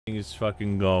is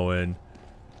fucking going.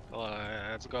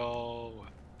 Let's go.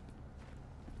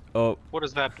 Oh. What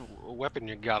is that weapon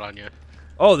you got on you?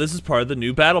 Oh, this is part of the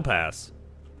new battle pass.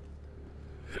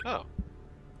 Oh.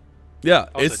 Yeah,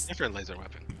 Oh, it's a different laser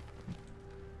weapon.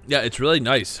 Yeah, it's really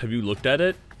nice. Have you looked at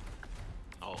it?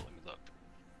 Oh, let me look.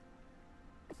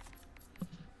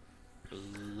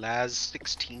 Las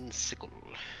 16 sickle.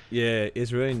 Yeah,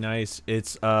 it's really nice.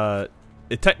 It's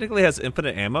it technically has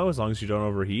infinite ammo as long as you don't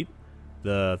overheat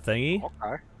the thingy.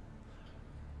 Okay.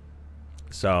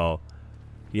 So,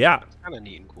 yeah. That's kind of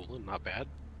neat and cool and not bad.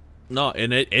 No,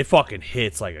 and it fucking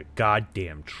hits like a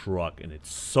goddamn truck, and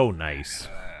it's so nice.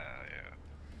 Yeah.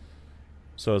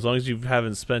 So as long as you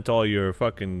haven't spent all your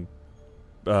fucking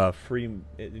free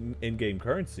in-game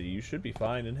currency, you should be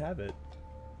fine and have it.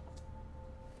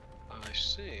 I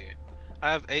see.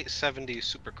 I have 870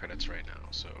 super credits right now,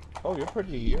 so. Oh,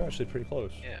 you're actually pretty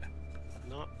close. Yeah,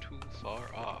 not too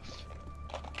far off.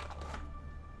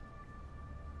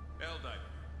 Eldite,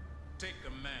 take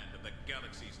command of the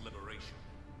galaxy's liberation.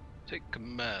 Take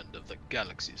command of the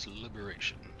galaxy's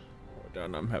liberation. Oh,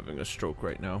 damn, I'm having a stroke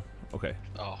right now. Okay.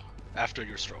 Oh, after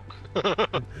your stroke.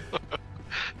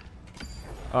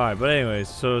 Alright, but anyways,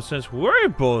 so since we're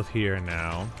both here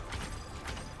now,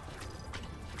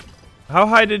 how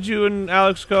high did you and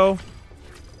Alex go?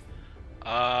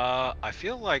 I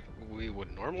feel like we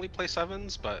would normally play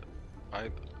 7s, but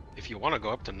if you want to go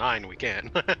up to 9, we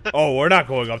can. Oh, we're not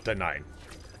going up to 9.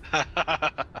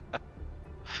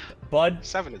 Bud?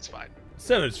 7 is fine.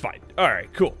 7 is fine.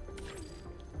 Alright, cool.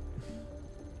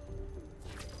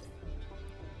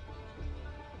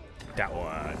 That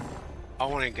one. I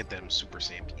want to get them super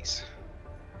sampies.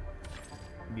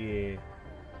 Yeah.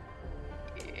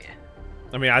 Yeah.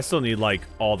 I mean, I still need, like,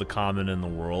 all the common in the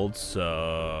world,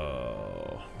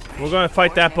 so... We're gonna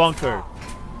fight that bunker.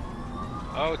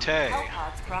 Oh, Tay.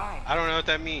 I don't know what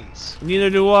that means. Neither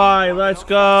do I. Let's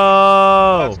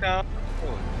go! Let's go.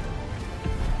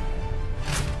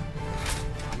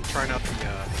 I'm trying out the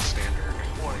standard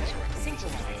laser weapons.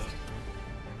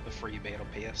 The free battle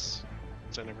pass.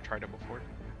 So I never tried it before.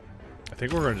 I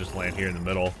think we're gonna just land here in the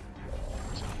middle.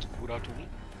 Sounds good to me.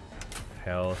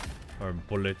 Hell, or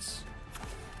bullets,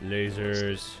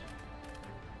 lasers.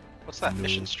 What's that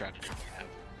mission strategy you have?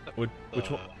 Which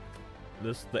one?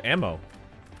 The ammo.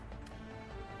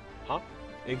 Huh?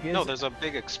 It gives No, there's a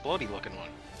big explodey looking one.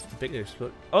 big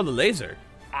explode. Oh, the laser.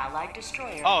 Allied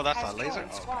destroyer. Oh, that's a laser.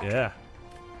 Oh. Yeah.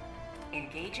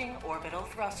 Engaging orbital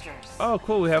thrusters. Oh,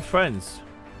 cool. We have friends.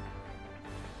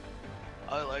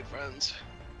 I like friends.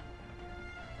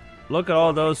 Look at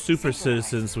all those super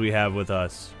citizens we have with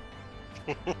us.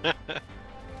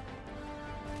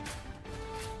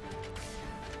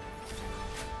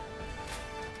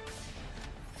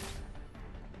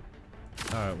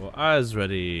 Alright, well, I was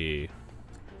ready.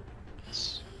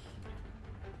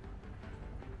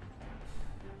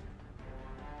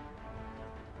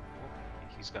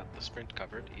 He's got the sprint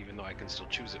covered, even though I can still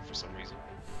choose it for some reason.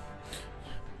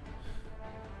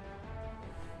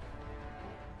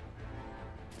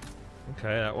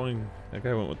 Okay, that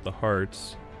guy went with the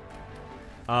hearts.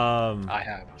 I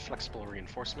have flexible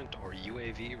reinforcement or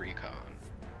UAV recon.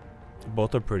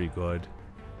 Both are pretty good.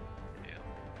 Yeah.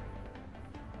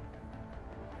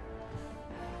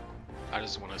 I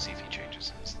just want to see if he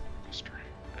changes his booster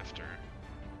after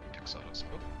Texados.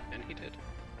 Oh, and he did.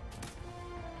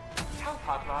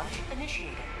 Helipod launch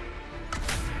initiated.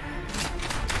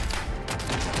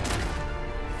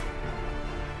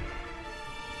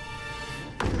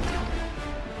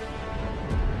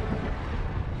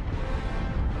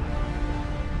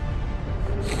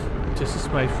 This is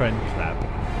my friend Plapp.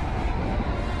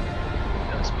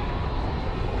 That's me.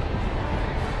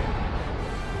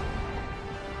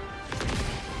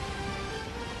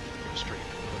 Restream.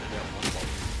 Put it at 1 volt.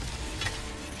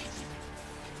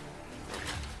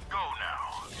 Go now.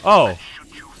 Oh.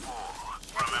 Should you fall.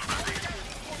 Remember this.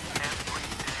 Every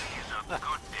day is a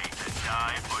good day to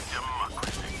die for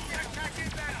democracy.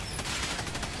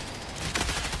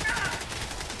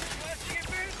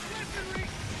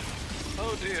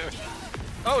 Oh dear.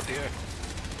 Oh dear.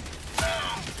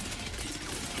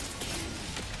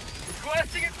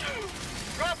 Requesting it too.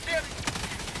 Drop him.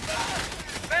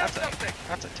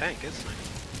 That's a tank, isn't it?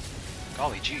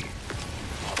 Golly gee.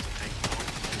 Oh, it's a tank.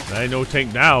 That ain't no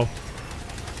tank now.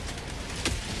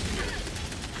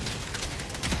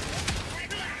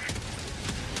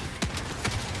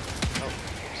 Oh,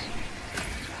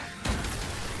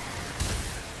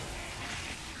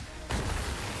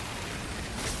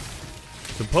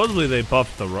 Supposedly they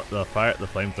buffed the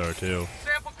flamethrower too.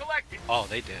 Sample collected. oh,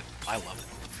 they did. I love it.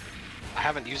 I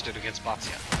haven't used it against bots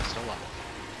yet. I still love it.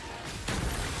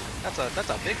 That's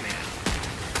a big man.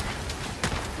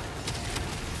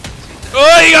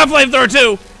 Oh, he got flamethrower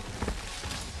too.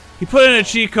 He put in a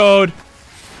cheat code.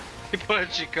 He put a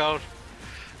cheat code.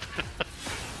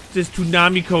 This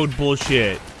Toonami code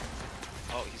bullshit.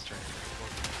 Oh, he's turning.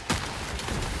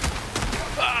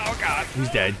 Oh god. He's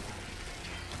dead.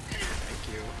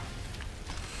 Thank you.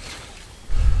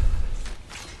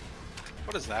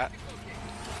 What is that?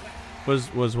 Was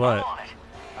what? I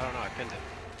don't know. I pinned it.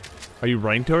 Are you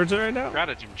running towards it right now?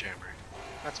 Gratitude jammer.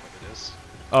 That's what it is.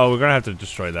 Oh, we're gonna have to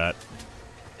destroy that.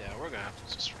 Yeah, we're gonna have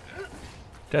to destroy that.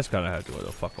 That's gonna have to go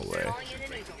the fuck away.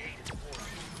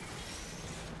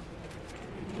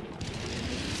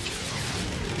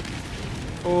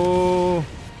 Oh.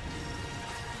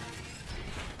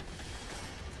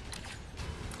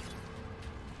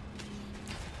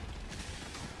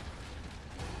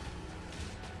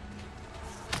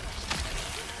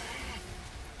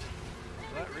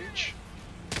 Will that reach?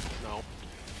 No.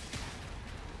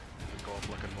 Go up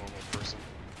like a normal person.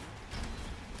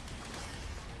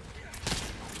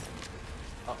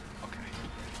 Oh, okay.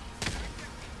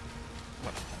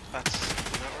 What? That's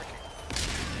not working.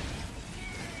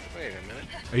 Wait a minute.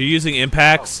 Are you using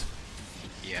impacts? Oh.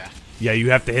 Yeah. Yeah,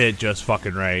 you have to hit it just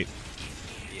fucking right.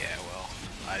 Yeah, well,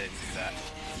 I didn't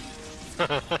do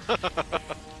that.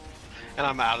 And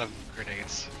I'm out of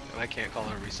grenades, and I can't call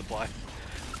it a resupply.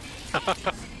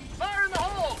 Fire in the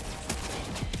hole!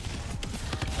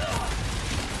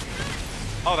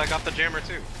 Oh, that got the jammer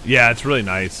too. Yeah, it's really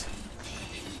nice.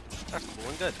 That's cool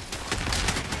and good.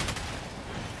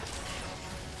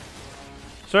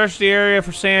 Search the area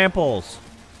for samples.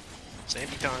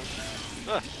 Sandy time.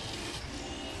 Ugh.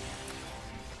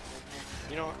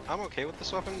 You know, I'm okay with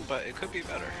this weapon, but it could be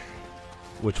better.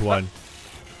 Which one?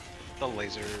 The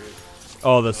laser.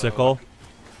 Oh, the sickle?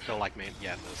 The like main,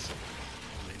 yeah, the sickle.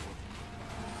 Main one.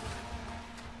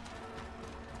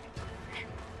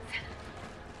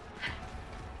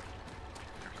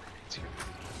 It's here.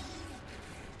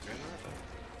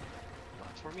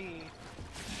 Not for me.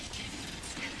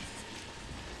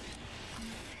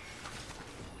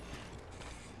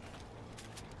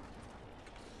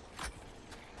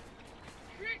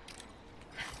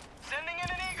 Sending in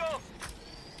an eagle!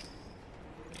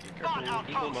 Be careful,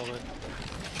 eagle moment.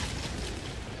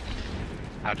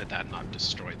 How did that not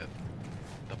destroy the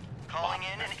Calling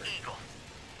in an eagle.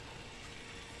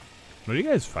 What are you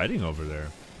guys fighting over there?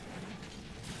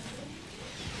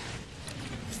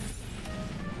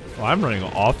 Oh, I'm running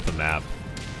off the map.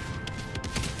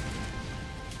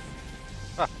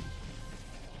 Ah.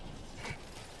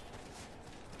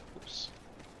 Oops.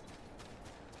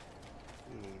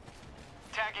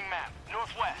 Tagging map,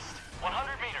 northwest,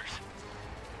 100 meters.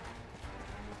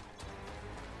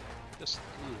 Just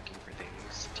looking for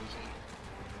things.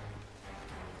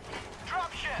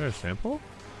 Drop ship. Is there a sample?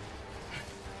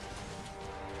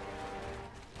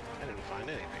 I didn't find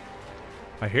anything.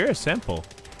 I hear a sample.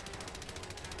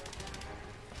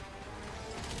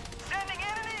 Sending in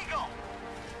an eagle.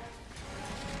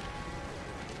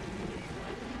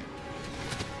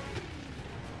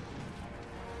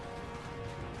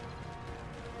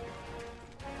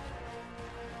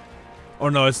 Oh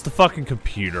no, it's the fucking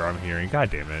computer I'm hearing. God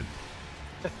damn it.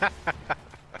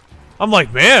 I'm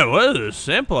like, man, what is this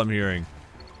sample I'm hearing?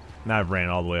 Now I've ran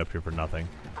all the way up here for nothing.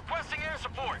 Requesting air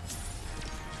support.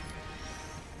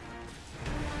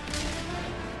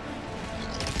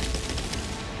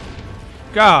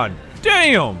 God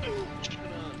damn!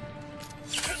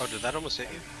 Oh, did that almost hit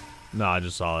you? No, I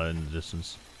just saw it in the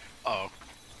distance. Oh.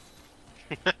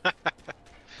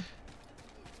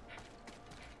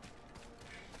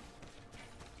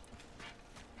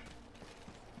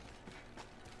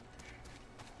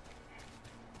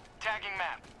 Tagging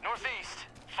map, northeast,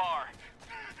 far.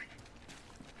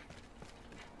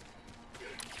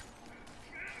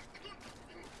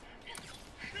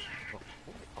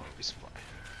 Oh, resupply.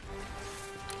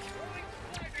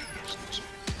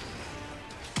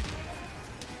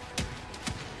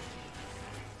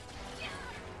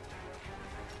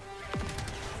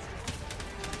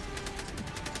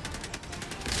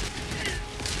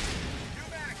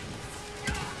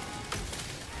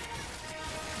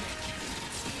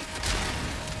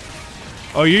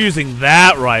 Oh, you're using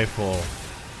that rifle.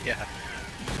 Yeah.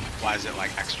 Why is it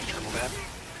like extra triple bad?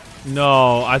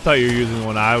 No, I thought you were using the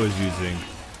one I was using.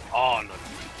 Oh, no.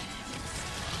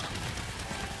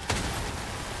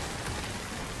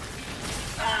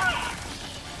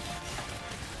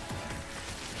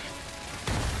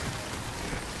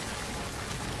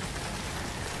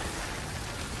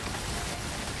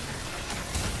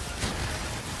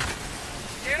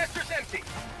 Canister's empty.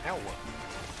 Now what?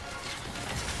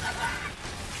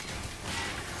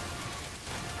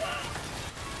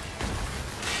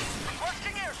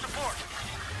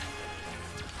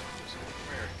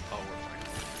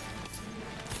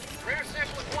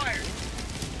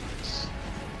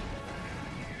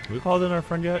 We called in our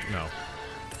friend yet? No.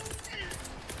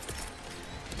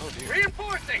 Oh dear.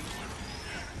 Reinforcing!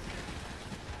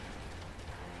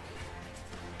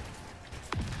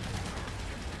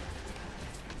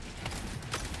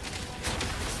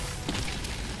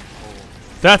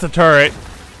 That's a turret.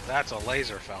 That's a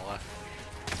laser fella.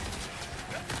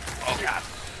 Oh god.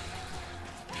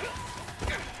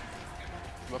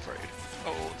 I'm afraid.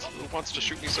 Oh, it wants to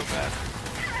shoot me so bad.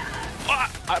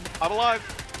 Ah, I'm alive.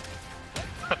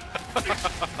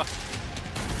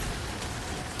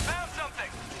 Found something!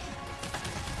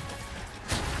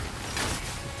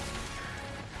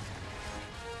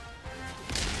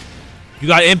 You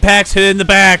got impacts hit in the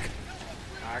back.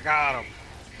 I got him.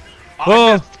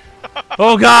 Oh.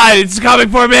 Oh god, it's coming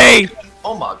for me.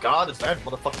 Oh my god, is that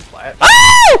motherfucking Plapp? Ah!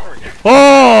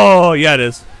 Oh, yeah, it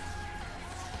is.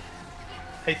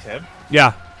 Hey Tim,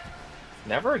 Yeah.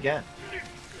 never again.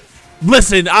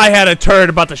 Listen, I had a turret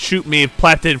about to shoot me if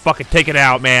Platt didn't fucking take it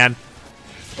out, man.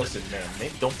 Listen, man,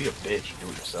 maybe don't be a bitch. Do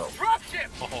it yourself. Dropship!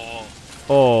 Oh.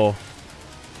 Oh.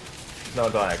 No,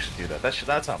 don't actually do that.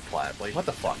 That's on Plapp. Like, what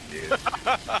the fuck, dude?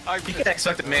 You can't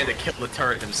expect a man to kill the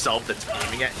turret himself that's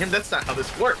aiming at him. That's not how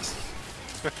this works.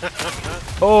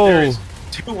 Oh. There's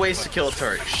 2 ways to kill a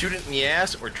turret: shoot it in the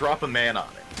ass or drop a man on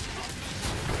it.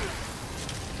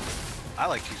 I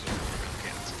like using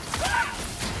cannons.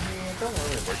 Man, don't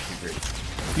worry, it works too great.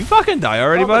 You fucking die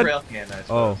already, Oh, the bud? rail cannon, I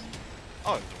Oh. suppose.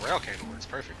 Oh, the rail cannon works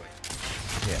perfectly.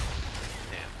 Yeah.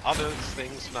 Yeah. Other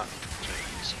things not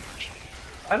changing so much.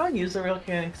 I don't use the rail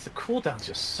cannon because the cooldown's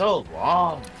just so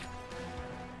long.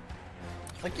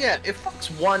 Like, yeah, it fucks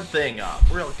one thing up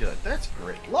real good. That's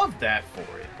great. Love that for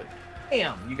it. But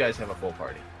damn, you guys have a full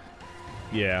party.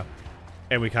 Yeah.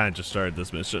 And we kind of just started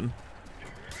this mission.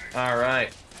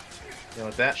 Alright. You know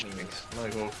what that means? I'm gonna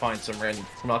go find some random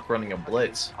schmuck running a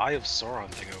blitz. Eye of Sauron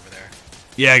thing over there.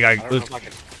 Yeah, I don't know guy. if I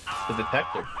can The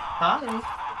detector. Hi.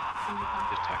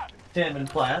 detect it. Tim and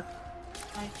Platt.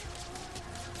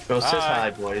 Go says Hi. hi,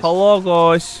 boys. Hello,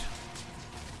 guys.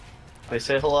 They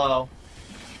say hello.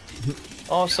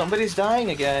 Oh, somebody's dying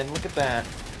again. Look at that.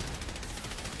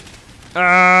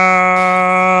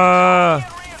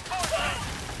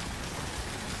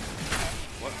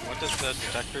 What does the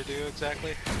detector do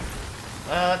exactly?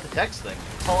 The text thing.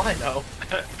 All I know.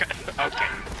 Okay.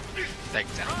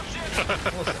 Thanks,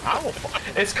 Al. Listen,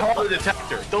 it's called a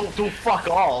detector. Don't do fuck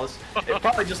all. It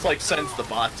probably just like sends the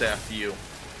bots after you.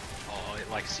 Oh, it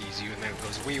like sees you and then it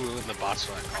goes wee woo and the bots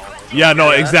like all over. Yeah,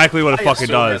 no, Yeah, exactly what it I fucking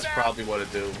assume does. That's probably what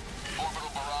it do. Orbital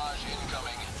barrage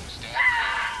incoming. Stand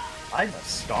I'm a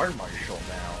star marshal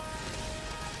now.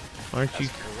 Aren't you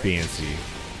fancy?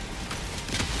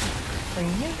 I'm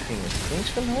making this. Thanks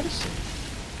for noticing.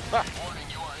 warning,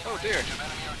 you are in Oh dear. range of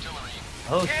enemy artillery.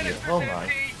 Oh dear. Oh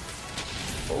my.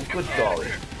 Oh good golly.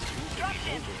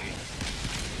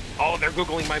 Oh, they're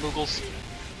googling my Moogles.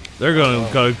 They're gonna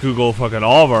go Google fucking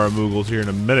all of our Moogles here in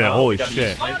a minute. Oh, Holy we gotta shit.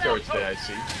 use flamethrower today, I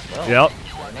see. Well, Yep.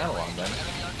 going that along then.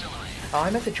 Oh, I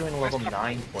meant to join a level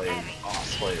 9 player.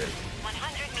 Slayer.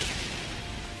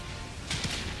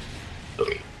 100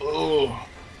 meters. Oh.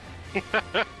 Requesting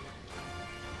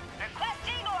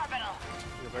orbital.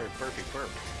 You're a very burpy burp.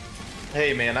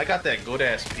 Hey man, I got that good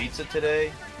ass pizza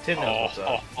today. Tim knows what's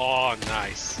up. Oh,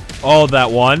 nice. Oh,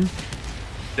 that one?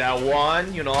 That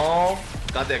one, you know,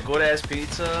 got that good ass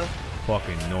pizza.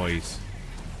 Fucking noise.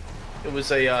 It was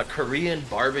a Korean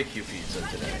barbecue pizza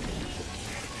today.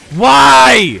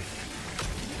 Why?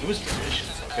 It was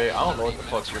delicious. Okay, I don't know what the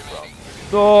fuck's your problem.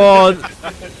 Oh,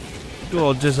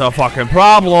 oh, just a fucking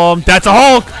problem. That's a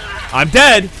Hulk. I'm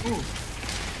dead.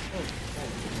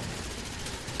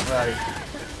 Right.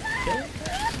 Okay.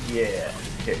 Yeah.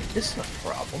 Okay, this is not a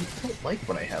problem. I don't like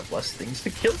when I have less things to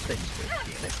kill things with,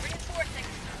 damn it.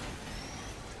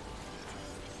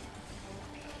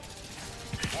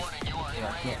 Warning, you are in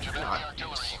range of enemy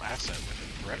artillery. Asset within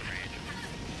threat range.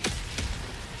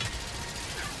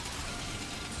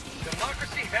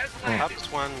 Democracy has How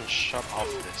does one shut off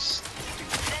this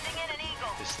Sending in an eagle.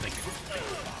 this thing?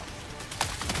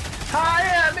 Hi,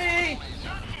 Emmy!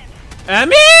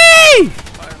 Emmy!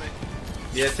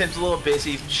 Yeah, Tim's a little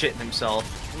busy shitting himself.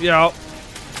 Yeah.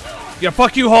 Yeah,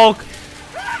 fuck you, Hulk.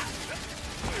 How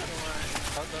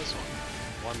does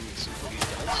one super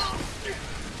does?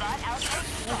 I'm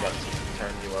about to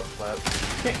turn you up, Plapp.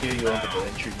 Can't hear you over the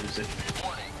entry music.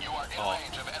 Warning, you are in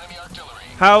range of enemy artillery.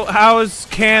 How is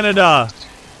Canada?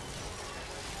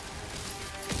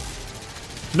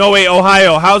 No, wait,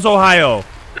 Ohio. How's Ohio?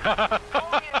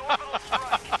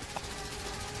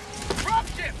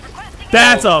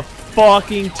 That's a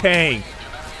fucking tank.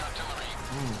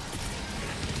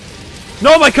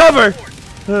 No, my cover.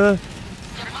 Requesting air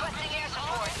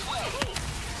support.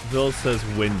 Bill says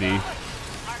windy.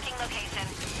 Marking location.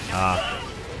 Ah.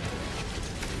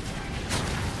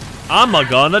 I'm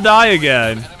gonna die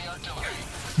again.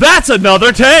 That's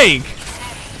another tank!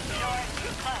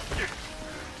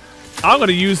 I'm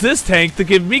gonna use this tank to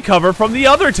give me cover from the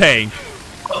other tank.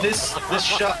 This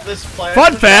plasma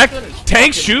Fun fact, shotgun is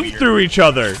tanks fucking shoot weird. through each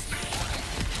other.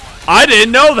 I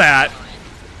didn't know that.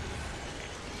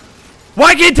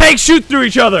 Why can't tanks shoot through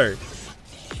each other?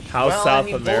 How's Well, South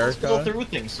I mean, bullets go America? through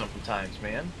things sometimes,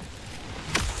 man.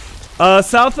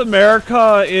 South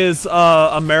America is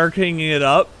Americaning it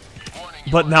up,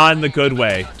 but not in the good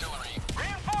way.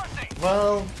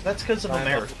 Well, that's because of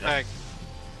America. Hey,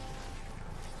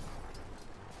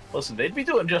 Listen, they'd be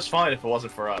doing just fine if it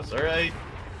wasn't for us, alright?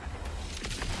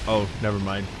 Oh, never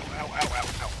mind. ow, ow, ow,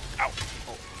 ow, ow.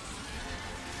 Oh.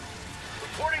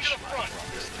 Reporting to the front.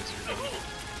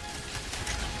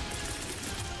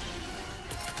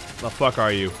 The fuck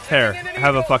are you? Here,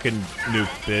 have a fucking nuke,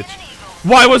 bitch.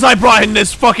 Why was I brought in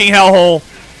this fucking hellhole?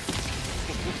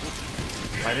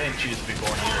 I didn't choose to be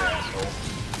born here, asshole.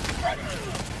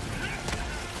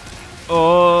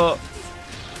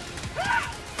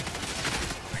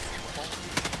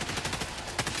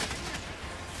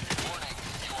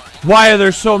 Why are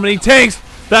there so many tanks?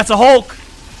 That's a Hulk.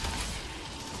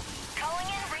 Calling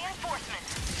in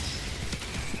reinforcements.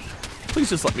 Please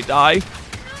just let me die.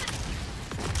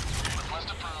 Request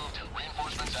approved.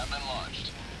 Reinforcements have been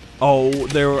launched.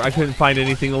 Oh, I couldn't find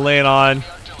anything to land on.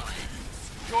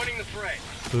 Joining the fray.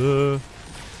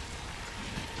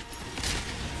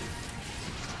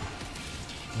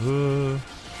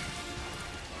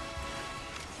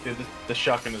 Dude, the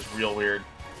shotgun is real weird.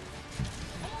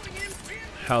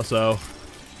 How so?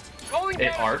 Calling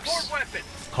It down arcs. support weapon.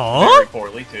 Huh? Very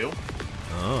poorly, too.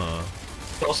 Oh.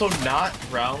 It's also not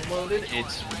round loaded,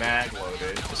 it's mag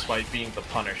loaded, despite being the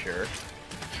Punisher.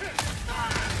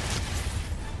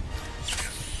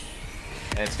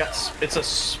 And it's a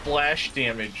splash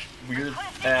damage, weird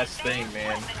ass thing,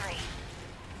 man. Weaponry.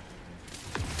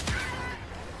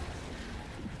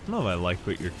 I don't know if I like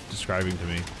what you're describing to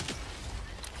me.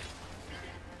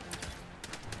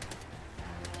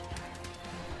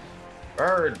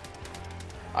 Bird.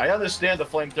 I understand the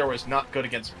flamethrower is not good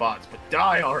against bots, but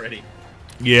die already.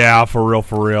 Yeah, for real,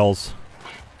 for reals.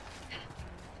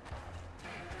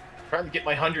 Trying to get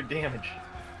my 100 damage.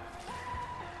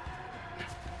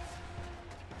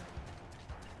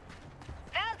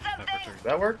 Found something. Did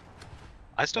that work?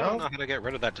 I still don't No? know how to get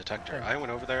rid of that detector. I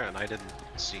went over there and I didn't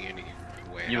see any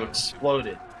way You out.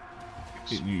 exploded.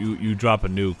 You drop a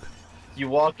nuke. You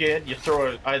walk in, you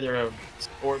throw either a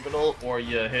orbital or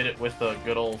you hit it with a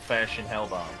good old-fashioned hell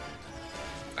bomb.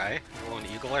 Okay, will an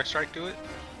eagle airstrike do it?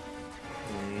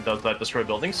 Does that destroy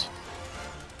buildings?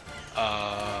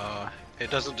 It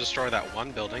doesn't destroy that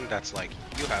one building. That's like,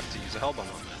 you have to use a hellbomb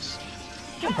on this.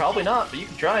 Yeah, probably not, but you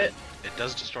can try it. It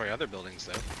does destroy other buildings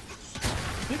though.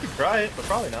 You can try it, but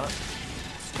probably not.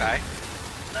 Okay.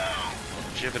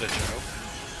 Give it a Joe.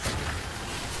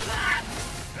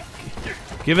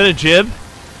 Give it a jib.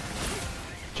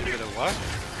 Give it a what?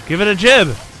 Give it a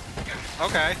jib.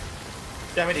 Okay.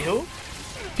 Damity who?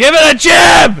 Give it a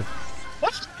jib!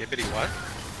 What? Gibbity what?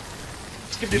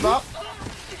 Skippity bop?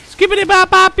 Skippity bop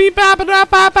bop beep bop bop bop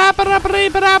bop bop bop bop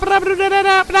bop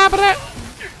bop bop bop.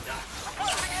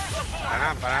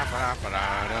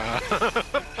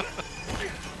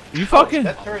 You fucking.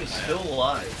 That turret is still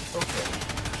alive. Okay.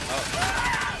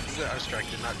 The airstrike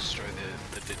did not destroy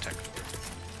the detector.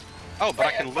 Oh, but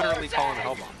I can literally call in a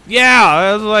hellbomb. Yeah,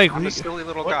 I was like. I'm a silly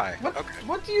little guy. What, Okay.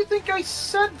 what do you think I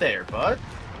said there, bud?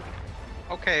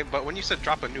 Okay, but when you said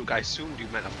drop a nuke, I assumed you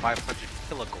meant a 500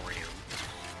 kilogram.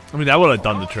 I mean, that would have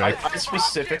done the trick. I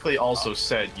specifically also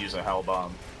said use a hell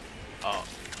bomb. Oh.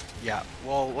 Yeah,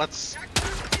 well, let's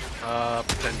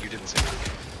pretend you didn't say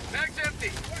that. Mag's empty.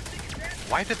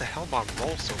 Why did the hellbomb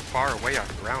roll so far away on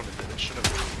the ground and then it should have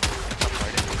jumped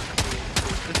right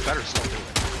in? It better still do it.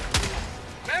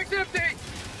 Mag's empty.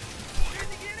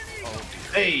 Oh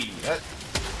dear. Hey,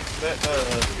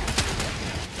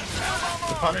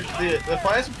 the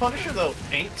plasma Punisher though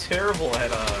ain't terrible at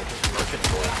just working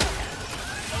for it.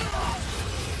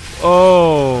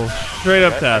 Oh, straight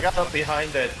up I death. got up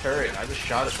behind that turret and I just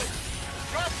shot it like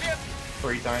Dropship.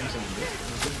 3 times and it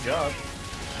was a good job.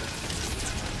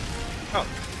 Oh,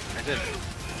 I did.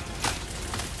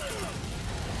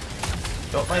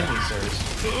 Don't mind me, sirs.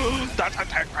 That's a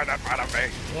tank right in front of me.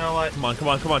 You know what? Come on, come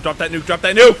on, come on. Drop that nuke, drop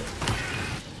that nuke!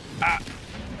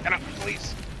 Get up,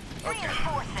 please. Okay.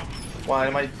 Reinforcing. Why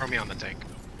am I? Throw me on the tank.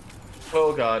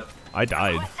 Oh god. I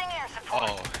died. Requesting air support.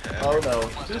 Oh, hell. Oh no.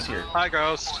 Who's here? Hi,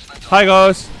 Ghost. Hi,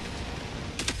 Ghost.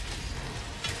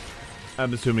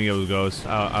 I'm assuming it was Ghost.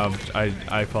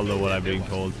 I follow what I'm being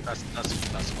told. That's why I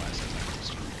said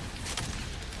that.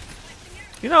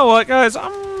 You know what, guys?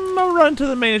 I'm gonna run to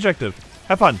the main objective.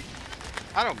 Have fun.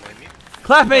 I don't blame you.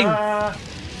 Clapping!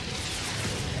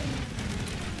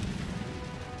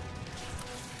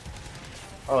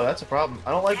 Oh, that's a problem.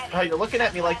 I don't like how you're looking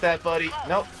at me like that, buddy.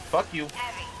 Nope, fuck you.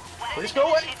 Heavy. Please go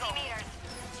away. 50 meters.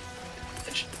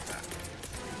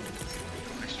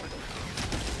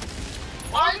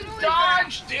 I'm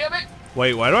dodge, damn it!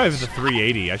 Wait, why do I have the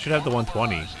 380? I should have the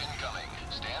 120.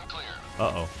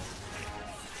 Uh-oh.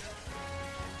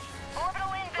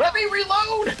 Orbital inbound. Let me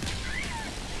reload!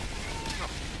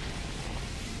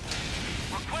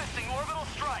 Requesting orbital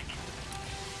strike.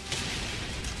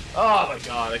 Oh my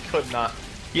god, I could not.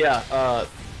 Yeah,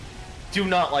 do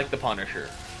not like the Punisher.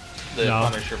 The No.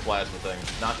 Punisher plasma thing.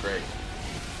 Not great.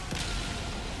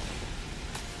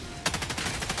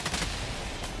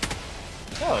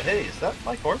 Oh, hey, is that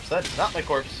my corpse? That's not my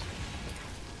corpse.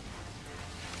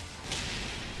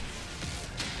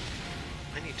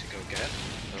 I need to go get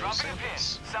those Dropping a pin.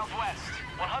 samples. Southwest.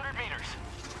 100 meters.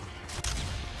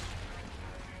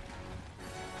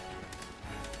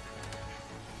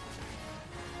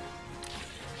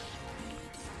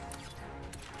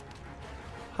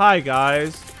 Hi,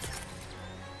 guys.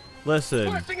 Listen.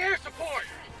 Requesting air support.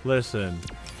 Listen.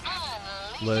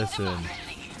 Listen.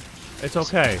 It's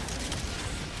okay.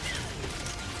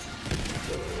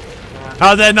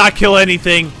 How'd that not kill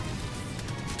anything?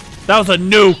 That was a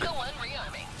nuke.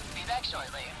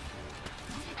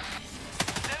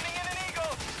 Sending in an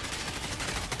eagle.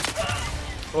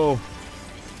 Oh.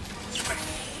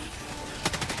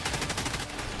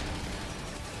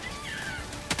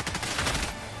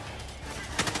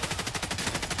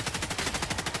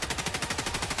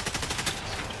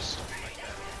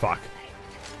 Fuck.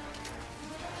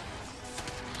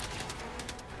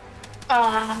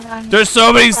 There's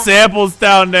so many samples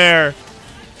down there.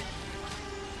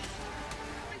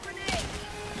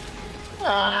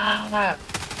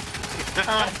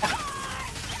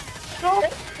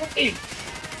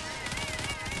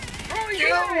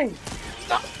 You!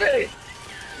 Stop it!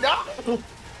 No!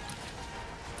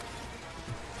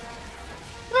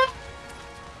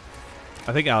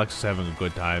 I think Alex is having a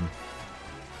good time.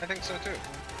 I think so too.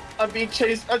 I'm being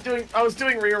chased. I was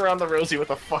doing Ring Around the Rosie with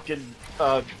a fucking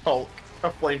Hulk, a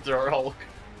flamethrower Hulk.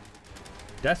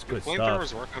 That's good Flamethrowers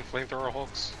stuff. work on flamethrower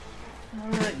hulks.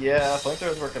 Yeah,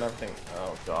 flamethrowers work on everything.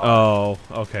 Oh god. Oh,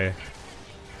 okay.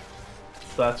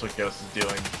 That's what Ghost is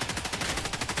doing.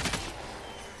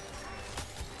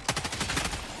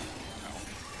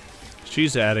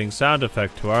 She's adding sound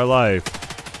effect to our life.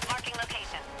 Marking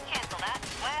location. Cancel that.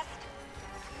 West.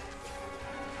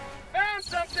 Found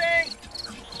something.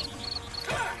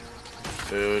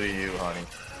 Who to you, honey?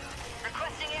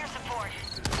 Requesting air support.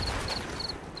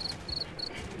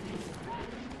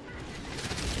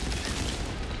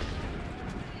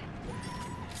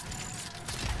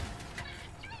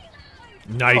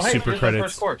 Nice Oh, hey, super here's my credits.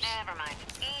 first corpse. Never mind.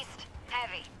 East.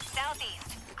 Heavy.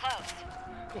 Southeast. Close.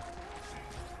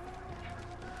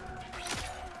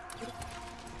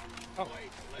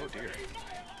 Oh dear.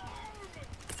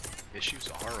 Issues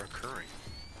are occurring.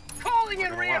 Calling in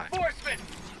Not gonna lie. reinforcement.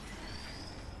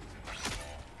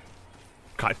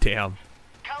 God damn.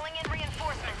 Calling in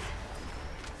reinforcements.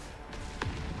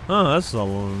 Oh, that's a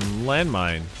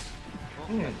landmine.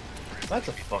 That's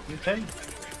a fucking thing.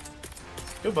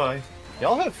 Goodbye.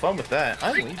 Y'all have fun with that.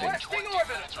 I'm leaving. Requesting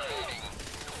orbital.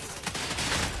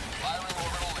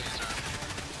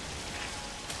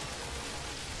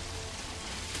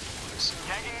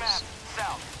 Tagging map.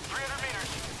 South. 300 meters.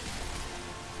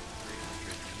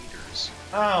 300 meters.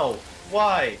 Ow!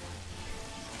 Why?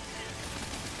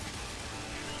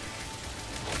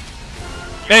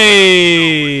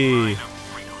 Hey!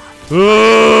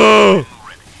 Ooh!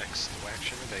 Next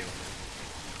action available.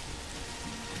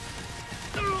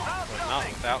 But not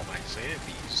without my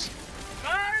zombies.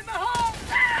 Fire in the hole.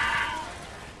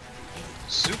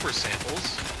 Super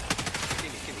samples.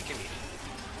 Gimme.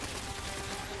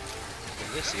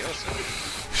 Delicioso.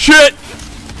 Shit!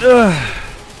 Ugh.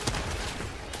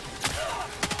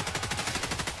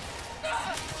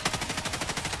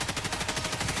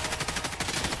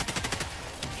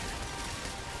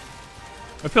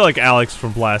 I feel like Alex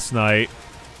from last night.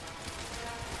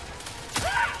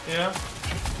 Yeah.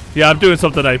 Yeah, I'm doing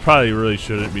something I probably really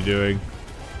shouldn't be doing.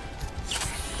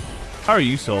 How are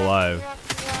you still alive?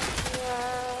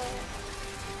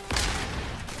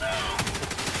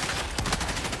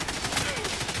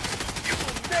 You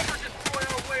will never destroy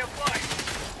our way of life.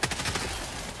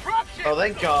 Dropship. Oh,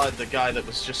 thank God the guy that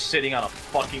was just sitting on a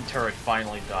fucking turret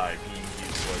finally died, being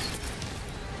useless.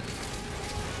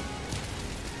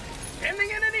 Sending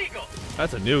in an eagle.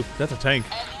 That's a nuke. That's a tank.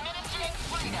 Administering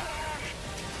freedom.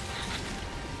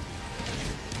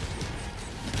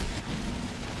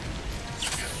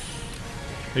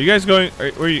 Are you guys going?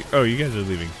 Where are you? Oh, you guys are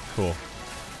leaving. Cool.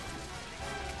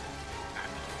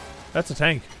 That's a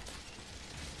tank.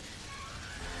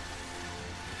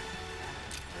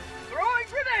 Throwing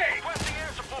grenade. Requesting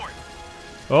air support.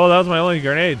 Oh, that was my only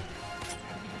grenade.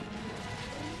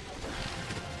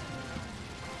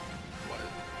 What?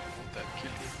 That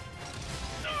killed you?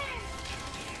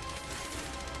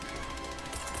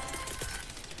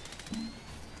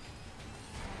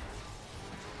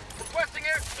 Requesting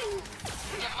air.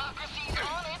 Democracy's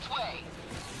on its way.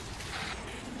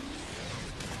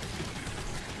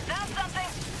 Found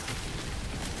something.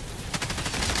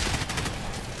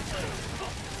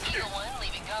 Eagle 1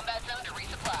 leaving combat zone to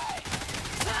resupply.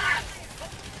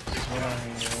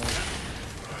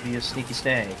 Be a sneaky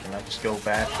snake, and I just go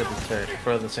back to the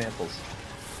for the samples.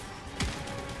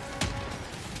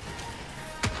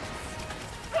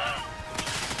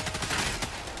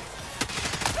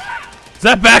 Is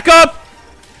that backup?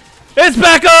 It's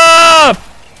backup!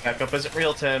 Backup isn't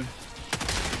real, Tim.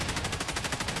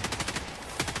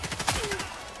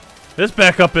 This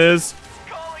backup is.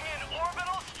 Calling in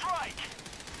orbital strike.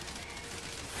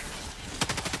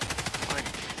 Fine.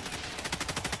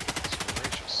 That's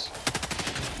gracious.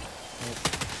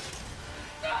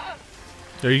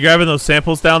 Are you grabbing those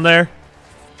samples down there?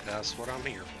 That's what I'm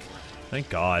here for. Thank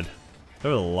God.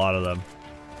 There were a lot of them.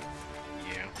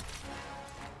 Yeah.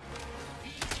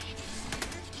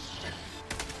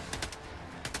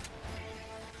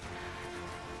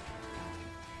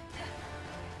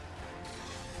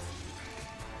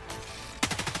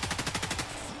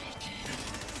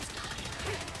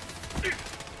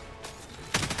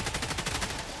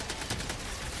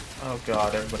 Oh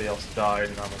god, everybody else died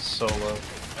and I'm a solo.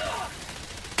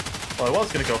 Well, I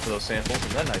was gonna go for those samples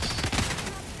and then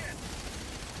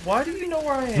Why do you know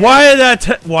where I am? Why did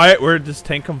that? Where did this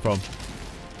tank come from?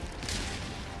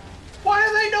 Why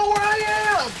do they know where I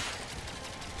am?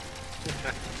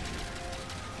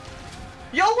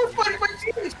 Y'all were fighting my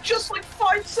teammates just like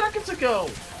 5 seconds ago!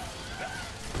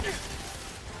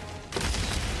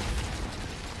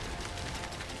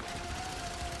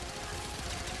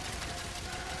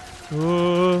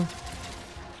 Uh,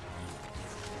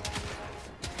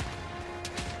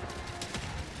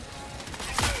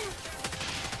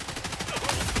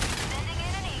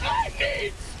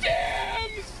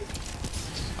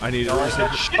 I need a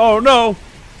reset. Oh no!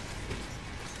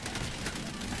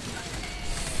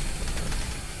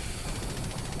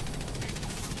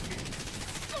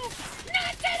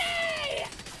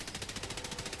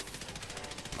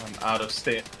 I'm out of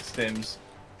stims.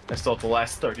 I still have the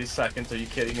last 30 seconds, are you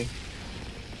kidding me?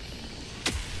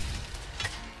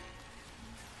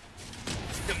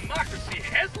 Democracy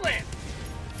has landed.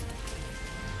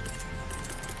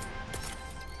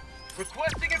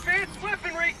 Requesting advanced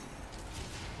weaponry.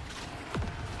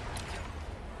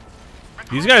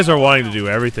 These guys are wanting to do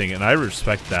everything, and I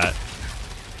respect that.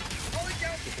 Calling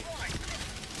down supply.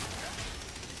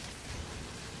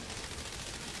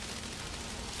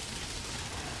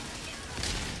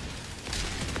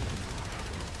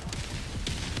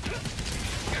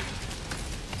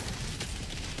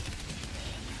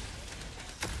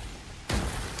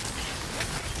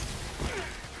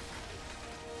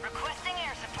 Requesting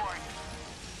air support.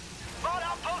 Broad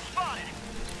outpost spotted.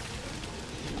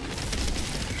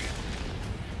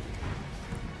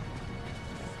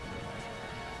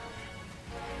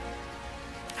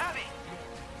 Heavy.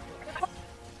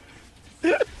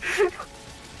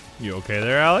 You okay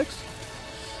there, Alex?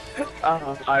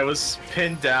 I was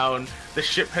pinned down, the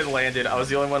ship had landed, I was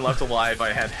the only one left alive,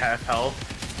 I had half health.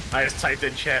 I just typed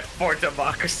in chat, for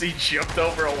democracy, jumped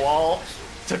over a wall,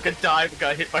 took a dive,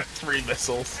 got hit by 3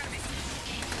 missiles.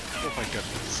 Oh my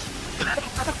goodness.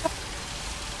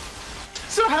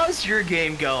 So how's your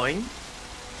game going?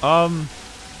 Drop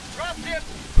ship.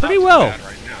 Pretty Not too well. bad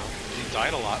right now. We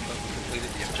died a lot, but we completed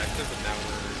the objective, and now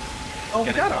we're Oh, we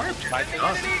getting got out. armed. Trying to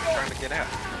get out.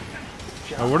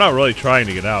 We're not really trying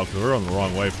to get out, because we're on the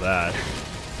wrong way for that.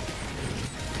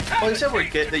 Well, you said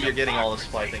that you're getting all the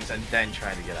supply things and then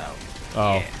trying to get out.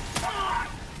 Oh. Yeah.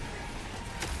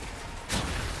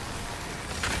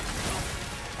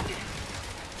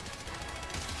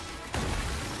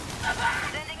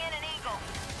 Sending in an eagle.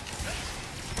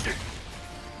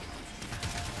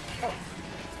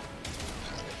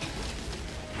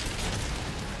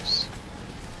 Does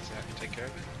that take care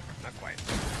of it? Not quite.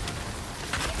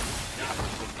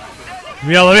 Let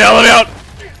me out, let me out, let me out!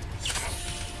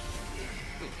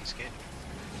 Ooh, he's scanning.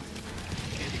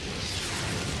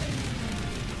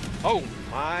 Oh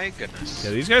my goodness.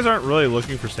 Yeah, these guys aren't really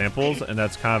looking for samples, and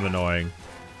that's kind of annoying.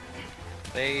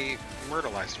 They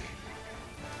myrtleized me.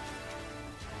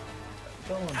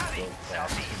 Going so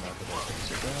fast.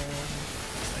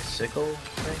 My sickle,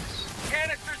 thanks.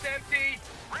 Canister's empty.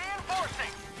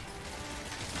 Reinforcing.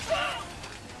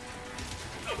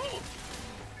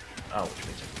 Oh, which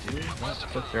means I do want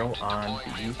to throw on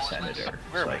the senator.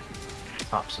 Where So am I I? can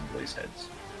pop some blaze heads.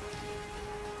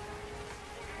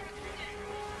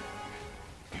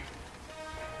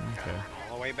 Okay.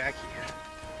 All the way back here.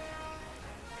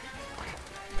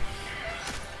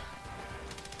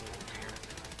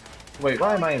 Wait,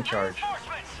 why am I in charge?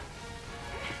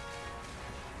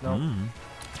 No. Mm.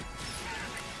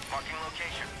 Marking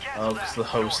location. Oh, because the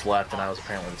host left and I was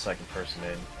apparently the second person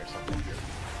in, or something.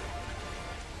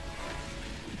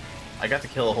 I got to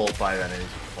kill a whole 5 enemies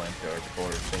with the flamethrower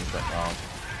before things went wrong.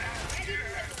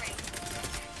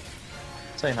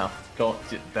 Say no.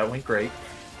 That went great.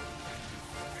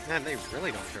 Man, they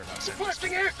really don't care about samples.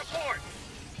 Requesting air support.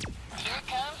 Here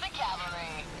comes the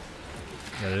cavalry.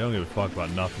 Yeah, they don't give a fuck about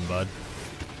nothing, bud.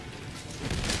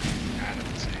 I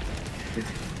don't say.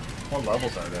 What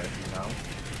levels are they, you know?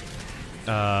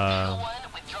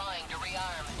 One withdrawing to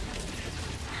rearm.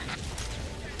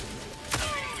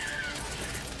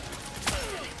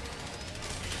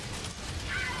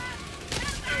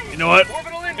 You know what?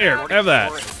 Orbital in Here, have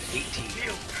that. 44 and 18.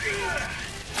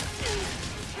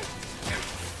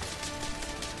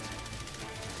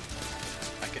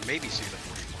 I can maybe see the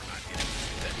 44 not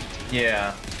yet.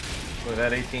 Yeah. Well,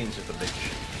 that 18 is just a big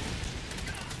shit.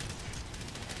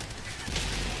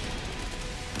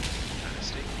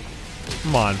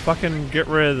 Come on, fucking get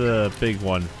rid of the big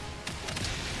one.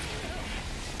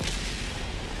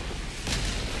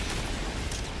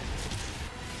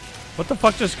 What the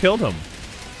fuck just killed him?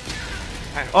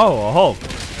 Oh, a Hulk.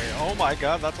 Oh my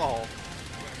god, that's all.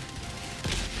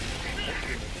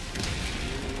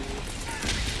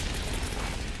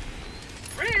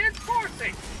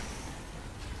 Reinforcing.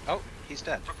 Oh, he's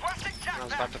dead. Requesting I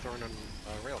was about to throw in a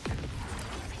rail cannon.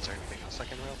 Is there anything else I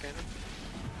can rail cannon?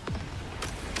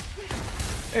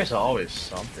 There's always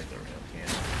something to real can.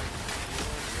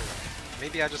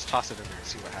 Maybe I just toss it in there and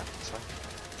see what happens, huh?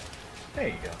 There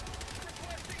you go.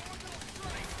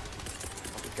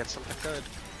 Hope we get something good.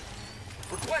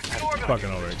 Requesting orbital.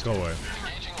 Fucking alright, go away.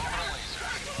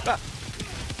 Ah.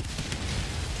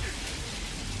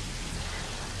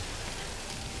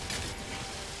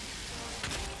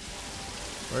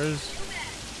 Where's...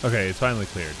 Okay, it's finally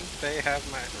cleared. They have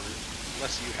my... Or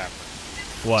unless you have them.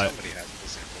 What? Somebody has the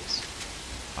samples.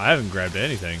 I haven't grabbed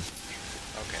anything.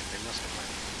 Okay, they must have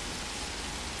mine.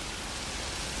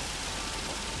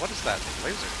 What is that thing?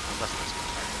 Laser? Oh, that's not supposed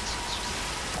to target. It's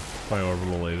just... My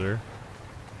orbital laser.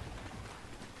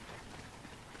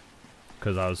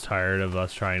 Because I was tired of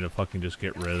us trying to fucking just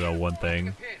get rid of the one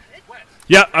thing.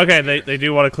 Yeah, okay, they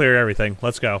do want to clear everything.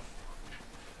 Let's go.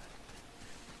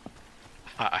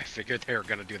 I figured they were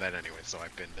gonna do that anyway, so I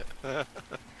pinned it.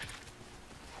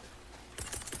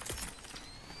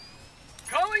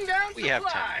 Calling down We have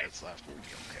 10 supplies. minutes left. We'll be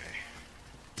okay.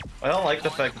 I don't like the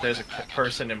fact that there's a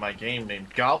person in my game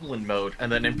named Goblin Mode,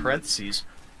 and then in parentheses,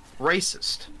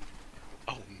 racist.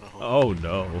 Oh no. Oh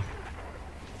no.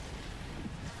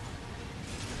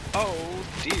 Oh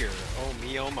dear. Oh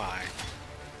me, oh my.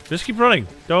 Just keep running.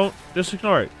 Don't, just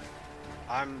ignore it.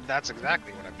 That's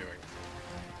exactly what I'm doing.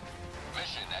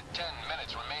 Mission at 10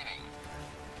 minutes remaining.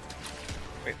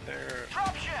 Wait, they're...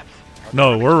 Drop ships.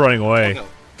 No, we're running away. Oh, no.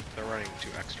 They're running 2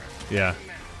 extra. Yeah.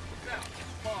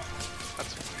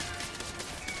 That's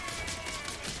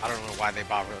I don't know why they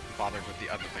bothered with the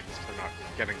other things if they're not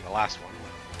getting the last one,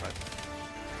 but...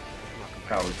 I'm not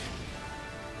complaining.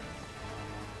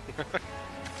 Cowards.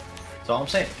 That's all I'm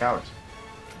saying, cowards.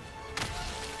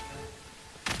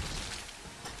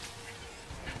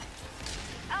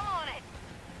 I'm on it.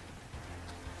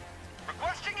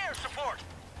 Requesting air support.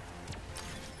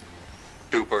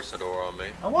 2% door on me.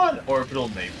 I want orbital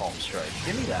napalm strike.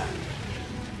 Give me that.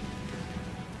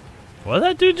 What did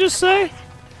that dude just say?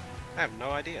 I have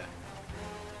no idea.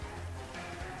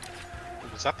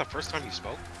 Was that the first time you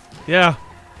spoke? Yeah.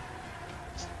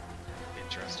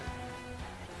 Interesting.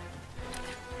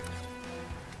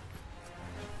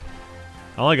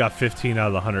 I only got 15 out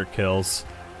of the 100 kills.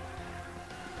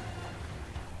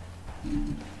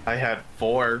 I had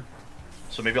 4,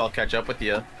 so maybe I'll catch up with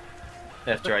you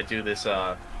after I do this.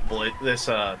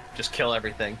 Just kill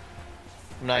everything.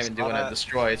 I'm not even doing a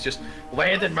destroy. It's just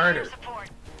land and murder.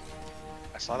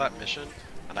 I saw that mission,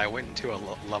 and I went into a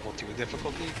level 2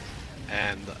 difficulty,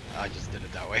 and I just did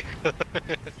it that way.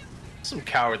 Some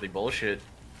cowardly bullshit.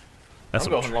 That's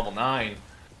I'm some going level 9.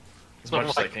 as much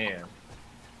as I can.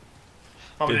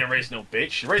 I didn't raise no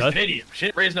bitch. Raise an idiot.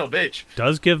 Shit, raise no bitch.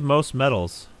 Does give most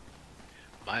medals.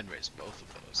 Mine raised both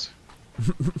of those.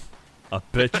 A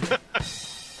bitch.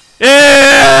 Yeah,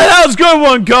 that was a good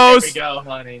one, Ghost. There we go,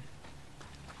 honey.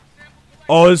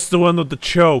 Oh, it's the one with the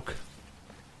choke.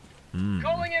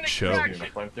 Calling in Choke.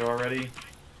 extraction. Flamethrower already.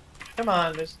 Come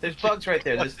on, there's bugs right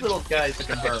there. There's little guys that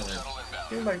can burn.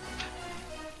 Give me my... I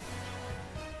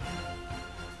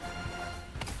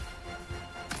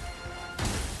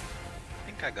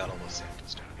think I got all those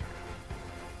samples down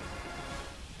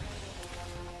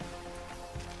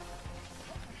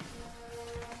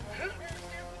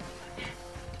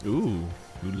here. Ooh,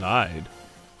 you lied.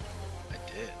 I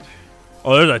did.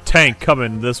 Oh, there's a tank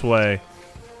coming this way.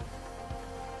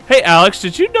 Hey, Alex,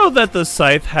 did you know that the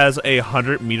scythe has a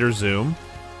 100-meter zoom?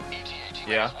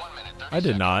 Yeah. I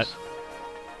did not.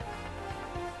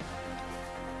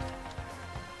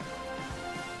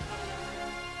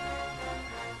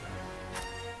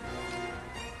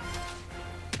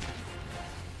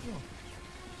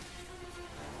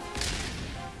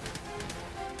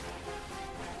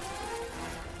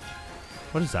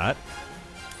 What is that?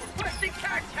 Requesting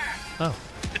contact. Oh.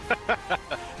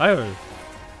 I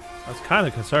was kind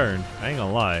of concerned. I ain't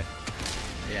gonna lie.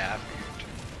 Yeah.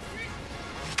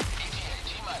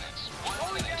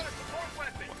 Calling in a support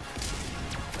weapon.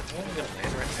 That's one gonna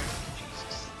land right there.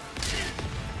 Jesus.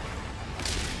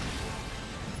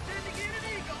 Sending in an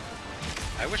eagle.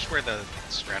 I wish where the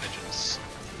stratagems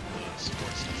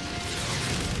support stuff.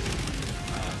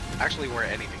 Actually, where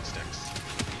anything sticks.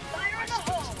 Fire in the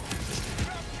hole.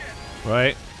 Dropship.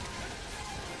 Right?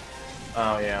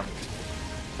 Oh, yeah.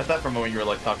 I thought for a moment you were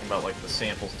like talking about like the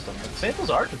samples and stuff. The samples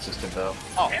are consistent though.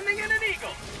 Sending in an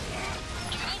eagle.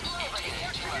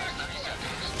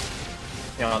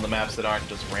 You know, on the maps that aren't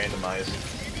just randomized.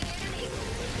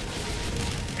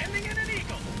 Sending in an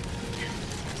eagle.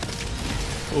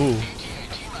 Ooh.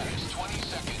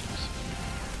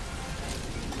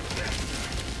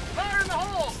 Fire in the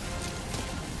hole.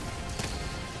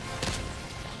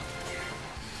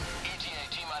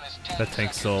 That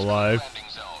tank's still alive.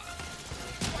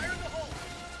 Fire in the hole.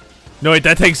 No, wait,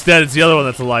 that tank's dead. It's the other one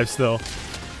that's alive still.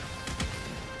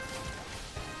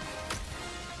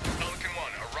 Pelican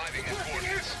 1 arriving at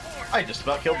coordinates. I just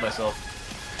about killed myself.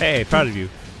 Hey, proud of you.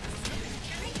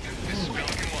 This is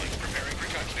Pelican 1 preparing for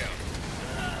touchdown.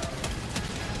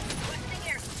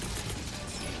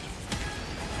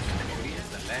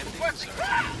 Requesting.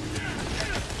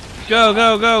 Go,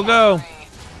 go, go, go.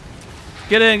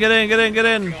 Get in, get in, get in, get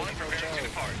in. One preparing to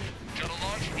depart. Shuttle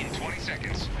launch in 20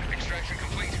 seconds. Extraction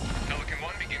complete. Pelican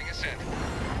 1 beginning ascent.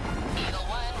 Eagle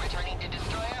 1 returning to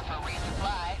destroyer for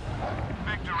resupply.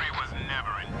 Victory was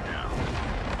never in doubt.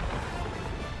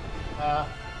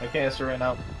 I can't answer right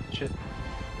now. Shit.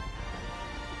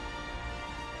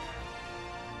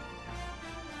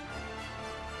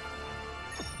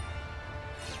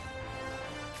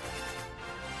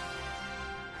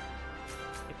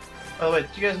 By the way,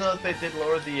 did you guys know that they did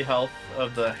lower the health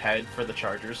of the head for the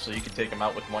Chargers, so you could take them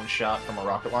out with one shot from a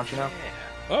rocket launcher now? Yeah.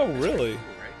 Oh, really?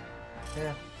 Cool, right?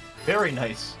 Yeah. Very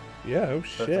nice. Yeah, oh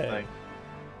That's the shit. thing.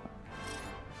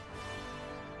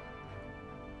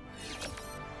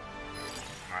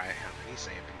 Alright, how many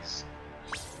samples?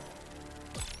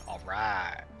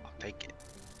 Alright, I'll take it.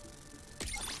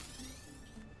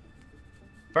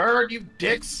 Bird, you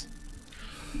dicks!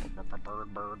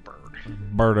 Bird, bird, bird.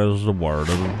 Bird is the word.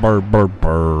 Bird, bird,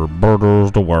 bird. Bird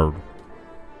is the word.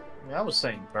 I mean, I was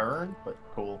saying burn, but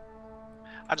cool.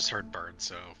 I just heard bird,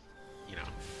 so, you know,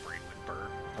 brain went bird.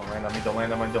 Don't land on me, don't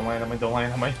land on me, don't land on me, don't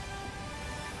land on me.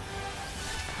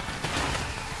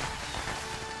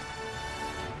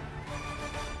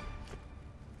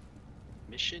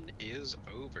 Mission is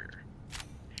over.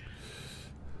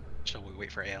 Shall we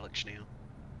wait for Alex now?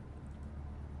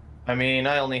 I mean,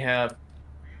 I only have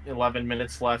 11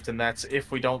 minutes left, and that's if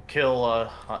we don't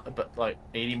kill, but like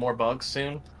 80 more bugs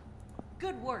soon.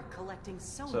 Good work collecting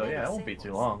so So many yeah, it won't be too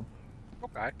samples. long.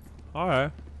 Okay.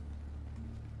 Alright.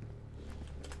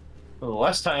 Well, the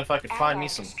last time, if I could find me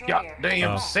some goddamn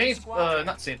Oh.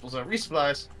 not samples,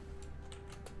 resupplies.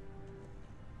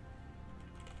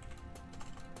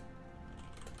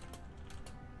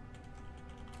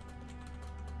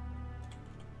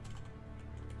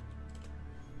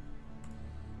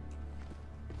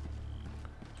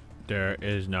 There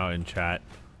is now in chat.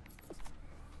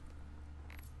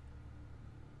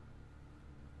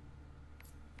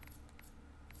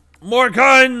 More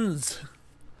guns!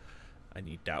 I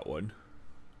need that one.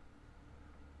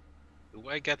 Do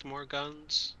I get more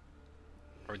guns?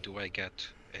 Or do I get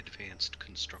advanced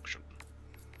construction?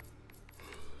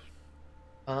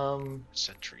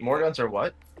 Sentry. More guns are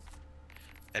what?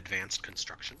 Advanced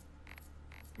construction.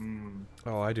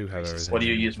 Oh, I do have everything. What do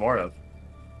you use more of?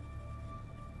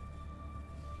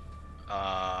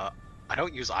 I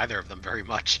don't use either of them very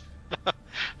much.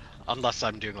 Unless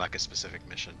I'm doing like a specific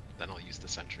mission, then I'll use the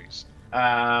sentries.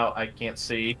 I can't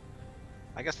see.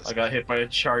 I guess that's I got hit by a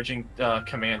charging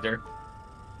commander.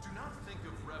 Do not think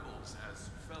of rebels as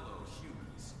fellow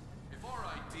humans. If our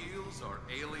ideals are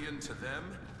alien to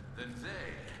them, then they...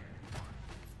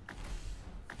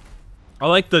 I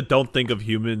like the don't think of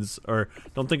humans, or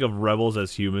don't think of rebels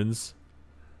as humans.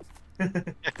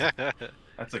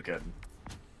 That's a good one.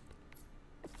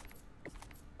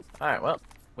 Alright, well,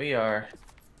 we are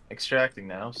extracting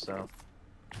now, so...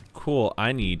 Cool,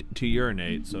 I need to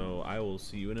urinate, so I will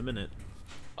see you in a minute.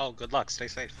 Oh, good luck. Stay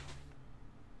safe.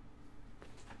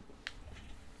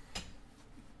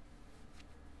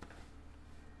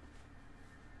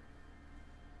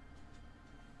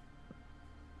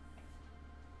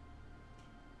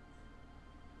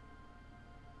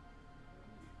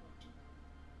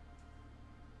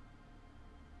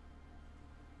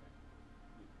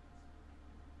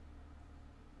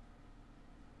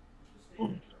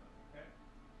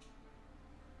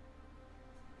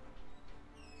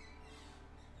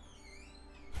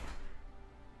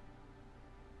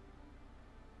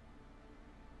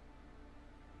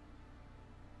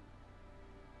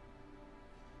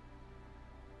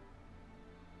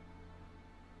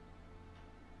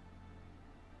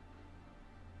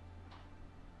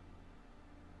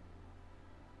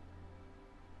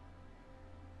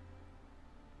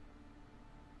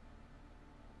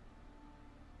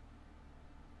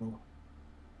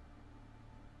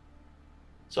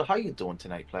 So how you doing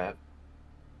tonight, Plapp?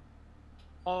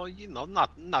 Oh, you know,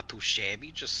 not too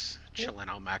shabby. Just chilling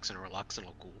out, maxing, relaxing,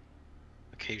 all cool.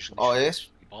 Occasionally. Oh, shooting yes?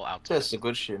 people out. That's the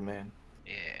good shit, man.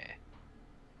 Yeah.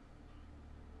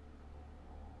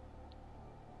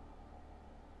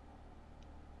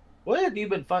 What have you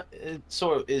been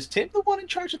so is Tim the one in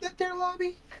charge of that there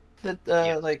lobby? That,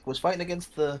 Yeah. like, was fighting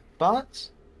against the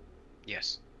bots?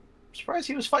 Yes. I'm surprised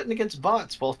he was fighting against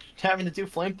bots while having to do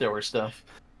flamethrower stuff.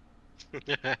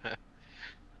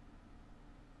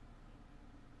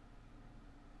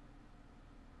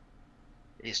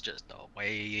 It's just the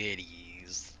way it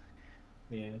is.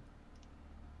 Yeah.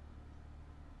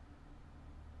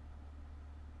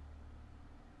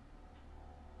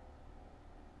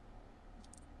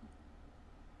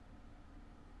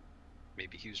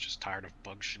 Maybe he was just tired of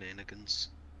bug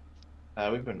shenanigans.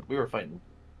 We were fighting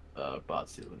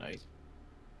bots the other night.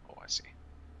 Oh, I see.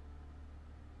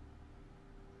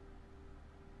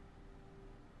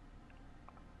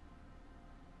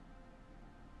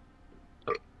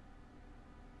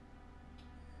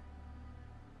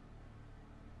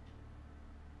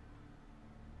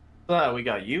 We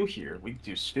got you here. We can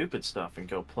do stupid stuff and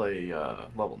go play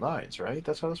level 9s, right?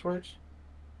 That's how this works?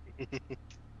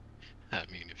 I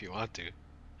mean, if you want to.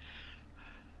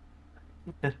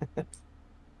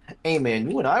 Hey man,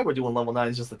 you and I were doing level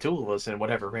 9s, just the two of us, and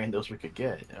whatever randos we could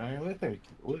get. Alright, I think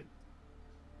we would.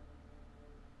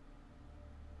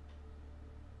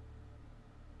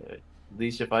 At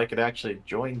least if I could actually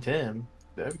join Tim,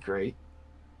 that'd be great.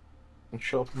 And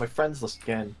show up on my friends list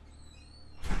again.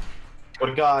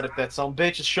 But God, if that some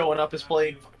bitch is showing up as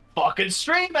playing fucking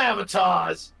stream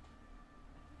avatars!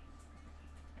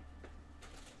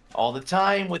 All the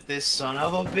time with this son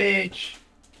of a bitch!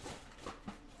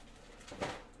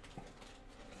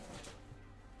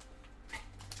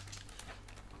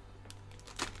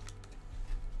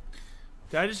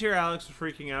 Did I just hear Alex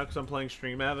freaking out because I'm playing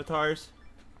stream avatars?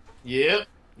 Yep,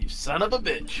 you son of a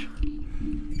bitch.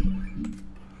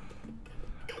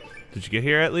 Did you get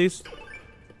here at least?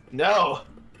 No!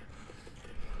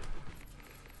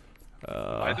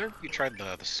 Either of you tried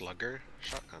the slugger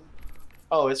shotgun?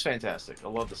 Oh, it's fantastic. I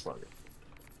love the slugger.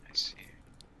 I see.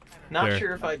 Not There.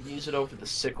 sure if I'd use it over the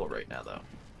sickle right now, though.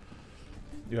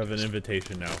 You have an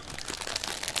invitation now.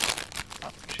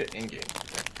 Oh, shit, in-game.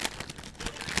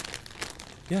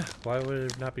 Yeah, why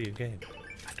would it not be a game?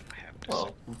 I don't have this.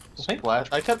 Well, I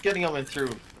think I kept getting them in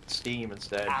through Steam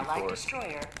instead Allied before.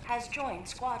 destroyer has joined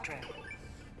squadron.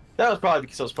 That was probably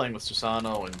because I was playing with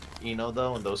Susano and Eno,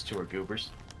 though, and those two are goobers.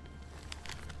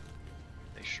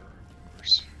 They sure are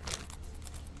worse.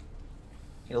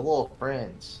 Your little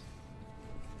friends.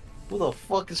 Who the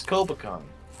fuck is Kobakon?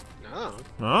 No.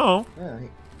 Oh. Yeah,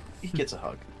 he gets a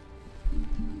hug.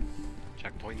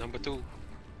 Checkpoint number 2.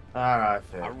 Alright,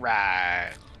 fair.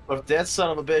 Alright. But if that son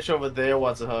of a bitch over there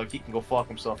wants a hug, he can go fuck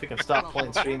himself. He can stop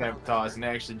playing stream avatars and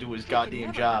actually do his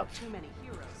goddamn job. Too many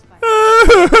heroes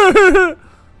fighting.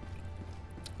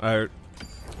 Alright.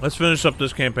 Let's finish up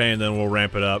this campaign, then we'll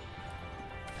ramp it up.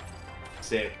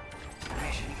 Sick.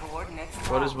 Mission coordinates.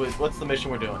 What's the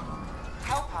mission we're doing?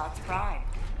 Hellpods prime.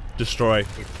 Destroy.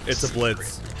 It's a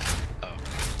blitz.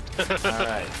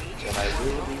 Alright. And I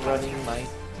will be running my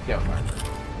scout marker.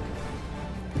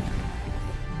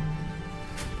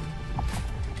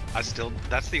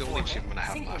 That's the only achievement I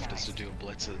have left, is to do a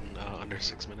blitz in under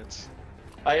 6 minutes.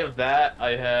 I have that.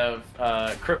 I have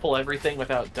cripple everything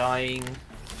without dying.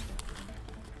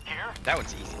 That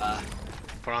one's easy.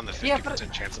 Put on the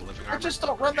 50% chance of living armor. I just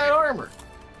don't run that armor.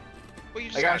 Well, you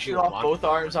just I gotta shoot do off one. both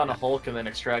arms on a Hulk and then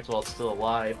extract while it's still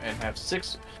alive, and have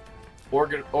 6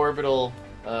 orbital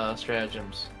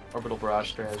stratagems, orbital barrage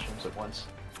stratagems at once.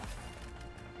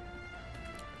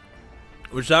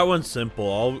 Which that one's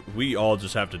simple. We all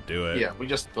just have to do it. Yeah, we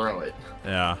just throw it.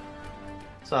 Yeah.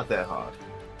 It's not that hard.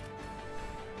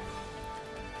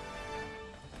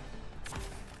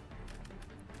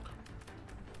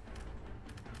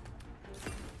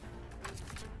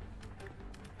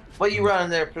 What you running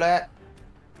there, Platt?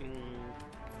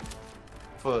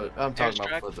 I'm talking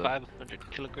about for the.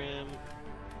 500 kilogram.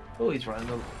 Oh, he's running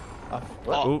the.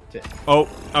 What? Oh. Oh,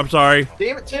 I'm sorry.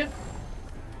 Damn it, Tim!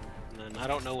 And then I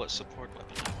don't know what support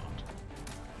weapon I want.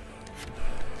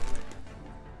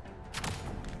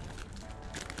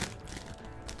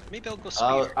 Maybe I'll go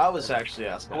spear. I was actually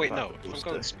asking. Oh wait, no. about If I'm boost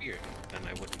going it. spear, then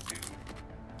I wouldn't do.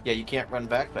 Yeah, you can't run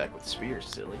backpack with spears,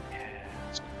 silly. Yeah,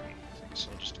 that's great. So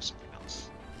I'll just do something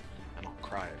else. And I'll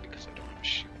cry because I don't have a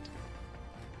shield.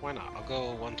 Why not? I'll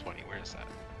go 120. Where is that?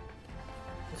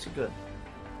 That's good.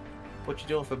 What you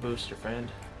doing for booster,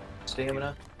 friend?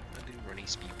 Stamina? I do runny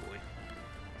speed boy.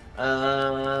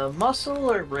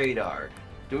 Muscle or radar?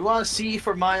 Do we want to see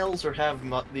for miles or have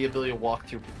the ability to walk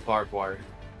through barbed wire?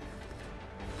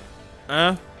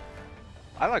 I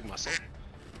like muscle.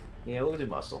 Yeah, we'll do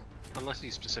muscle. Unless you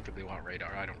specifically want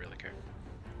radar, I don't really care.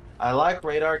 I like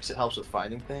radar because it helps with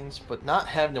finding things, but not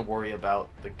having to worry about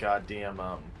the goddamn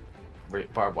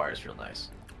barbed wire is real nice.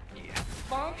 Yeah.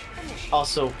 Launch initiated.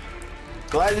 Also,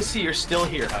 glad to see you're still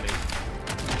here, honey.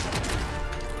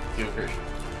 Goober.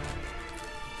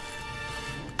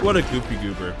 What a goopy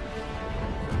goober.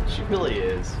 She really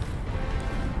is.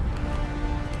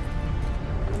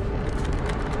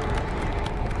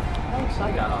 Oh, so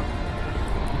I got off.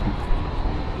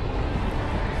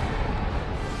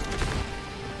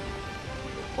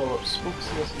 Pull up spooks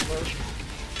this motion.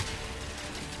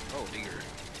 Oh dear.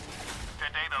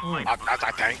 Today the light That's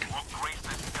a tank. will grace the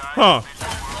sky. Huh.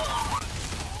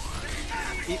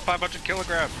 Eat 500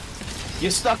 kilograms.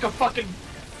 You stuck a fucking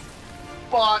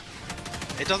bot.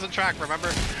 It doesn't track, remember?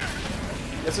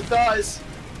 Yes, it does.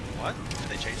 What? Did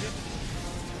they change it?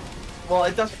 Well,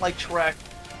 it doesn't like track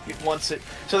it once it.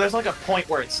 So there's like a point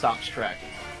where it stops tracking.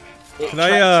 It Can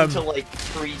tracks I, until like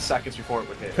 3 seconds before it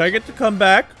would hit. Can I get to come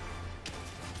back?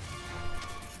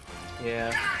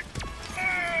 Yeah.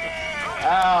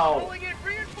 Ow!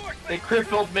 They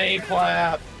crippled me,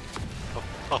 Plapp. Oh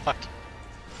god. Guys,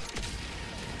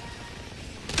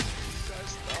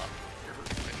 stop. You're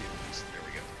hurting my feelings. There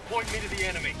we go. Point me to the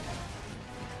enemy.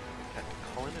 Had to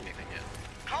call in anything yet.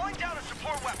 Calling down a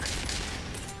support weapon.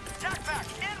 Attack back,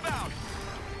 inbound.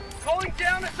 Calling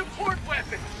down a support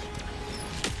weapon.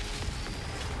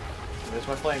 There's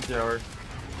my flamethrower.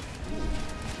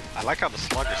 I like how the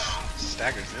sluggish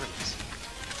staggers enemies.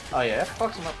 Oh yeah, that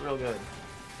fucks them up real good.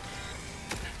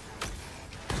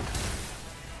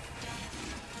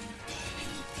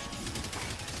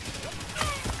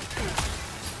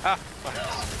 Ah, fuck.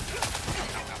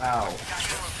 Ow.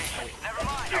 Never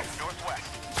mind. Northwest.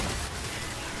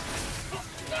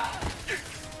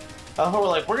 Oh, we're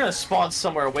like, we're gonna spawn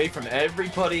somewhere away from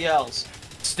everybody else.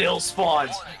 Still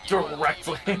spawns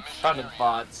directly in front of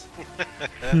bots.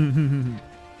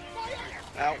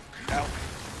 Ow, ow.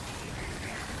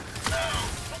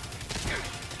 Yeah,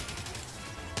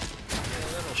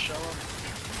 that'll show him.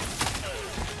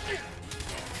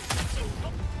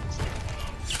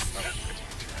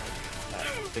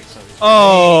 Take some of these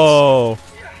Oh.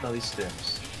 grenades. No, these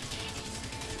stims.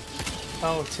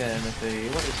 Oh, Timothy,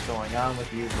 what is going on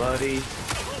with you, buddy?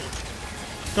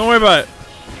 Don't worry about it.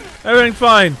 Everything's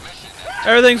fine.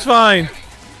 Everything's fine.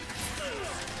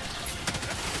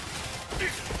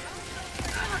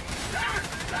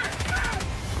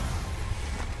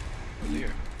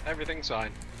 Here. Everything's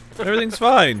fine. Everything's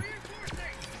fine.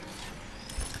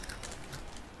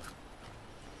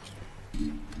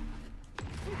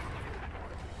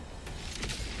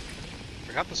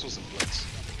 Forgot this was a blitz.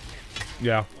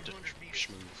 Yeah.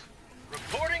 Schmooth.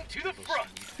 Reporting to the front.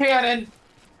 Cannon!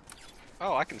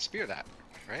 Oh, I can spear that,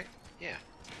 right? Yeah.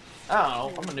 Oh,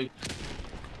 I'm a noob.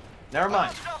 Never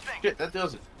mind. Shit, that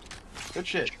does it. Good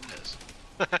shit. It is.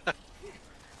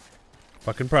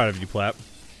 Fucking proud of you, Plapp.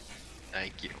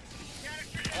 Thank you.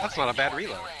 That's not a bad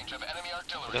reload.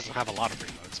 It doesn't have a lot of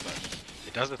reloads, but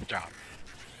it does its job.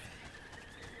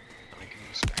 I can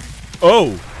respect.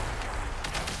 Oh!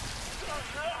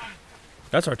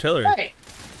 That's artillery. Hey!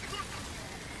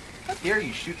 How dare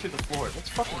you shoot through the floor? That's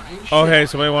fucking weird shit. Oh, hey,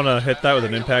 somebody want to hit that with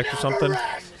an impact or something?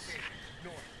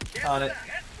 On it.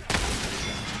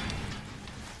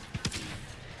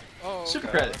 Oh, Super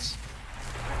God. credits.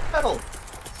 Metal.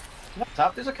 Up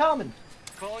top, there's a common.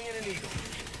 Calling in an eagle.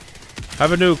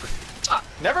 Have a nuke. Ah,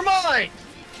 never mind!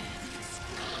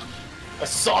 I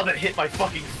saw that hit my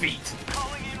fucking feet.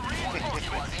 Calling in reinforcements.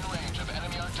 You are in range of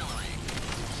enemy artillery.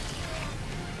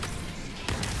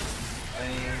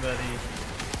 Anybody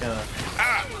gonna...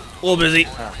 A little busy.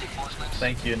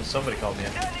 Thank you, and somebody called me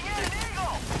in.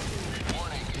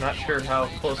 Not sure how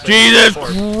close I Jesus can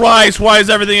report. Christ, why is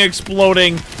everything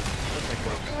exploding?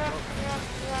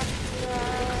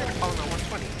 Calling on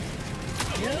 120.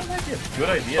 Yeah, that might be a good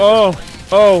idea.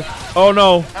 Oh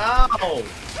no. Ow! Did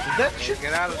that shit...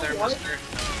 Get out of there, What? mister.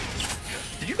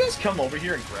 Did you guys come over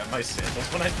here and grab my sandals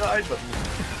when I died? But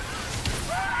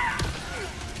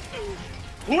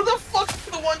who the fuck's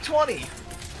the 120?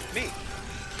 Me.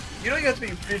 You know you have to be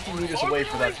 50 meters away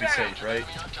for that to be safe, right?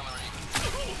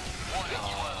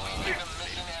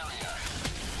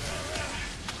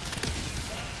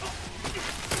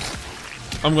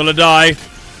 I'm gonna die. You're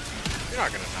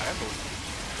not gonna die, I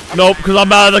believe. Nope, because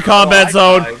I'm out of the combat I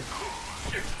zone. died.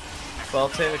 Well,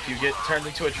 Tim, if you get turned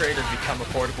into a traitor, become a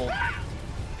portable.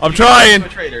 I'm Into trying. a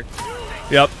traitor.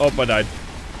 Yep. Oh, I died.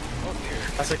 Oh dear.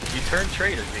 I was like, if you turn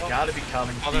traitor, you gotta become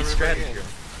I'll the never strategy. again. I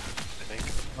think.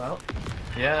 Well,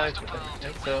 yeah, I think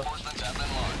so.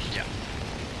 Yeah.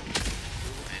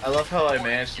 I love how I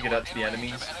managed to get up to the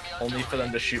enemies, only for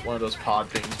them to shoot one of those pod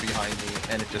things behind me,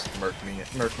 and it just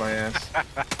murked my ass.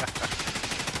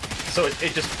 So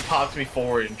it just popped me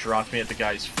forward and dropped me at the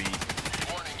guy's feet.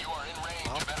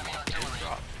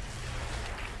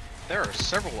 There are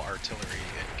several artillery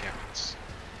encampments.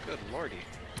 Good lordy.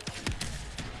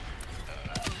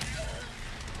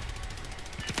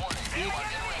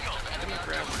 Let me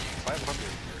grab 500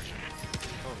 version.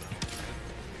 Oh no.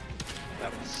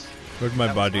 That was... Where's my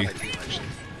that was body? not ideal, actually.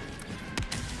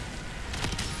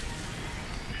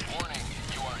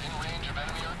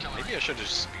 Maybe I should have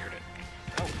just speared it.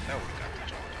 That would have got the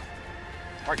job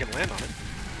done. Or I can land on it.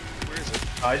 Where is it?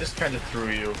 I just kind of threw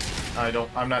you.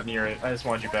 I'm not near it. I just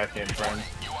want you back in, friend.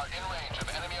 You are in range of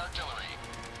enemy artillery.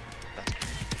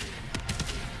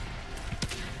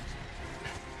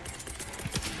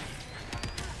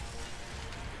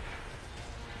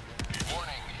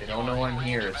 They don't know I'm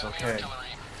here. It's okay. Yeah,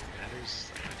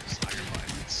 there's like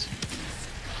violence.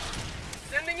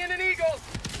 Sending in an eagle.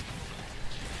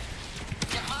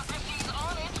 Democracy's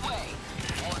on its way.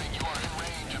 Warning, you are in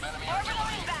range of enemy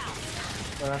artillery.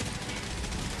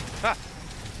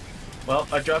 Well,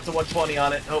 I dropped a 120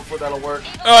 on it. Hopefully that'll work.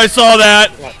 Oh, I saw that.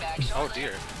 Oh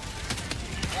dear.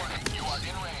 Warning, you are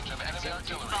in range of enemy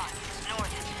artillery.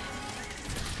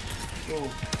 Ooh.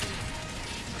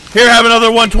 Here, have another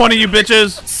 120, you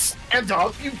bitches. Stand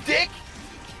up, you dick!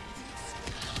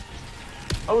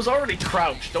 I was already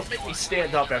crouched. Don't make me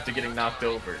stand up after getting knocked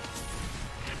over.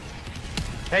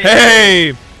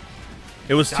 Hey!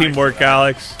 It was Died for teamwork, that.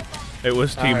 Alex. It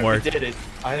was Alright, teamwork. we did it.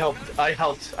 I helped. I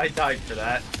died for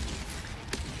that.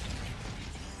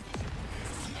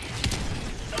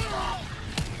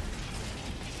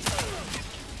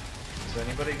 Is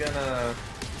anybody gonna,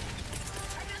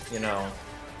 you know,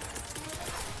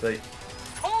 say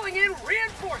Calling in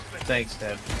reinforcements. thanks,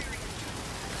 Ted?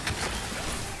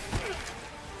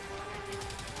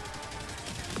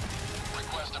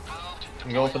 Request approved.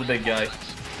 I'm going for the big guy.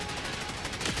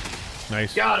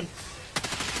 Nice. Got him.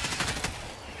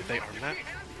 Did they arm that?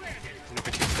 No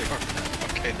idea if they armed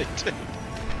that. Okay, they did.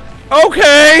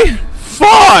 Okay.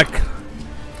 Fuck.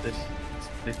 This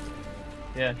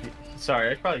yeah.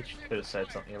 Sorry, I probably should have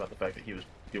said something about the fact that he was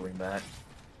doing that.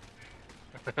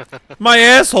 My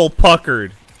asshole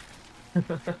puckered.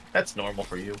 That's normal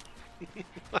for you.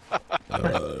 5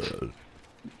 minutes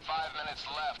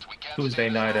left. We can't Tuesday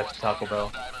night at Taco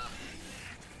Bell.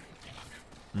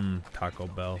 Taco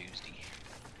Bell.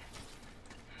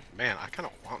 Man, I kind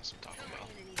of want some Taco Bell.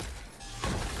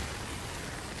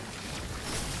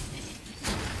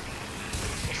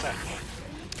 What's that?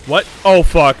 What? Oh,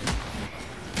 fuck.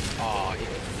 Aw, you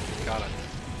got it.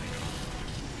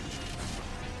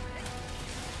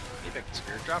 Maybe I can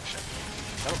spirit dropship.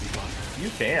 That'll be fun. You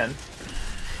can.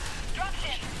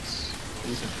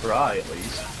 You can try at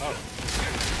least. Oh.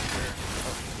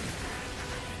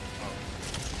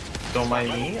 Don't mind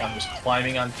me. I'm just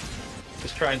climbing on.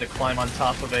 Just trying to climb on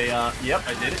top of a. Yep,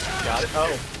 I did it. Got it.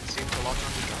 Oh. Seems to lock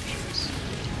onto drop shoes.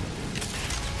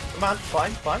 Come on,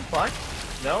 climb.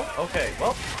 No? Okay.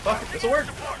 Well, fuck it. This'll work.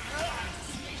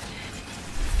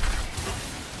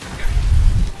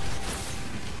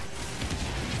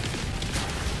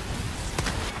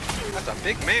 That's a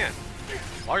big man.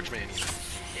 Large man.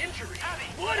 Injury.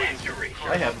 What injury?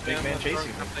 I have a big man chasing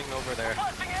me. Something over there.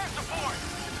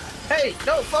 Hey,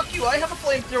 no, fuck you. I have a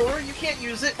flamethrower. You can't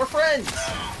use it. We're friends.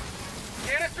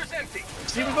 Canister's empty.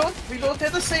 See, we both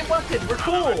have the same weapon. We're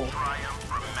cool.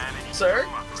 Sir?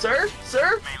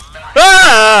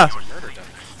 Ah! Murder done.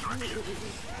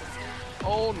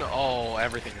 Oh no! Oh,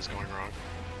 everything is going wrong.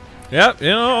 Yep.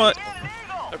 You know what?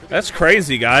 That's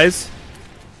crazy, guys.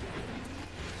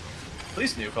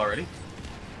 Please nuke already.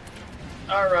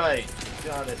 Alright.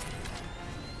 Got it.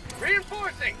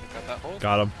 Reinforcing. Got that hold.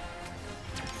 Got him.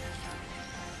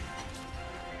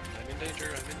 I'm in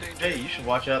danger. Hey, you should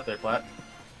watch out there, Platt.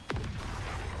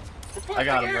 I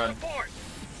got him, run.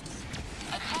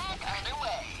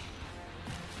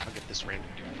 I'll get this random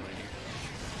dude right here.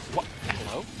 What?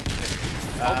 Hello?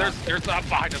 Oh, there's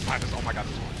behind us. Oh my god,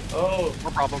 there's one. Oh,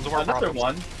 More problems. another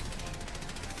one.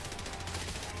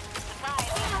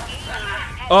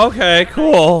 Okay,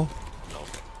 cool.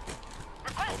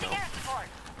 Oh no.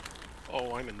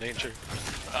 Oh, I'm in danger.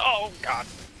 Oh god.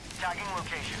 Tagging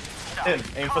location. Tim,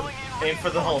 aim for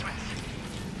the Hulk.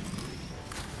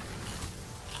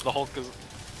 The Hulk is.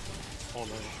 Oh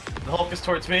no. The Hulk is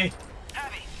towards me.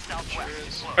 Heavy.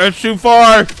 Southwest. It's too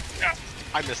far.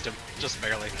 I missed him, just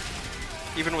barely.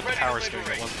 Even with the tower string,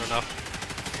 it wasn't enough.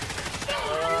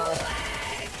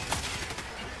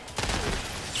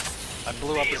 I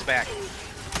blew up his back.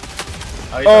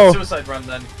 Oh, you got suicide run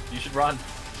then. You should run.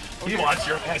 You watch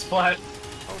your ass, Platt.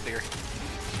 Oh dear.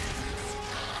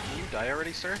 Can you die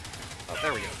already, sir? Oh,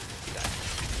 there we go. He died.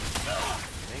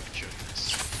 Thank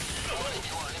goodness.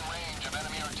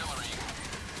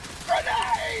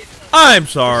 I'm We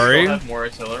sorry. still have more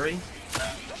artillery.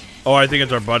 Oh, I think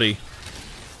it's our buddy.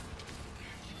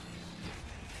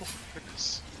 Oh,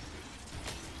 goodness.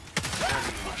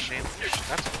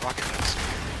 That's a rocket nest.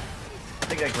 I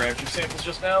think I grabbed your samples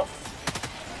just now.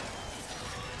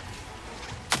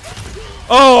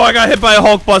 Oh, I got hit by a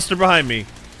Hulk Buster behind me.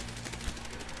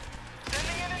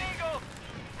 Sending in an eagle.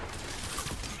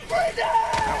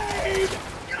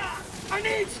 I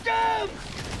need stim.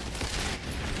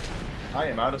 I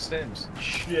am out of stims.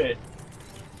 Shit.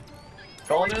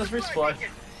 Calling in his resupply.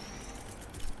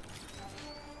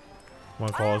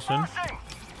 Want to call us in?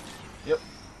 Yep.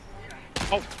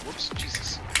 Oh, whoops,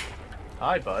 Jesus.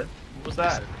 Hi, bud. What was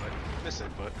that? Miss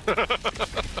it, but.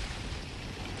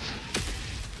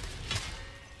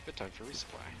 Good time for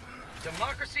resupply.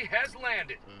 Democracy has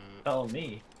landed. Tell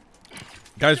me.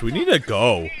 Guys, we need to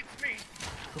go. Needs me.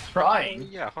 Trying.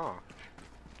 Yeah, huh?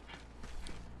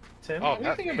 Tim, Oh, what do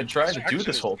you think I've been trying to do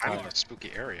this whole Kind time? of a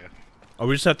spooky area. Oh,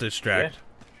 we just have to distract.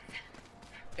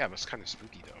 Yeah, but it's kind of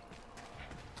spooky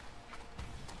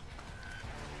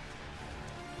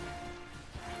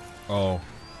though. Oh.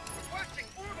 Requesting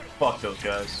orbital. Fuck those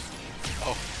guys.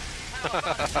 Oh.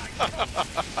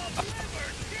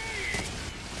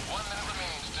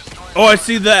 Oh, I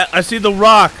see that. I see the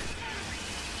rock.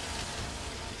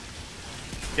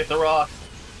 Get the rock.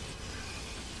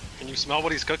 Can you smell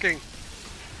what he's cooking?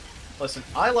 Listen,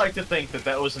 I like to think that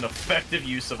that was an effective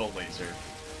use of a laser.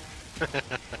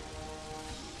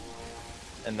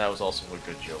 And that was also a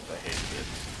good joke. I hated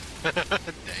it.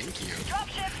 Thank you.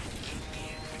 Dropship.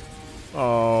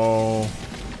 Oh.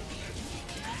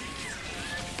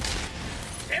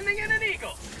 Sending in an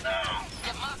eagle.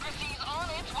 Democracy's on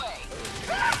its way.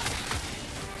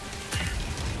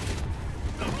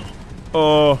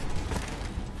 Oh.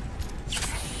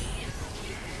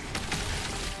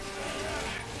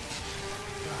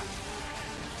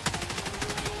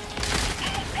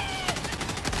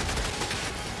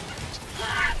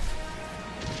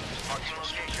 Marking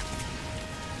location.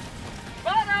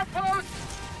 Spot outpost.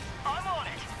 I'm on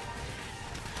it.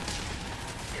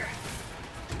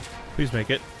 Please make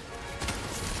it.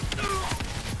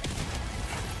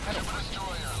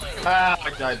 Ah, I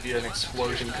died via an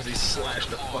explosion because he slashed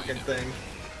the fucking thing.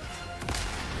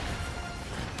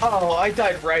 Oh, I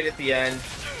died right at the end.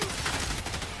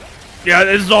 Yeah,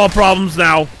 this is all problems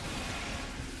now.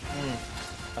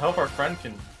 I hope our friend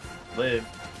can live.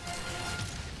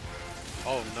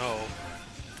 Oh no.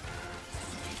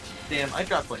 Damn, I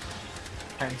dropped like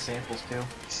 10 samples too.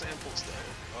 Samples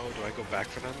though. Oh, do I go back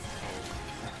for them?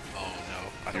 Oh. Oh no.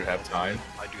 I Do you don't have know. time?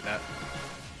 I do that.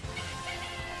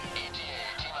 ETA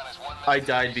T-minus 1 I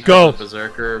died because Go. the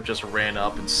berserker just ran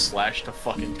up and slashed a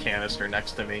fucking canister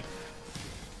next to me.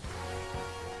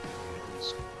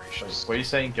 What are you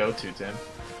saying go to, Tim?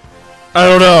 I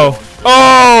don't know.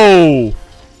 Oh!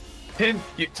 Tim,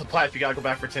 to Platt, you gotta go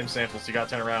back for Tim's samples. You gotta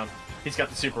turn around. He's got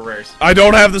the super rares. I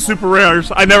don't have the super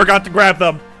rares. I never got to grab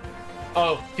them.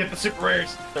 Oh, get the super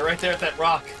rares. They're right there at that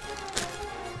rock.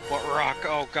 What rock?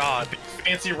 Oh god. Big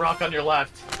fancy rock on your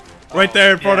left. Right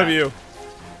there in front of yeah. you.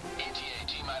 ETA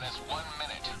T-minus 1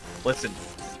 minute. Listen.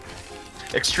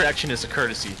 Extraction is a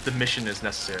courtesy. The mission is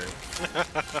necessary.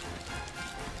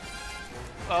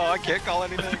 Oh, I can't call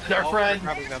anything. Our friend.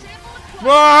 Grabbing them.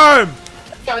 Run!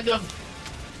 Find them.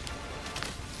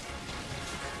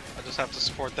 I just have to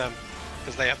support them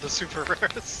because they have the super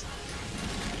rares.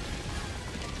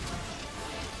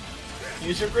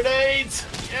 Use your grenades.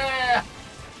 Yeah.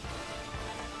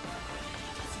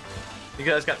 You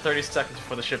guys got 30 seconds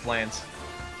before the ship lands.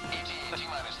 ETA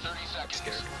T-minus 30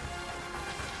 seconds.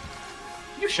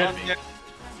 You should be. Yeah,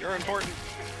 you're important.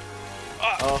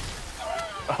 Oh.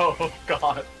 Oh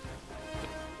god.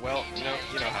 Well, you know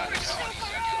how it is. 20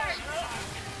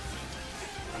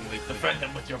 seconds. Defend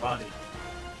them with your body.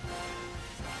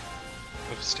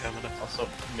 With stamina. Also,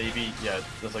 maybe, yeah,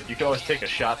 it's like you can always take a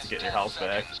shot to get your health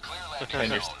back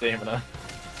and your stamina.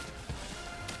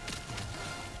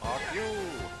 Fuck you!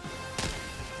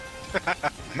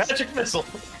 Magic missile.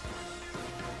 This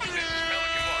is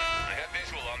Pelican 1. I have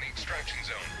visual on the extraction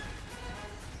zone.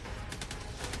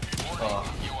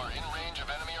 Warning, you are in range of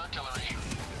enemy artillery.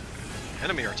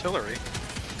 Enemy artillery?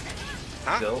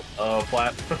 Huh? Still,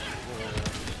 Platt.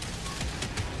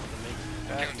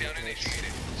 Countdown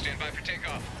initiated. Stand by for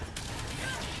takeoff.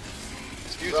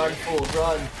 Excuse Run, me. fool,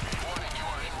 run. Warning, you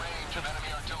are in range of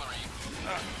enemy artillery.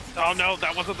 Oh no,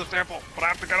 that wasn't the sample, but I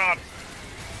have to get on.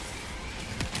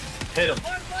 Hit him.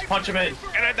 Punch him in.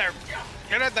 Get in there!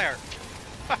 Get in there!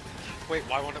 Wait,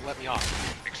 why won't it let me off?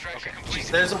 Extraction Okay, complete.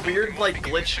 There's a weird, like,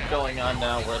 glitch going on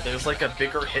now where there's, like, a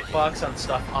bigger hitbox on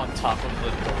stuff on top of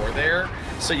the door there,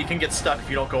 so you can get stuck if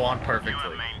you don't go on perfectly.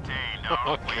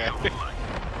 Okay.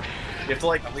 You have to,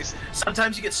 like, at least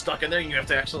sometimes you get stuck in there and you have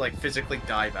to actually, like, physically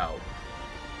dive out.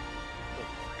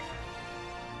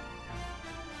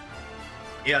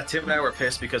 Yeah, Tim and I were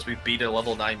pissed because we beat a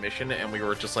level 9 mission and we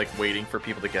were just, like, waiting for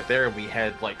people to get there, and we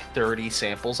had, like, 30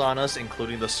 samples on us,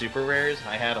 including the super rares, and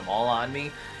I had them all on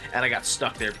me, and I got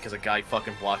stuck there because a guy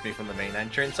fucking blocked me from the main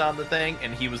entrance on the thing,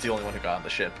 and he was the only one who got on the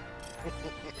ship.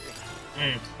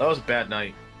 That was a bad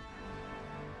night.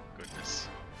 Goodness.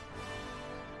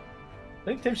 I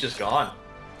think Tim's just gone.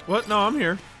 What? No, I'm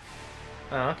here.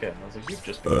 Oh, okay. I was like, you've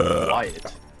just been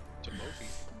quiet.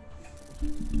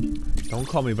 Don't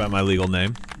call me by my legal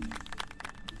name.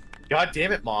 God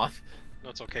damn it, Moth. No,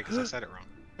 it's okay because I said it wrong.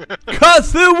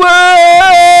 Katsuo!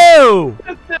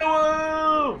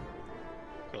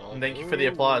 And thank you for the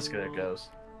applause, there it goes.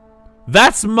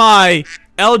 That's my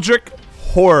Eldritch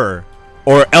Horror.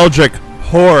 Or Eldritch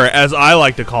Horror, as I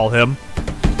like to call him.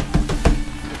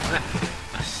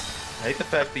 I hate the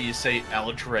fact that you say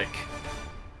Eldrick.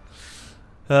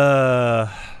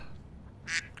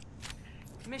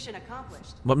 Mission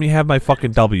accomplished. Let me have my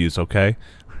fucking W's, okay?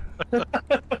 God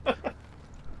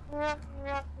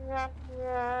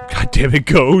damn it,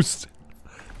 Ghost!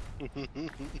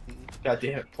 God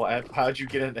damn it, Platt. How'd you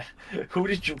get in there? Who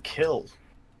did you kill?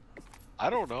 I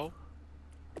don't know.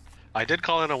 I did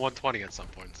call in a 120 at some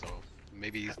point, so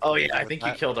maybe. Oh yeah, I with think you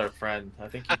that- killed our friend. I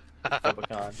think you killed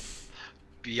Pecan.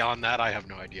 Beyond that, I have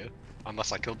no idea.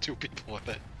 Unless I killed 2 people with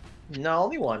it. No,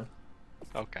 only one.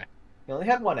 Okay. You only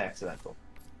had one accidental.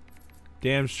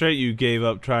 Damn straight you gave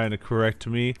up trying to correct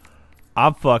me.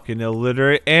 I'm fucking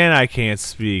illiterate and I can't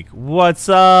speak. What's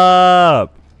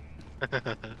up?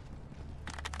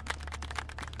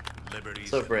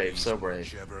 So brave, so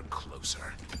brave. Ever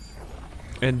closer.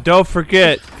 And don't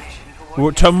forget,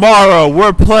 tomorrow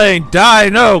we're playing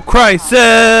Dino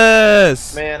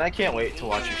Crisis! Man, I can't wait to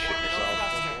watch you shit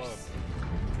yourself.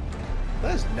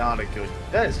 That is not a good.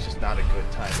 That is just not a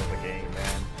good time of a game,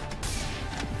 man.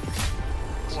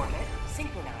 Coordinate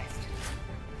synchronized.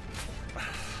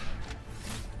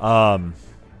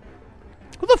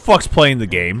 Who the fuck's playing the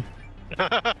game?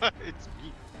 It's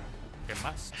me. ¿Qué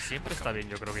más? Siempre está bien,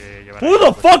 yo creo que llevar. Who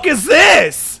the fuck is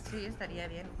this? Sí, estaría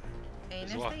bien. En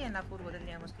Pues va. este y en la furgo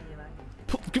tendríamos que llevar.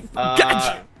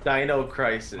 Dino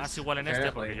Crisis. Más igual en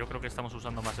este, porque Apparently. yo creo que estamos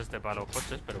usando más este para los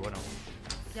coches, pero bueno.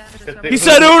 Ya, pero He estamos- He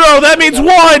said uno, that means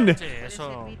one! Sí, puede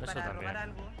eso servir para también. robar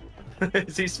algo.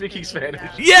 Is he speaking Spanish?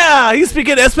 Yeah, he's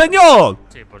speaking español!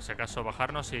 Sí, por si acaso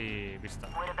bajarnos y vista.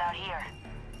 What about here?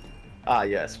 Ah,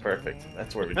 yes, perfect.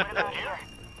 That's where we do What about that. here?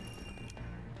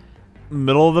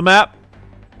 Middle of the map?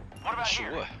 What about Sure.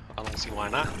 here? I don't see why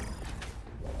not.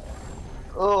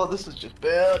 Oh, this is just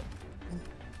bad.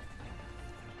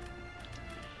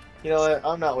 You know what?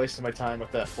 I'm not wasting my time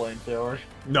with that flamethrower.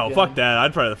 No, Yeah. fuck that.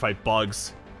 I'd rather fight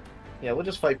bugs. Yeah, we'll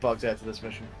just fight bugs after this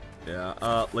mission.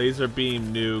 Yeah, laser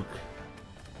beam nuke.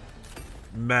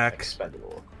 Mech.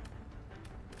 Expendable.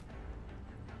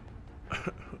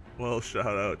 Well, shout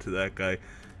out to that guy.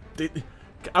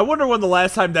 I wonder when the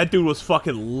last time that dude was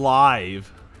fucking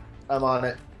live. I'm on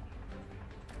it.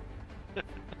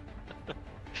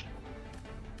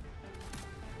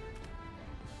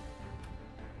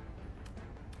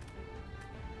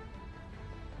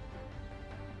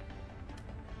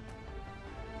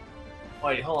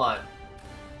 Wait, hold on.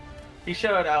 He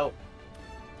shouted out.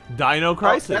 Dino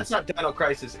Crisis. Oh, that's not Dino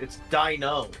Crisis. It's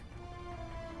Dino.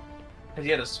 Because he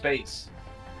had a space.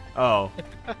 Oh.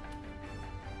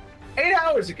 8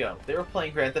 hours ago, they were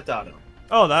playing Grand Theft Auto.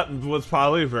 Oh, that was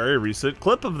probably a very recent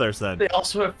clip of theirs then. They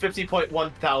also have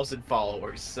 50.1 thousand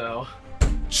followers, so.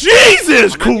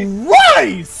 Jesus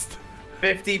Christ!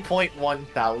 50.1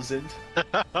 thousand.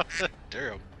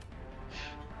 Damn.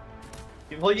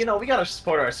 Well, you know, we gotta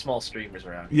support our small streamers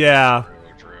around here. Yeah.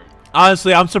 True, true.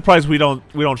 Honestly, I'm surprised we don't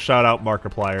shout out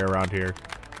Markiplier around here.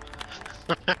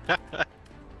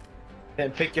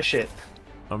 And pick your shit.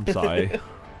 I'm sorry.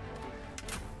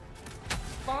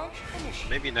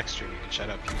 Maybe next stream you can shout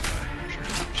out PewDiePie. I'm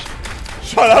sure.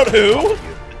 Shout out who?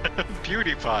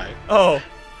 PewDiePie. Oh.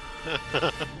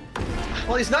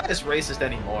 Well, he's not as racist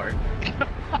anymore.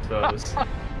 I suppose.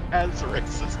 As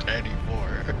racist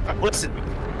anymore. Listen,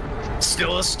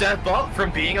 still a step up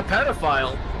from being a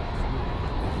pedophile.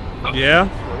 Yeah?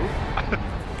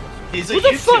 He's a What the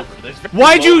YouTuber. fuck? There's very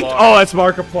Why'd low you? bar. Oh, that's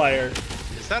Markiplier.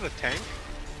 Is that a tank?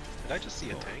 Did I just see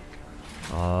a tank?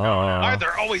 Oh. Why are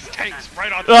there always tanks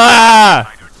right on the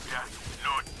Ah!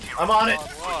 I'm on it.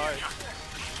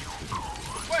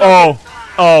 Oh.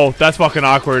 Oh, that's fucking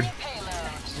awkward.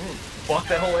 Fuck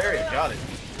that whole area. Got it.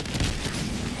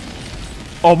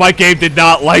 Oh, my game did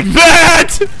not like that!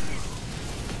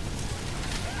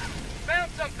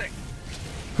 Found something.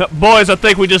 Boys, I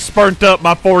think we just spurnt up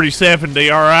my 4070,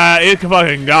 alright? It's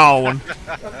fucking gone.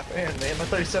 Man, my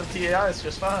 37 Ti is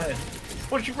just fine.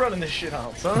 What you running this shit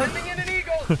on, son? Sending in an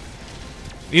eagle.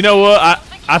 You know what?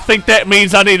 I think that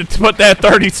means I need to put that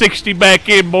 3060 back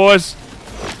in, boys.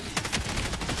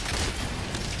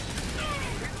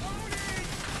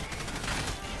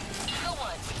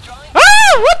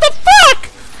 Ah! What the fuck?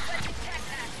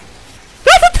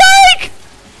 That's a tank!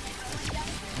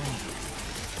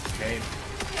 Okay.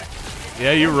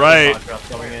 Yeah, you're right.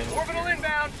 Coming in. Orbital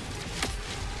inbound.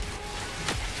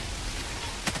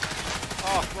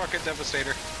 Oh, Rocket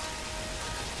Devastator.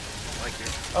 Thank you.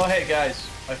 Oh, hey guys,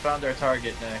 I found our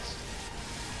target next.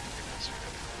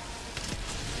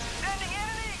 Sending in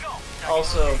an eagle.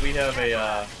 Also, we have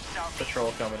a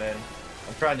patrol coming in.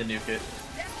 I'm trying to nuke it.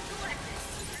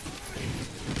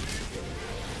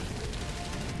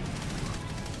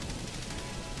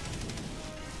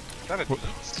 Is that a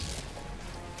east?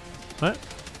 What?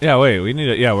 Yeah, wait, we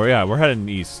need to, we're heading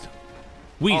east.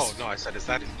 West. Oh, no, I said, is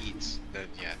that an eats? Then,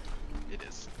 yeah, it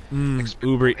is.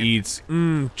 Uber Eats.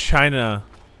 China.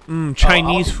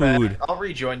 Chinese I'll be food. back. I'll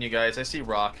rejoin you guys. I see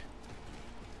Rock.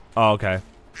 Oh, okay.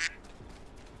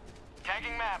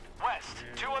 Tagging map. West.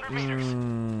 200 meters.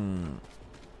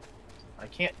 I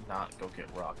can't not go get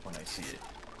Rock when I see it.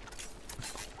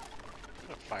 I'm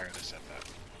gonna fire this at that.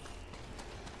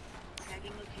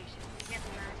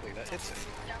 Hopefully that hits it.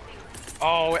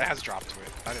 Oh, it has dropped to it.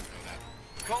 I didn't know that.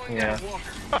 Calling Yeah. down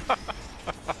Walker.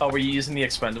 Oh, were you using the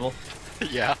expendable?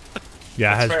 Yeah.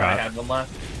 Yeah, it has That's fair, I dropped. had one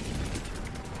left.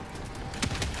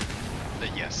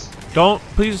 Yes.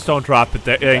 Please don't drop it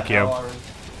there. Thank you.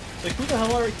 Like, who the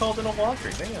hell already called in a Walker?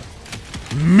 Damn.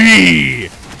 Me!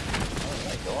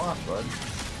 Alright, go off, bud.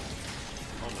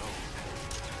 Oh no.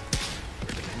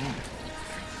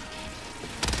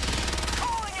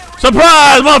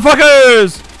 Surprise,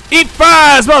 motherfuckers! Eat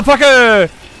fries, motherfucker!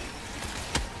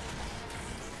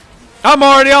 I'm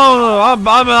already on.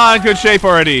 I'm in good shape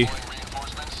already. Yeah.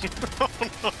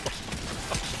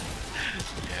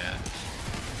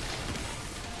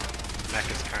 Mech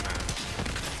is kind of.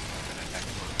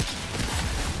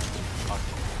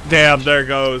 Damn, there it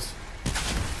goes.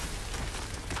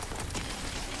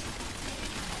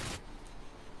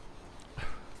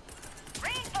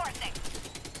 Reinforcing.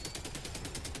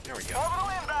 There we go. Orbital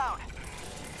inbound.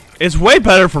 It's way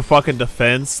better for fucking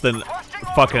defense than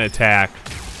fucking attack.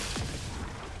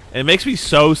 It makes me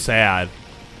so sad.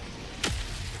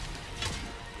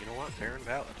 You know what? Fair and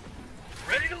valid.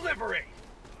 Ready to liberate.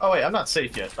 Oh wait, I'm not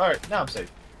safe yet. Alright, now I'm safe.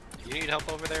 You need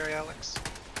help over there, Alex?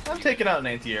 I'm taking out an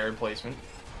anti-air replacement.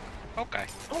 Okay.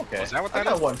 Okay. Is that what I that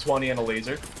got is? 120 and a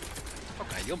laser.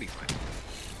 Okay, you'll be fine.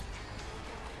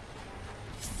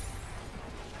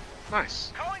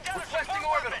 Nice. Requesting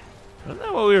orbital. Isn't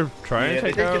that what we were trying Yeah, to they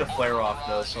take did out? get a flare off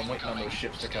though, so I'm waiting on those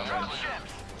ships to come in.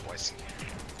 Oh, I see.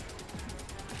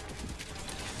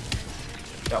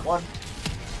 Got one.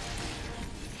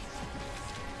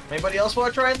 Anybody else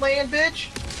want to try and land, bitch?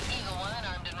 Eagle 1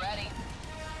 armed and ready.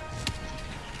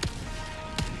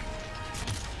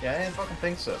 Yeah, I didn't fucking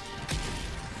think so.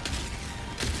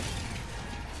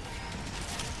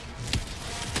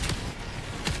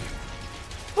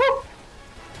 Woo!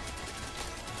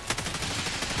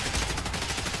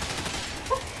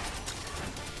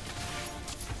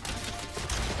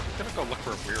 I'm gonna go look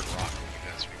for a weird rock when you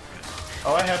guys read.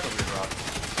 Oh, I have the weird rock.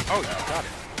 Oh, you got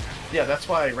it. Yeah, that's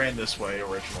why I ran this way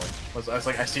originally. I was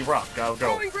like, I see rock, gotta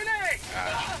go. Throwing grenade.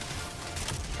 Gotcha.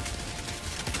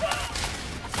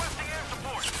 Requesting air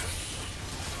support.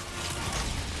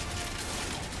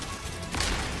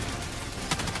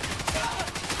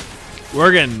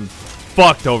 We're getting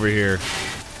fucked over here.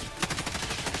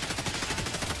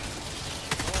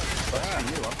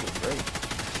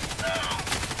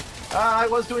 I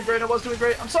was doing great, I'm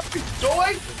sorry! Go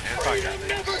away!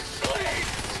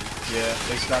 Yeah,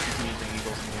 they stopped you from using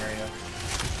eagles in the area.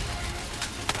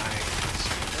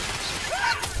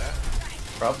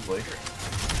 Probably.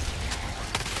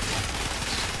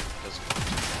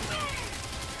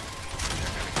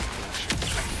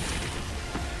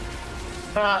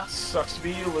 Ha! Sucks to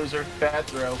be you, loser. Bad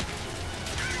throw.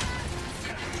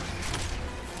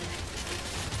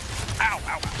 Ow, ow,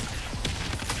 ow.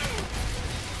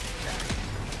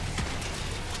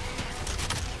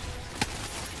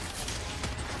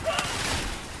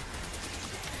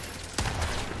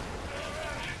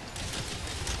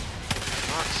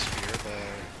 Not spear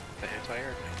the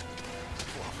anti-air thing.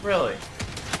 Really?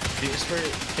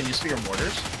 Can you spear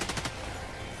mortars?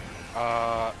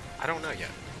 I don't know yet.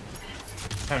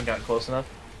 Haven't gotten close enough.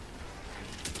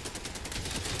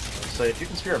 So if you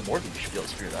can spear a mortar, you should be able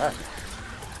to spear that.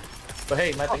 But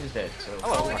hey, my thing's dead, so...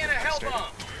 Hello, Calling in a hell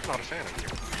bomb. I'm not a fan of you.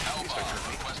 Please don't hurt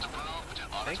me.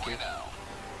 Thank you.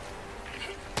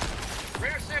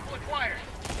 Rare sample acquired.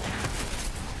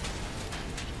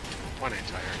 One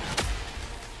anti-air.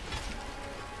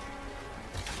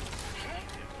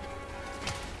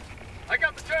 I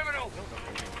got the terminal.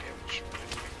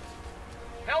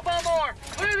 Hell bomb armed.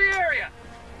 Clear the area.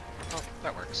 Oh,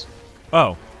 that works.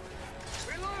 Oh.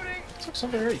 Reloading. Looks like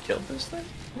somebody already killed this thing?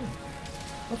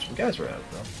 Most of the guys were out,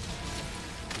 though.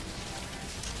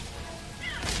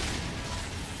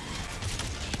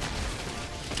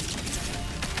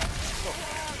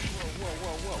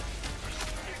 Whoa.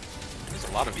 There's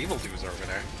a lot of evil dudes over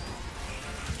there.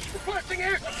 Requesting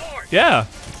air support. Yeah.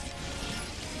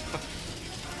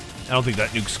 I don't think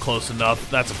that nuke's close enough.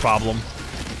 That's a problem.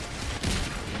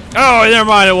 Oh, never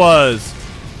mind, it was.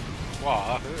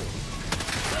 Wahoo.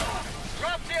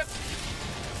 Drop ship.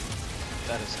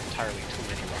 That is entirely too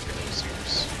many rocket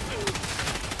boosters.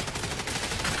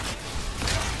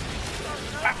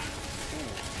 Ah.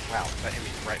 Ooh, wow, that hit me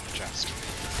right in the chest.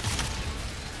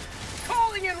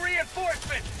 Calling in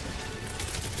reinforcement.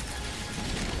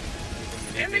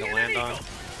 You need me to land on?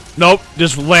 Nope,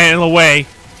 just land away.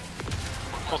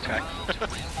 Okay.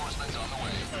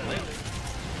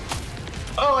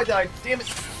 Oh, I died. Damn it.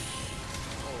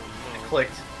 It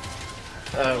clicked.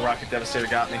 Rocket Devastator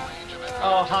got me.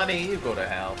 Oh, honey, you go to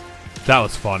hell. That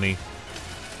was funny.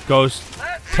 Ghost,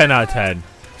 10 out of 10.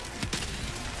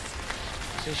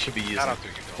 She should be using Shout out to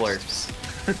you, blurps.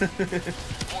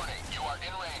 Warning, you are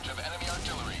in range of enemy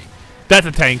artillery. That's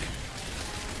a tank.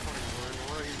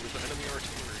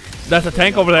 That's a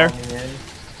tank over there.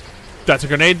 That's a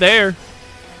grenade there.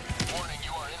 Warning,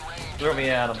 you are in range. Throw me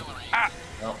at him. Ah!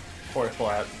 No, poor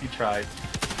flat. You tried.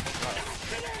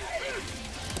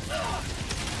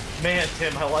 Man,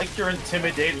 Tim, I like your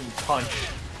intimidating punch.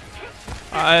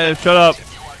 Shut up. You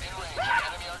are in range of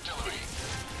enemy artillery.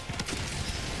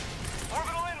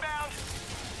 Orbital inbound.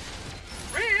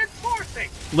 Reinforcing.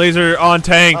 Laser on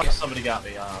tank. Oh, somebody got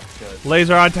me. Good.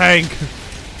 Laser on tank.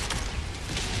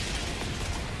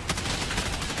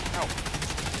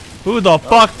 Who the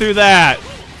fuck threw that?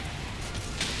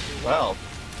 Well.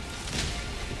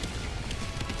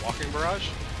 Walking barrage?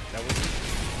 That was it.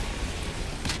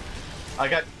 I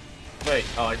got... Wait,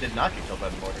 oh, I did not get killed by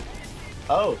the mortar.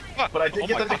 Oh, but I did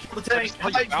get them to kill the tank.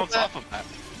 I just bounced off of that.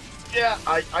 Yeah,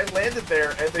 I landed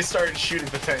there and they started shooting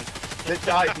the tank. They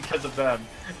died because of them.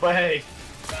 But hey,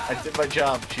 I did my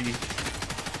job, Chief.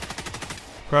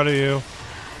 Proud of you.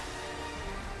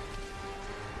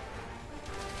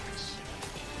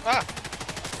 Ah!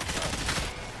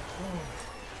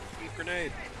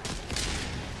 grenade.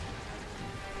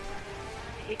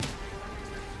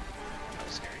 That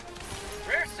was scary.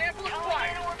 Rare sample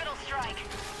acquired. Orbital strike.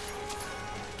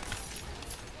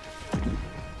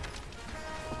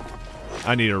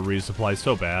 I need a resupply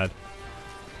so bad.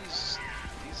 These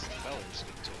fellas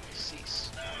need to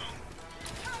cease.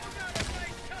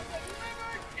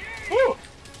 Woo!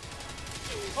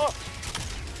 Oh.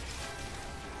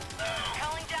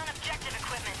 Calling down objective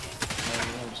equipment.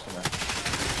 I'm just gonna.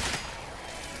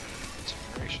 It's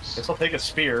gracious. Guess I'll take a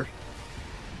spear.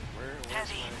 Where's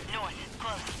Heavy. my... North.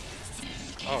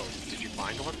 Close. Oh, did you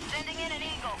find one? Sending in an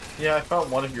eagle. Yeah, I found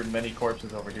one of your many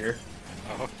corpses over here.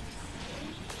 Oh.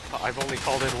 I've only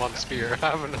called in one spear. I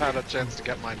haven't had a chance to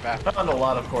get mine back. I found a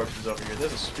lot of corpses over here.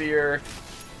 There's a spear.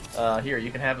 Here, you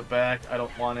can have it back. I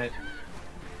don't want it.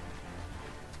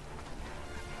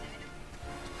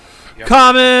 Yep.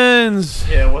 Commons!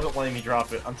 Yeah, it wasn't letting me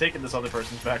drop it. I'm taking this other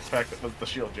person's backpack that was the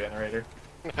shield generator.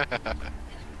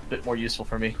 Bit more useful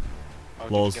for me. Oh,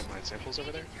 Lols. did you get mine samples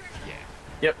over there? Yeah.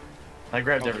 Yep. I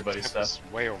grabbed Oh, everybody's the stuff.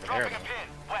 samples way over there, Dropping a though. pin.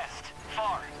 West.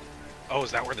 Far. Oh,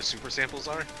 is that where the super samples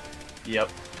are? Yep.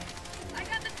 I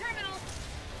got the terminal.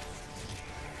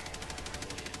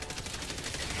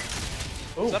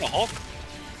 Ooh. Is that a Hulk?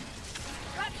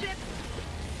 Dropship.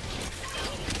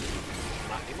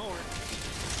 Not anymore.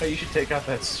 Hey, you should take out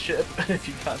that ship if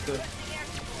you got the.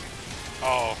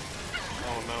 Oh.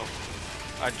 Oh no.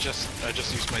 I just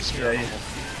used my spear. Yeah,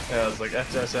 yeah, I was like,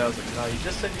 FSS, I was like, no, you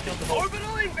just said you killed the whole.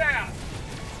 Orbital inbound.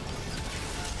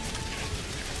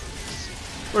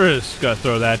 We're just gonna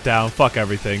throw that down. Fuck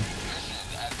everything.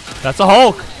 That's a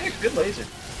Hulk! Yeah, good laser.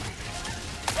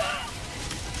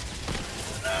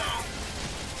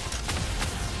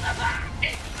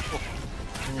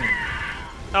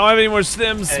 I don't have any more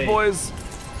stims, Hey. boys.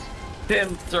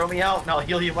 Tim, throw me out and I'll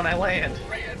heal you when I land.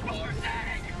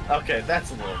 Okay,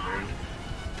 that's a little rude.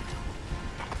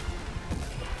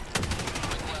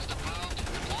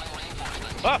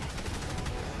 Ah!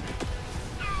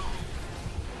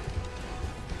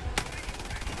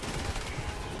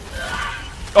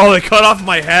 Oh, they cut off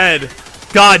my head.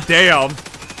 God damn.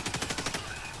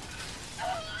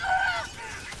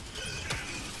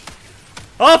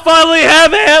 I'll finally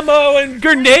have ammo and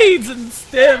grenades and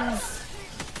stims.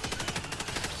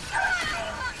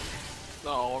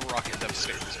 No, rocket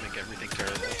devastators make everything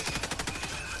terrible.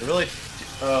 They really.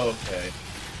 Oh, okay.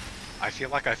 I feel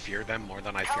like I fear them more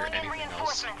than I fear Calling in anything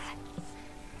else. reinforcements.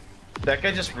 That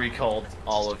guy just recalled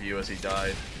all of you as he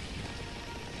died.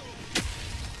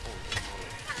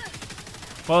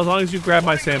 Well, as long as you grab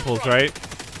my samples, right?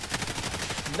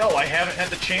 No, I haven't had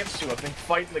the chance to. I've been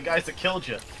fighting the guys that killed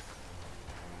you.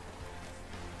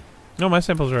 No, my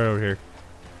samples are over here.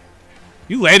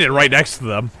 You landed right next to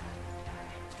them.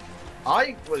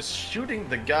 I was shooting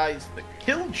the guys that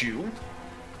killed you.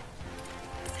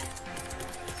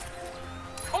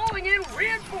 Calling in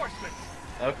reinforcements.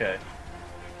 Okay.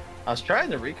 I was trying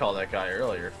to recall that guy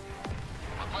earlier.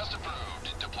 Request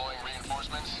approved. Deploying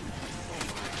reinforcements.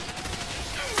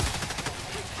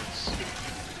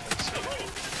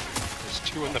 There's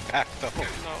two in the back, though. No.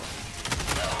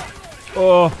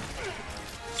 Oh.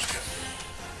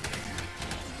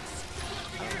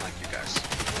 I don't like you guys.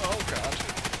 Oh, God.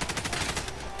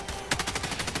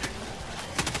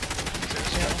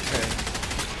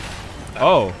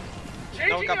 Oh. No,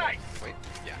 Changing got ice. Wait,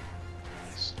 yeah.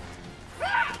 Nice.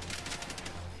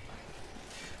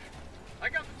 I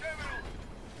got the terminal.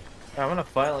 I'm gonna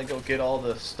finally go get all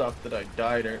the stuff that I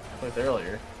died with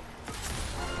earlier.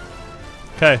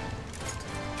 Okay.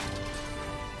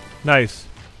 Nice.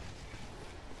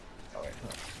 Oh, wait,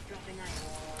 Dropping ice.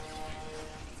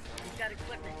 We've got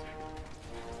equipment.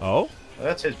 Oh? no.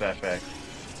 That's his backpack.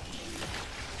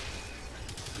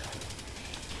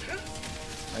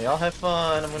 Now, y'all have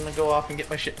fun. I'm gonna go off and get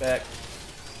my shit back.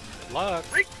 Good luck.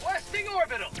 Requesting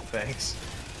orbital. Thanks.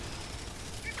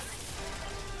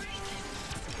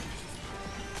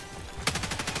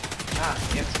 Ah,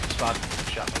 yes, spot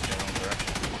shot my general direction.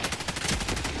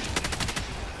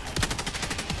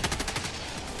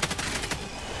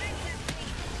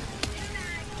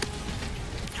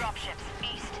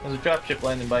 Dropships east. There's a dropship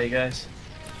landing by you guys.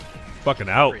 Fucking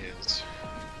out. There he is.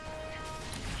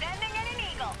 Sending in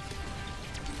an eagle.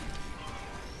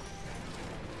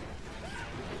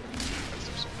 That's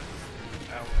their soul.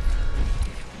 Ow.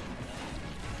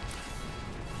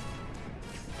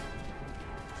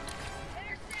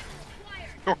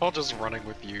 We're all just running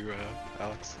with you,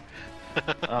 Alex.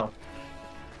 Oh.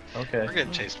 Okay. We're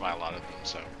getting chased by a lot of them,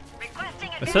 so. Requesting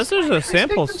It says there's a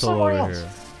sample them still somewhere over else. here.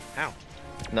 Ow.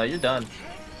 No, you're done.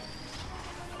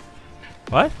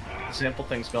 What? The sample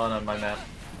thing's gone on my map.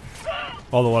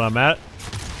 Oh, the one I'm at?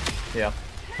 Yeah.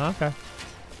 Okay.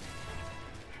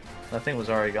 That thing was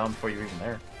already gone before you were even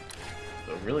there.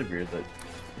 So really weird that you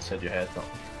said you had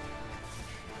something.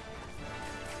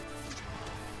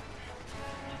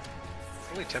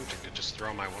 Really tempting to just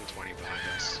throw my 120 behind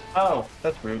us. Oh,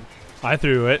 that's rude. I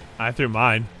threw it. I threw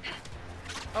mine.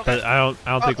 Okay. But I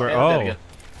don't think we're. yeah, I'm dead Oh. again.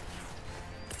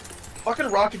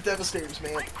 Fucking rocket devastators,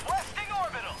 man. Requesting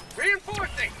orbital.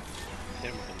 Reinforcing.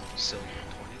 Hit him with a silly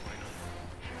 120, why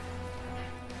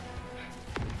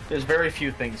not? There's very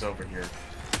few things over here.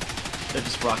 They're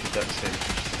just rocket devastators,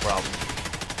 which is the problem.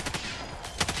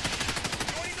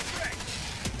 Joining the fray.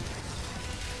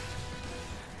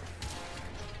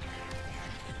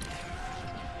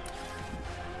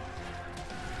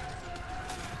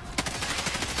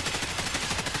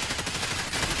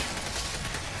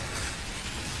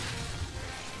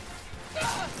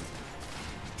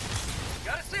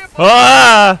 Got a sample.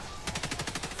 Ah!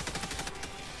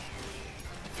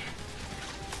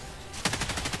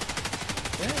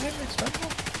 Yeah, I have an expendable.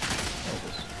 There it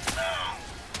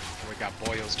is. We got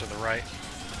boyos to the right.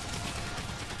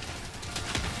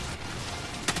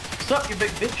 Sup, you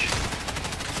big bitch?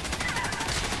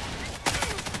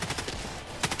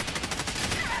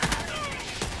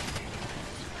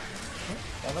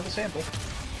 Oh, got another sample.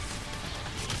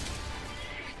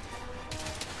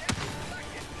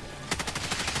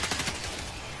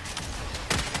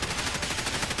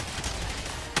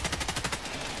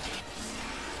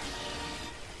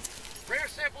 Rare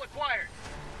sample acquired.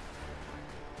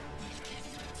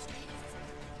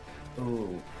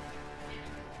 Ooh.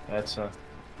 That's Marking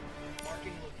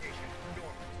location.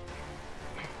 North.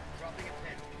 Dropping at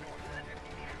 10. North. 50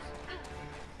 meters.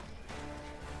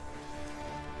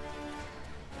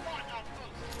 On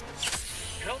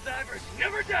outpost. Helldivers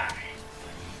never die.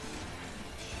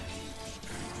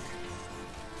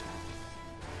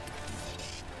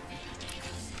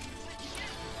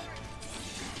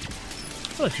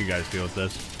 I'll let you guys deal with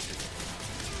this.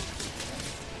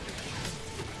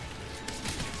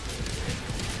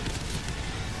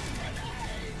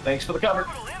 thanks for the cover.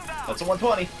 That's a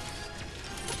 120.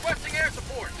 Requesting air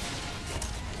support.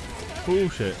 Oh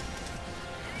shit.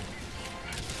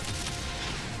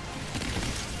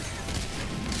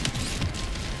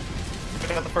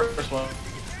 I got the first one.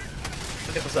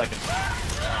 Look at the second.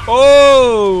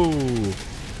 Oh!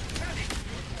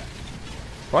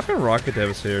 Fucking rocket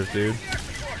devastators, dude.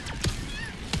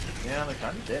 Yeah, they're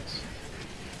kind of dicks.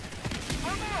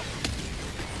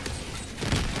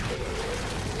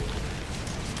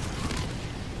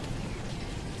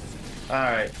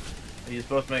 Alright. These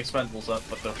both make expendables up,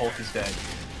 but the Hulk is dead.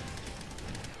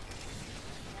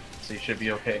 So you should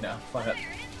be okay now. Go ahead.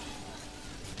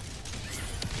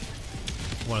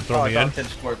 Wanna throw me I in? got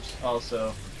Tinge Corpse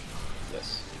also.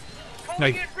 Yes. Calling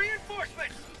Like- in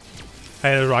reinforcements.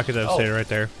 Hey, there's a rocket devastator right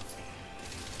there.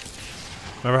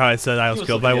 Remember how I said I was He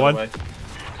killed by looking the one? other way.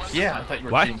 Yeah, I thought you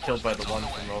were What? being killed by the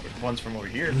ones from over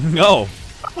here. No.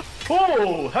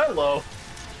 Oh, hello.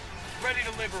 Ready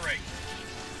to liberate.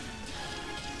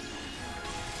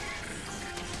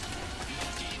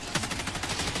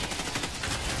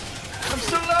 I'm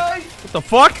still alive. What the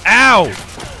fuck? Ow!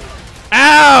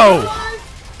 Ow!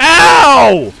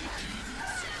 Ow!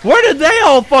 Where did they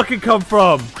all fucking come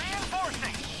from?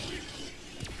 Reinforcing.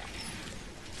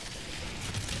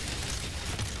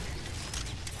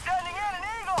 Sending in an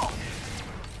eagle.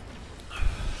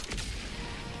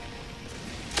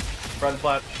 Friend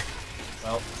Plapp.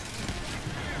 Well,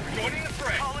 Joining the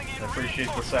fray. Calling in I appreciate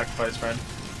the sacrifice, friend.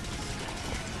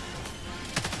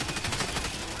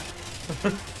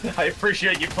 I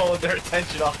appreciate you pulling their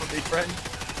attention off of me, friend.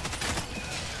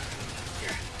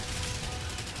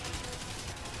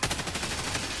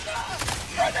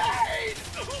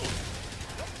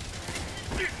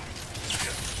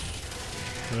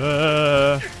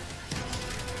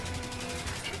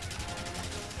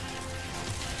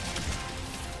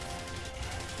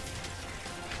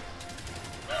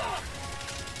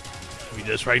 Do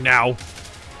this right now.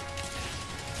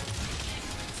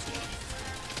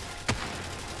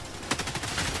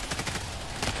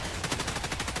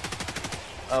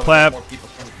 Oh, Plapp. more people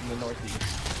coming from the northeast.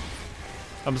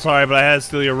 I'm sorry, but I had to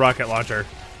steal your rocket launcher.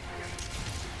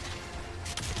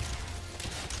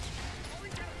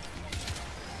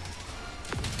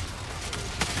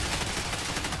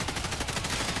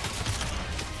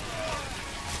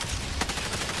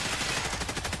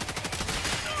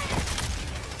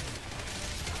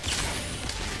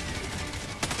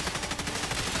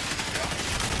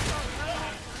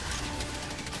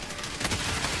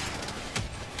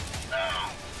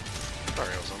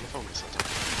 Sorry, I was on the phone this whole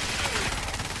time.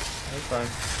 That's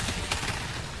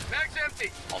fine.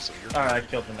 Alright, I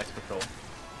killed the next patrol.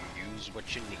 Use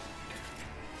what you need.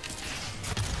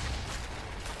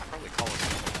 I'll probably call it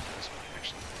this one,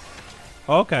 actually.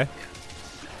 Oh, okay.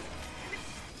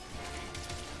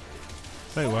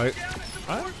 Wait, what?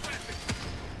 What?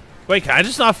 Wait, can I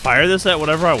just not fire this at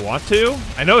whatever I want to?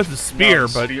 I know it's a spear, No,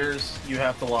 but spears you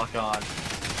have to lock on.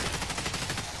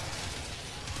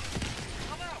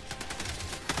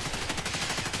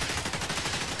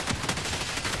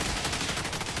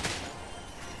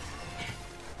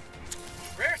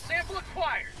 Rare sample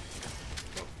acquired.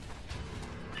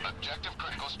 Objective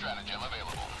critical stratagem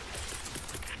available.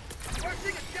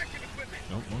 Requesting objective equipment.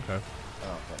 oh, okay.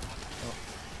 Oh, okay.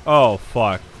 Oh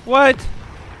fuck! What?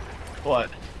 What?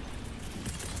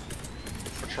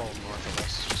 Patrol north of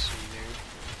us, just so you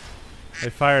know. They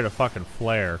fired a fucking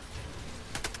flare.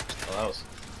 Oh, that was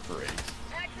great.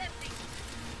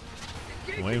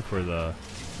 I'm waiting for the.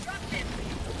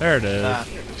 There it is. Ah.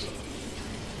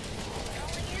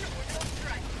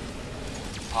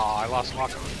 Oh, I lost lock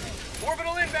on.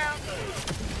 Orbital inbound.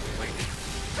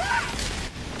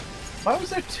 Why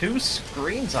was there 2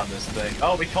 screens on this thing?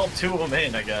 Oh, we called 2 of them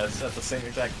in, I guess, at the same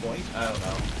exact point. I don't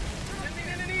know. Sending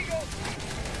in an eagle.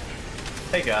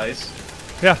 Hey guys,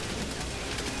 Yeah.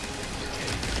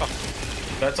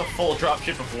 that's a full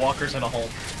dropship of walkers and a hole.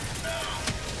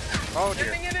 Oh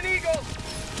dear. Sending in an eagle.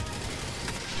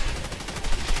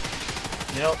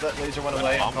 You know, that laser went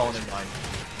away, I'm calling in mine.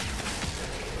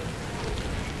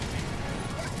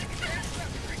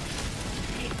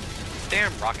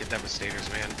 Damn rocket devastators,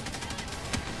 man.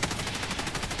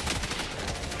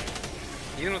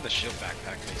 Even with the shield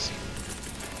backpack, they seem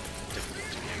difficult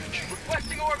to manage.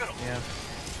 Requesting orbital. Yeah.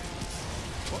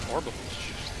 What orbital did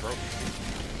you just throw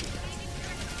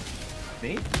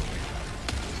me? Me?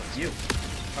 You.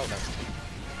 Oh, that's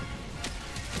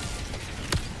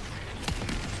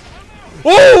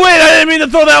Oh wait! I didn't mean to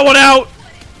throw that one out.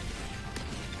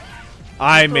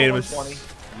 I made a mistake.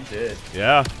 120. You did.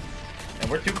 Yeah. And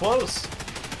we're too close.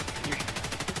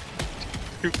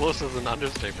 too close as an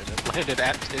understatement. It landed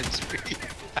at 10 speed.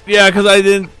 Yeah, because I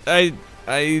didn't. I.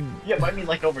 Yeah, but I mean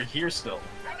like over here still.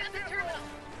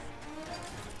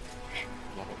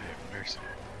 Lord have mercy.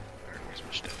 Where's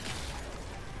my stuff?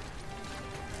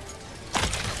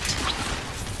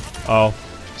 Oh.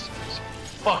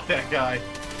 Fuck that guy.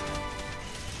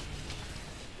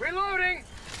 Reloading.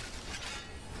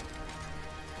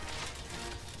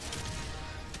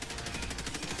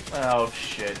 Oh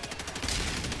shit.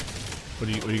 What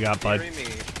do you got, bud? Deary me.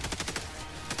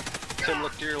 Tim,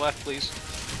 look to your left, please.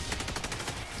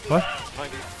 What?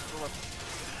 Behind you. To the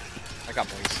left. I got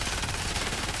boys.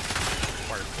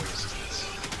 Required boy assistance.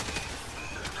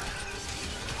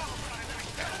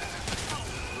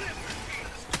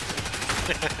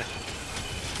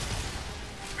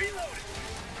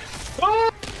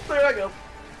 Oh, there I go.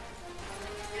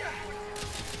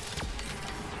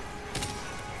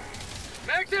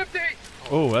 Mag's empty.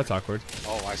 Oh, that's awkward.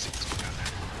 Oh, I see what's going on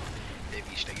there.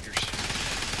 Devastators.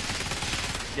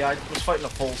 Yeah, I was fighting a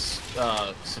full,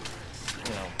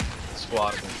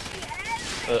 squad of them.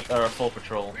 Or a full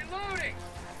patrol. Reloading.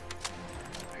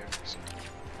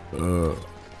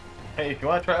 Hey, if you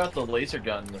want to try out the laser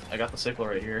gun, I got the sickle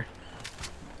right here.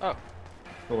 Oh.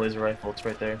 The laser rifle, it's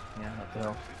right there. Yeah, what the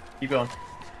hell. Keep going.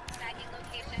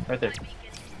 Right there.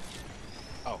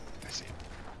 Oh, I see.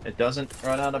 It doesn't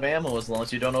run out of ammo as long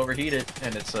as you don't overheat it,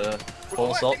 and it's a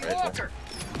full assault Requesting rifle. walker.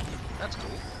 That's cool.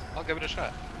 I'll give it a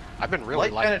shot. I've been really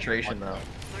Light liking penetration though.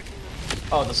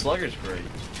 Oh, the slugger's great.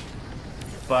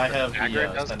 But I have the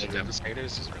Aggro does to Sentinel.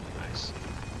 Devastators is really nice.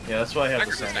 Yeah, that's why I have the Aggro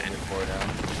does Sentinel that. for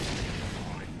now.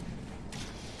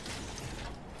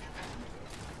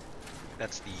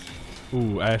 That's the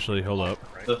Ooh, Ashley, hold up.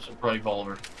 right? The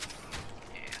revolver.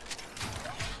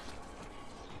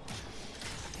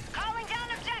 Calling down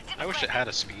objective. I wish it had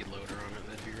a speed loader on it.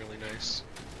 That'd be really nice.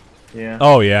 Yeah.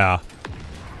 Oh yeah.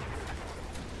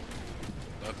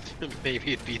 But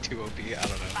maybe it'd be too OP. I don't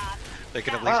know. They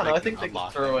could at I least don't know, I make think it they could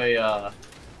unlock. throw a,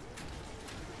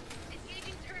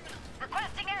 Engaging terminal.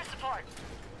 Requesting air support.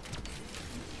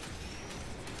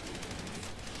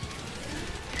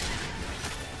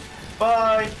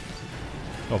 Bye!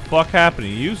 The fuck happened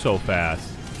to you so fast?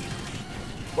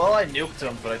 Well, I nuked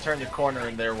them, but I turned the corner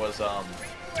and there was, a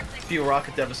few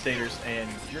rocket devastators, and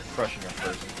you're crushing a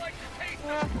person.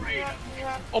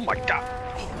 Oh my god!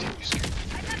 Oh, dude, you scared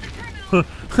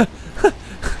me.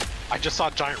 I just saw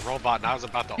a giant robot and I was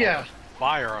about to Yeah. open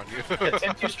fire on you. Yeah,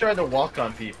 Tim just tried to walk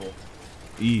on people.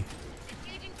 E.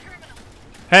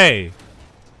 Hey!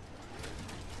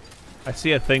 I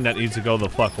see a thing that needs to go the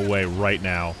fuck away right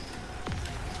now.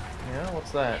 Yeah,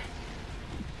 what's that?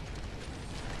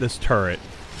 This turret.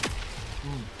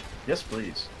 Yes,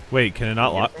 please. Wait, can it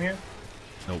not lock? From here?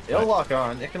 Nope. It'll lock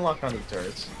on. It can lock onto the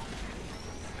turrets.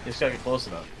 You just gotta get close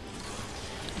enough.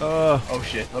 Oh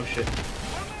shit. Oh shit.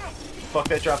 Fuck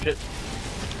that drop shit.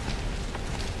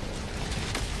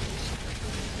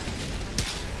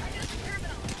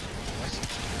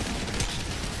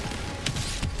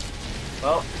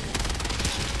 Well.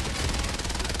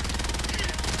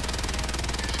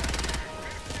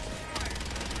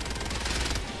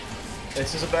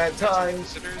 This is a bad time.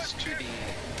 Visitors to the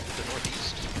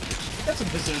northeast. Got some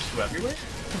visitors to everywhere.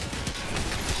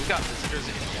 We got visitors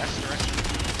in yes direction.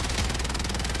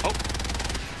 Oh,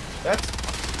 That's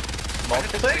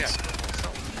multiple things. That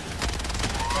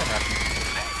happens.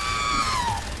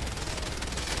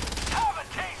 Have a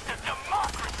taste of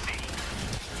democracy.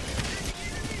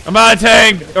 I'm out of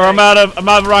tank, or I'm out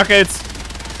of rockets.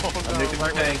 Oh, I'm making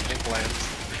my tank.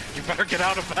 Lands. You better get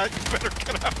out of that. You better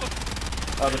get out.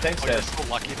 Oh, the tank's Oh, dead. you're so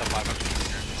lucky the 500.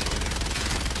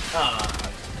 Ah,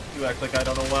 you act like I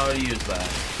don't know how to use that.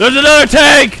 There's another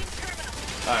tank.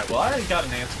 Alright, well, I already got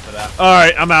an answer for that. All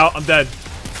right, I'm out. I'm dead.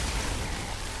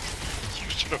 You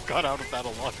should have got out of that a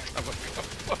long time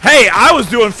ago. Hey, I was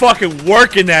doing fucking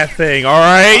work in that thing. All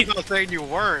right. I'm not saying you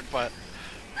weren't, but.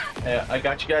 Yeah, I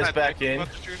got you guys back in. Oh,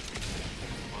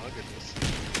 goodness.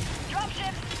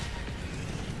 Dropship.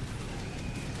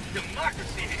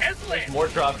 Democracy has There's more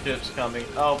dropships coming.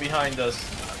 Oh, behind us.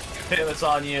 Tim, it's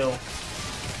on you.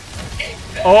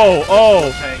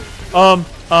 Oh. Tank.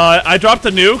 I dropped a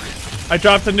nuke. I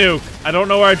dropped a nuke. I don't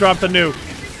know where I dropped the nuke.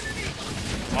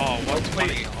 Oh, what's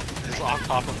funny is on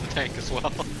top of the tank as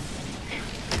well.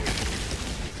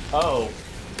 Oh,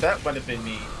 that might have been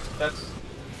me. That's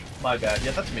my bad.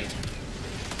 Yeah, that's me.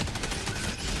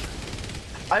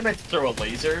 I meant to throw a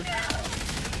laser.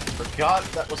 Forgot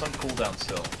that was on cooldown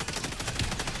still.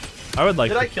 I would like.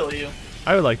 Did I kill you?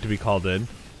 I would like to be called in.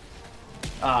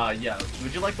 Yeah.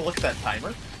 Would you like to look at that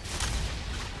timer?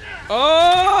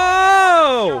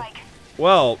 Oh.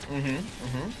 Well.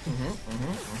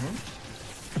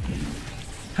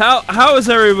 How is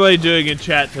everybody doing in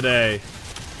chat today?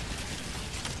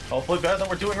 Hopefully better than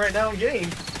we're doing right now in game.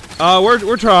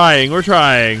 We're trying. We're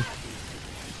trying.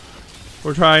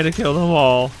 We're trying to kill them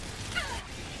all.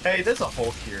 Hey, there's a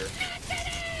Hulk here.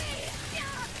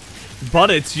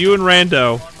 But it's you and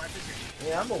Rando.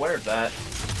 Yeah, I'm aware of that.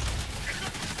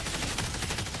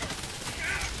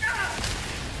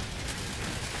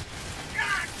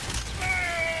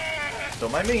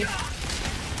 Don't mind me.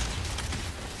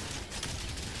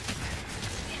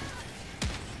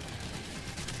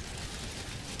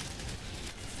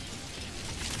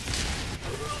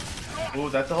 Ooh,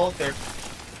 that's a Hulk there.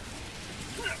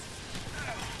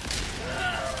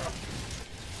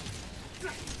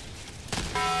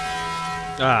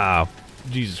 Ah,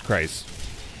 Jesus Christ.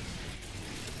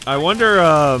 I wonder,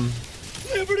 I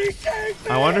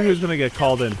wonder who's gonna get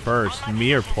called in first,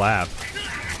 me or Plapp?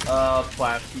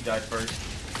 Plapp, he died first.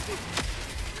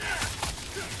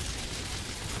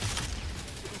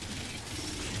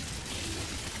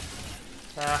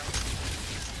 Ah.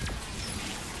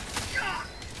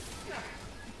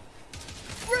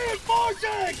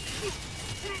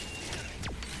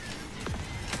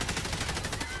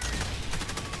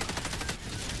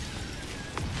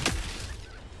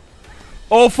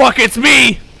 Oh fuck, it's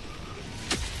me!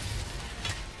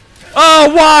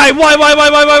 Oh, why?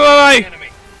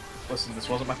 Listen, this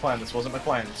wasn't my plan, this wasn't my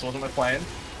plan, this wasn't my plan.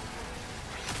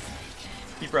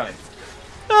 Keep running.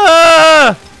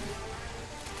 Ah!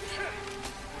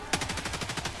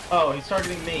 Oh, he's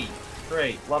targeting me.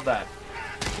 Great, love that.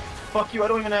 Fuck you, I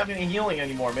don't even have any healing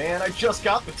anymore, man. I just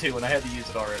got the 2 and I had to use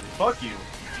it already. Fuck you.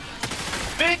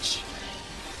 Bitch!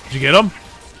 Did you get him?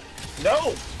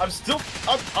 No!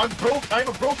 I'm broke, I'm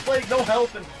a broke leg, no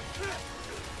health, and...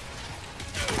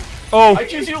 Oh! I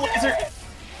choose you, laser!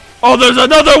 Oh, there's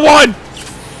another one!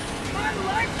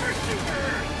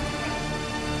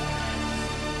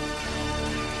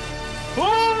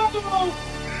 Oh!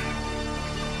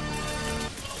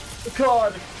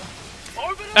 God!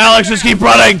 Alex, just keep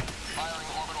running!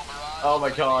 Oh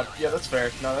my god. Yeah, that's fair.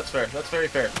 No, that's fair. That's very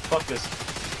fair. Fuck this.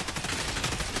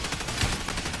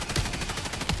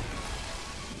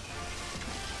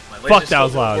 My laser Fuck, that still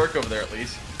was doing loud. work over there at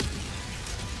least.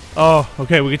 Oh,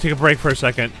 okay, we can take a break for a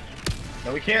second.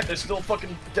 No, we can't. There's still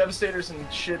fucking devastators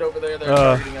and shit over there that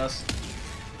are targeting us.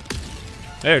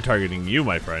 They're targeting you,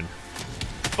 my friend.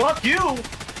 Fuck you!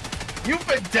 You've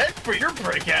been dead for your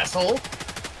break, asshole!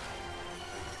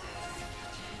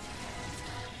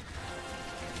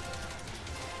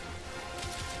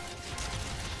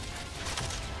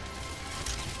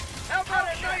 How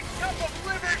about a nice cup of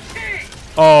liver tea?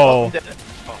 Oh.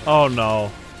 Oh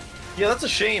no. Yeah, that's a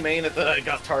shame, ain't it, that I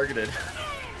got targeted.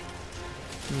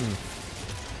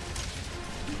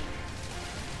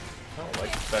 I don't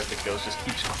like the fact that Ghost just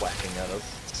keeps quacking at us.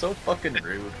 It's so fucking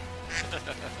rude.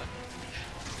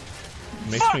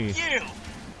 Makes me.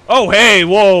 Oh hey,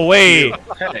 whoa, wait,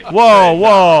 Hey, whoa, hey,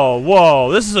 whoa,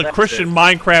 whoa! This is a That's Christian it.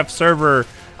 Minecraft server.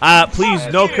 Please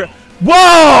no.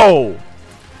 Whoa!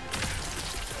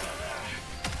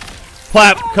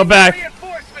 Plapp, come back.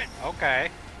 Okay.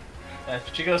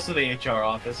 She goes to the HR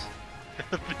office.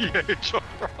 The HR.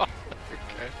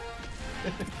 Okay.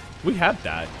 We have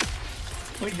that.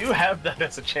 We do have that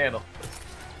as a channel.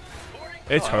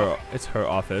 It's her. It's her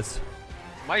office.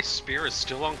 My spear is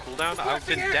still on cooldown. I've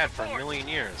been dead for a million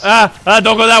years. Don't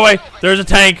go that way. There's a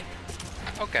tank.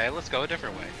 Okay, let's go a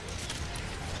different way.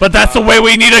 But that's the way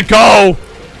we need to go.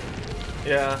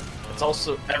 Yeah. It's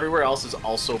also everywhere else is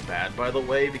also bad, by the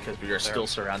way, because we are still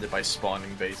surrounded by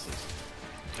spawning bases.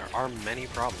 There are many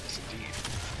problems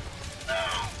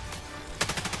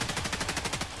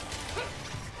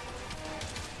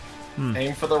indeed.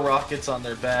 Aim for the rockets on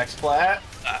their backs, Platt.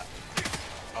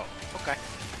 Oh, okay.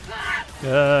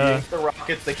 Aim for the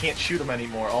rockets, they can't shoot them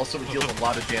anymore. Also, it deals a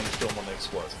lot of damage to them when they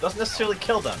explode. It doesn't necessarily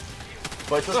kill them,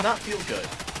 but it does not feel good.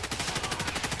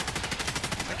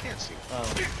 I can't see.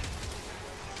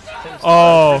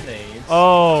 Oh,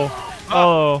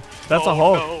 that's a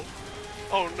hole. No.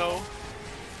 Oh no.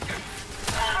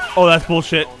 Oh, that's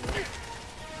bullshit.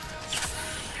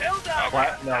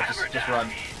 Platt, no, just run.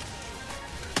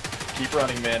 Keep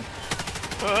running, man.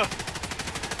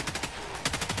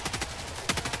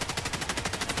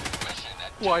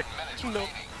 Why? No.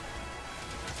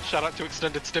 Shout out to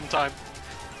extended stim time.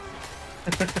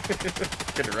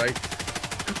 Good, right?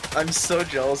 I'm so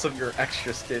jealous of your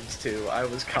extra stims too. I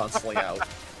was constantly out.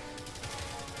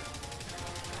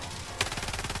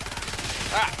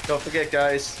 Don't forget,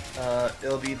 guys.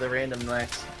 It'll be the random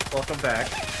next. Welcome back.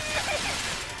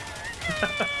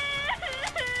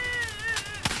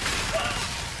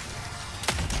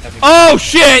 Oh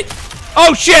shit!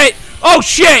 Oh shit! Oh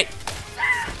shit!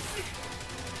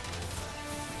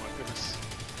 My goodness.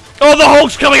 Oh, the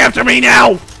Hulk's coming after me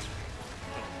now!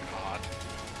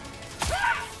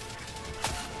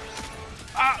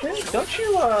 Hey, don't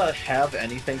you have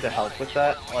anything to help with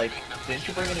that? Like, didn't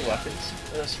you bring any weapons?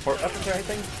 Support weapons or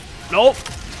anything? Nope.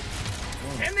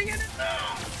 You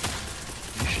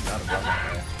should not have done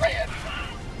that.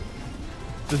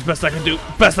 This is the best I can do.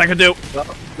 Best I can do.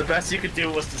 Well, the best you could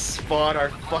do was to spawn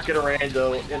our fucking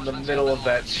rando in the middle of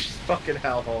that fucking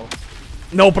hellhole.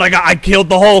 No, but I killed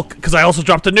the Hulk because I also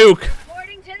dropped a nuke.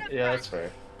 Yeah, that's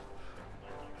fair.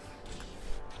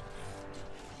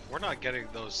 We're not getting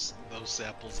those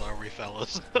samples, are we,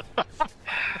 fellas?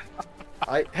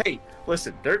 Hey,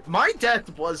 listen, my death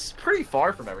was pretty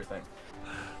far from everything.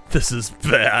 This is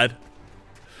bad.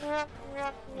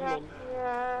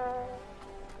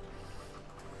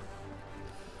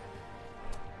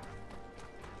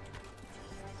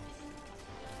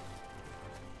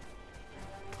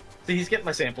 See, he's getting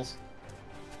my samples.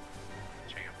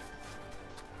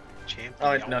 Champ.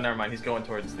 Oh, no, never mind. He's going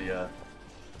towards the,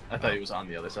 I thought he was on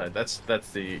the other side. That's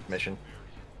the mission.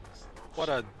 What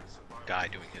a guy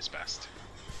doing his best.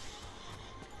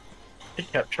 He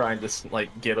kept trying to,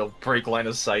 like, get a break line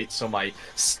of sight so my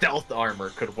stealth armor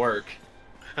could work.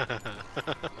 Is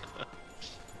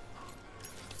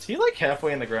he, like,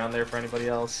 halfway in the ground there for anybody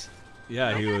else?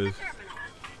 Yeah, he was.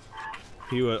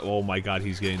 Oh my god,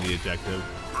 he's getting the objective.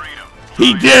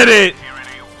 He did it!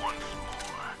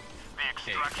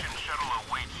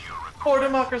 For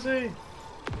democracy!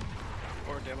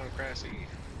 For democracy.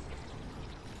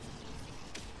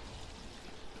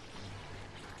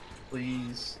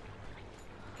 Please.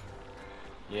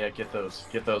 Yeah, get those.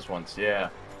 Get those ones. Yeah.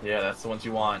 Yeah, that's the ones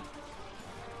you want.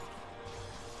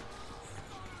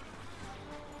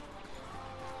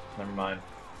 Never mind.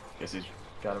 Guess he's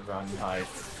gotta run and hide.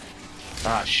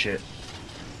 Ah, shit.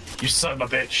 You son of a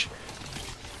bitch!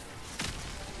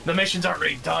 The mission's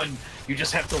already done! You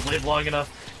just have to live long enough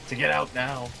to get out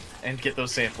now and get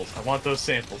those samples. I want those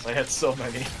samples. I had so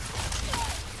many.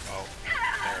 Oh,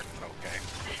 there. Okay.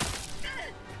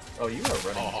 Oh, you are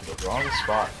running to the wrong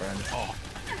spot, friend. Oh.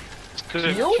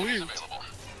 Because Heal? please.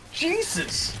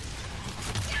 Jesus!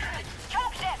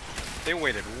 They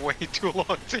waited way too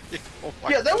long to heal. Oh my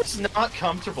Yeah, that was not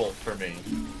comfortable for me.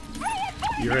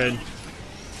 You're in.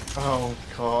 Oh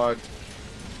god.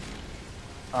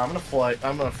 I'm gonna fly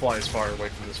as far away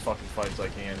from this fucking fight as I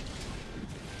can.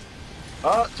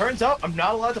 Turns out I'm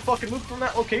not allowed to fucking move from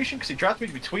that location because he dropped me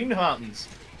between the mountains.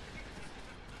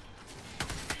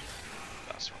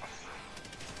 That's rough.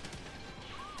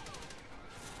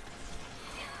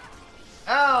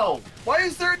 Ow! How? Why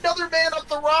is there another man up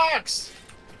the rocks?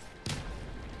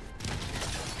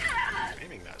 I'm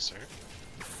aiming that, sir.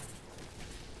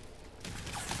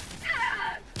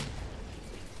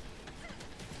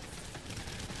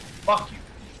 Fuck you.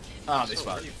 Ah, they So,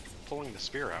 spotted are you. you pulling the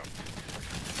spear out?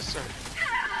 Sir.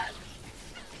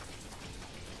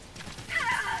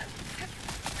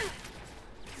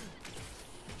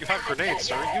 You have grenades,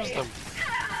 sir. Use them.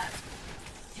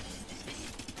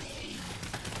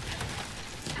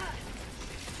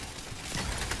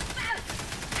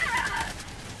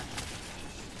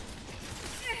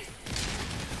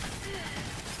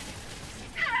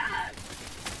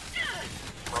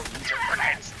 Bro, use your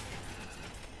grenades.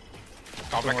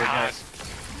 Oh my Don't worry, god. guys.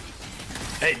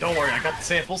 Hey, don't worry, I got the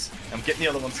samples. I'm getting the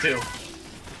other ones too.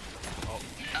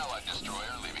 Allied destroyer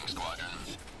leaving squadron.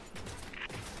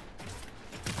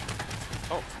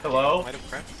 Oh, Hello? might have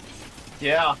crashed.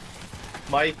 Yeah.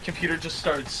 My computer just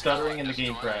started stuttering and the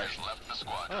game crashed. Left the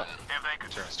squadron. Oh, If they could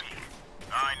interesting. speak,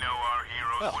 I know our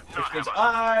heroes Well, would Which not means have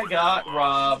I got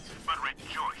robbed. but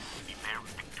rejoice in their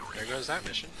victory. There goes that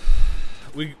mission.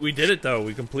 We did it though.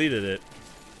 We completed it.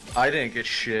 I didn't get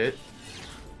shit.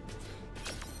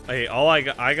 Hey,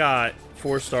 I got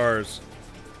 4 stars.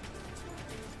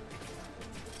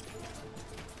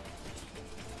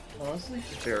 Honestly,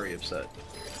 very upset.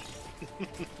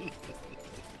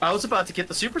 I was about to get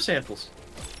the super samples.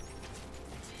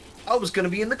 I was gonna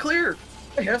be in the clear.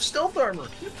 I have stealth armor.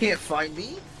 You can't find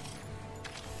me.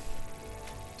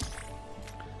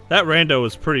 That rando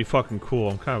was pretty fucking cool.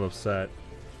 I'm kind of upset.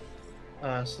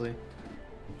 Honestly.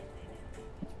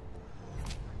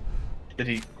 Did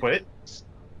he quit?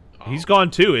 He's gone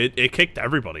too. It kicked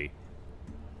everybody.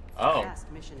 Oh.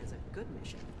 Past mission is a good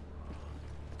mission.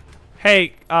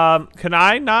 Hey, can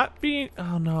I not be?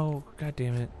 Oh no! God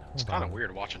damn it! It's kind of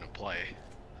weird watching him play.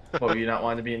 Oh, you not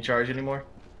wanting to be in charge anymore?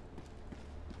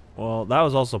 Well, that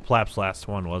was also Plapp's last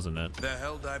one, wasn't it? The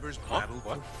Helldivers battle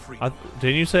What? for freedom.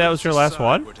 Didn't you say that was your last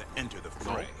one? Were to enter the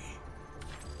fray.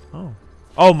 Oh.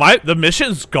 Oh, the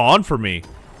mission's gone for me.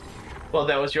 Well,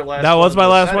 that was your last. That was my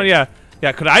last setting. one. Yeah.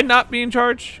 Yeah. Could I not be in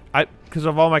charge? Because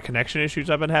of all my connection issues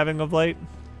I've been having of late.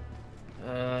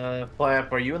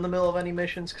 Plapp, are you in the middle of any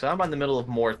missions? Because I'm in the middle of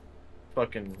more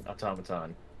fucking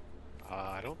automaton.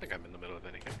 I don't think I'm in the middle of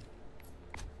anything.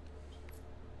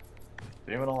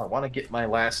 Damn it all, I want to get my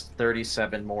last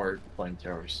 37 more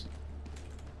flamethrowers.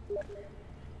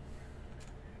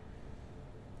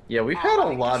 Yeah, we've had a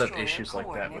lot of issues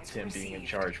like that with Tim being in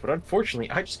charge, but unfortunately,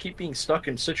 I just keep being stuck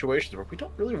in situations where we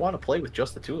don't really want to play with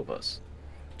just the two of us.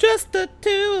 Just the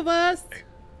two of us.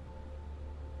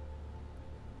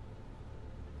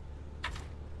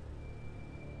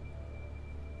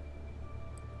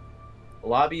 The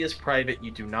lobby is private,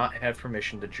 you do not have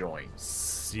permission to join.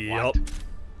 Yep.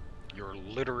 You're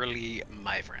literally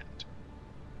my friend.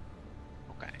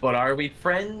 Okay. But are we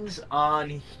friends on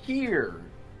here?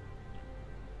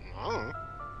 Oh.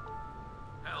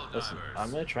 Listen,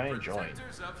 I'm gonna try and join.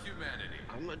 Protectors of humanity.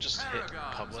 I'm gonna just hit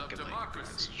Paragons public of and let you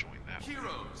guys democracy. join that.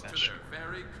 Heroes That to shit. their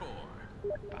very core.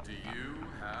 Do you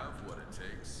have what it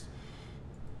takes?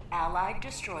 Allied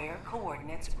destroyer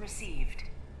coordinates received.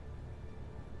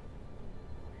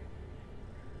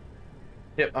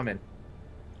 Yep, I'm in.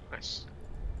 Nice.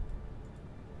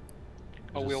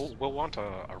 Oh, we'll want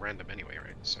a random anyway,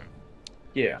 right? So.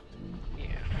 Yeah. Yeah.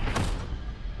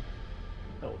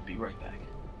 I will be right back.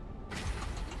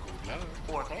 No.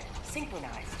 Orbit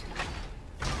synchronized.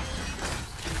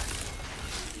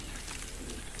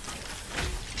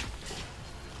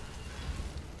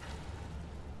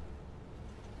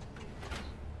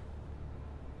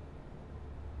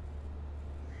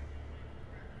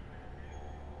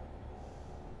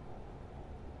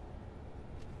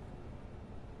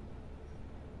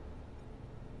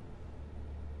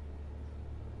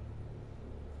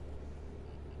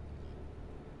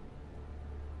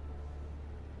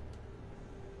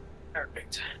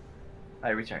 Perfect. I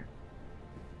return.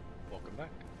 Welcome back.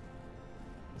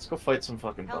 Let's go fight some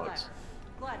fucking Helldiver. bugs.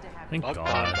 Glad to have Thank you. Bug God.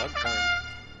 time, bug time.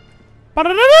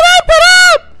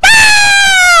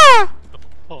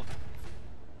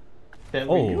 Tim,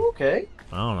 Oh. are you okay?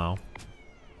 I don't know.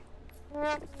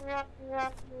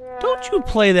 Don't you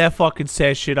play that fucking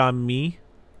sad shit on me.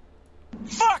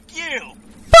 Fuck you!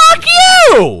 Fuck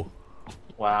you!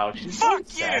 Wow, she's Fuck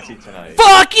sassy you! tonight.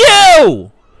 Fuck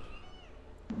you!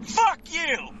 Fuck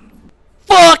you!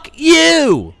 Fuck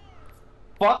you!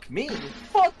 Fuck me!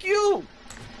 Fuck you!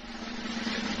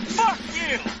 Fuck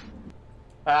you!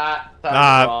 Ah, that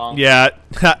was wrong. Yeah.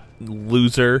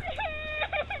 Loser.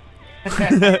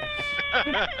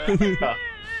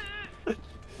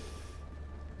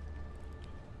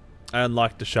 I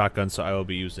unlocked the shotgun, so I will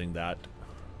be using that.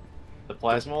 The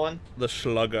plasma one? The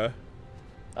slugger.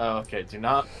 Oh, okay. Do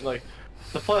not, like...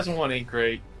 The plasma one ain't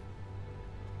great.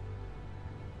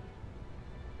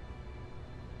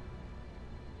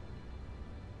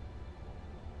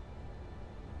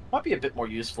 Might be a bit more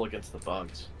useful against the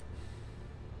bugs.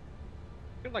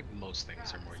 I feel like most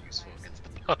things are more useful against the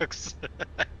bugs.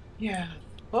 Yeah,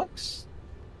 bugs.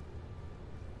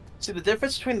 See, the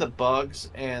difference between the bugs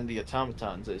and the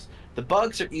automatons is the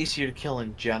bugs are easier to kill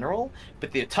in general,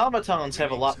 but the automatons have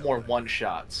a lot more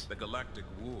one-shots. The galactic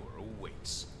war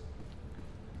awaits.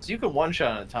 So you can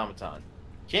one-shot an automaton.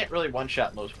 Can't really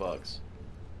one-shot most bugs.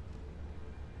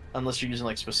 Unless you're using,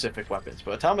 like, specific weapons.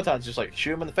 But automatons just, like,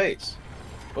 shoot them in the face.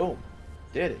 Boom.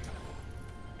 Did it.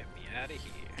 Get me out of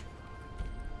here.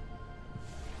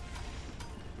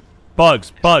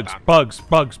 Bugs. Bugs.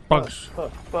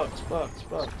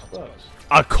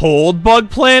 A cold bug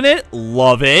planet?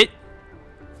 Love it.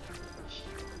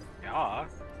 Yeah. Why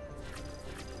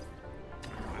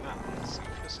not? Let's see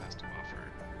what this has to offer.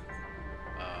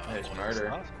 There's what murder.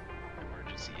 else?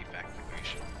 Emergency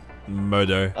evacuation.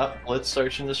 Murder. Let's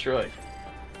search and destroy.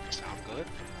 Sound good?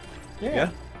 Yeah.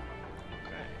 Okay.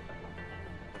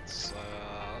 Let's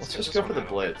Let's get just this go for one the out.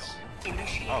 blitz.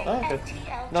 Initiate Oh, okay.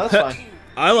 FTL No, that's fine.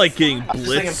 I like getting I was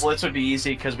thinking blitzed. blitz would be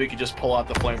easy because we could just pull out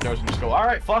the flamethrowers and just go,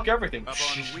 alright, fuck everything. Up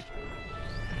on weak.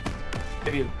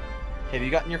 Have you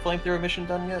gotten your flamethrower mission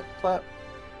done yet, Plapp?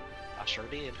 I sure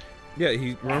did. Yeah,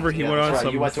 he remember he Yeah, went on that's right,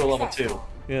 some. you went to a level 2.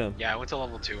 Yeah. Yeah, I went to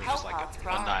level 2 and just like Hellpots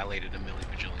prime. annihilated a million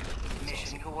bajillion of them. It was Mission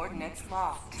awesome. coordinates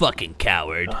locked. Fucking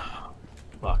coward.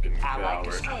 Fucking Allied coward.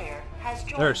 destroyer has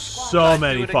joined There's squad. so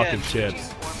many it fucking again.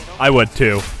 chips. I would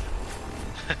too.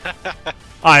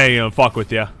 I ain't gonna fuck with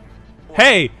ya.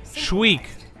 Hey, Shweek.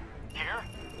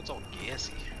 It's all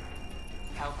gassy.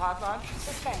 Hellpod launch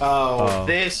suspended. Oh,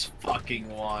 this fucking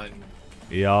one.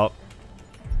 Yup.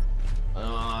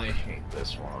 Oh, I hate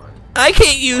this one. I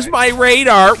can't use my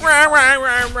radar. Rawr, rawr,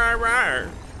 rawr, rawr, rawr.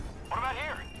 What about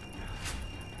here?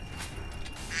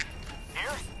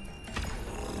 Here?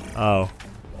 Oh.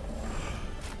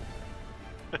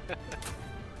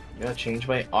 Gotta change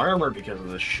my armor because of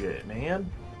this shit,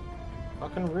 man.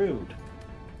 Fucking rude.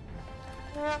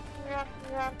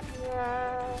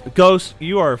 Ghost,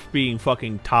 you are being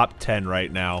fucking top 10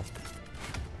 right now.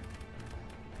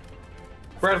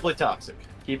 Incredibly toxic.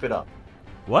 Keep it up.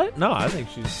 What? No, I think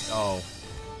she's. Oh.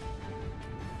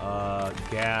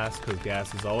 Gas, because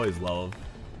gas is always love.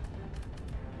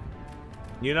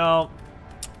 You know,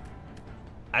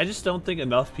 I just don't think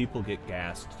enough people get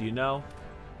gassed. Do you know?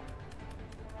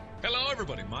 Hello,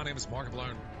 everybody. My name is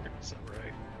Markiplier. Is that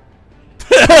right?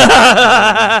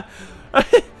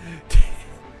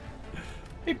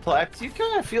 Hey, Plapp, do you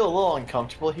kind of feel a little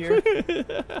uncomfortable here?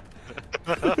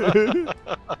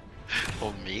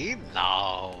 For me?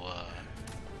 No.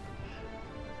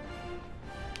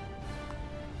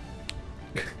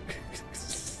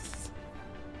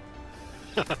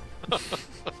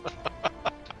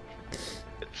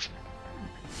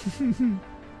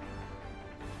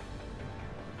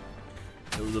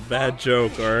 It was a bad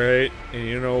joke, alright? And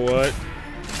you know what?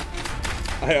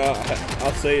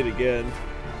 I'll say it again.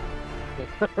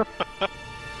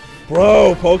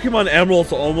 Bro, Pokemon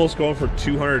Emerald's almost going for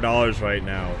 $200 right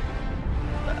now.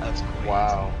 That's crazy.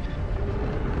 Wow.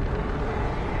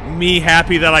 Me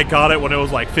happy that I got it when it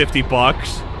was like 50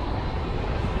 bucks.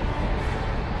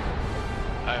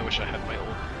 I wish I had my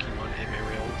old Pokemon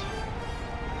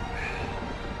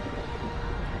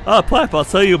Emerald. Plapp, I'll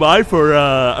sell you mine for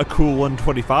a cool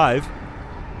 125.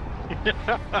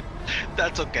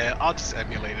 That's okay, I'll just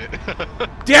emulate it.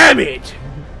 Damn it!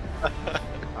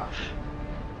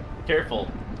 Careful.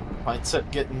 Might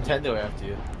get Nintendo after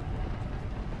you.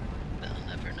 They'll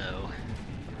never know.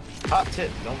 Hot tip,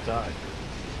 don't die.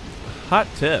 Hot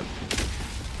tip.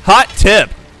 Hot tip!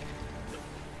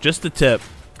 Just a tip.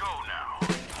 Go now.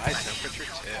 High temperature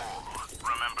tip.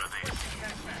 Remember this.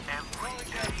 Every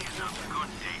day is a good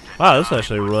day to Wow, this is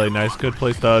actually a really nice, good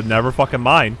place to never fucking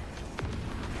mine.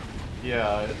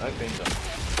 Yeah, I think so.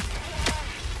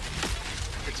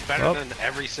 It's better than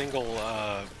every single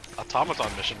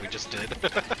automaton mission we just did.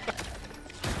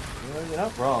 Well, you're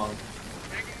not wrong.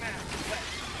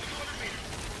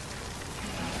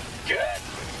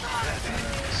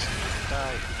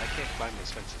 I can't climb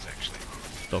those fences actually.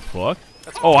 The fuck?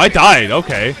 Oh, I died.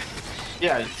 Okay.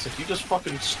 Yeah, it's if you just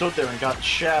fucking stood there and got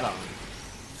shat on.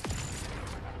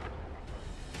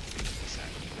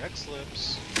 Red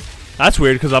slips. That's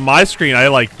weird because on my screen I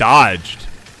like dodged.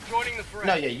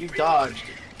 No, yeah, you dodged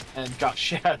and got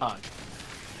shat on.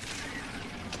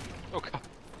 Oh god.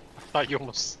 I thought you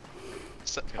almost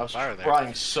setting I was fire there.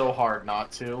 trying so hard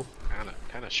not to.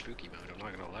 Kind of spooky mode. I'm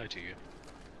not gonna lie to you.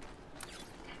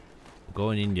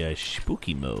 Going into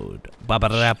spooky mode. Found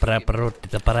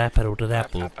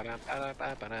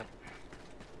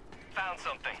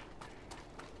something.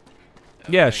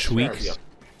 Yeah, Thanks, Shweek. There's a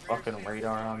fucking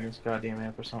radar on this goddamn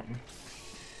app or something.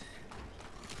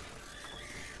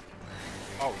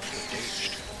 Oh, you're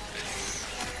engaged.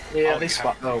 Yeah, Oh, they you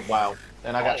spot. Oh wow,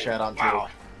 and I got shot on too. Wow.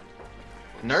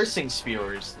 Nursing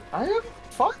spewers. I haven't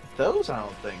fought those. I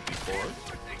don't think before.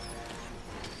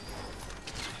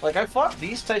 Like I fought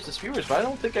these types of spewers, but I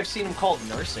don't think I've seen them called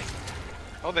nursing.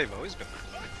 Oh, they've always been.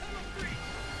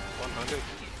 100.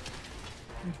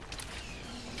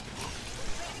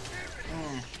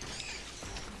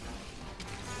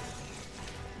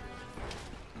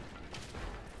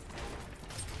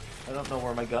 I don't know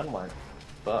where my gun went,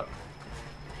 but.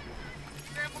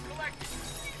 Sample collected.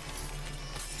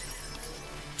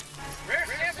 Rare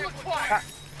sample acquired.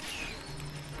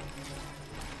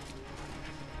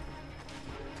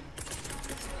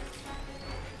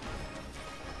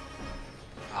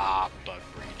 Ah, bug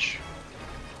breach.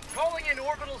 Calling in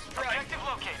orbital strike. Objective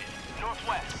located.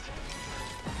 Northwest.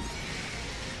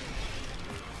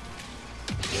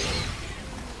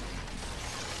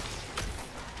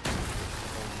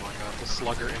 Oh my god, the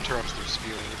slugger interrupts their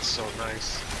spewing. It's so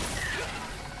nice.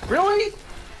 Really?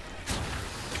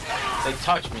 They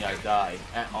touch me, I die.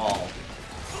 At all.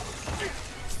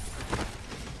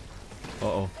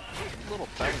 Uh-oh. Little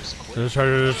things quick. There's a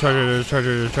charger, there's a charger, there's a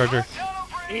charger, there's a charger.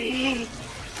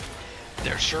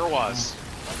 There sure was.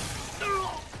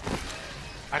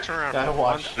 I turn around I for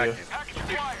watched 1 you. second. Package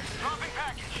acquired. Dropping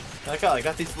package. I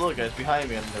got these little guys behind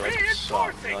me and they're like,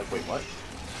 suck. You're like, wait, what?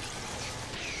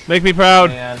 Make me proud.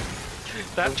 And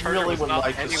That I turret really was would not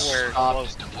like to anywhere stop.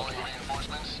 close to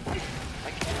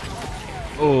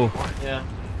Oh. Yeah.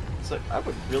 It's like, I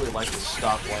would really like to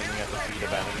stop landing at the feet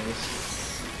of enemies.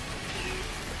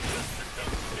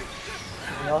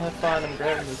 Y'all have fun. I'm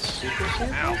grabbing the super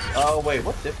circles. Oh wait,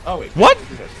 what? Oh wait. What?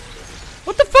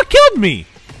 What the fuck killed me?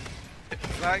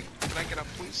 Can I get up,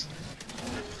 please?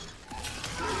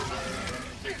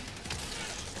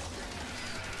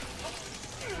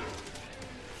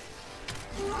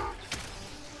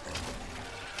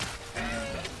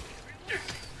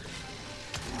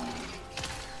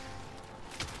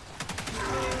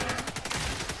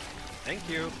 Thank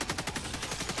you.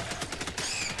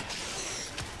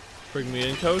 Bring me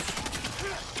in, coach.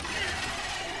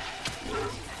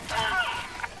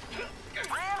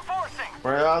 Reinforcing.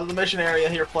 We're out of the mission area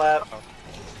here, Plapp.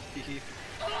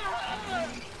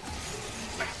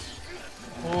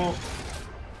 Oh.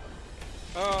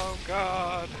 Oh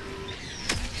god.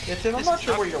 Yeah, Tim, I'm not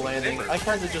sure where you're landing. I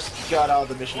kind of just got out of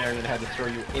the mission area and had to throw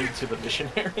you into the mission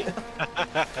area.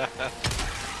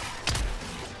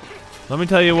 Let me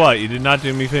tell you what, you did not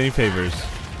do me any favors.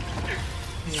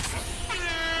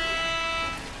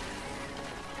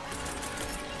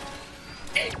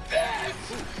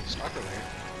 Stalker there.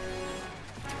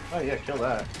 Oh yeah, kill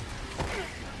that.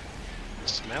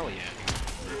 Smelly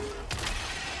it.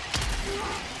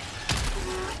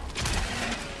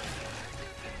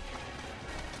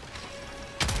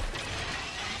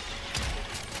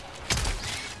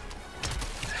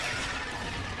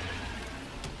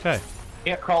 Okay.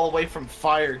 Can't crawl away from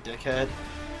fire, dickhead.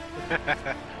 Oh,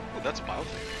 that's a wild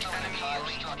thing.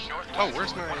 Oh,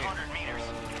 where's my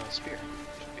spear?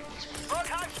 Front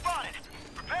hive spotted.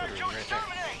 Prepare to Right there.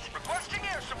 exterminate. Requesting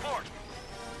air support.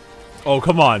 Oh,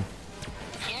 come on.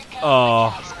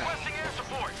 Oh. Requesting air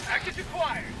support. Package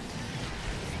acquired.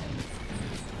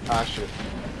 Ah shit.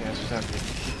 Yeah, it's just empty.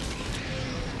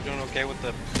 Doing okay with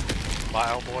the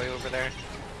vile boy over there?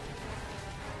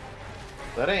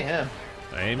 That ain't him.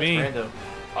 Ain't That's me. Brando.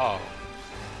 Oh.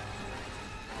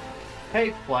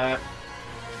 Hey, Plapp.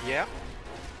 Yeah?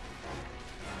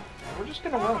 We're just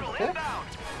gonna run, okay?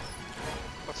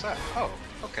 What's that? Oh,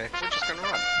 okay. We're just gonna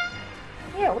run.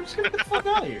 Yeah, we're just gonna get the fuck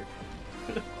out of here.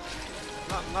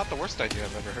 Not the worst idea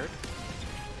I've ever heard.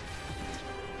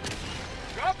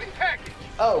 Dropping package.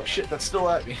 Oh shit, that's still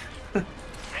at me.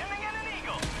 Sending in an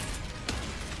eagle.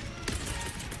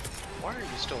 Why are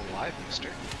you still alive, mister?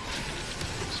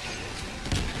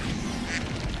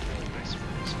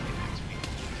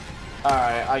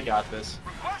 Alright, I got this.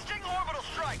 Requesting orbital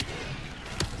strike.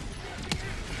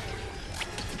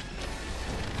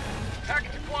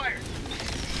 Package acquired.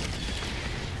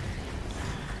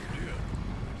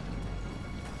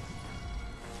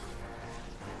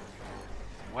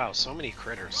 Wow, so many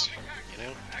critters, you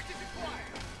know? Package acquired.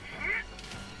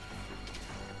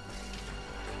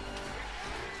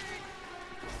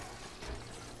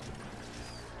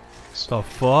 The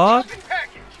fuck? Dropping package.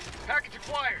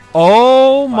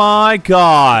 Oh my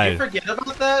god. You forget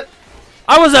about that?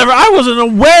 I wasn't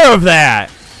aware of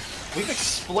that. We've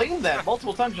explained that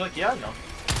multiple times. You're like, yeah, I know.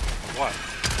 What?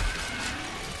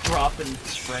 Drop and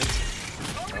sprint.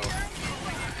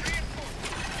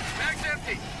 Bag's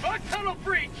empty. Bug tunnel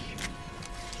breach.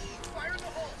 Fire in the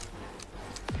hole.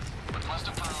 Request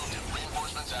approved.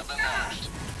 Reinforcements have been launched.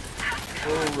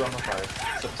 Oh, I'm on fire.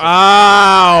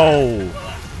 Ow!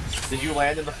 Did you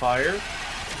land in the fire?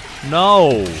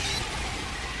 No.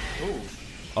 Ooh.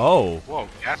 Oh. Whoa,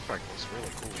 gas strike was really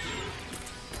cool.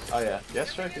 Oh yeah, gas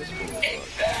strike is cool.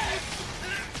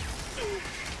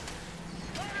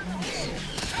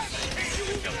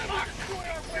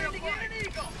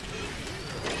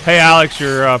 Hey Alex,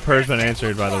 your purr's been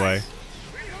answered, by the way.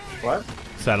 What?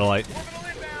 Satellite.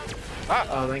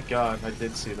 Oh, thank God. I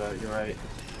did see that. You're right.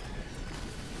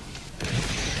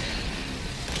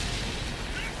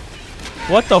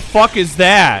 What the fuck is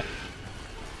that?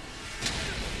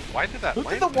 Why did that Who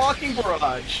land did the there? walking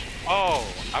barrage? Oh,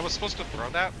 I was supposed to throw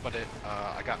that, but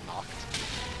I got knocked.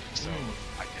 So,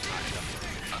 I did not end up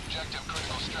throwing it. Objective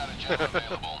critical stratagem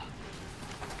available.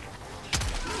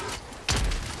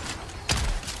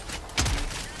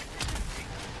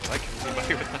 Did I kill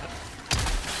anybody with that?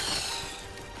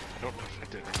 I don't know if I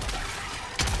did or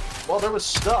not. Well, there was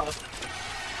stuff.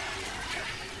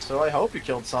 So I hope you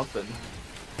killed something.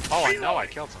 Oh, I know I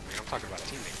killed something. I'm talking about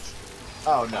teammates.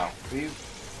 Oh no,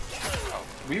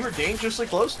 we were dangerously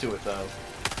close to it though.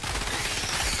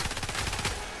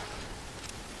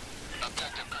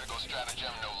 Objective critical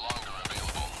stratagem no longer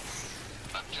available.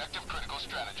 Objective critical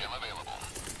stratagem available.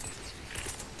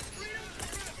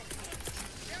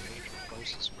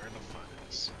 Close is where the fun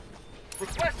is.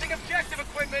 Requesting objective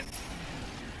equipment.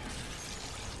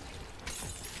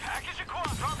 Package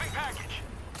acquired. Dropping package.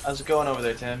 How's it going over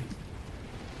there, Tim?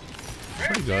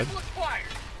 Pretty good.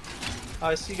 Oh,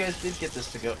 I see you guys did get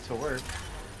this to go to work.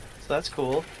 So that's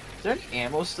cool. Is there any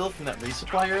ammo still from that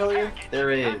resupply earlier? There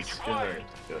is. Good.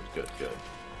 Good, good, good.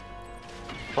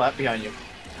 Plapp behind you.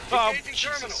 Oh,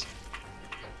 Jesus.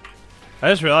 I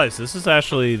just realized this is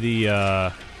actually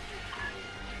the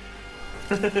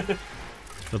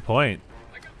the point.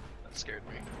 That scared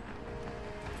me.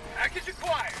 Package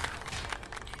acquired.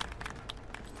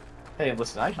 Hey,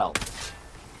 listen, I help.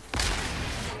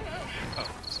 Oh,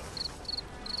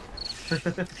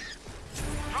 sorry.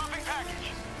 Dropping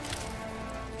package.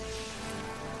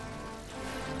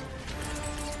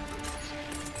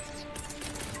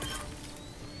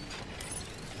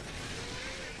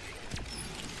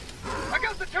 I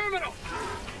got the terminal.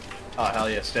 Oh, hell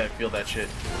yeah, Stat, feel that shit.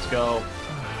 Let's go.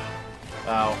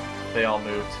 Wow, they all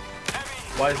moved.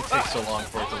 Why does it take so long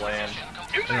for it to land?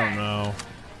 I don't know.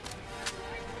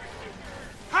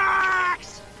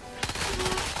 Hacks!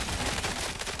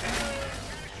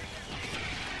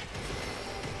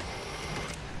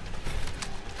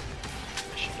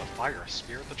 Mission to fire a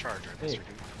spear at the charger. Unless you're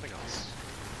doing nothing else.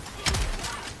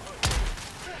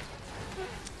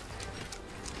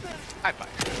 High five.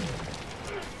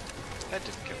 That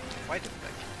didn't kill him. Why didn't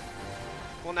that kill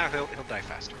him? Well, now he'll die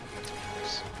faster. That's what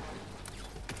matters.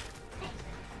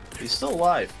 He's still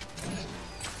alive.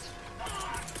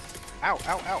 Ow!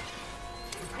 Ow! Ow!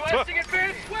 Requesting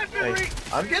advanced weaponry. Hey,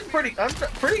 I'm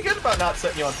pretty good about not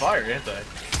setting you on fire, ain't I?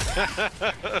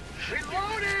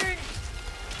 Reloading.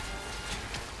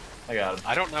 I got him.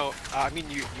 I don't know. I mean,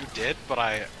 you did, but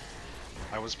I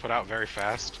was put out very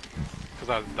fast because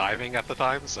I was diving at the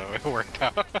time, so it worked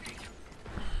out.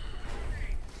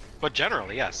 But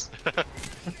generally, yes.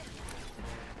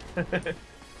 Bug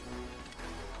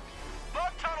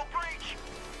tunnel breach.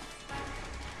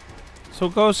 So,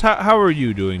 Ghost, how are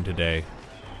you doing today?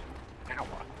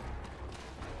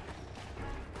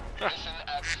 Mission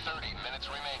at 30 minutes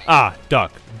remaining. Ah,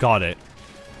 duck. Got it.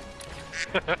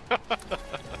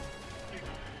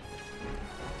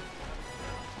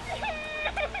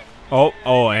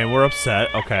 Oh, and we're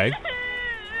upset. Okay.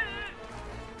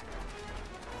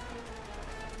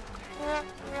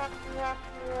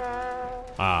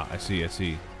 Ah, I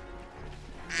see.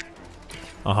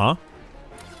 Uh-huh.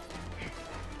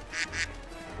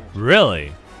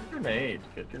 Really? Good grenade.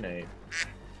 Good grenade.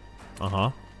 Uh-huh.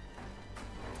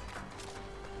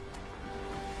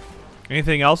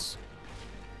 Anything else?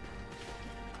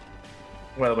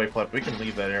 By the way, Plapp, we can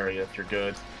leave that area if you're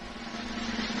good.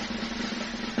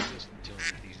 Just dealing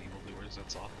with these evildoers,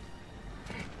 that's all.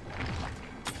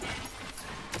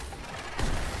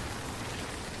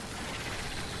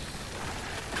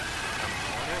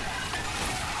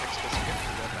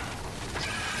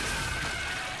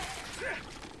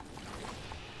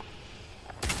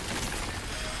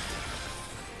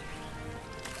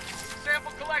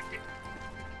 Sample collected.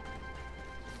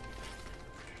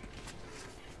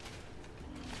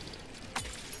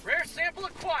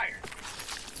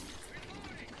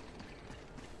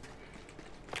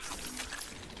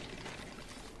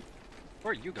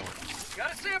 you going?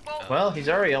 Got a sample. Well, he's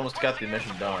already almost got the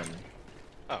mission done.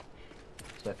 Oh.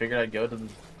 So I figured I'd go to the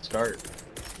start.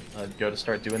 I'd go to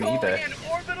start doing the Calling evac. an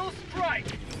orbital strike.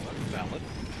 Valid.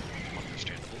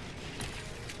 Understandable.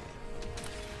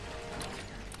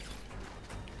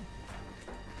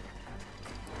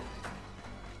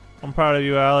 I'm proud of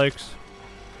you, Alex.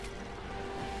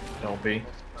 Don't be.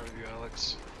 Proud of you,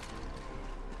 Alex.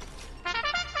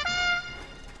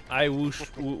 I whoosh.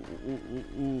 Ooh,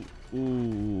 ooh, ooh,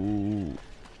 ooh.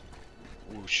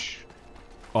 Whoosh.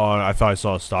 Oh, I thought I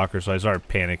saw a stalker, so I started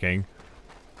panicking.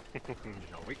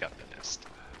 No, we got the nest.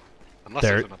 Unless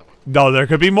There, there's another one. no, there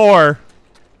could be more.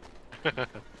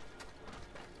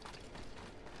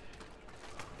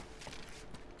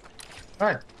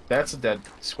 Alright, that's a dead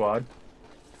squad.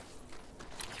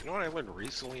 You know what I learned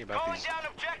recently about these?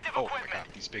 Oh my god,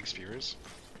 these big spheres.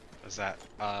 Is that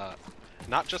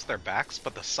not just their backs,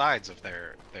 but the sides of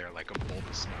their like a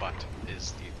bulbous butt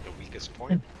is the weakest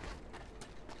point.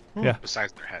 Yeah.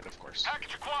 Besides their head, of course.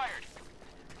 Package acquired.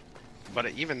 But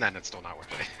even then, it's still not worth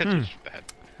it. Hmm. Just the head.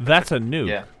 That's a nuke.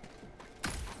 Yeah.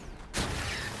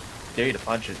 Dare you to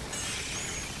punch it.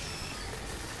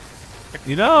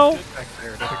 You know, Back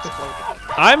there, that exploded.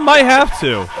 I might have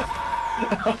to.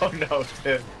 Oh no,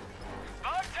 Tim.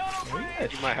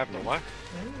 You might have to what?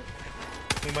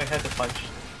 You might have to punch.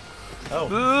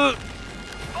 Oh.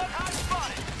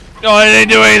 No, I didn't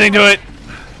do anything to it.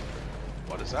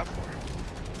 What is that for?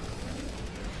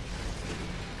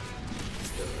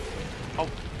 Oh.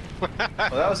 Well,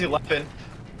 that was your weapon.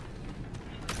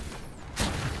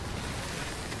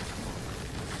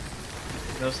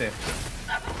 No sample.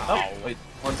 Oh, wait,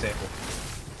 one sample.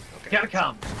 Okay. Gotta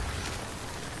come.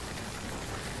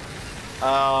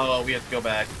 Oh, we have to go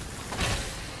back.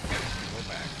 Go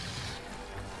back.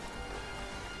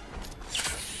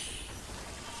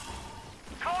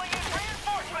 Calling in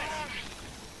reinforcements.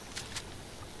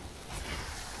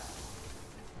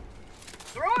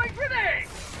 Throwing grenade.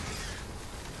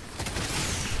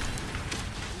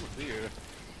 Ooh, dear.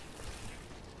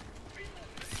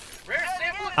 Rare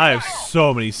sample. I have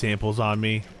so many samples on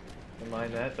me. Don't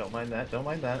mind that, don't mind that, don't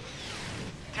mind that.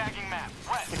 Tagging map.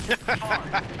 West.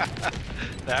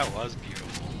 That was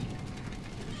beautiful.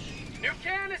 New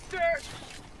canister.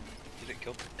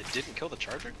 It didn't kill the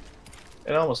charger?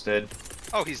 It almost did.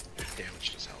 Oh, he's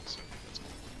damaged as hell, so that's cool.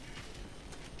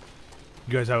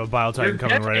 You guys have a Biotitan You're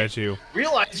coming dead. right at you.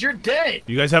 Realize you're dead!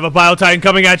 You guys have a Biotitan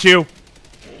coming at you.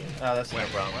 Oh, that's no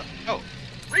problem. Oh.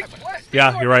 Request.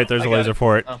 Yeah, you're right. There's I a got laser it.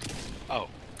 for it. Oh.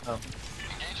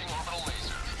 Engaging orbital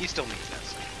laser. He still needs that.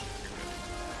 So.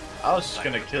 I was just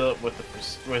gonna kill it with the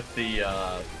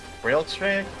rail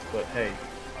strike, but hey.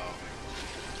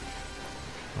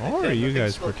 Or are you Nothing's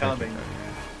guys still protecting? coming.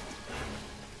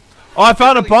 Oh, I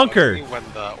found a Really bunker. bugs me when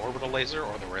the orbital laser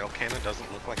or the rail cannon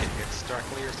doesn't look like it hits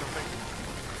directly or something.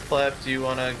 Plapp, do you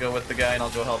wanna go with the guy and I'll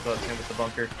go help out him with the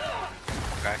bunker?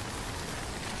 Okay.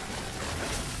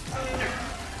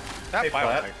 That Hey, Plapp.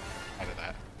 Biotype out of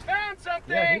that. Found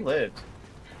something. Yeah, he lived.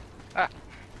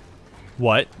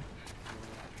 What?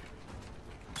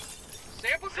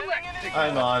 Sample selected.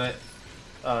 I'm on it.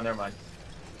 Oh, never mind.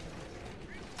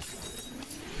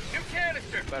 New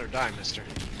canister. Better die, mister.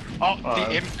 Oh, the Uh,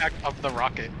 impact of the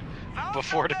rocket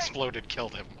before it exploded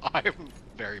killed him. I'm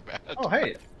very bad. Oh,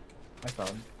 hey. I found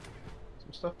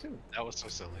some stuff too. That was so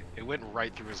silly. It went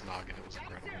right through his noggin. It was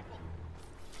incredible.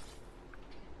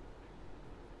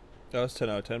 That was 10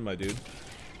 out of 10, my dude.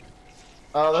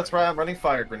 Oh, that's right. I'm running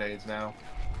fire grenades now.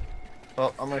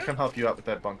 Well, I'm gonna come help you out with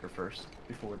that bunker first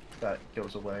before that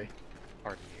goes away.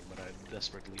 Pardon me, but I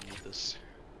desperately need this.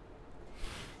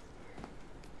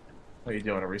 What are you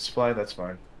doing? A resupply? That's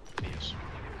fine. Yes.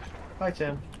 Hi,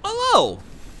 Tim. Hello.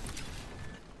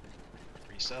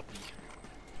 Resup.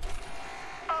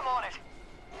 I'm on it.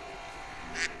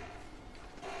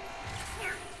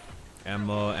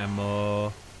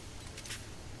 Ammo.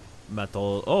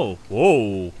 Metal. Oh,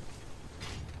 whoa.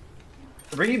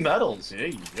 3 medals. There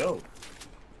you go.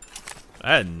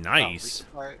 That's nice.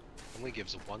 Resupply only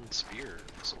gives 1 spear.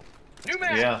 So New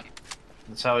map. Yeah.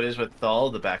 That's how it is with all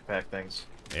the backpack things.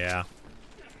 Yeah.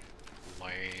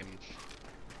 lame.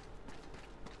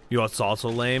 You know what's also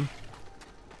lame?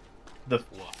 The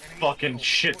fucking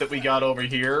shit that we got over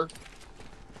here.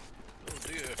 Oh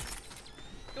dear.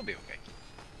 He'll be okay.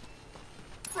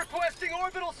 Requesting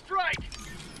orbital strike.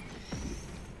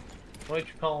 Why'd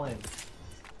you call in?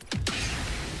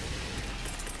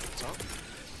 What's up?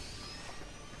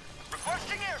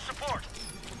 Requesting air support.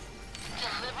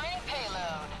 Delivering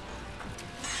payload.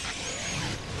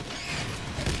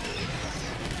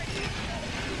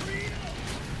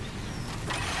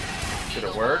 Did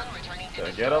it work? Did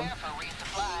I get him?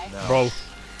 No. Bro,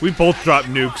 we both dropped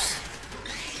nukes.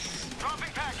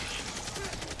 Dropping package.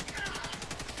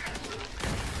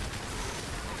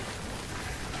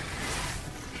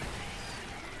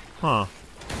 Huh.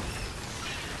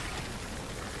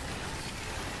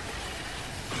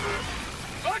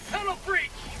 Bug tunnel breach.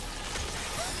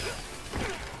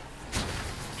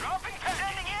 Dropping package.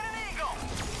 Sending in an eagle.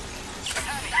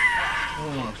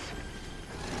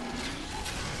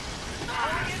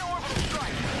 Calling in orbital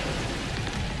strike.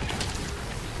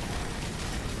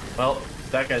 Well,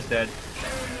 that guy's dead.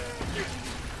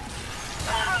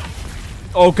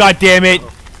 Oh, god damn it.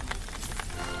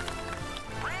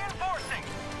 Reinforcing.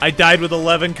 I died with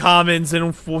 11 commons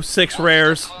and 6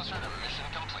 rares. Closer to mission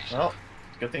completion. Well,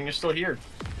 good thing you're still here.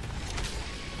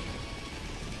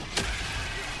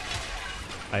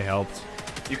 I helped.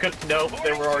 You could. Nope,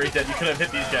 they were already dead. You could have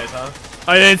hit these guys, huh?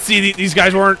 I didn't see these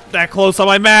guys weren't that close on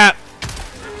my map.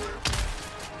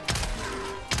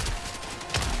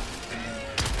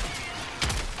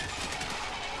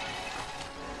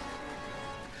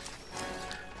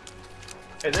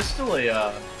 Hey, there's still a.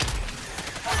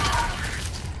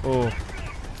 Oh.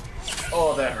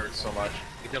 Oh, that hurts so much.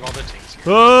 We did all the things here.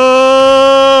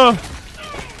 Oh!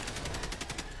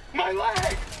 My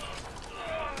leg.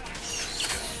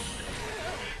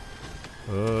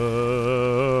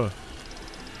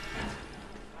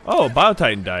 Oh,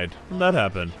 Biotitan died. When did that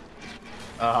happen?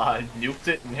 I nuked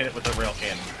it and hit it with a rail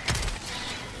cannon.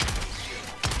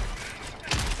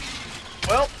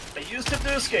 Well, I used him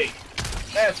to escape.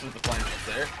 That's what the plan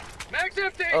was there. Mag's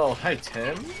empty. Oh, hi,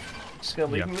 Tim. Just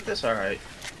gonna leave Yeah. me with this? Alright.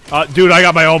 Dude, I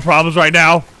got my own problems right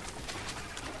now.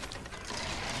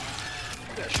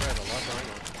 Yeah, sure, I had a lot going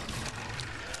on.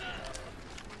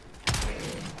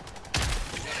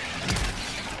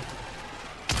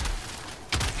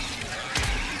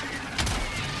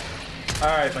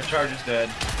 Alright, my charge is dead.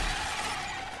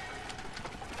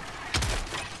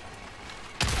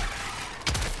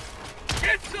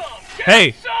 Get some. Get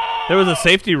Hey, some. there was a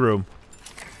safety room.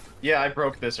 Yeah, I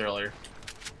broke this earlier.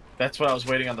 That's what I was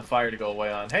waiting on the fire to go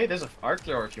away on. Hey, there's an arc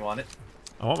thrower if you want it.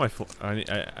 I want my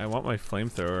I want my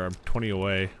flamethrower. I'm 20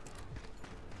 away.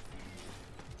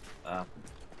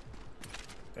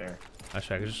 There.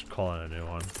 Actually, I could just call in a new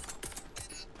one.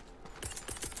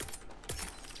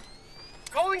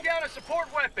 Calling down a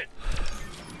support weapon.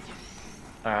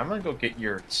 Alright, I'm gonna go get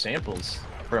your samples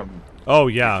from Oh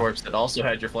the yeah. corpse that also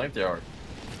had your flamethrower.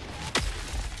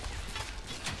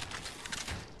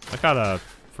 I kinda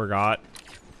forgot.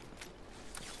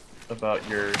 About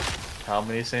your how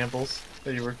many samples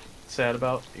that you were sad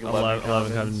about? 11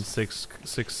 commons, having six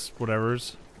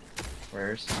whatevers.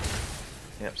 rares.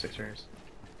 Yep, 6 rares.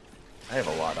 I have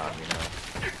a lot on me now.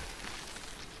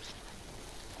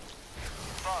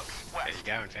 How you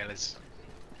going, fellas?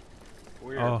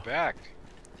 We're Oh. back.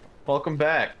 Welcome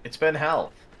back. It's been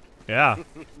hell. Yeah.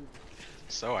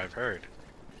 So I've heard.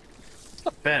 It's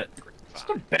a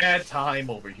bad time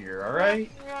over here,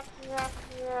 alright?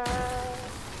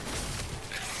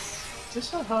 Is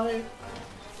this a hive?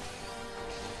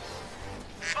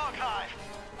 Bug hive.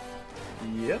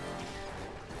 Yep.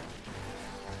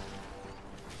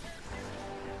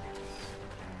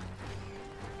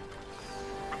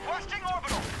 Requesting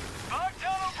orbital. Bug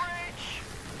tunnel breach.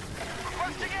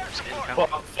 Requesting air support.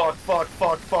 Fuck, fuck, fuck,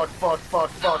 fuck, fuck, fuck, fuck,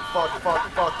 fuck, fuck,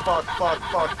 fuck, fuck, fuck,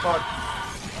 fuck, fuck.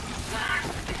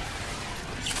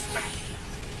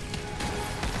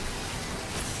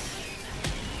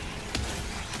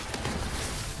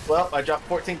 Well, I dropped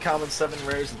 14 commons, 7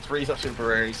 rares, and 3 super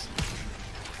rares.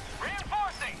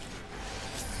 Reinforcing.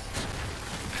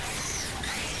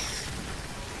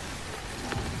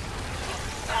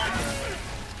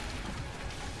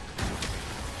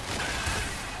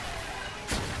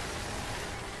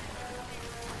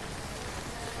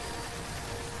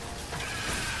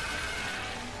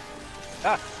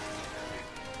 Ah!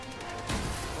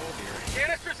 Oh dear.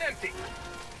 Canister's empty.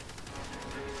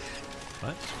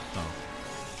 What? Oh.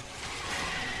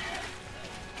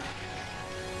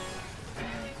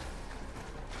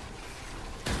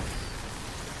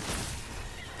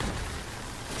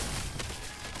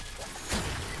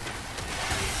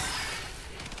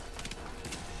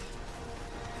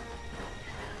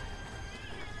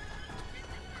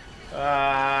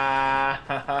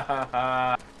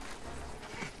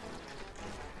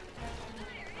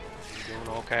 You doing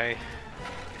okay?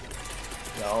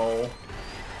 No.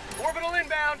 Orbital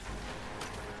inbound.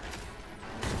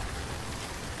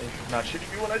 It's not shooting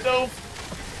me when I dove.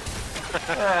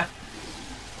 That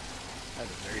is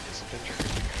very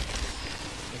disinteresting.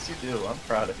 Yes, you do. I'm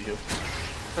proud of you.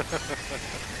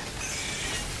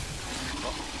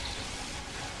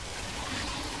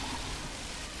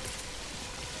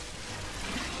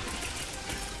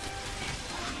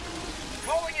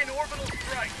 orbital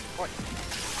strike.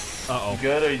 Uh-oh. You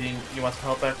good, or you want some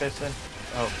help back there, Sin?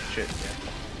 Oh, shit, yeah.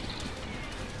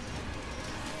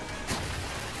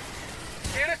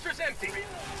 Canister's empty.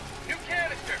 New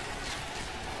canister.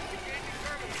 Engaging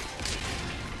terminal.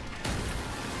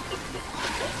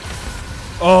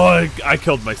 Oh, I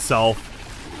killed myself.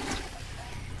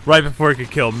 Right before it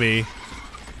could kill me.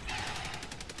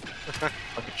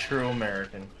 Like a true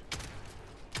American.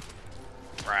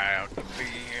 Proud to be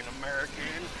an American.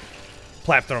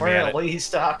 Plapp, throw me at it.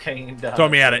 Least I can die. Throw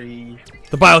me at it.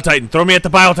 The Bio-Titan. Throw me at the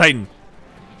Bio-Titan.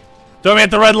 Throw me at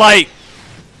the red light.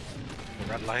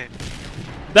 Red light.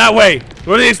 That way,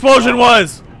 where the explosion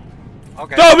was.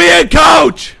 Okay. Throw me in,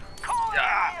 coach.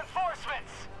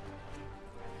 Reinforcements.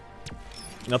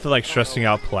 Nothing like stressing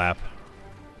out Plapp.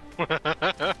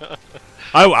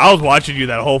 I was watching you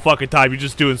that whole fucking time. You're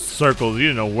just doing circles. You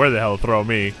didn't know where the hell to throw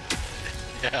me.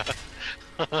 Yeah.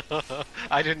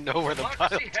 I didn't know where the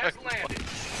Democracy has Bio-Titan landed.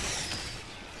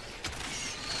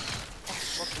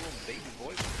 was. Look, little baby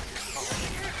boy.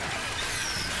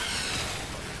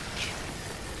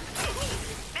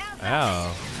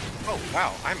 Ow. Oh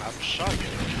wow, I'm outshot.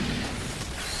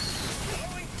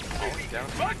 Falling down.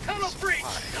 Bug tunnel breach.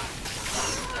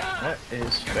 That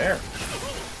is fair.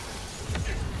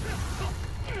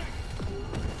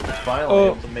 Finally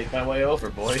able to make my way over,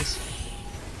 boys.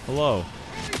 Hello.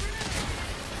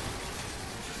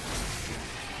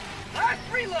 Last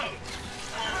reload.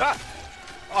 Ah.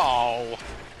 Oh.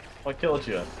 What killed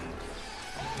you?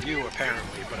 You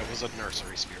apparently, but it was a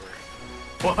nursery spewer.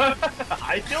 What?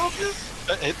 I killed you?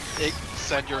 It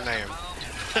said your name,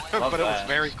 but it was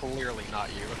very clearly not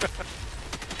you.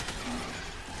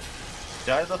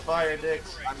 Die the fire,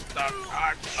 dicks. I'm stuck.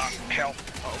 Help!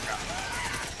 Oh god.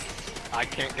 I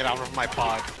can't get out of my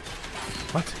pod.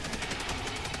 What?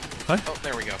 What? Oh,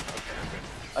 there we go. Okay, I'm good.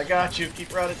 I got you.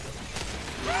 Keep running.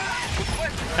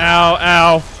 Ow,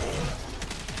 ow.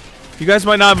 You guys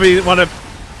might not want to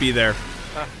be there.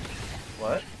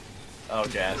 What? Oh,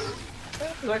 gas.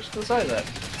 There's actually beside that.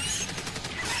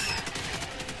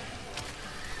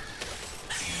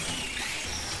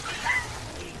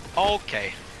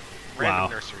 Okay. Random Wow.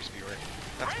 nursery spewer.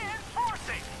 That's cool.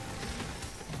 Reinforcing.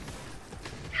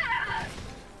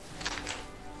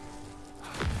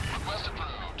 Request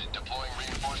approved. Deploying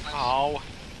reinforcements. Oh.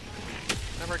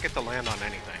 Never get to land on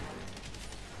anything.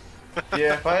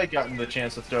 Yeah, if I had gotten the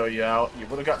chance to throw you out, you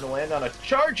would have gotten to land on a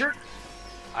charger.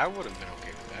 I would have been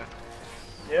okay with that.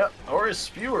 Yep, or a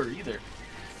spewer either.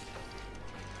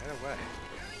 Either way.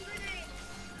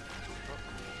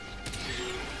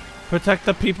 Protect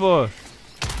the people.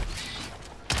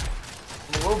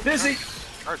 I'm a little busy.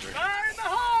 Charger. Fire in the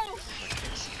hole.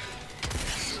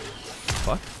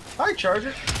 What? Hi,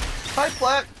 Charger. Hi,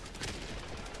 Platt.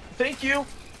 Thank you.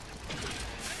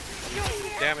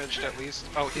 Damaged at least.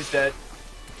 Oh, He's dead.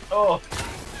 Oh.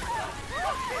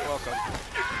 you're welcome.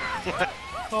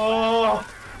 Oh.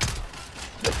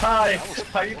 Hi.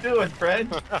 How you doing, friend?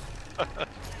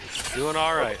 Doing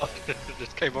alright.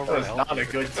 Just came over That to was help. not a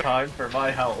good time for my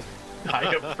health.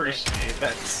 I appreciate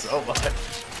that so much.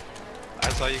 I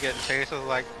saw you getting chased. I was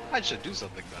like, I should do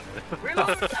something about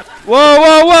it. Whoa,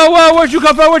 whoa, whoa, whoa! Where'd you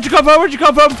come from? Where'd you come from? Where'd you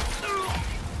come from?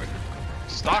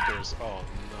 Stalkers. Oh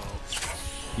no.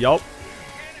 Yup.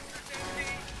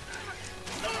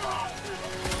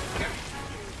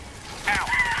 Ow!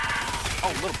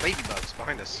 Oh, little baby bugs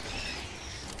behind us.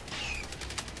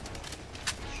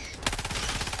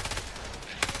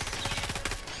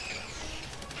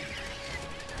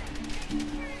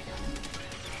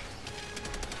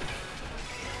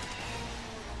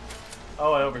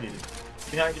 Oh, I overheated.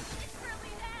 Behind you.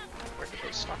 Where did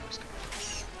those stalkers come from?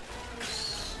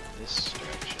 This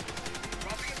direction.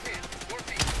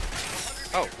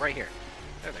 Oh, right here.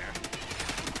 There they are.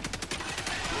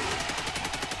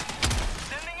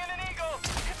 Sending in an eagle.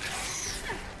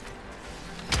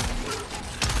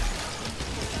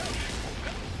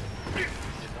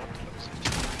 Did not close it.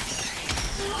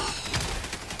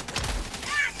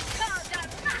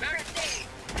 Got it.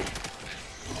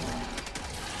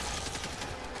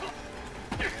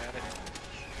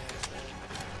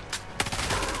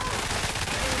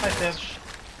 Hi, Fish.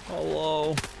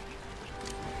 Hello.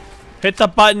 Hit the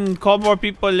button. Call more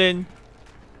people in.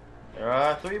 There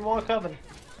are 3 more coming.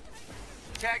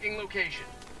 Tagging location.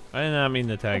 I did not mean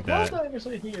to tag that. Divers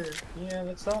are here. Yeah,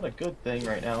 that's not a good thing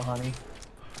right now, honey.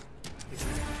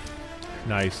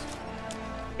 Nice.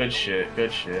 Good shit.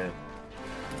 Good shit.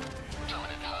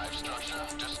 Permanent hive structure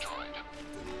destroyed.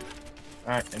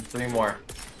 Alright, and 3 more.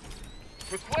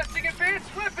 Requesting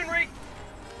advanced weaponry.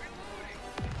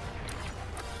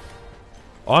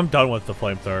 Oh, I'm done with the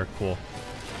flamethrower. Cool.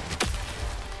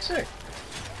 sick.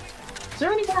 Is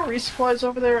there any more resupplies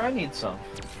over there? I need some.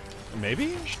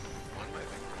 Maybe? One, I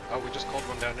think. Oh, we just called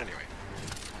one down anyway.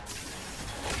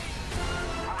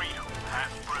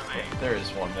 Yeah, there is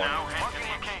one more. Now head to the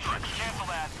location. Cancel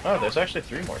that. Oh, there's actually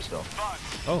 3 more still.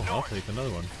 Oh, I'll take another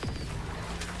one.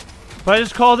 If I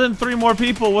just called in 3 more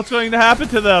people, what's going to happen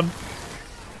to them?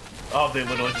 Oh, they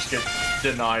literally just get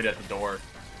denied at the door.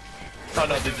 Oh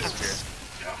no, they disappear.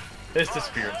 They just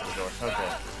disappear into the door.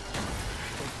 Okay.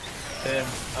 Tim,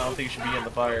 I don't think you should be in the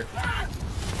fire.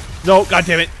 No, god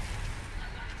damn it.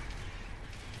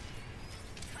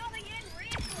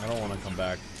 I don't want to come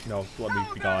back. No, let me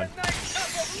be gone.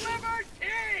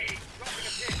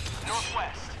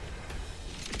 Northwest.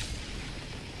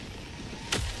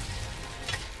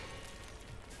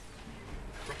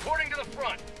 Reporting to the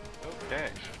front. Okay.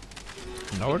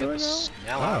 Now where do I go?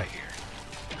 Smell out of here.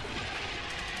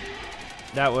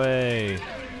 That way.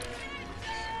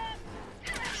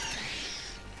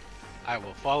 I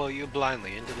will follow you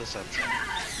blindly into the sunset.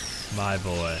 My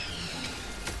boy.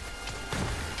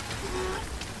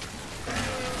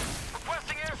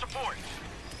 Requesting air support.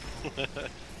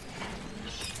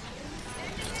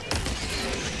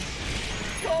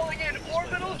 Calling in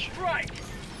orbital strike.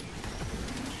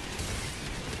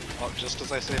 Oh, just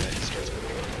as I say that, he starts moving.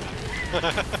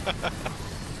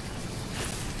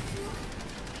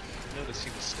 Notice he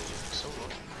was still so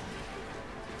long.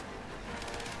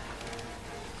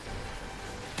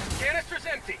 Canister's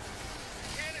empty.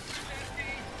 Canister's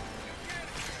empty.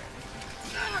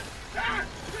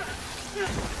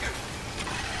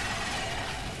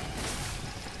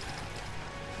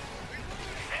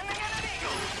 Aiming at an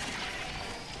eagle.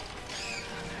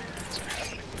 What's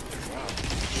happening? Wow.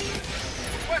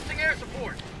 Requesting air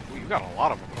support. Ooh, you got a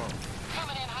lot of them, huh?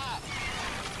 Coming in hot.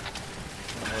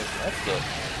 That's good.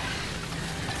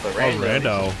 The Oh, rain.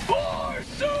 rando. Four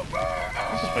super.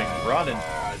 This has been running.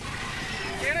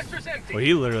 Canister's empty. Well,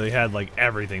 he literally had like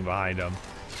everything behind him.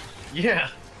 Yeah.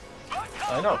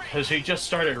 I know, because he just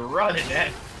started running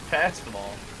at past them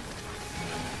all.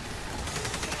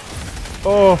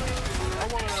 Oh.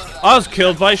 I was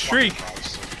killed by Shriek.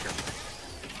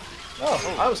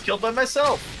 Oh, I was killed by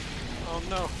myself. Oh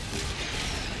no.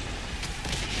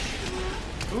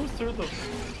 Who threw the...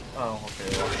 Oh, okay.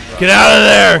 Well, Get out of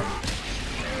there!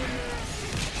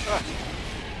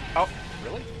 Oh,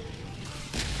 really?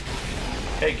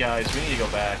 hey guys, we need to go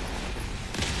back.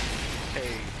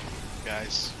 Hey,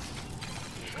 guys.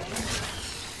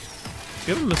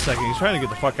 Give him a second. He's trying to get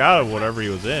the fuck out of whatever he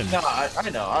was in. No, I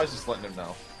know. I was just letting him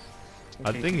know.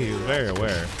 I think he was very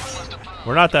aware.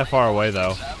 We're not that far away,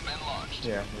 though.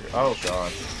 Yeah. Oh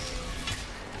god.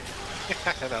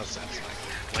 That was satisfying.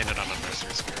 Landed on a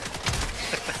nursery spirit.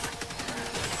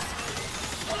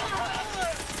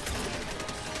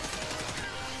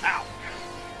 Ow.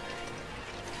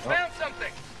 Oh. Found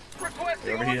something. Requesting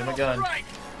You're overheating the orbital gun. strike.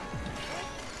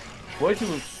 Why'd you...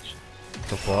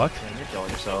 The fuck? Man, you're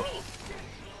killing yourself.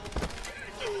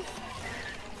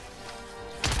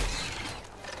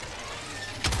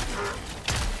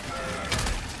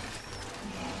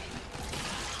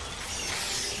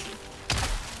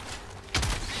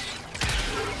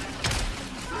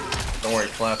 Don't worry,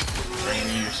 Plapp.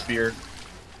 Bringing you your spear.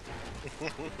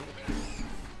 I'd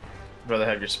rather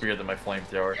have your spear than my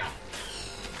flamethrower.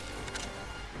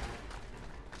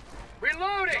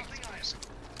 Reloading.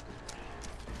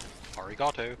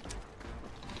 Arigato.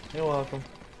 You're welcome.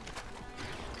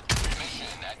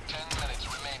 Mission at 10 minutes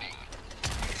remaining.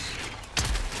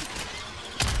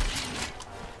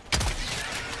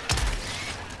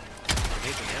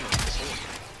 Amazing ammo in this hole.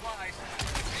 Supplies.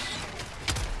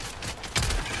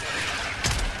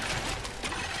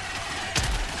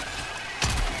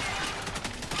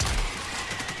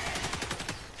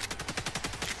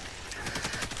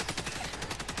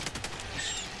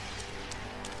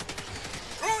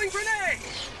 Throwing grenade.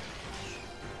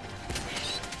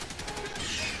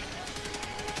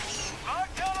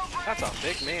 That's a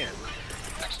big man.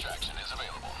 Extraction is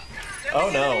available. Oh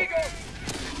no. Eagle.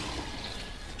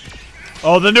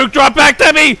 Oh, the nuke dropped back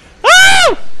to me!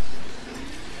 Ah!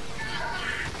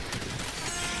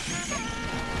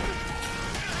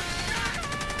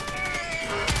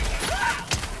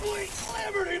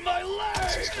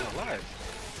 He's still alive.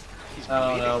 He's Oh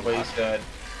bleeding. no, but he's dead.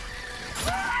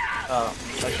 Oh,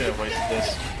 I should have wasted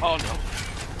this. Oh no.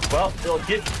 Well, they'll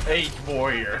get a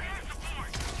warrior.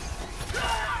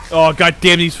 Oh,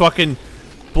 goddamn these fucking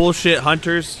bullshit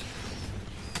hunters.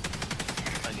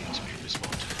 I need to be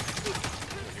responsive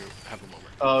when you have a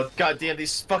moment. Oh, goddamn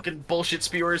these fucking bullshit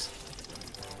spewers.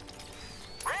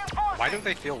 Why do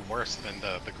they feel worse than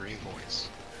the green boys?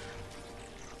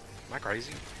 Am I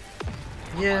crazy?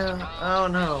 Yeah, oh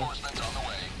no. Reinforcements on the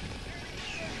way.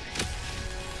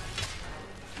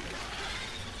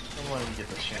 I wanted to get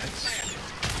the chance.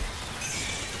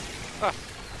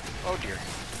 Oh dear.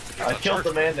 I killed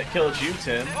the man that killed you,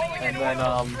 Tim, and then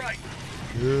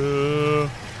Yeah.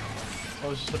 it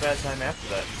was just a bad time after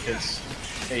that because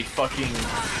a fucking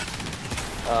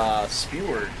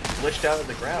spewer glitched out of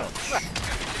the ground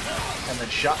and then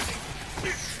shot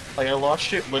me. Like I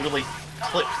watched it literally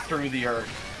clip through the earth.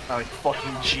 I'm like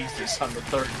fucking Jesus on the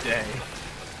third day.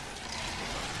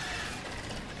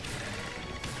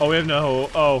 Oh, we have no.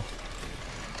 Oh.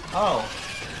 Oh.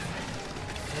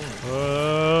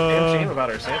 Damn shame about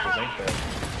our samples, ain't there?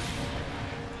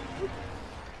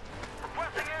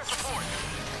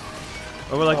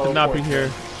 I would like to not be poor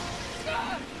here.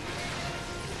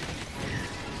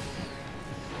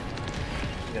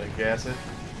 You gotta gas it.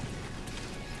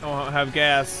 I don't have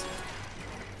gas.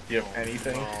 Do you have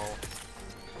anything?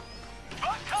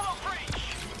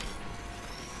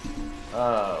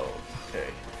 Oh, okay.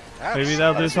 Maybe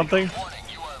that'll do something.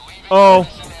 Oh.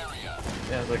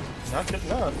 Yeah, I was like, not good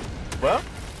enough. Well,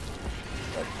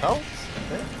 that helps, I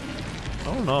think.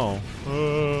 Oh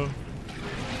no.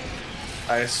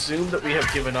 I assume that we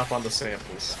have given up on the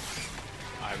samples.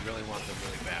 I really want them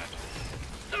really bad.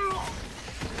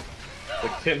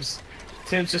 Like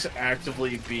Tim's just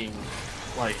actively being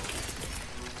like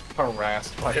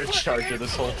harassed by a charger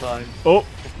this whole time. Oh,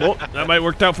 well, that might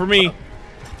worked out for me.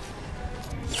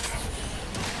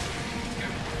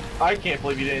 I can't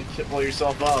believe you didn't blow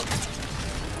yourself up.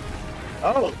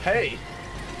 Oh, hey.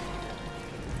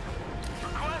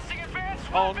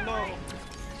 Oh no!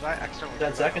 Did I accidentally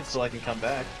 10 seconds till I can come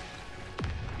back.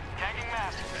 Tagging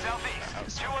mast,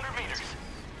 southeast, 200 meters.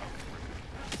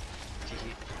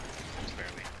 Just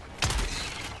barely.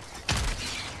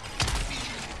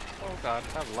 Oh god,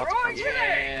 I have lots of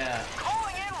Yeah.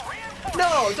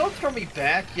 No, don't throw me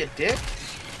back, you dick.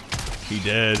 He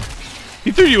did.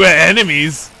 He threw you at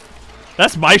enemies.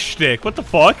 That's my shtick. What the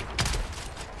fuck?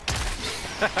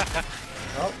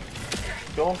 Oh,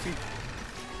 go on feet.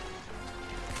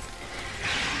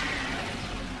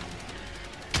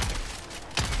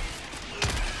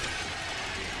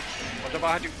 What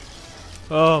about you?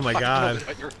 Oh my god.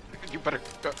 You better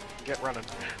go, get running.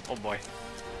 Oh boy.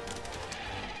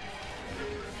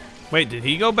 Wait, did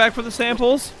he go back for the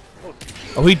samples?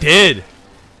 Oh, he did.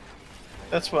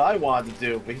 That's what I wanted to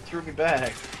do, but he threw me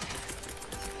back.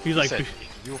 He's like, Said,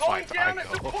 you'll find I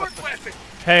go.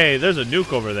 hey, there's a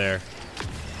nuke over there.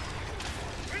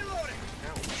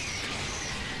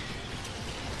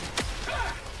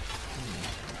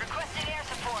 Requesting air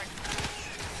support.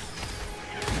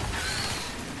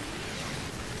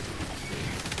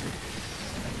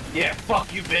 Yeah,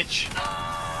 fuck you, bitch.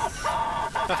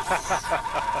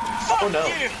 Oh no.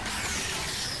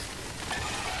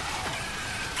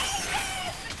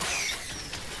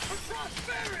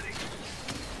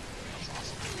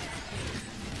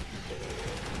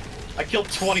 I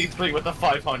killed 23 with a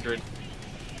 500.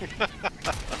 You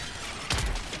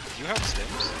have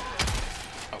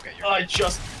stims? Okay, you're I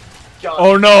just got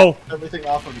Oh no. everything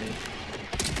off of me.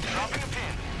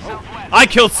 I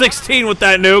killed 16 with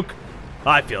that nuke.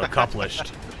 I feel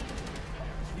accomplished.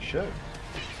 You should.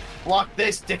 Block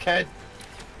this, dickhead.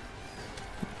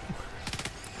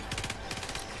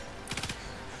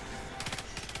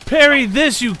 Parry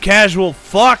this, you casual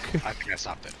fuck. I think I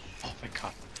stopped it. Oh my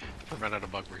god. Prevented a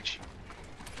bug breach.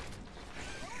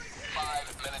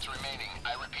 5 minutes remaining.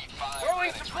 I repeat, 5 Throwing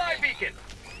minutes supply remaining. beacon.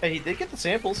 Hey, he did get the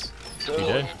samples. So He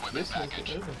did. This makes it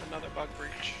moving. Another bug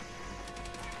breach.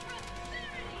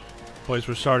 Boys,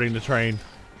 we're starting the train.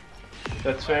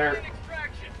 That's fair.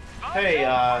 Hey,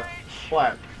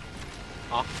 Plapp.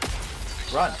 Huh?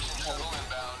 Run.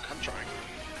 I'm trying.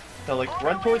 No, like,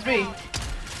 run towards me.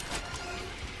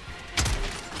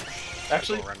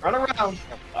 Actually, run around.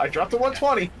 I dropped a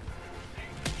 120.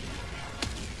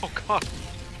 Oh god.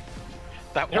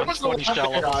 That There was no 120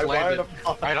 shell one almost there. I landed wired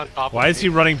up. right on top Why of is he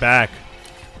me. running back?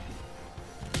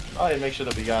 Oh, yeah, make sure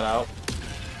that we got out.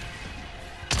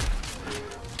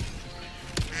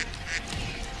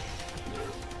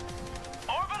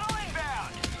 Orbital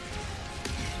inbound.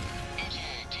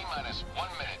 ETA T-minus 1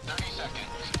 minute, 30 seconds.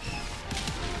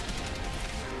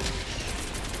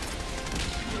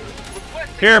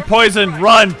 Here, poison,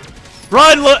 run!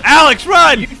 Run, Alex,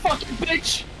 run! You fucking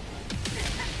bitch!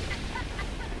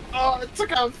 Oh, it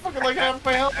took out fucking like half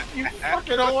my health. You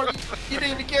fucking whore. You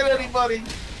didn't even get anybody.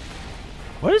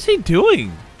 What is he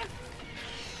doing?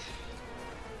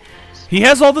 He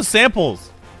has all the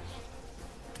samples.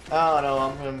 Oh no,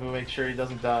 I'm gonna make sure he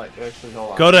doesn't die. Actually,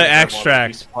 hold on. Go to I'm gonna grab all the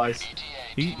extract. supplies.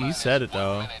 He said it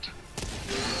though.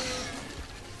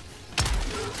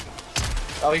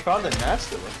 Oh, he found the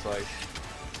nest, it looks like.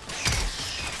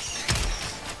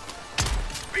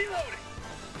 Reloading.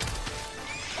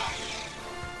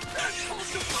 That's called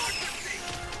democracy.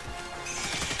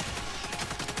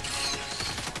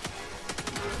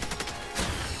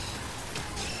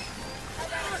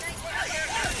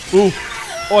 Ooh.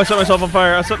 Oh, I set myself on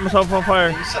fire. I set myself on fire.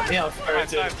 You set me on fire Dive,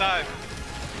 too. dive, dive.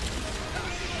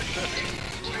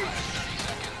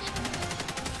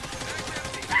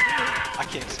 I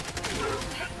can't see.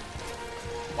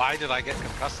 Why did I get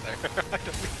concussed there? I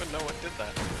don't even know what did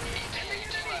that.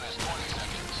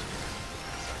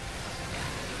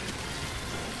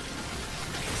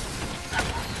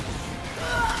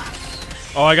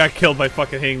 Oh, I got killed by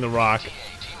fucking hitting the rock.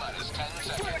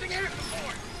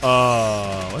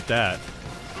 What that?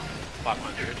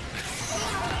 500.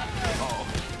 Oh.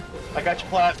 I got you,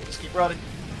 Platt. Just keep running.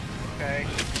 Okay.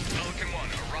 Pelican 1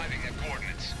 arriving at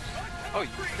coordinates. Oh, you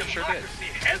sure did.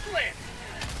 Headland.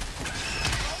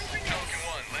 Pelican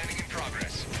 1 landing in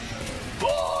progress.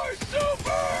 More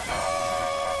super.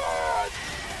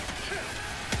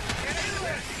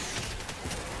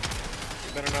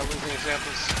 You better not lose any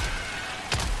examples.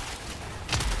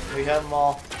 We have them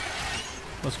all.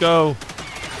 Let's go.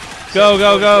 Go,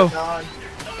 go, go. Get out,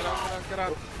 get out, get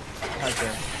out.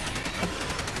 Okay.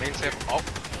 Main sample. Oh.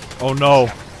 Oh no.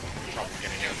 Trouble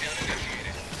getting in.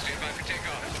 Stand by for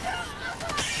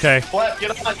takeoff. Okay. Platt,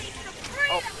 get on.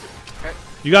 Oh. Okay.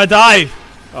 You gotta dive.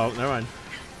 Oh, never mind.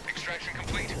 Extraction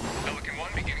complete. Pelican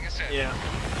 1 beginning ascent. Yeah.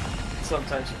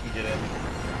 Sometimes you can get in.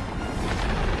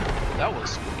 That was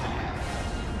spooky.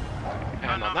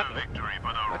 And on that note, Victory for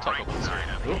I the talk right about side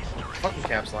of Ooh, history. fucking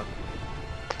caps lock.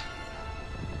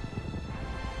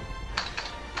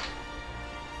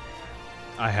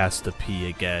 I has to pee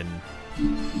again.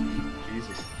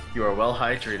 Jesus. You are well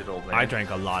hydrated, old man. I drank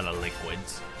a lot of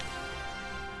liquids.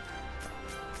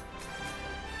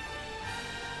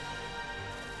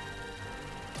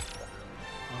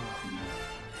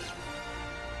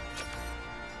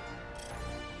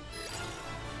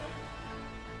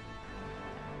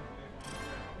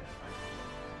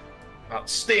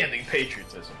 Outstanding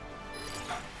patriotism.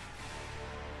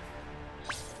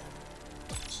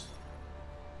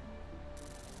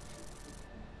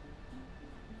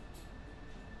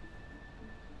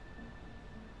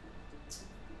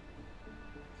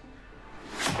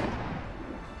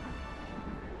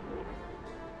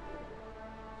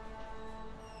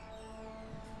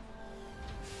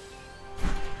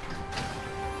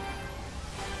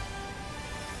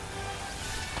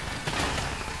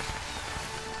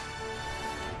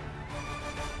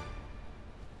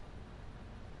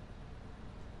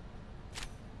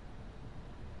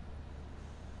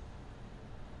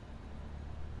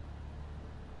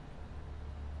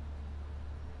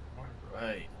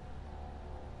 Alright.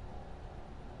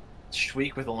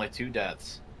 Shweek with only 2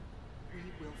 deaths. We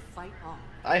will fight on.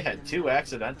 I had 2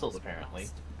 accidentals apparently.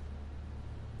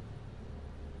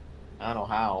 I don't know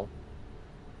how.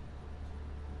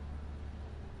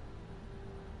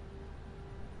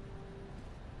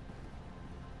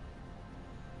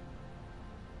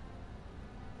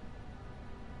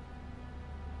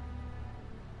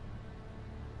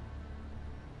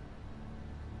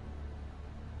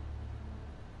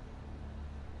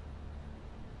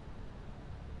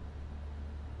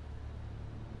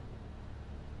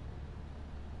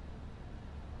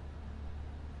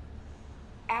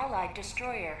 Allied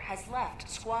destroyer has left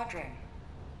squadron.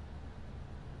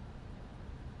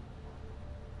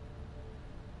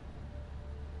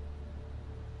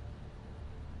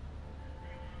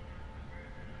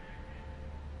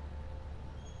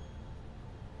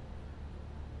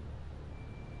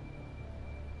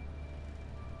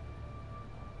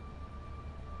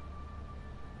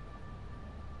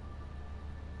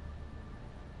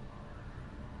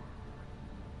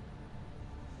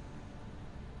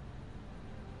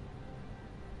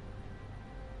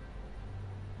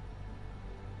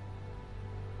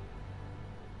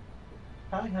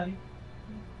 Hi, honey.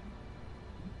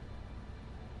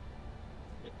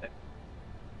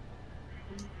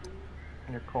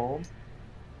 You're cold?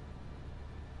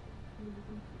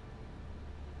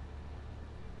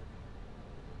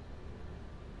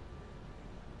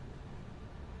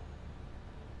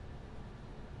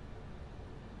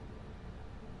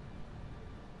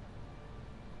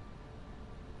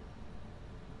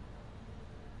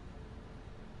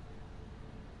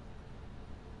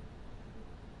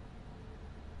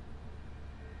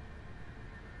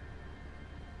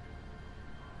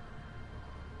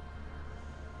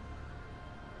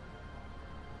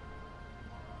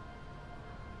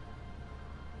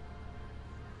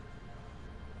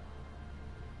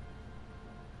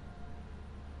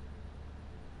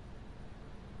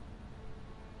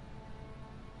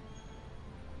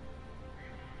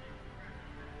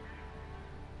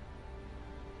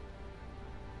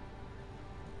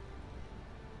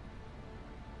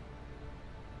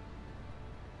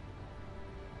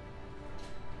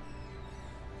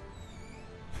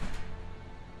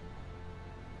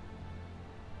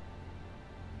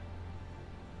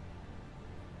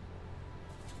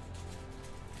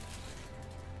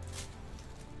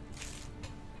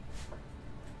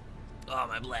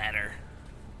 my bladder.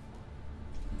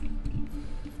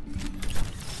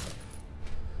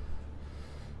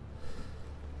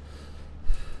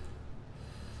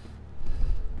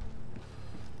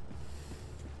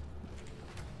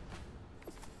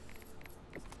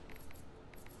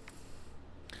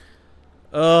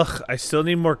 Ugh, I still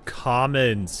need more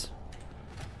commons.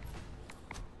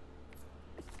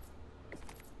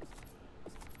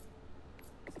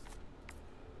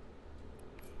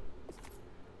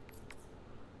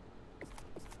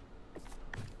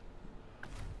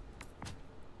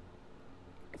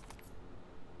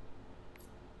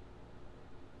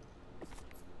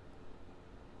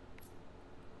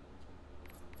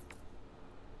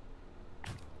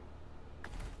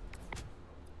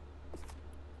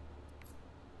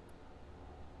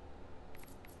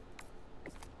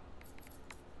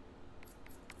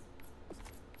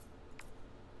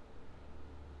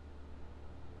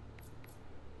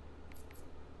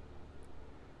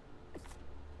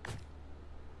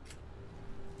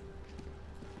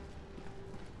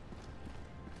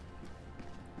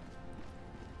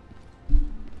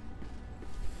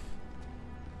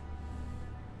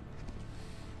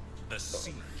 The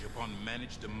siege upon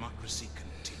managed democracy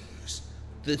continues.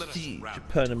 The Let us siege rally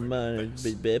upon to a our man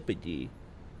defense.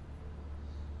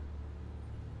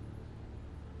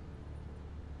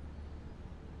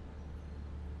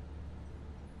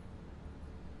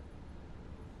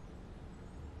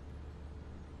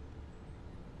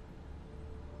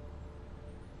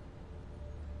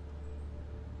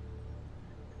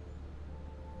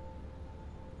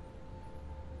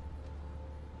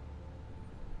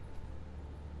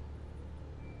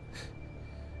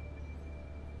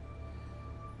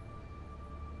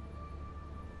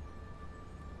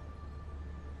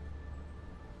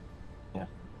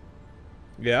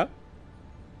 Yeah?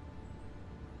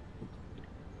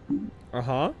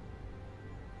 Uh-huh.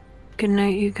 Good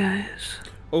night, you guys.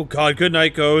 Oh god, good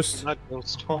night, Ghost. Not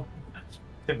Ghost.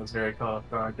 Tim was very caught off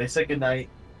guard. They said goodnight.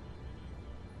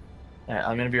 Alright,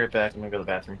 I'm gonna be right back. I'm gonna go to the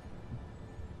bathroom.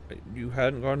 You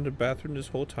hadn't gone to the bathroom this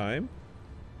whole time?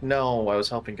 No, I was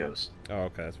helping Ghost. Oh,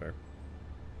 okay, that's fair.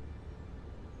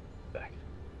 Back.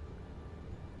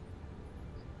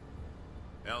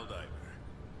 Eldiver,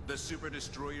 the Super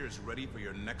Destroyer is ready for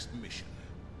your next mission.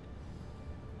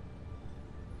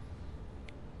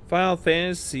 Final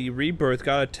Fantasy Rebirth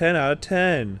got a 10 out of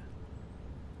 10.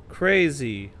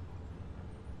 Crazy.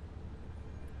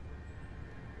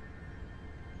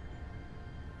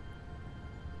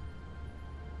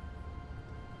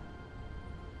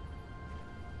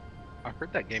 I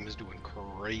heard that game is doing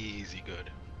crazy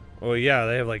good. Oh yeah,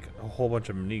 they have like a whole bunch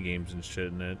of mini games and shit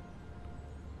in it.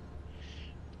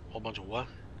 Whole bunch of what?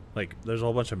 Like, there's a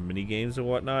whole bunch of mini games and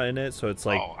whatnot in it, so it's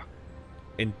like Oh,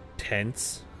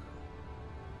 intense.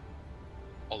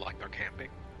 oh, like they're camping.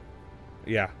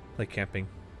 Yeah, like camping.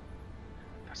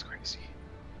 That's crazy.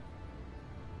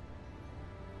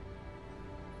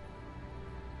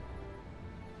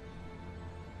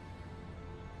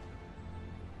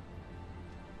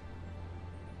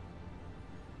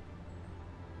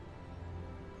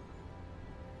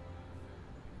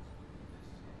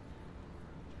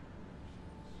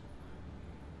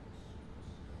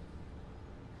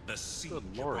 The siege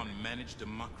Good lord. upon managed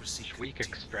democracy Week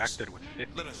continues. extracted with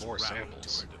Let us 54 rally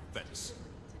samples. to our defense.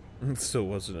 It still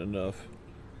wasn't enough.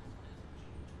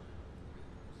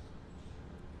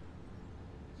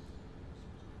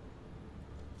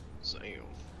 Damn.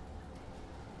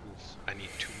 Oof, I need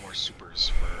 2 more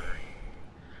supers for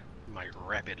my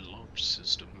rapid launch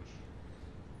system.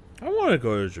 I want to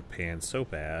go to Japan so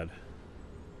bad.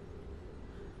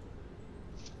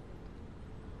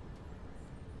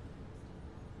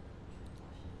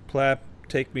 Plapp,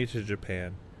 take me to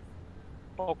Japan.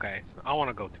 Okay, I want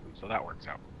to go too, so that works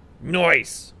out.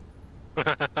 Nice!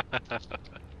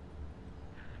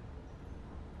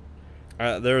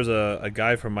 There was a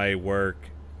guy from my work,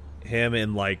 him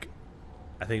and like,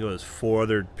 I think it was 4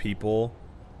 other people,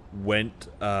 went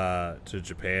to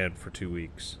Japan for 2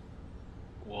 weeks.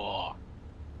 Whoa.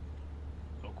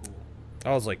 So cool. I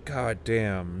was like, God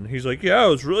damn. And he's like, yeah, it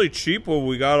was really cheap when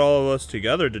we got all of us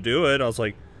together to do it. I was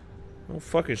like, oh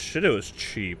fucking shit, it was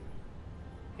cheap.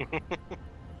 I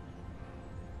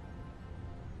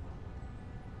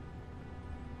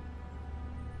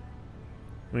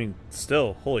mean,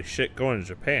 still, holy shit, going to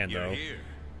Japan, You're though. here.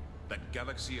 The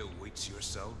galaxy awaits your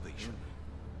salvation.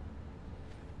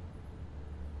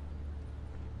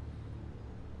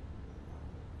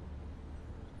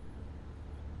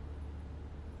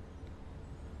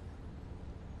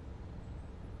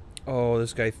 Oh,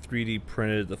 this guy 3D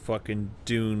printed the fucking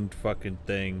Dune fucking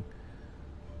thing.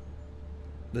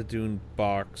 The Dune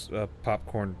box,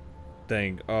 popcorn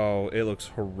thing. Oh, it looks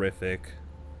horrific.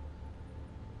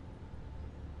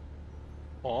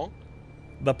 Oh?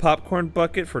 The popcorn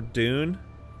bucket for Dune?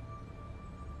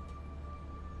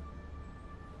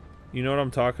 You know what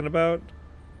I'm talking about?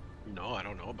 No, I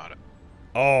don't know about it.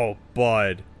 Oh,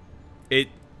 bud.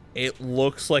 It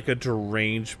looks like a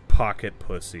deranged pocket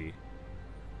pussy.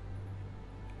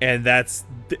 And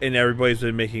everybody's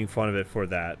been making fun of it for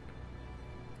that.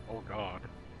 Oh god.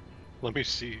 Let me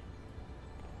see.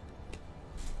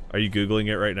 Are you Googling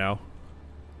it right now?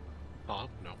 Huh?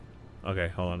 No. Okay,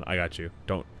 hold on. I got you.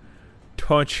 Don't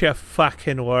you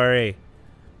fucking worry.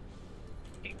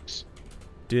 Thanks.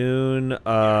 Dune,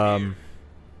 The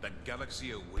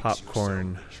galaxy awaits your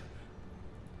popcorn. salvation.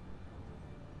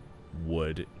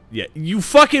 Wood. Yeah, you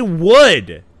fucking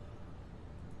would!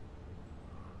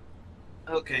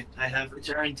 Okay, I have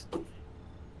returned.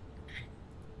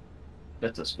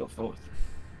 Let us go forth.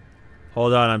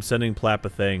 Hold on, I'm sending Plapp a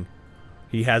thing.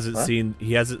 He hasn't What?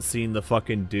 seen the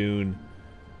fucking Dune,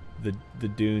 the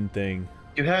Dune thing.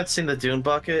 You haven't seen the Dune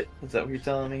bucket? Is that what you're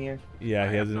telling me here? Yeah, I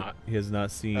have not. he has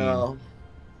not seen Oh,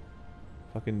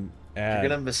 fucking you're ad.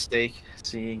 gonna mistake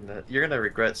seeing that. You're gonna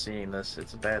regret seeing this.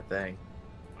 It's a bad thing.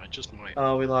 I just might.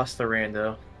 Oh, we lost the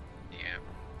rando. Yeah.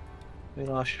 We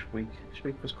lost Shweek.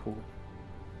 Shweek was cool.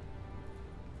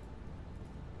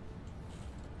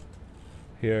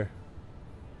 Here.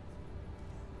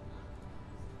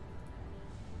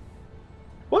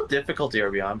 What difficulty are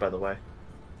we on, by the way?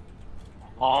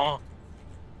 Oh.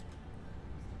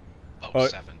 Oh.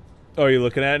 7. Oh, you're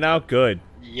looking at it now? Good.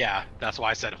 Yeah, that's why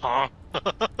I said, huh?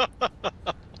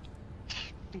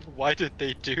 Why did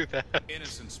they do that?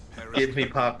 Innocence perish Give me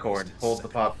like popcorn. wasted Hold the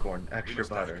sand. popcorn. We Extra must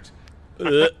butter.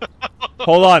 act.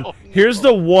 Hold on. Oh, Here's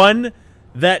no. the one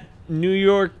that New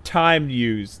York Times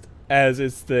used as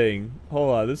its thing.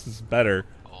 Hold on, this is better.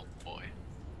 Oh boy.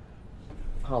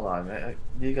 Hold on, man.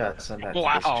 You gotta send that to this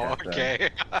Wow, chat, then. okay.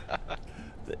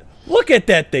 Look at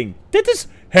that thing. Did this?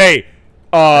 Hey,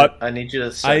 I need you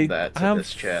to send that to I'm-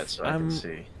 this chat so I can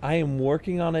see. I am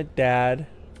working on it, Dad.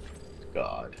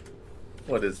 God.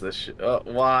 What is this shit?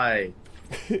 Why?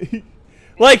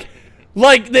 like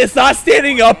it's not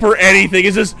standing up or anything.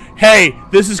 It's just, hey,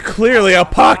 this is clearly a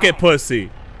pocket pussy.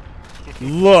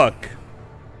 Look.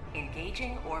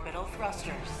 Engaging orbital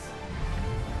thrusters.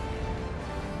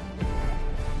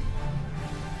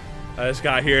 I just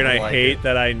got here and I like hate it.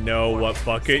 that I know what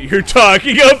bucket you're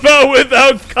talking about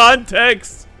without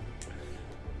context.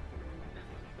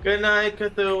 Good night,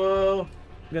 Cthulhu.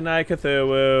 Good night,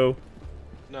 Cthulhu.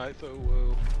 Night, though,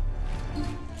 whoa.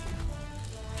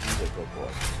 Good boy.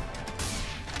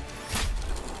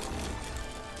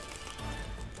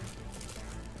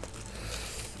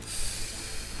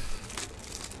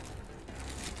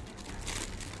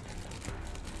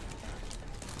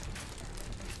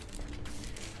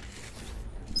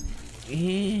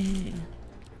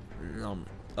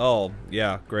 Oh,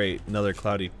 yeah, great. Another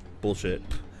cloudy bullshit.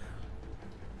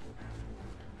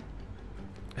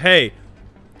 Hey,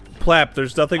 Plapp,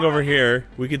 there's nothing over here.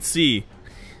 We can see.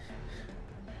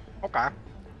 Okay.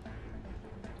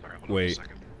 Sorry, hold on Wait. a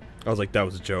second. I was like, that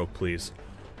was a joke, please.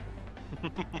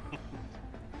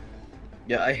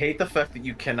 Yeah, I hate the fact that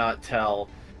you cannot tell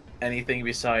anything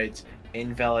besides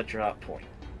invalid drop point.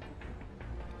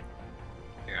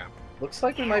 Yeah. Looks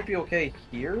like we might be okay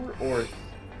here or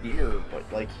here, but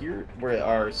like here we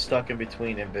are stuck in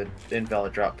between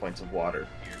invalid drop points of water.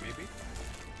 Here, maybe?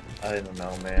 I don't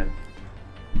know, man.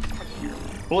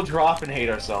 We'll drop and hate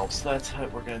ourselves. That's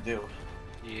what we're gonna do.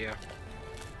 Yeah.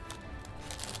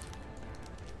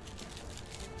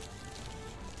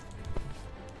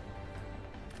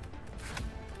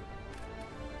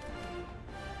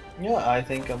 Yeah, I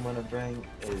think I'm gonna bring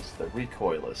is the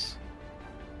recoilless.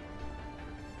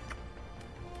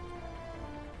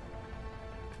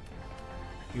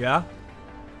 Yeah?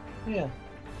 Yeah.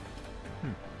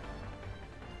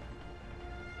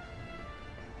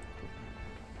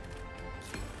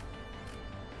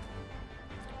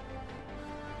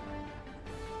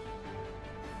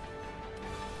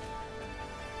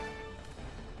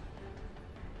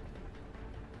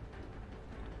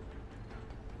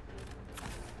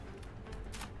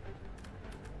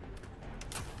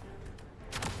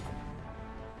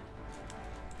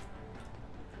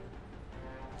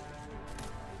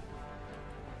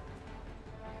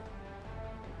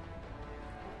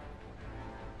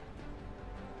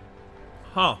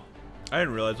 Huh. I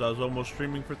didn't realize I was almost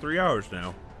streaming for 3 hours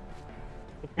now.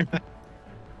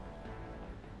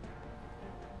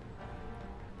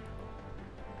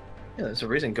 Yeah, there's a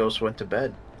reason Ghost went to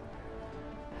bed.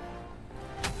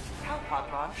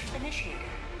 Hellpod launch initiated.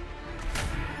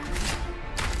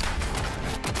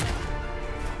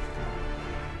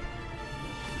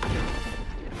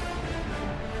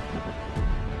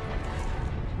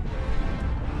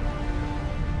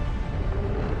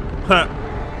 Well,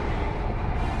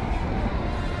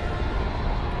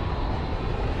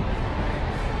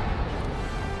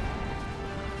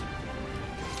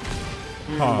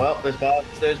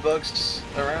 there's bugs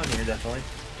around here, definitely.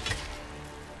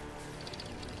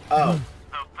 Oh.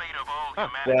 The fate of all Well.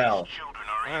 humanity's children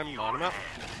are in I'm your on him up.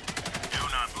 hands. Do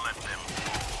not let them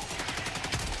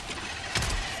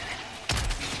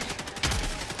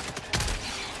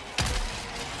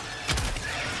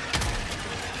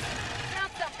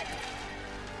Found something.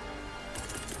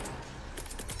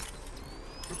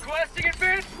 Requesting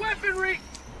advanced weaponry!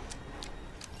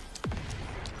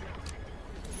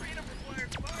 Freedom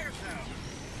requires firepower.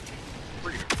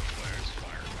 Freedom requires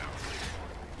firepower.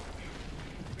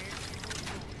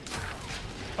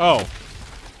 Oh.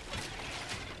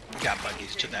 Got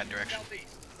buggies to that direction.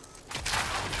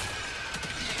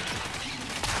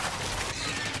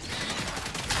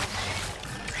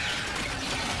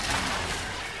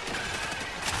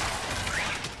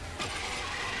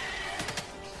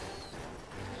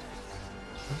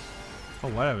 Oh,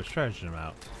 why I was stretching him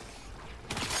out.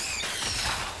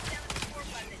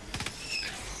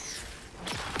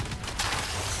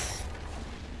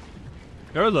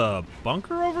 There's a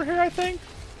bunker over here, I think.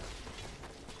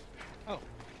 Oh.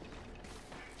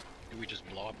 Do we just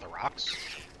blow up the rocks?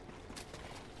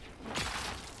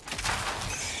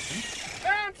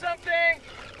 Found something!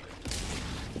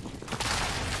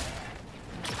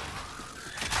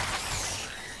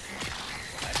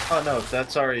 Oh no,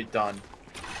 that's already done.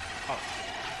 Oh.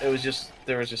 There was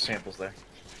just samples there.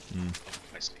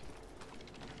 I see.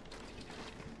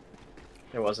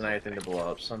 There wasn't anything to blow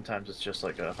up. Sometimes it's just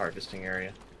like a harvesting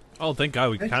area. Oh, thank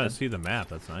God we can Makes kind of sense. see the map.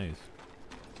 That's nice.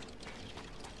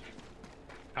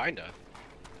 Kinda.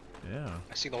 Yeah.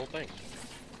 I see the whole thing.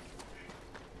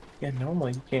 Yeah,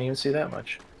 normally you can't even see that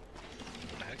much.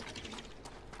 What the heck?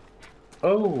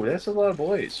 Oh, that's a lot of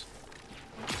boys.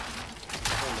 A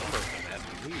whole number of them at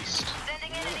least.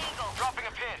 Sending in an eagle. Dropping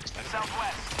a pin.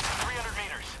 Southwest. 300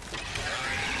 meters.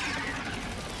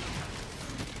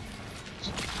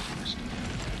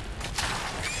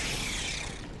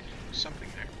 Something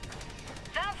there.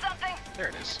 Found something. There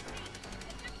it is.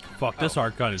 Fuck, this Oh,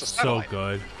 art gun is it's a so satellite.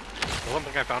 good. The one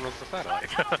thing I found was the satellite.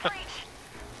 Tunnel breach.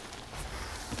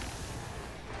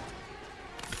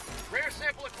 Rare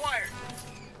sample acquired.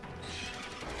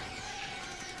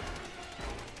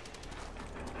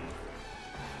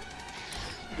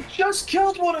 Just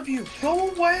killed one of you. Go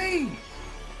away.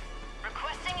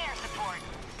 Requesting air support.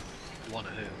 One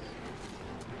of who?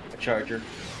 A charger.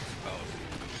 Oh.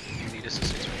 You need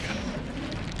assistance with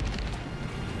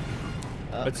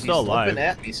that. It's still alive. He's looking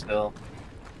at me still.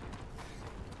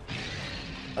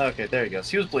 Okay, there he goes.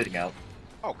 He was bleeding out.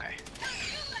 Okay.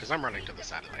 Because I'm running to the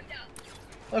satellite.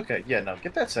 Okay, yeah, no,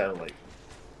 get that satellite.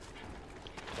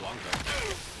 Long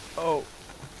ago. Oh.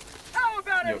 How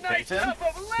about You a okay, nice Tim? cup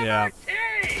of lemon Yeah.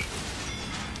 tea?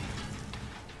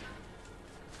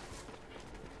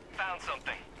 Found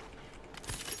something.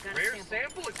 Rare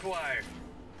sample acquired.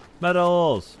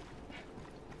 Medals.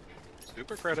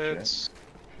 Super credits.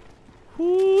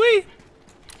 Hoo-wee.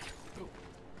 Ooh.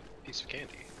 Piece of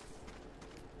candy.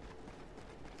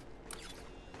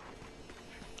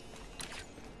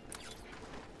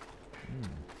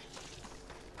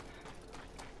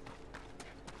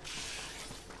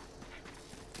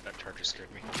 That charger scared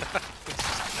me.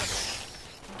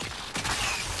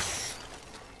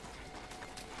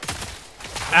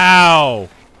 Ow.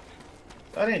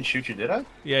 I didn't shoot you, did I?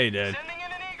 Yeah, you did. Sending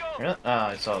in an eagle. Yeah. Ah,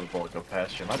 I saw the bullet go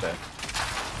past you. My bad.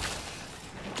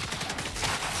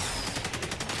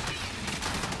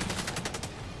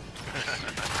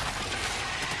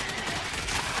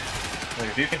 Look,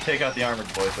 if you can take out the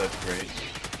armored boys, that'd be great.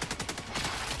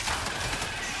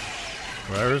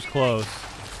 Whoever's close.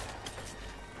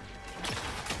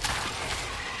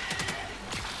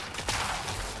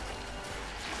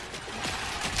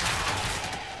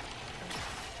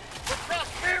 For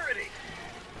prosperity.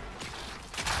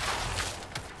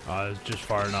 Oh, it's just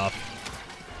far enough.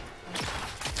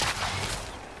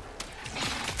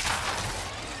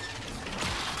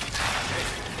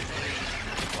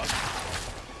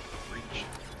 Reach.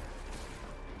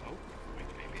 Oh, wait,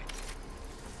 maybe.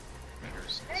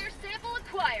 Matters. Air sample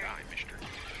acquired. Ah, I missed her.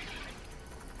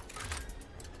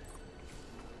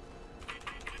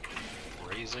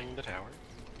 Raising the tower.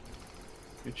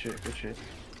 Good shit, good shit.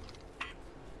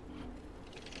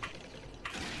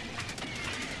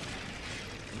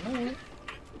 Alright.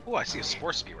 Oh, I see a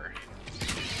spore spewer.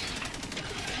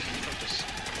 Just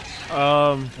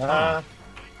Oh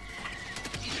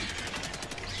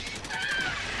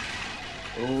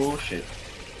shit.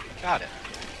 got it.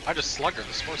 I just sluggered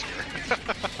the spore spewer.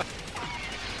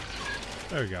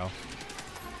 There we go.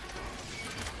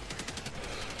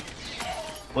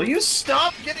 Will you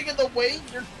stop getting in the way?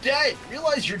 You're dead.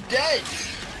 Realize you're dead.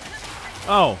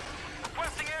 Oh.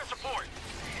 Requesting air support.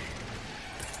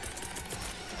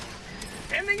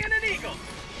 Sending in an eagle.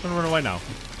 I'm gonna run away now.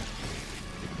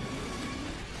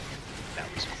 That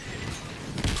was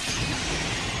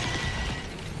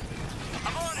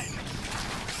I'm on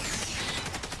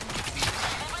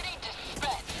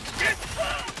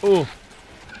it. Ooh.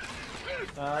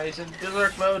 He's in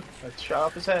berserk mode. Let's shot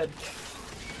off his head.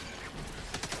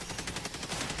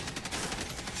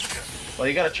 Well,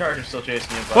 you got a charger still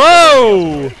chasing you.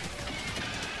 Whoa!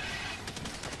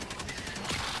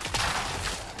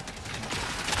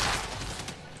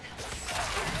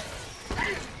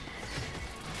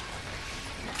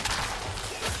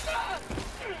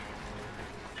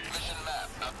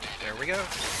 There we go.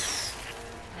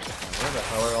 Where the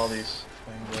hell are all these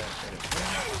things at?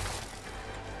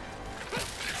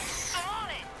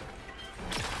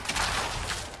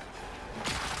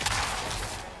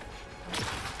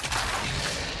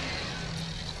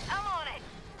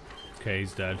 Okay,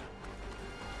 he's dead.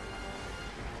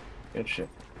 Good shit.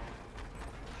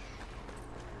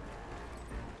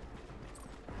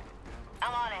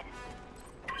 I'm on it.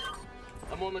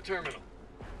 I'm on the terminal.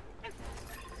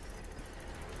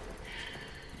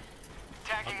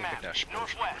 Tagging I'll map. look at dashboard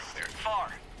Northwest. there.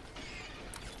 Far.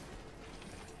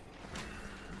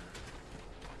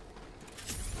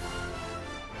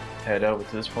 Head over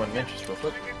to this point of interest real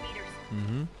quick. 100 meters.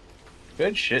 Mm-hmm.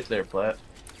 Good shit there, Platt.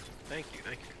 Thank you,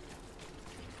 thank you.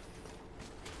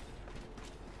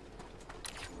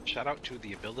 Shout out to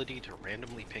the ability to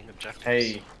randomly ping objectives.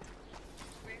 Hey.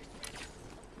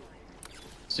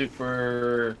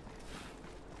 Super.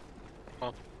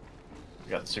 Huh?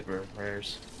 We got the super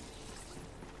rares.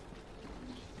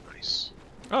 Nice.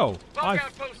 Oh, Bug I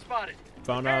outpost spotted.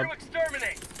 found Prepare out. to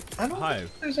exterminate. I don't Hive.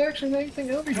 think there's actually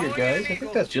anything over here, guys. I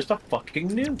think that's just a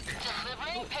fucking nuke.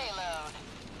 Delivering payload.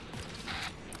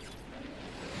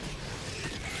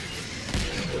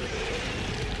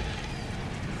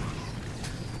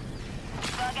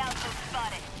 Bug outpost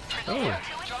spotted. Oh.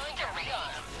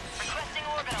 Requesting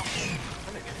orbital.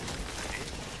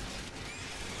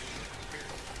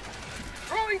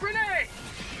 Throwing grenade.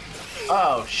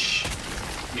 Oh, shh.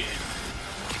 Sending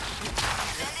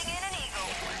in an eagle.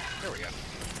 There we go.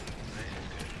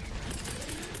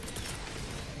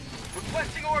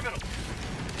 Requesting orbital.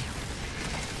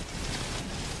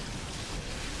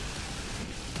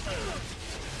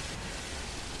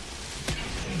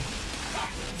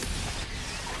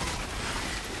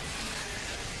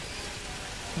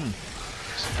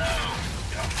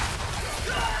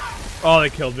 Oh,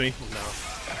 they killed me. No.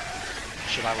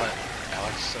 Should I let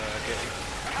Alex get you?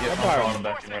 Yeah, I'm throwing him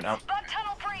back in right now. Bug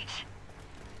tunnel breach.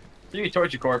 You can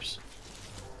torch your corpse.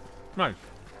 Nice.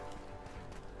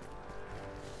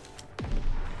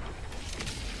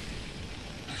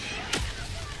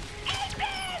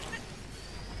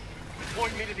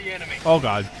 Point me to the enemy. Oh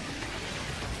god.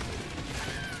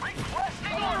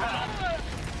 Requesting orbital.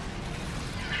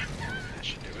 That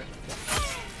should do it.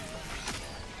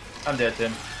 I'm dead,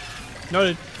 Tim.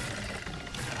 Noted.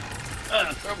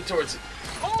 Throw me towards it.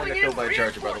 I got Calling killed by a in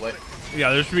charger, by the way.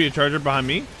 Yeah, there should be a charger behind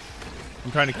me.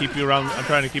 I'm trying to keep you around. I'm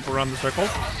trying to keep around the circle.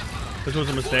 This was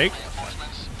a mistake.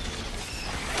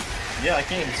 Yeah, I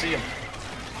can't even see him.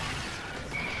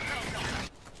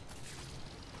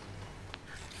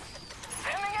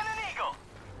 Sending in an eagle.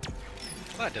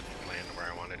 Well, that didn't land where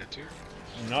I wanted it to.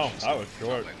 No, that was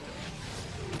short.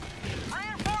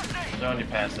 Reinforcing. Zone, you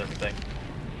passed everything.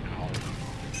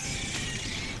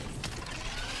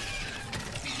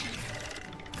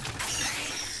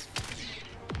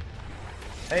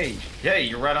 Hey,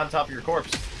 you're right on top of your corpse.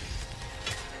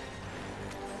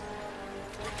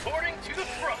 Reporting to the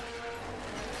front.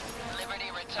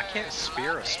 I can't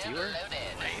spear a spewer?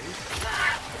 Lame.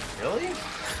 Really?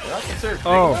 You're not considered big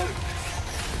Oh.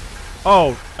 enough?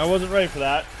 Oh, I wasn't ready for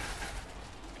that.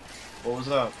 What was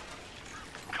that?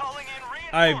 Calling in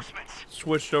I reinforcements.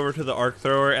 switched over to the arc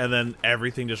thrower, and then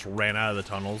everything just ran out of the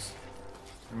tunnels.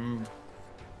 Well,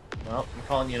 I'm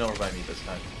calling you in over by me this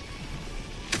time.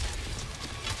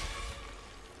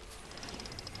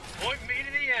 Point me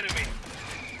to the enemy.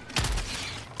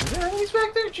 Is there enemies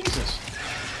back there? Jesus.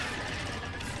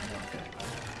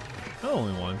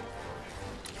 Only one.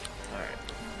 Alright.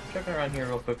 Check around here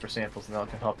real quick for samples, and I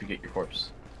can help you get your corpse.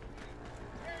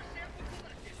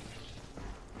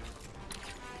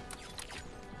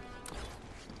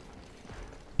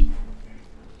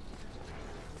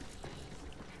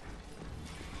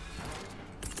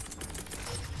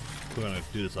 We're gonna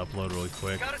do this upload really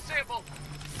quick. Got a sample.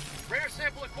 Rare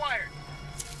sample acquired.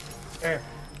 There.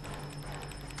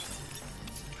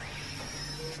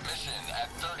 Mission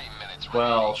at 30 minutes.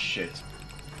 Well, shit.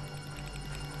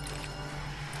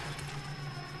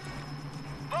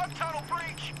 Bug tunnel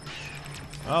breach.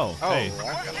 Oh, hey.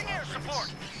 Requesting air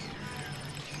support.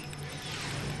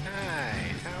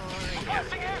 Hi, how are you?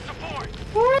 Requesting air support.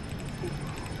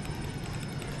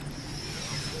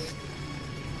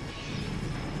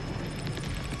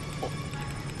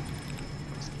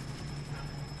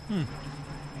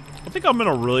 I think I'm in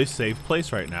a really safe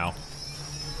place right now.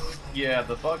 Yeah,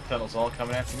 the bug tunnel's all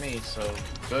coming after me, so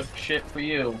good shit for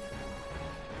you.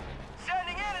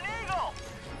 Sending in an eagle.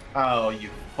 Oh, you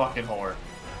fucking whore.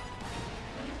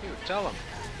 You tell him.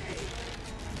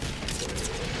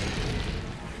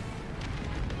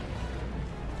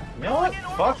 You know what?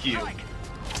 Fuck you.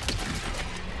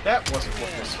 That wasn't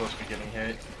what was supposed to be getting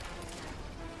hit.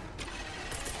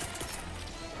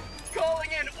 Calling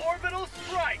in orbital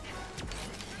strike.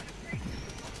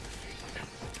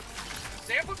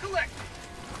 Sample collect.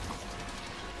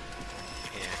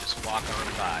 Yeah, just walk on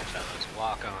by, fellas.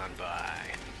 Walk on by.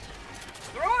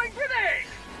 Throwing grenade.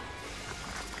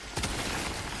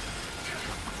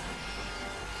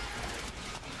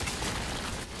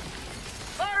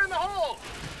 Fire in the hole.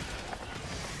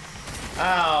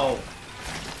 Ow!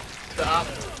 Stop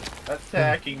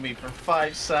attacking me for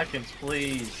 5 seconds,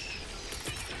 please.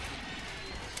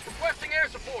 Requesting air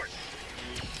support.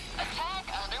 Attack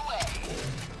underway.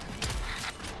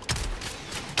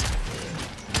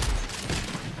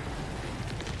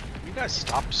 You guys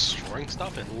stop destroying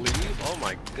stuff and leave? Oh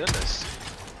my goodness.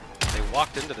 They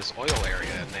walked into this oil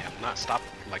area and they have not stopped,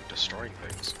 like, destroying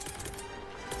things.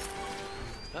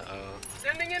 Uh-oh.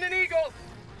 Sending in an eagle.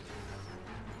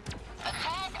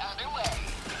 Attack underway.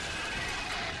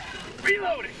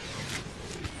 Reloading.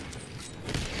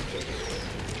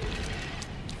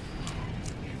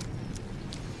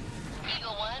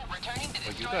 Eagle 1 returning to Well,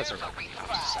 you destroyer guys are for on the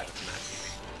opposite side of the map.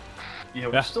 Yeah,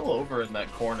 we're still over in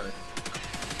that corner.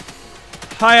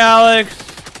 Hi, Alex.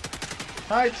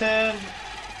 Hi, Tim.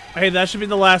 Hey, that should be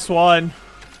the last one.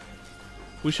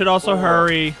 We should also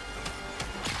hurry.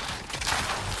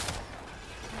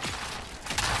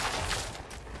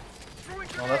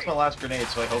 Well, that's my last grenade,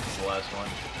 so I hope it's the last one.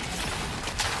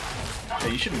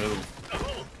 Hey, you should move.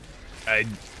 I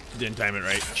didn't time it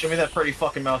right. Show me that pretty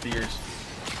fucking mouth of yours.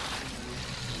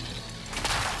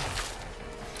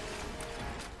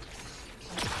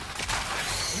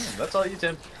 That's all you,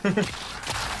 Tim.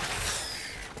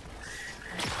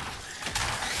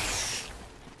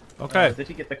 Okay. Did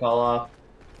he get the call off?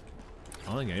 I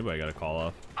don't think anybody got a call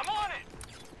off. I'm on it.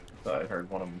 Thought I heard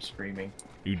one of them screaming.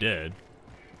 You did.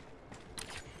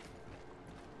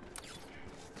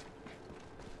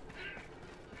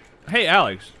 Hey,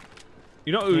 Alex.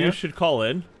 You know who Yeah? you should call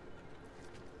in?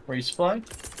 Resupply?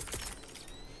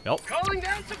 Yep. Calling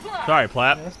down supply. Sorry,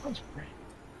 Plapp. Yeah, that sounds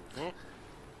great.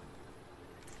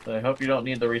 So I hope you don't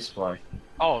need the resupply.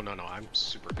 Oh, no, I'm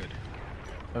super good.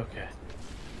 Okay.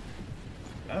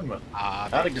 I'm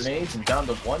out they of grenades and down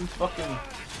to one fucking...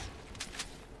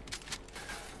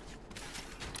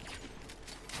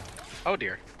 Oh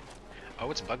dear.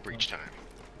 Oh, it's bug breach time.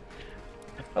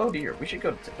 Oh dear, we should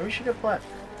go Platt.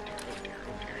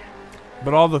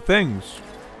 But all the things.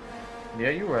 Yeah,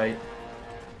 you're right.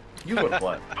 You would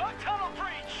Platt. Bug tunnel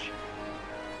breach.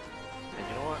 And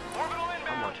you know what? Orbital I'm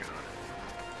inbound. working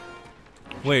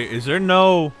on it. Wait, is there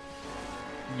no...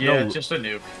 Yeah, No. just a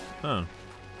nuke. Huh.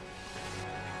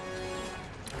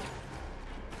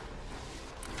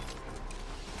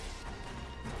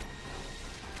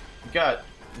 You got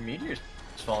meteors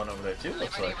falling over there too,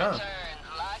 looks like, huh?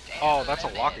 Oh, that's a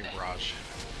walking barrage.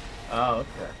 Oh,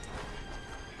 okay.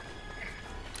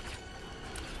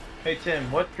 Hey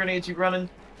Tim, what grenades you running?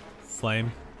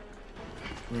 Flame.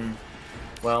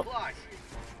 Well, Supplies.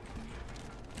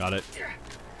 Got it.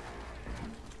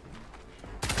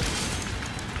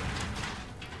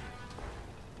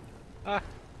 Ah.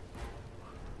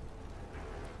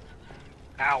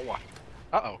 Ow.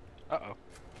 Uh-oh. Uh-oh.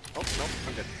 Oh, nope,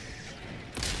 I'm good.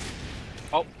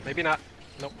 Oh, maybe not.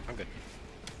 Nope, I'm good.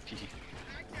 Hehe.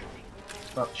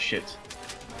 oh shit.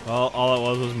 Well,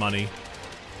 all it was money.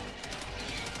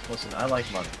 Listen, I like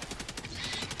money.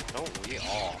 Don't we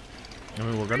all? I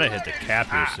mean, we're gonna hit the cap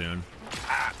here soon.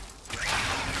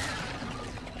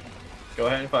 Go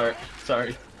ahead and fire.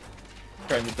 Sorry.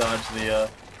 Trying to dodge the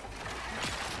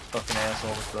fucking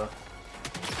asshole with the...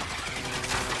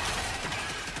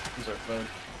 Use our phone.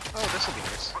 Oh, this will be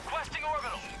nice. Requesting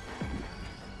orbital.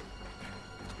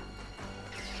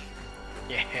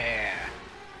 Yeah.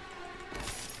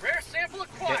 Rare sample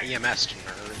acquired. Get EMS,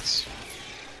 nerds.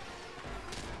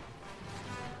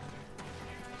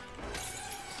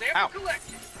 Ow.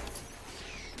 collected.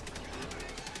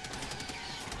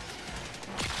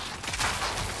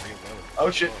 Reload.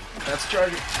 Oh shit, that's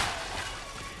charging.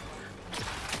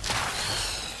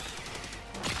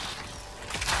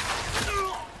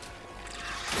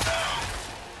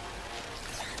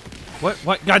 What?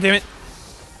 What? God damn it!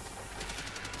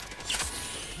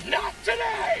 Not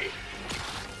today.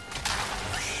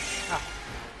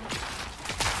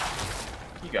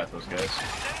 You got those guys.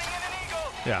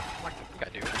 Yeah. What do you think I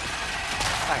do? I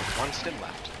have one stim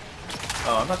left.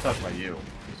 Oh, I'm not talking about you.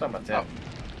 I'm talking about them.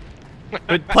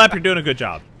 But Plapp, you're doing a good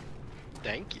job.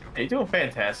 Thank you. Hey, you're doing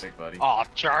fantastic, buddy. Oh,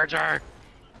 Charger!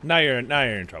 Now you're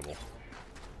in trouble.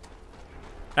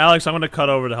 Alex, I'm gonna cut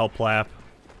over to help Plapp.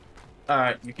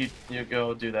 Alright, you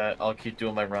go do that. I'll keep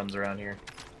doing my runs around here.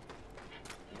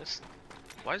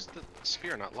 Why is the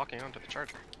sphere not locking onto the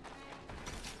Charger?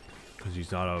 Because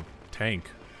he's not a tank.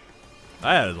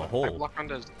 That is a I've hole. locked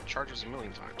onto Chargers a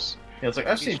million times. Yeah, it's like,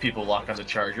 I've seen people lock onto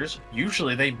chargers.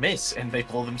 Usually they miss and they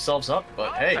blow themselves up,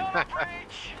 but hey.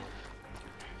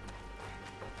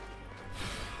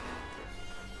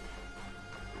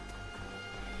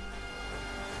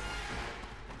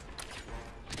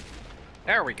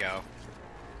 There we go.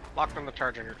 Locked on the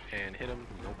Charger and hit him,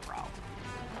 no problem.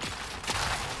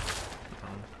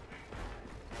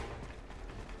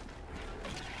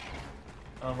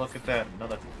 Oh, look at that.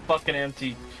 Another fucking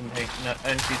empty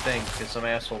thing because some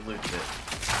asshole looted it.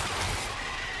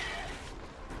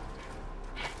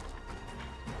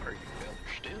 Are you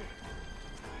still?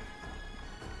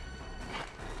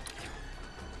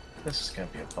 This is gonna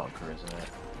be a bunker, isn't it?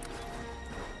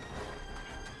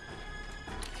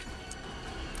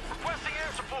 Requesting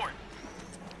air support.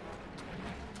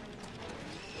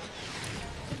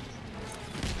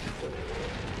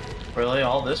 Really?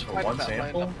 All this for Why did one that land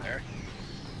sample? up there?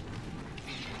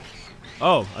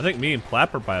 Oh, I think me and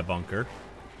Plapp are by a bunker.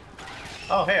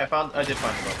 Oh, hey, I did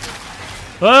find the bunker.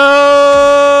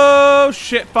 Oh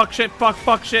shit! Fuck! Shit! Fuck!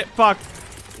 Fuck! Shit! Fuck!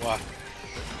 What?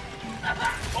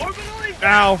 Orbitally.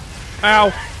 Ow!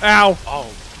 Ow! Ow!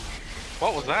 Oh.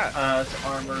 What was that? It's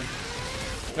armored.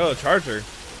 Oh, the Charger.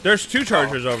 There's two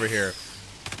Chargers over here.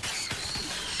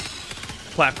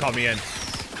 Plapp, call me in.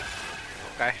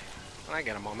 Okay. When I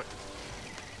get a moment.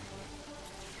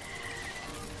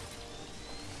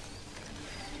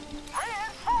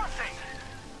 Reinforcing.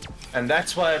 And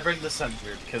that's why I bring the sun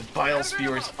here, because bile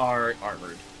spewers are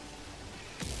armored.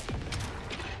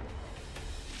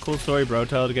 Cool story, bro.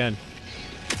 Tell it again.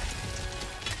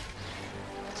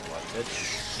 That's what it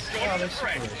is. Oh, they're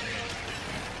super rich.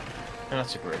 They're not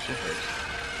super rich, they're rich.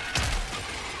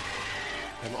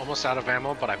 I'm almost out of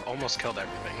ammo, but I've almost killed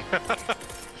everything.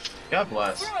 God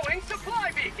bless. Throwing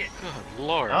supply beacon. Good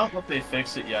lord. I don't know if they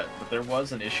fixed it yet, but there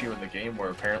was an issue in the game where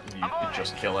apparently you could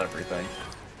just kill everything.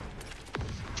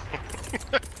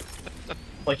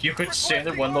 Like, you could stand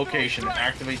in one location and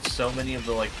activate so many of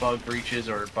the, like, bug breaches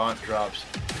or bot drops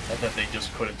that they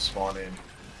just couldn't spawn in.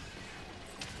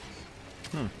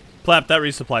 Plapp, that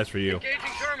resupply's for you. Engaging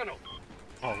terminal.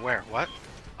 Oh, where? What?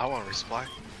 I want to resupply.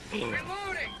 Reloading.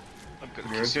 I'm good.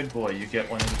 You're a good boy, you get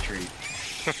one in the treat.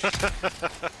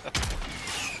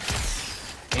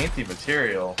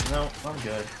 Anti-material? No, I'm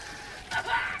good.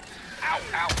 Ow!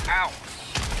 Ow! Ow!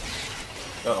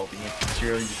 Oh, the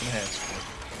anti-material you can ask for.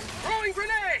 Throwing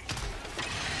grenade.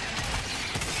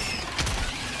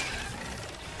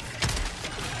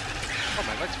 Oh,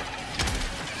 my legs were.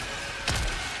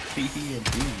 PP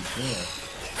indeed, yeah.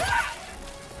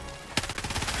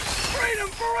 Freedom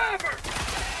forever.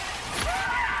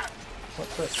 What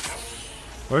the?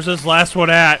 Where's this last one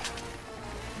at?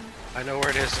 I know where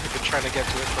it is. I've been trying to get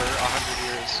to it for 100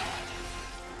 years.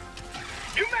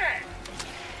 New man.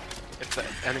 If the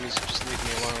enemies would just leave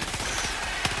me alone.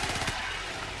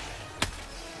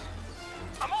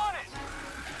 I'm on it.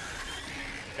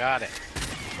 Got it.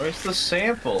 Where's the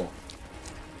sample?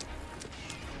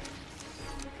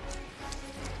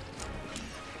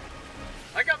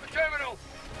 I got the terminal.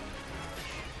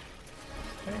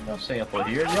 There ain't no sample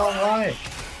here, y'all right.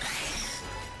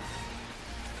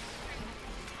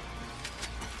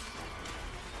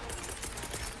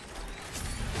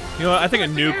 You know what? I think a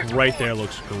nuke right there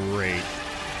looks great.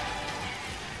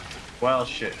 Well,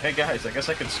 shit. Hey guys, I guess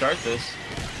I could start this.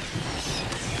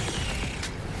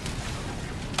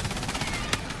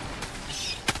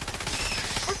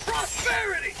 For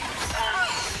prosperity.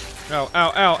 Ow,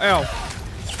 ow, ow, ow.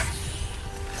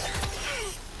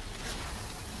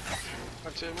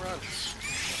 Run, Tim, run.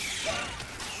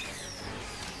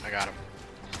 I got him.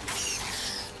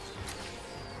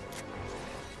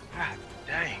 God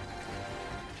dang.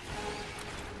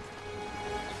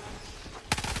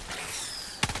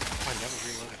 I never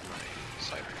reloaded my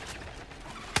sighter.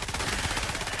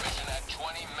 Mission at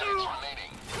 20 minutes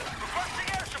remaining. Requesting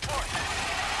air support.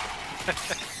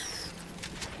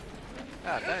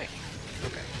 Ah, dang.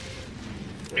 Okay.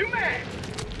 New mag.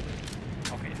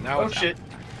 Okay, now Oh it's shit.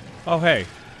 Oh hey.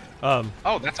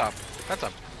 Oh, that's a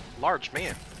large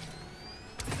man.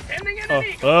 Sending in an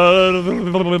eagle.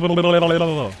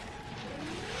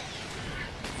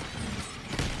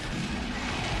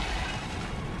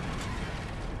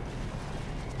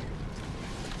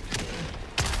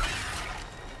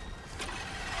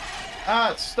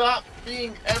 Stop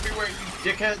being everywhere, you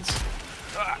dickheads.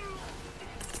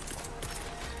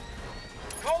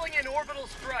 Calling in orbital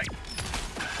strike.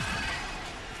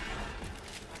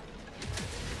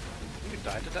 You could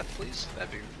die to death, please?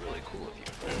 That'd be really cool of you.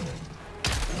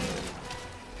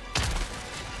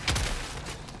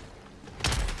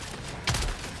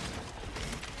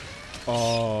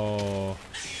 Oh.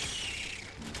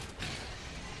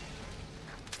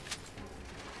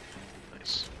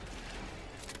 Nice.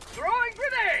 Throwing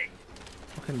grenade.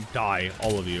 Fucking die,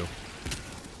 all of you.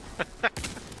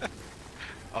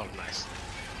 Oh, nice.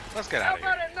 Let's get How out of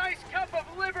here. about a nice cup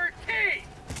of liver tea?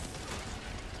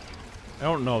 I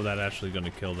don't know if that's actually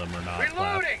gonna kill them or not. Plapp.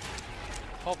 Reloading.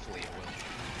 Hopefully it will.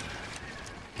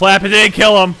 Plapp, it didn't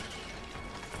kill him.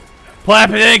 Plapp,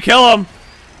 it didn't kill him.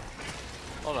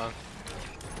 Hold on.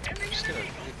 I'm just gonna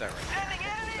leave that right there. Sending in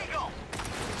an eagle.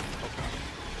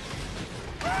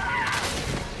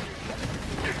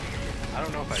 I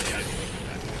don't know if I did anything with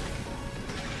that.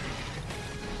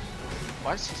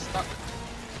 Why is he stuck?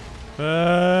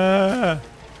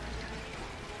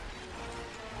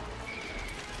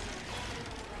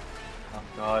 Oh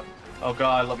god. Oh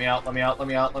god, let me out, let me out, let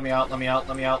me out, let me out, let me out,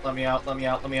 let me out, let me out, let me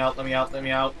out, let me out, let me out, let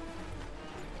me out.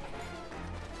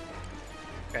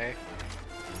 Okay.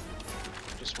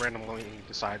 Just randomly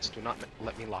decides to not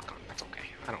let me lock on. That's okay.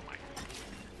 I don't mind.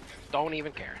 Don't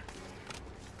even care.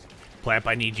 Plapp,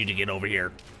 I need you to get over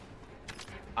here.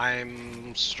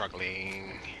 I'm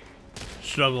struggling.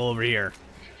 Struggle over here.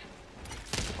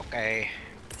 Okay.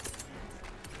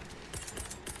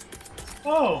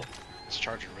 Oh! This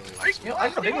charger really likes me. You know, I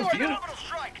have a big one for you. Orbital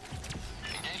strike.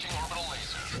 Engaging orbital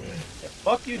laser. Yeah,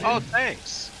 fuck you, dude. Oh,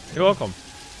 thanks. You're welcome.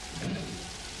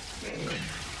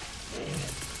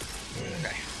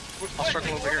 Okay. I'll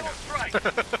struggle over here now. Strike.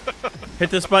 Hit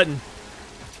this button.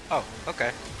 Oh,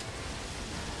 okay.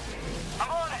 I'm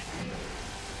on it.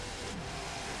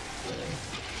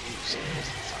 Ooh, something's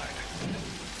inside.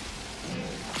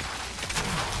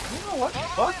 You know what?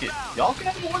 Fuck it. Y'all can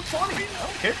have the 120. I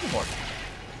don't care anymore.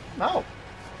 No.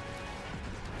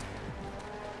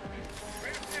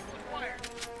 Radar sample acquired.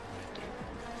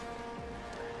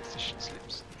 Position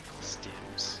slips.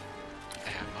 Stems.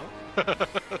 Ammo.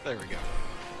 There we go.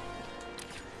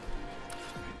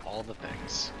 All the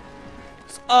things.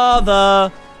 All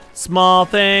the small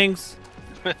things.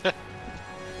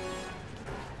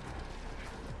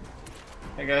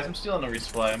 Hey guys, I'm stealing a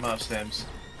resupply. I'm out of stems.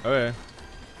 Okay.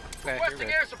 Okay, you're Requesting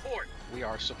good. air support. We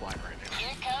are supplied right now.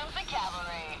 Here comes the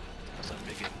cavalry. That's a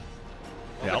big one.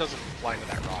 Well, Yep. it doesn't fly into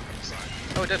that rock on the side.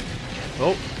 Oh, it did.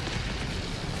 Oh.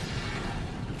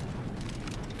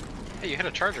 Hey, you hit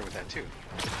a charger with that too.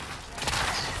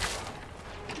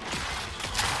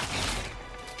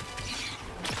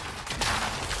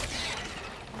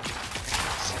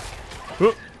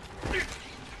 Oh.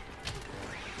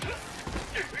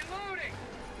 Reloading.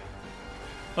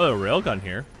 Oh, a railgun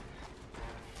here.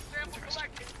 Sample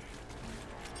collected.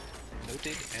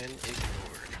 Noted and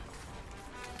ignored.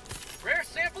 Rare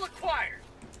sample acquired.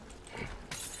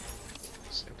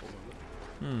 Simple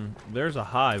moment. There's a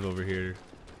hive over here.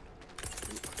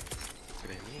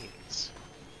 Grenades.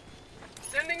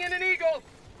 Sending in an eagle.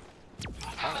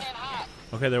 Coming in hot.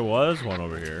 Okay, there was one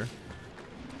over here.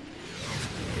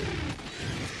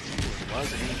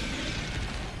 Was it?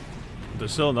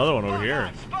 There's still another one over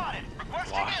here. Spotted.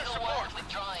 Requesting Wow. air Eagle support. 1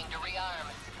 withdrawing to rearm.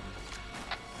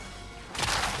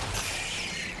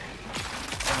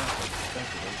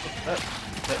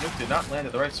 That nuke did not land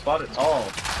at the right spot at all.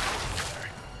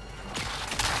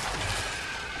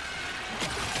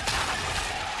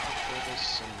 There was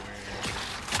somewhere.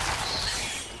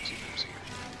 Oopsie doopsie.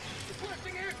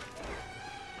 Requesting air support.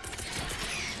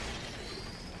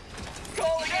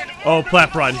 Calling in. Oh,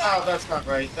 Plapp, run. Oh, that's not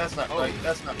right. That's not right.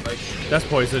 That's not right. That's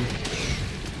poison.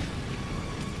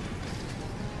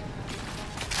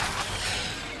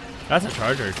 That's a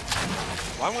charger.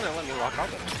 Why won't it let me lock out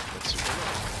of it? That's super low.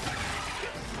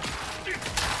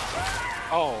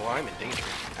 Oh, I'm in danger.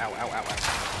 Ow, ow, ow, ow.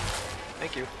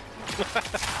 Thank you.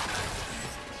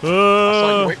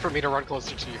 Also, wait for me to run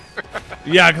closer to you.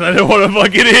 Yeah, because I don't want to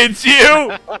fucking hit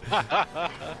you.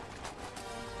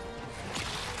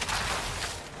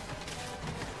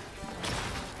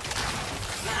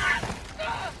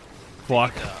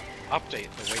 Fuck.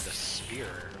 Update the way the spear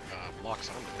locks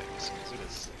onto things, because it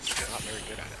is not very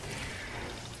good at it.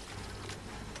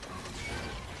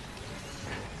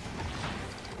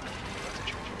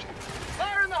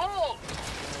 Fire in the hole!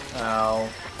 Ow.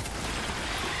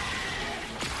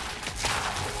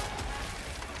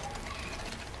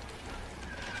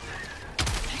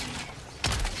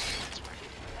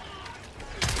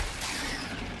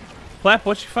 Plapp,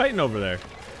 what you fighting over there?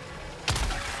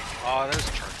 Oh, there's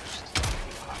chargers.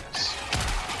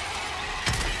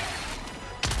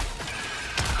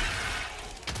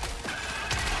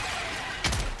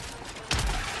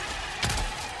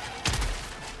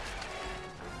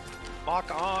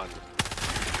 Lock on.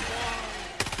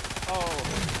 Oh.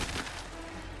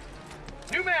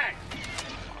 New mag!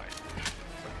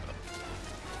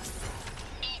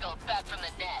 Eagle back from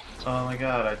the nest. Oh my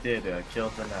god, I did. I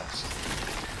killed the nest.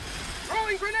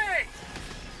 Throwing grenade!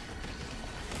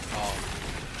 Oh.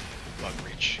 Bug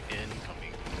reach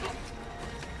incoming.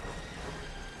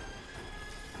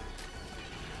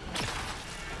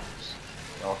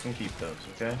 Y'all can keep those,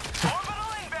 okay?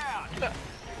 Orbital inbound!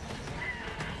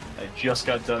 I just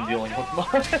got done dealing with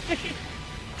mine.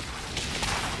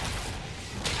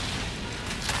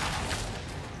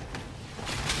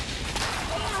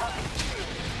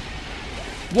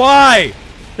 Why?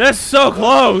 That's so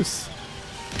close.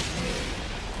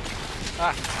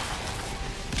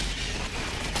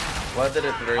 Glad that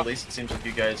at the very least it seems like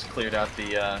you guys cleared out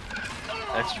the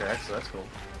extract, so that's cool.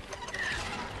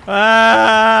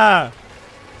 Ah!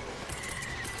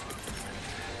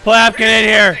 Plapp, get in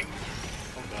here.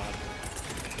 Oh god.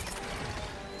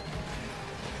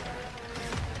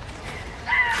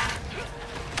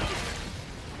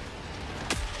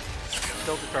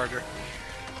 Killed the charger.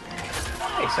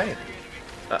 Hey, same.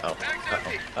 Uh-oh. Uh-oh.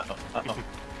 Uh-oh. Uh-oh.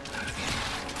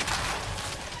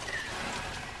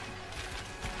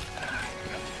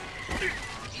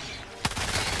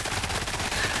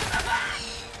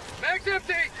 Mag's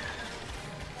empty!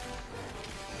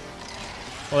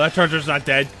 Oh, that charger's not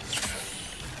dead.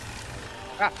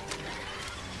 Ah.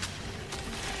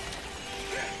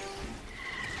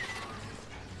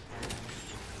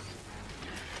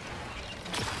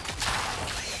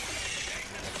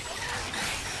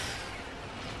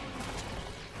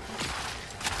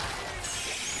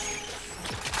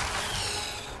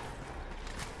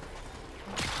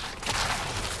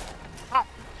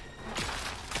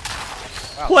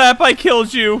 Plapp, I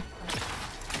killed you.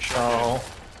 Oh.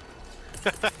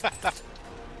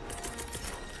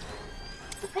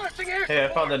 Requesting air Hey, I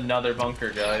found another bunker,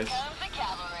 guys. Comes the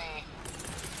cavalry.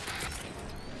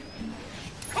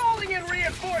 Calling in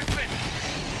reinforcements!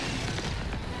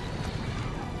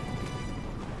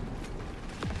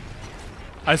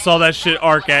 I saw that shit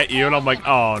arc at you, and I'm like,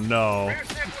 oh no. Air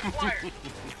sample acquired.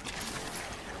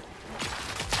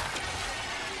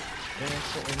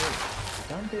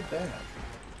 Done did that.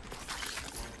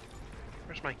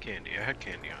 Where's my candy? I had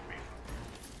candy on me.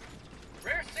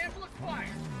 Rare sample acquired.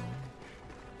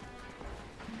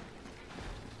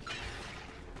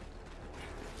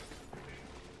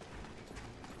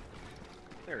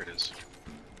 There it is.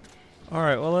 All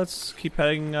right, well, let's keep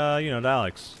heading, to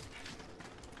Alex.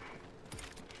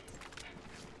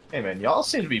 Hey man, y'all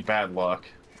seem to be bad luck.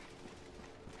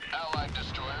 Allied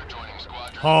destroyer joining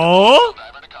squadron. Huh?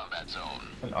 Diver to combat zone.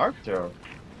 An arc throw.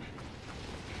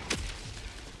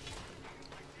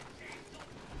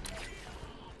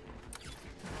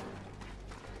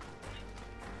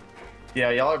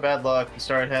 Yeah, y'all are bad luck. I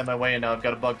started heading my way and now I've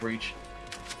got a bug breach.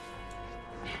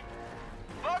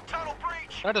 Bug tunnel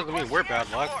breach! That doesn't mean we're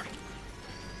bad luck.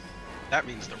 That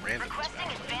means the random is Requesting bad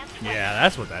luck. advanced Yeah,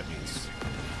 that's what that means.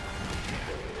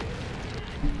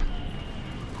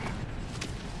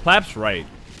 Plapp's right.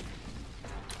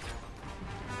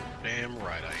 Damn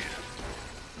right I am.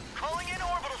 Calling in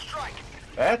orbital strike!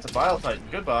 That's a Bile Titan.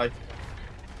 Goodbye.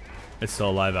 It's still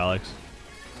alive, Alex.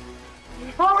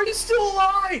 How are you still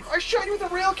alive? I shot you with a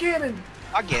rail cannon.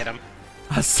 I'll get him.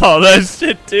 I saw that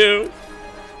shit too.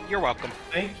 You're welcome.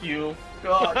 Thank you.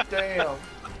 God damn.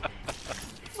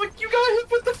 Like, you got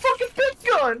hit with the fucking big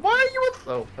gun. Why are you with...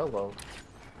 Oh, hello.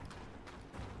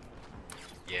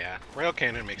 Yeah, rail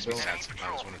cannon makes me sad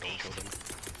sometimes when I don't kill them.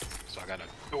 So I gotta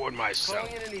do it myself.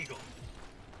 Calling in an eagle.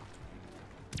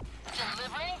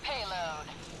 Delivering payload.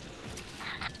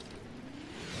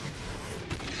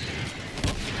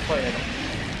 Play it.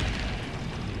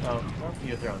 Oh, well,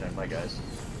 you're throwing in, my guys.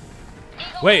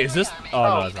 Eagle Wait, is this? army. Oh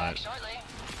no, it's Back not. shortly.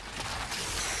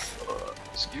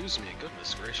 Excuse me,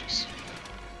 goodness gracious.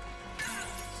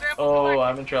 Oh,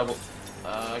 I'm in trouble.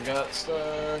 I got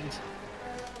stunned.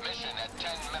 Mission at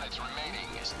 10 minutes remaining.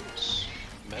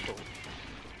 Metal.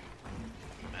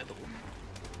 Metal.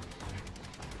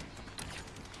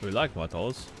 We like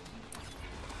metals.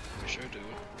 We sure do.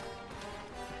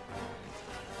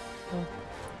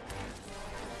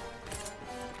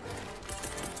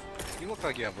 You look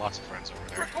like you have lots of friends over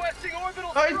there. Requesting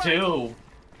orbital I strike. do.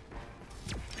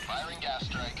 Firing gas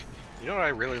strike. You know what I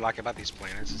really like about these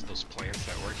planets is those plants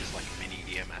that work as like mini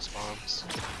EMS bombs.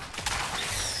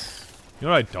 You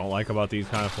know what I don't like about these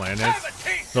kind of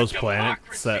planets? Those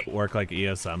planets that work like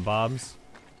ESM bombs.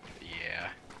 Yeah.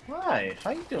 Hi,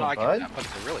 how you doing, No, I bud? get that, but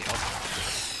they're really helpful.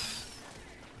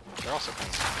 They're also kind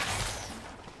of stupid.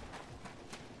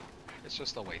 It's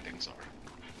just the way things are.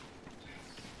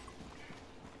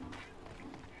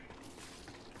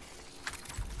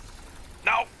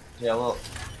 No! Yeah, well,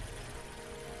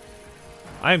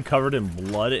 I am covered in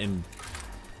blood and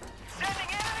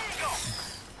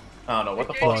I don't know what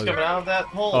the fuck's coming out of that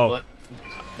hole, Oh. but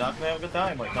not gonna have a good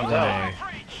time when it comes out.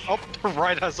 Oh,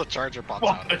 right as the charger pops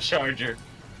Fuck out. the charger.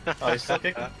 Oh, he's still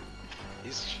kicking?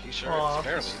 He's sure Aw, it's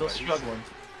barely, he's still but struggling.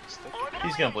 He's still kicking.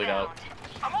 He's gonna bleed out.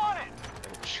 I'm on it.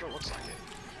 It sure looks like it.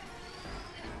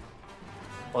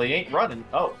 Well, he ain't running.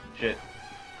 Oh, shit.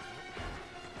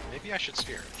 Maybe I should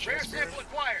spear him. Should I Rare spear him? sample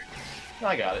acquired.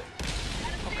 I got it.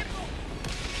 Okay.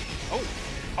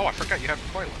 Oh, I forgot you have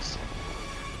coilless.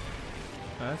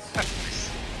 That's nice.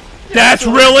 That's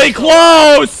really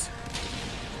close!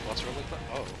 What's really close?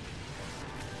 Oh.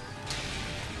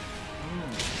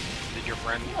 Did your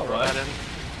friend All throw right. that in?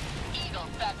 Eagles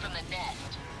back from the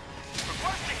nest.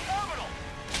 Requesting orbital.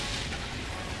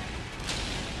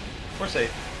 We're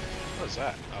safe. What is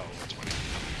that? Oh, that's funny.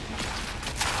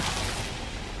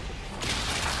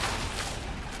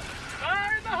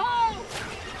 Fire in the hole.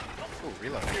 Ooh,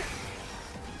 reloading.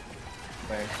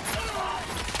 Thanks.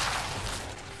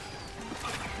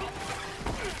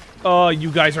 Oh,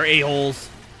 you guys are a-holes.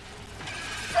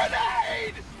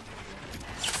 Grenade.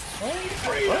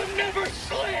 Freedom never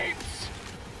sleeps.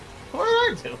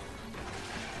 What did I do?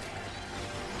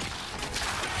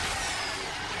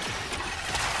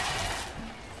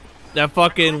 That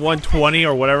fucking 120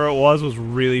 or whatever it was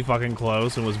really fucking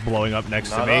close and was blowing up next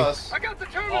to Not me. us. I got the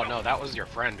terminal. Oh no, that was your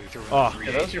friend who threw in Oh. the 380.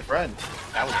 Yeah, that was your friend.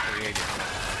 That was 380.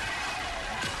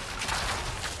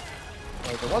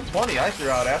 The 120 I threw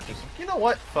out after. You know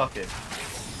what? Fuck it.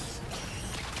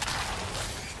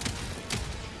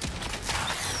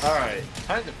 Alright,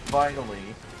 time to finally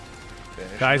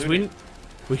finish Guys, looting.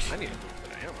 we I need a little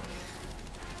bit of ammo.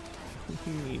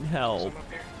 we need help. Some up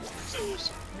here?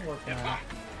 Some. I'm working on it.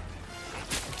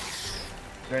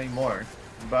 Is there any more?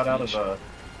 I'm about out of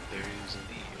There is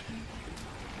indeed.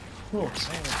 Cool.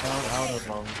 I'm about out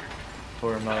of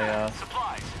for my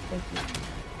Supplies.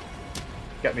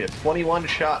 got me a 21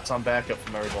 shots on backup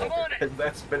from my revolver.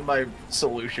 That's been my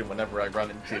solution whenever I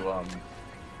run into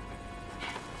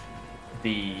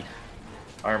the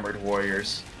armored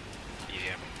warriors.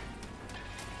 Yeah.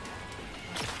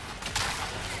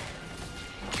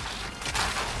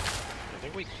 I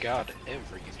think we got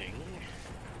everything.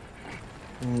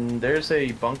 There's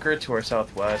a bunker to our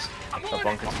southwest, a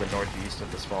bunker to the northeast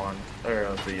of the spawn, or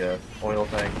of the oil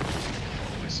thing.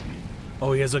 I see.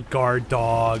 Oh, he has a guard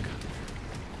dog.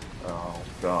 Oh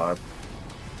god.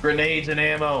 Grenades and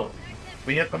ammo!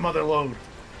 We hit the mother load!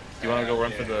 Do you want to go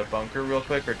run for the bunker real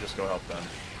quick, or just go help them?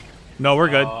 No, we're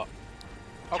good.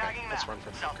 Okay, let's run for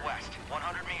the bunker. Southwest,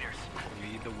 100 meters.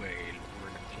 Lead the way. We're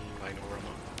in a clean line over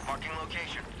them. Marking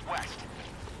location, west.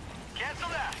 Cancel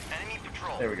that. Enemy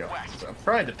patrol. There we go. West. So I'm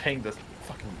trying to ping the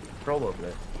fucking patrol over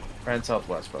there. Ran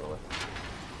southwest, by the way.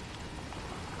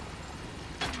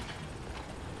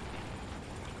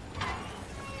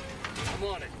 I'm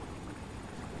on it.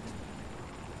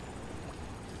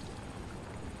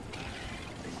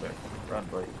 Be quick. Run,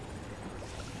 buddy.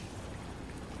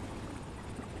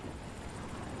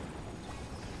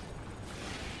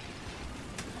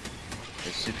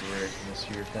 They're super rare from this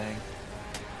here thing.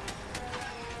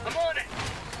 I'm on it.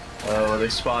 Oh, they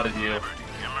spotted you.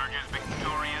 Emerges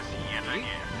victorious yet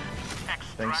again.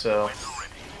 Think so.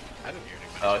 I didn't hear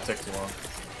anything. Oh, it took too long.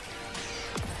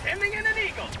 Sending in an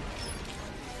eagle.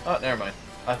 Oh, never mind.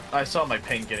 I saw my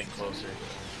ping getting closer.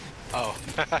 Oh.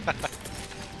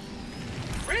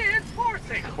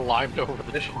 Reinforcing. Climbed over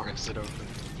the door as it opened.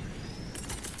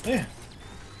 Yeah.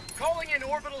 Calling in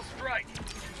orbital strike.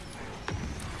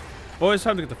 Boys,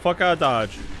 time to get the fuck out of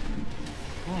Dodge.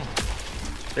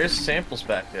 There's samples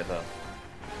back there, though.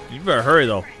 You better hurry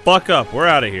the fuck up. We're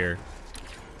out of here.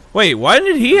 Wait, why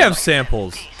did he have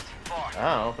samples? I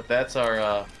Oh, but that's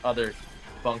our other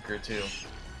bunker too.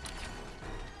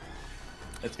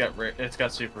 It's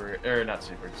got super, or not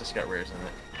super, it's just got rares in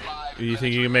it. Do you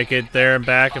think you can make it there and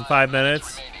back in 5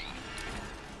 minutes?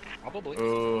 Probably.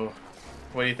 Ooh.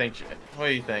 What do you think? What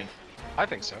do you think? I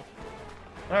think so.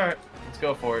 Alright, let's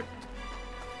go for it.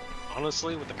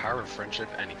 Honestly, with the power of friendship,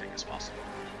 anything is possible.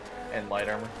 And light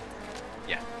armor.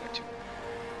 Yeah, that too.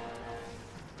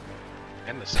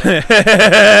 And the same.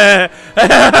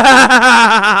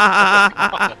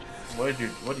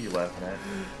 What are you laughing at?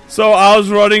 So I was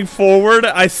running forward.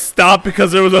 I stopped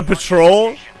because there was a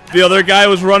patrol. The other guy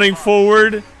was running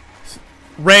forward,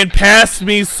 ran past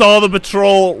me, saw the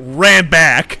patrol, ran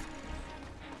back.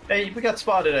 Hey, we got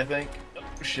spotted, I think. Oh,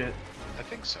 shit. I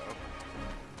think so.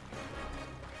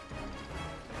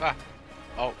 Ah.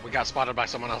 Oh, we got spotted by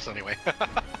someone else anyway.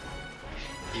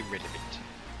 Irrelevant.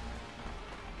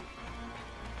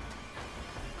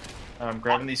 I'm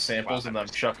grabbing these samples and I'm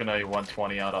chucking a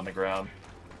 120 out on the ground.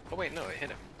 Oh wait, no, it hit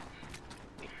him.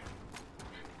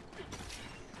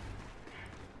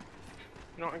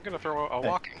 No, I'm gonna throw a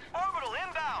walking. Orbital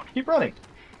inbound. Keep running.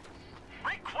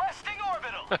 Requesting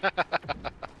orbital.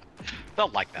 They'll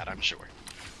like that, I'm sure.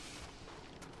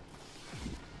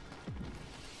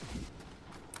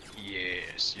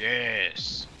 Yes,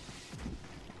 yes.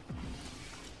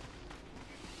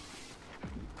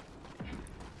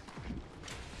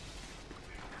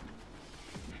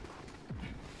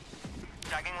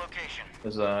 Tagging location.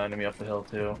 There's an enemy up the hill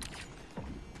too.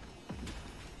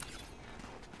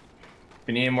 If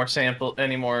you need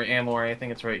any more ammo or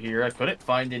anything, it's right here. I couldn't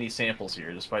find any samples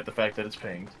here, despite the fact that it's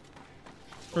pinged.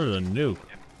 Where's a nuke?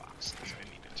 Box, that's what I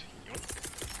needed.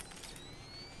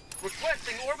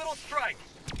 Requesting orbital strike.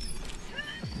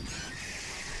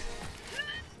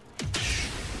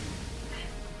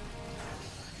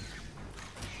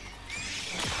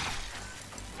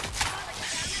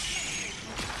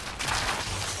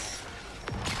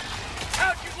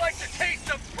 How'd you like the taste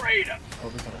of freedom? Oh,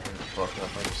 they're gonna hurry the fuck up.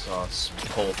 I just saw a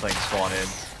whole thing spawn in.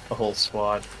 A whole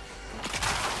squad.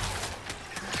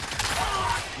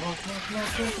 Come on, come on, come on,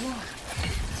 come on, come on.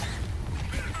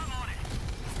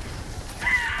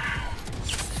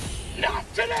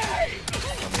 Not today!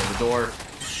 I'm in the door.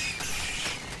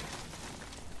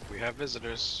 We have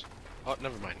visitors. Oh,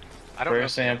 never mind. I don't Rare know.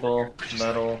 sample, Just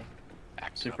metal,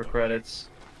 act super up. credits,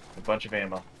 a bunch of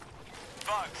ammo.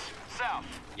 Bugs, south.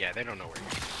 Yeah, they don't know where you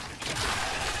are.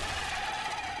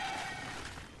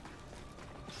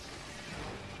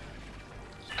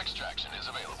 Extraction is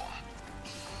available.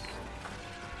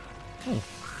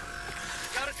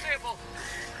 Got a sample.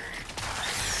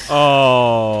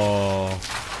 Oh,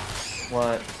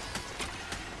 What?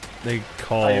 they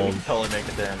Oh, yeah, we called. can totally make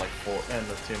it there in like 2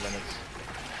 minutes.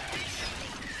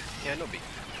 Yeah, no beat.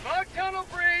 Bug tunnel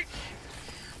breach.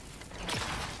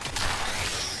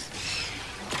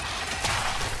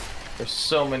 There's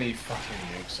so many fucking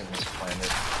nukes in this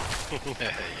planet.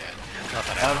 Yeah, not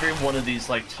that I Every one of these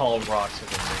like tall rocks has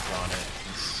a nuke on it.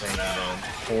 Insane and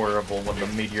horrible when the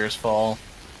meteors fall.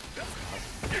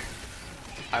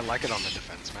 I like it on the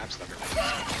defense maps that are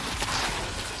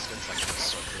distance, like the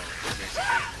circular,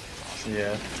 basically.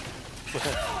 Yeah.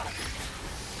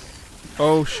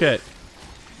 Oh shit.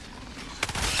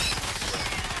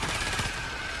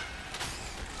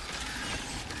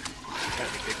 Got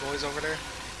any big boys over there?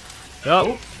 Yep.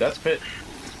 Oh, that's Pit.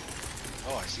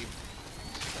 Oh, I see.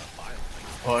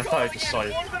 Oh, I thought I just saw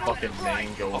your fucking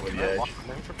name go over Can the I edge. walk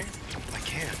the lane from here? I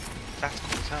can. That's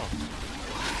cool as hell.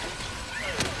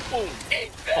 Oh,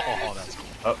 that's cool.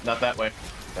 Oh, not that way.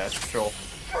 That's patrol.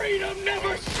 Freedom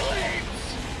never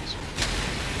sleeps.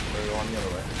 We're going the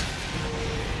other way.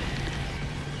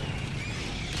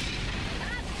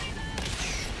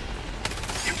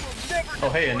 You will never Oh,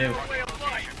 hey, a destroy nuke. our way of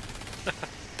life.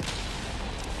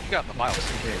 You got the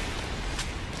vials.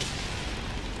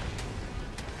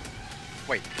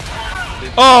 Wait.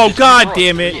 Oh, Did you God throw a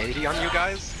damn it. 380 on you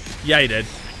guys? Yeah, he did.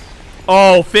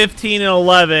 Oh, 15 and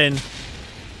 11.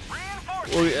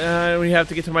 We have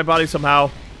to get to my body somehow.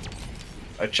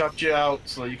 I chucked you out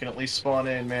so you can at least spawn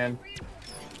in, man.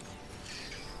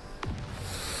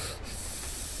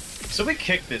 So we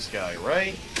kicked this guy,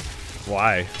 right?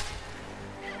 Why?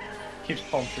 Keeps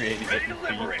pulling 380 at your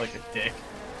feet like a dick.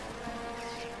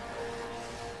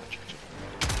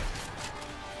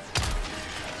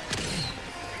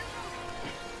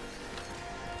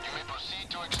 You may proceed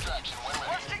to extraction when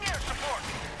ready. Requesting air support.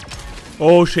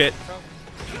 Oh shit.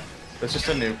 That's just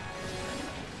a nuke.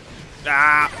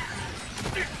 Ah.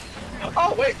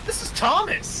 Oh wait, this is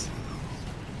Thomas.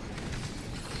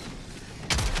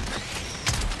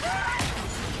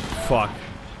 Fuck.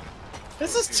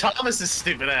 This is Thomas's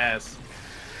stupid ass.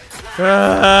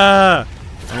 Ah!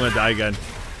 I'm gonna die again.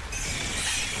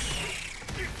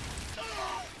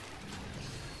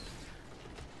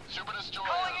 Super Destroyer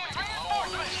making low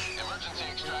alert. Emergency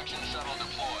extraction shuttle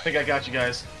deployed. I think I got you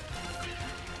guys.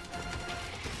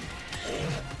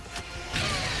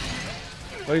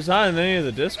 Well, he's not in any of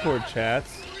the Discord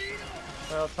chats.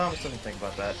 Well, Thomas didn't think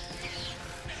about that.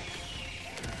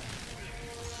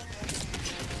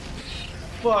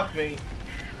 Fuck me.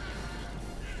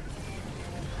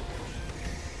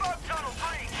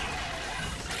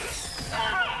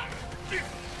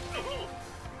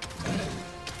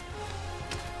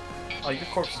 Oh, your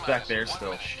corpse is back there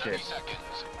still. Shit.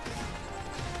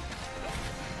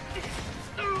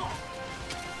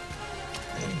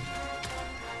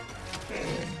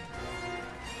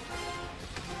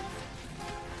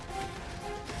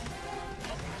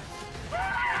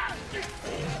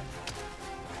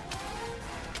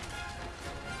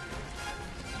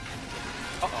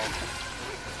 Uh-oh.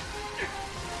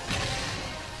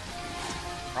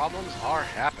 Problems are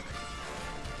happening.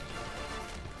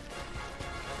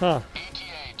 Huh.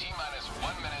 ETA T-minus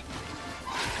 1 minute.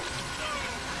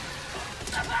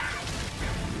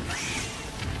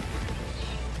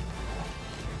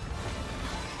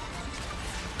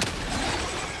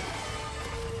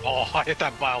 Oh, I hit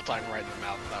that bile time right in the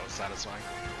mouth. That was satisfying.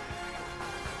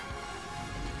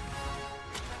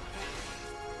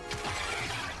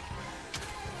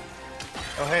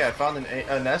 Oh hey, I found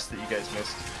a nest that you guys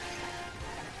missed.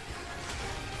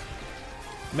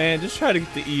 Man, just try to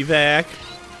get the evac.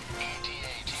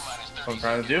 That's what I'm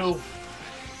trying to do.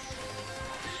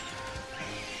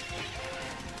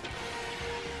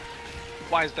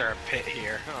 Why is there a pit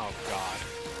here? Oh god.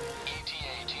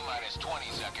 ETA T-minus 20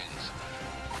 seconds.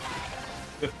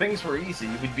 If things were easy,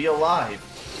 we'd be alive.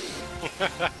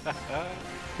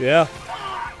 Yeah.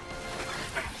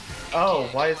 Oh,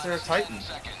 why is there a Titan?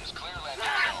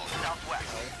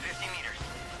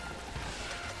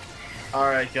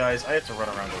 Alright guys, I have to run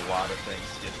around a lot of things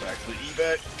to get back to the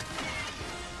evac.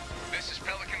 This is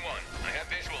Pelican 1. I have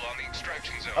visual on the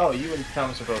extraction zone. Oh, you and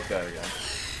Thomas are both dead again.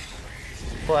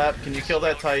 Plapp, can you kill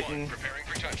that Titan? Preparing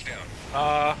for touchdown.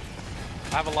 I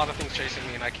have a lot of things chasing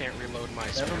me and I can't reload my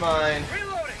Never mind.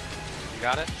 Reloading! You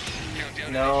got it?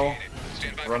 Countdown No. initiated.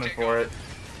 Stand by for Running takeoff. for it.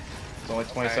 It's only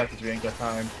 20 Okay. seconds, we ain't got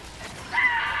time.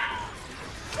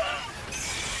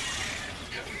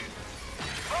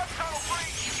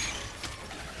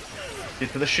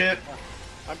 Get to the ship.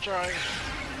 I'm trying.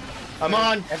 I'm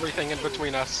on. Everything in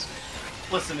between us.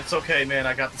 Listen, it's okay, man.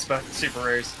 I got the super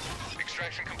rares.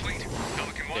 Extraction complete.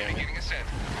 Pelican 1 Damn it. beginning ascent.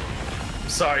 I'm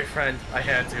sorry, friend. I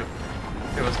had to.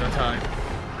 There was no time.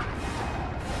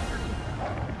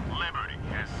 Liberty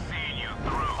has seen you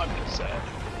through. I'm just sad.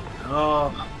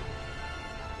 Oh.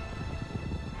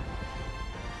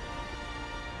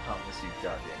 Oh, this you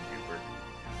goddamn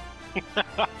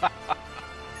goober.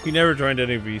 He never joined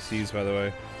any VCs, by the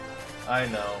way. I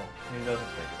know. He doesn't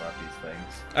think about these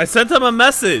things. I sent him a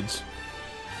message.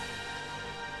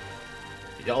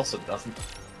 He also doesn't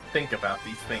think about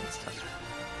these things.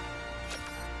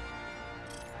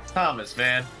 Thomas,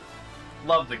 man.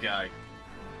 Love the guy.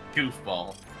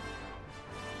 Goofball.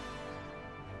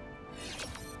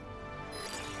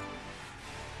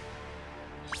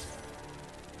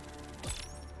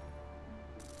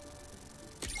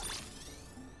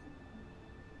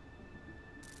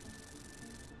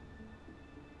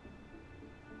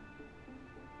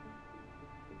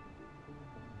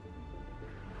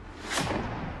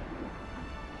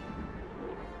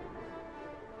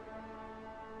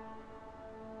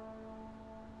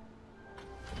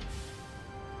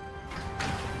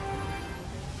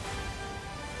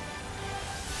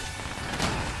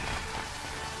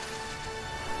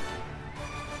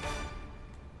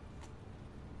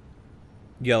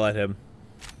 Yell at him.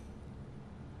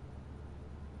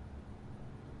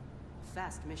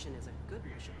 Fast mission is a good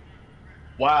mission.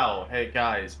 Wow. Hey,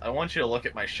 guys. I want you to look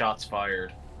at my shots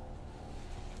fired.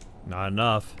 Not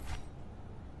enough.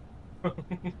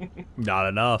 Not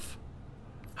enough.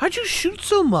 How'd you shoot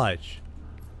so much?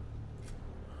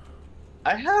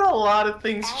 I had a lot of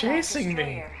things chasing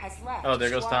me. Oh, there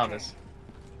goes Thomas.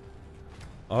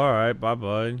 Alright,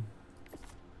 bye-bye.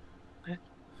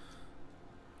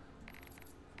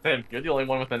 Hey, you're the only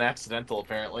one with an accidental,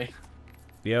 apparently.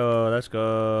 Yo, let's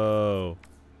go.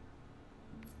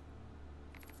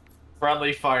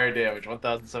 Friendly fire damage,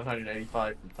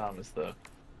 1,785 from Thomas, though.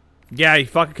 Yeah, he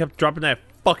fucking kept dropping that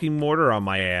fucking mortar on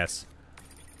my ass.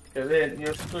 Get in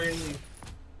your screen.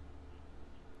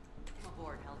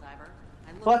 Aboard,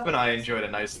 Helldiver. Plapp and I enjoyed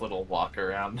a nice little walk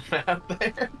around the map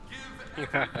there. Give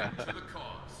everything to the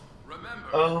cause. Remember,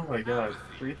 Oh my god,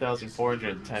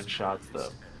 3,410 shots though.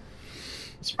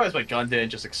 I'm surprised my gun didn't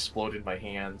just explode in my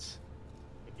hands.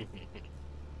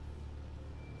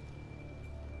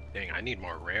 Dang, I need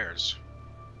more rares.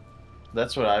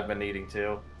 That's what I've been needing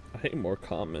too. I need more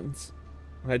commons.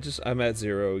 I'm at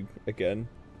 0 again.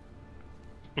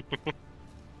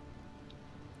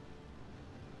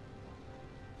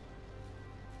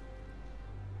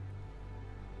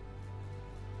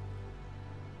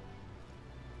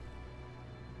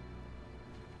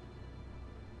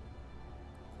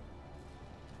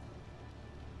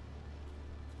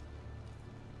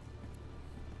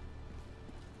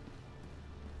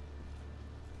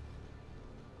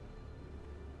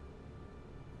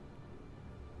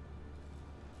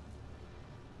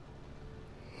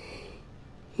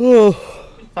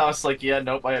 I was like, yeah,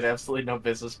 nope, I had absolutely no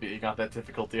business being on that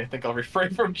difficulty. I think I'll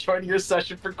refrain from joining your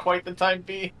session for quite the time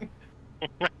being.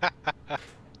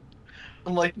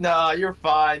 I'm like, nah, you're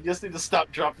fine. You just need to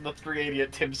stop dropping the 380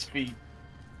 at Tim's feet.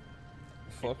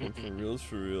 Fucking for reals,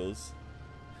 for reals.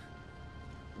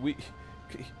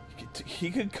 He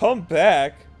could come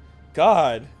back.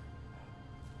 God.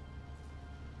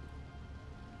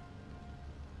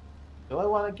 Do I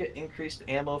want to get increased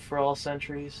ammo for all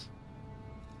sentries?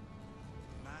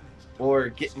 Or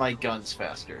get my guns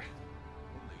faster?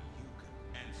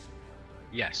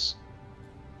 Yes.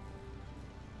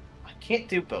 I can't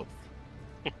do both.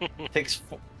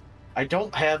 I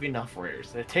don't have enough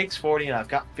rares. It takes 40 and I've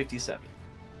got 57.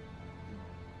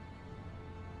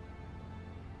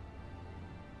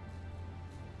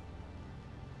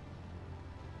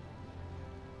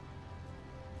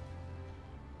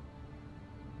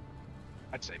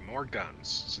 I'd say more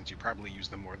guns, since you probably use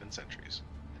them more than sentries.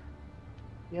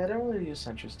 Yeah, I don't really use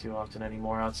sentries too often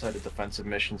anymore outside of defensive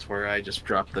missions where I just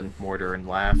drop the mortar and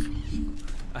laugh.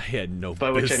 I had no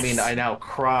By which I business. mean I now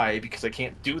cry because I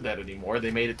can't do that anymore. They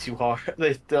made it too hard.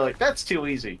 They're like, that's too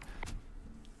easy.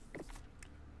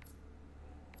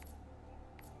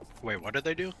 Wait, what did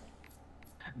they do?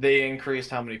 They increased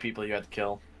how many people you had to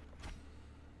kill.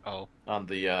 Oh. On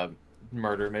the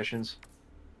murder missions.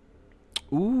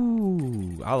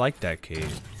 Ooh, I like that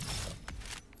cave.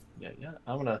 Yeah,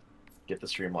 I'm gonna get the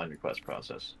streamlined request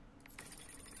process.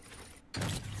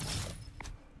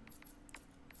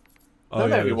 Oh,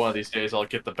 Maybe yeah, one of these days I'll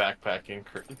get the backpacking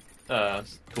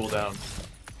cooldown.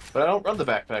 But I don't run the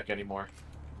backpack anymore.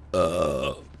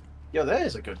 Yo, that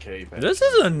is a good cave. Man. This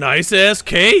is a nice ass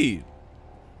cave.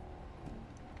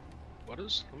 What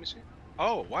is? Let me see.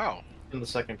 Oh, wow. In the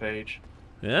second page.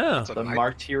 Yeah. The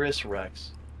Martyrus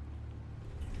Rex.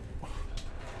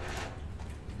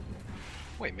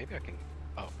 Wait, maybe I can.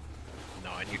 Oh.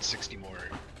 No, I need 60 more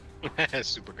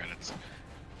super credits.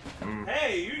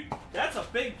 Hey, that's a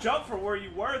big jump from where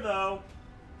you were, though.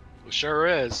 It sure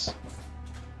is.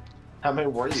 How many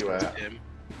were you at?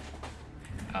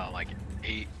 Like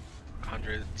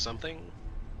 800 something.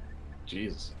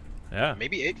 Jeez. Yeah.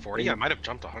 Maybe 840. I might have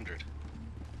jumped 100.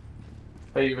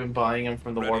 Have you been buying them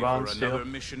from the war bonds for another too?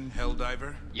 mission,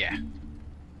 Helldiver? Yeah.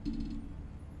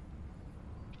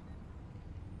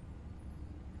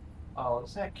 Oh,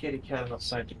 it's that kitty cat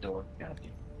outside the door. God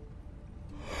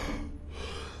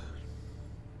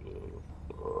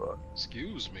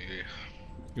Excuse me.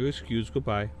 You excuse,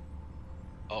 goodbye.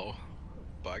 Oh.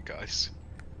 Bye, guys.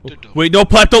 Oh, wait, no,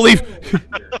 Plapp, don't leave!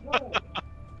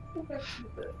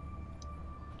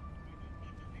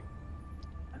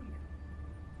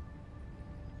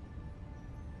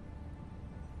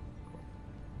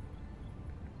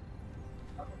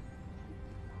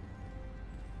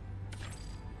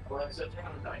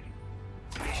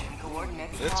 Mission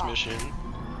coordinates. This locked. mission.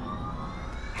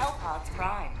 Hellpods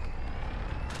primed.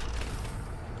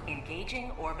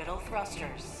 Engaging orbital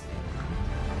thrusters.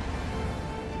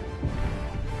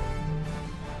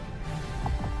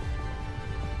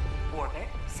 Orbit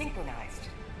synchronized.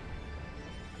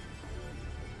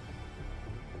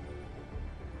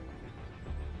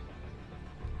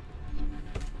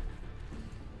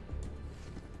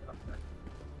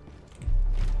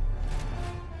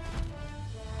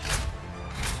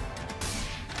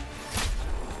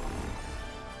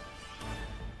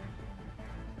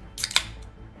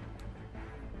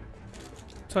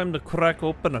 Time to crack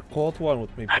open a cold one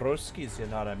with me broskies, you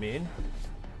know what I mean?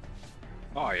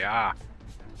 Oh, yeah.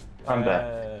 I'm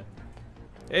back.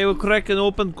 Hey, we're cracking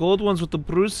open cold ones with the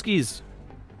brewskis.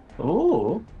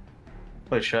 Ooh.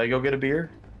 Wait, should I go get a beer?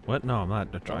 What? No, I'm not.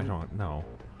 I don't. No.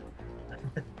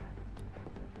 Is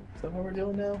that what we're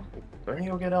doing now? Do I need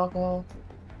to go get alcohol?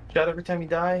 Shot every time you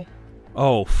die?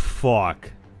 Oh, fuck.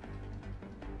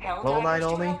 Level 9 Helldivers to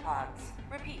only?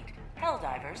 Hellpods. Repeat.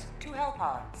 Helldivers to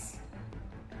Hellpods.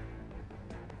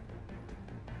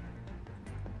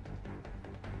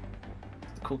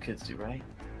 the cool kids do, right?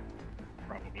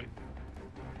 Probably.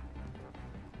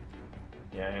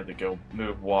 Yeah, I had to go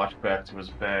move Watch back to his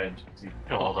bed. He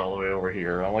crawled all the way over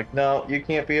here. I'm like, no, you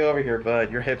can't be over here,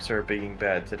 bud. Your hips are being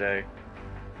bad today.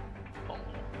 Oh.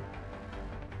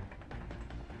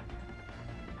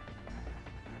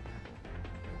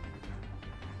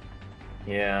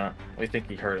 Yeah, we think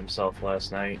he hurt himself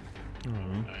last night.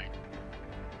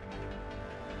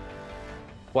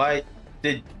 Why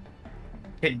did...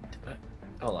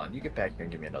 Hold on, you get back here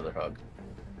and give me another hug.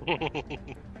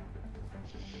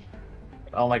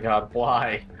 Oh my god,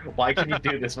 why? Why can you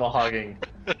do this while hugging?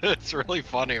 It's really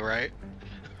funny, right?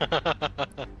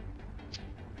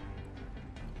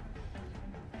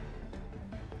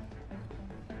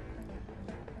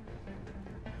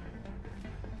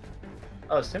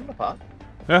 Oh, is Tim in the pot?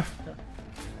 Yeah.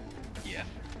 Yeah.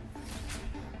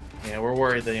 Yeah, we're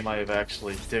worried that he might have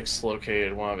actually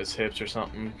dislocated one of his hips or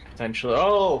something, potentially.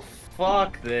 Oh,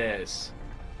 fuck this.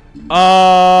 What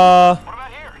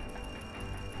about here?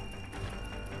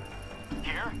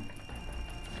 Here?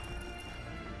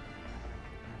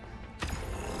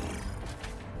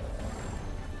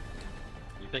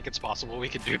 You think it's possible we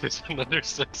could do this in under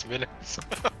 6 minutes?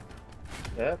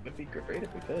 That would be great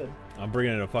if we could. I'm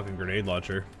bringing in a fucking grenade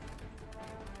launcher.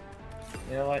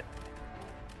 You know what?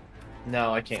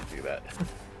 No, I can't do that.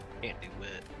 Can't do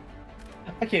it.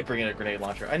 I can't bring in a grenade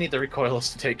launcher. I need the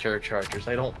recoilless to take care of chargers.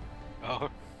 I don't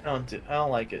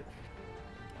like it.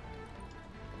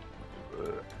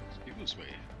 Excuse me.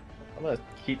 I'm gonna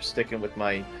keep sticking with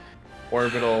my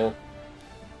orbital,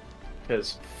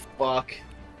 because fuck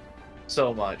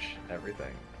so much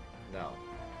everything. No.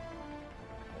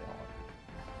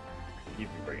 Keep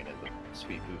bringing in the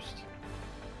speed boost.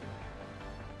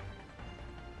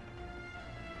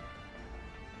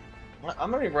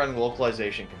 I'm gonna run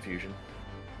localization confusion.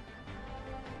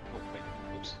 Oh, wait.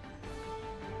 Oops.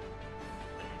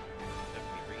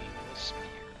 Definitely bringing the spear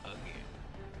again.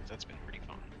 That's been pretty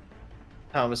fun.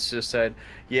 Thomas just said,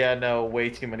 yeah, no, way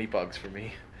too many bugs for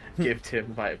me. Give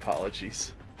Tim my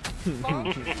apologies.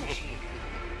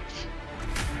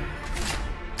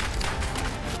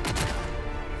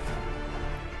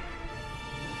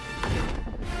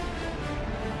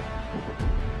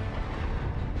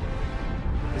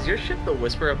 Is your ship the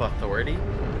Whisper of Authority?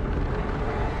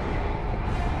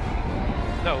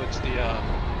 No, it's the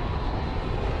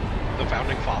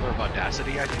founding father of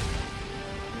Audacity, I think.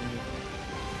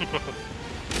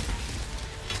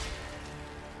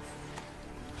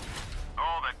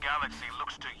 All the galaxy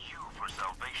looks to you for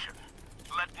salvation.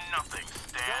 Let nothing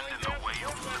stand in the way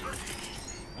of liberty.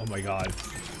 Oh my god.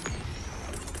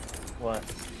 What?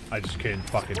 I just couldn't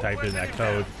fucking type in that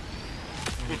code.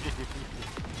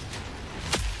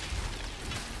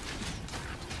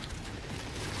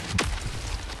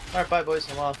 Alright, bye boys,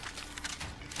 I'm off.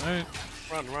 Alright.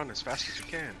 Run as fast as you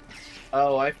can.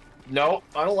 Oh, no,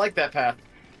 I don't like that path.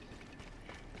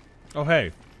 Oh,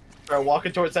 hey. I was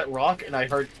walking towards that rock and I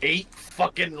heard 8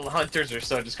 fucking hunters or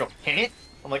so just go, heh?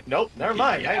 I'm like, nope, never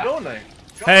mind, I ain't going there.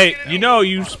 Hey, you know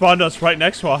you spawned us right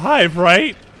next to a hive,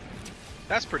 right?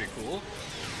 That's pretty cool.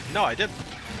 No, I didn't.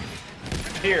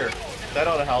 Here, that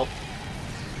ought to help.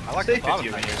 I like Stay the thought 50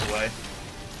 of that. meters away.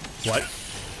 What?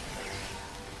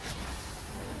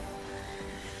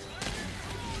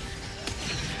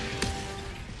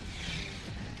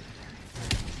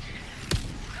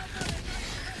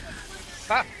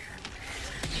 Ah!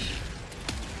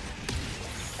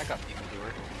 I got people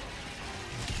doer.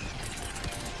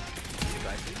 You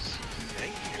guys, please.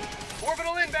 Thank you.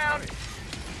 Orbital inbound!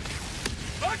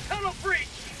 Bug tunnel breach!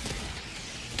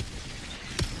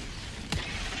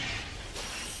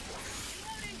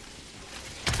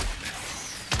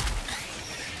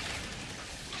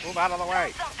 Move out of the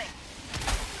way!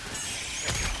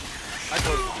 I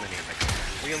closed as many as I can.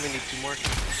 We only need 2 more.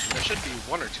 There should be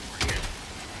 1 or 2 more here.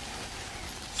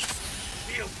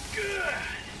 Feels good!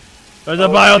 There's a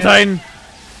Biotitan!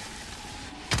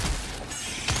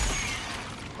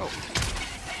 Oh.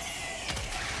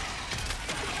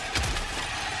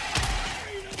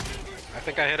 I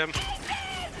think I hit him.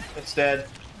 It's dead.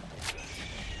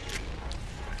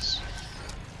 Nice.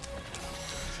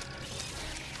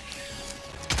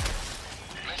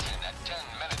 Mission at 10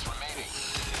 minutes remaining.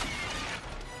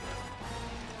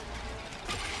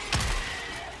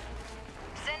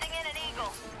 Sending in an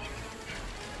eagle.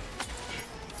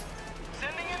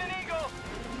 Sending in an eagle!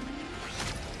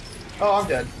 Oh, I'm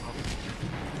dead.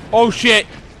 Oh shit!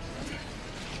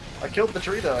 I killed the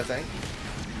tree though, I think.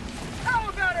 How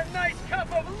about a nice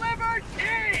cup of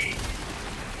liberty?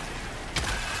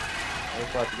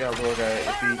 Looks like you got a little guy at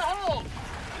Fire in your the hole!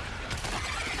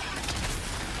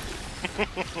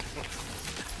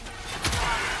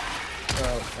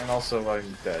 And also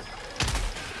I'm dead.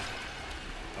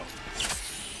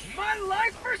 My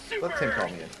life for super. Let Tim call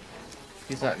me in.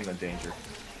 He's not even in danger.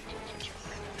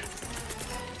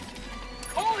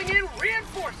 Calling in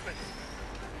reinforcements.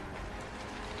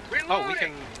 Reloading. Oh, we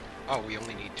can. Oh, we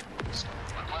only need 2 more.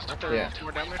 Aren't there Yeah. 2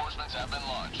 more down there? Reinforcements have been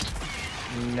launched.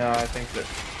 No, I think that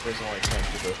there's only 10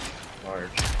 to the large.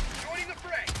 Joining the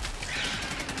fray.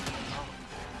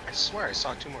 I swear I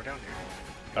saw 2 more down here.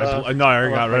 No, I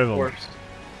already got rid of them. Corpse.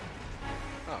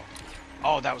 Oh.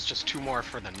 Oh, that was just 2 more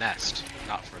for the nest,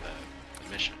 not for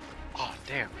the mission. Oh,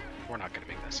 damn. We're not gonna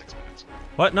make that 6 minutes.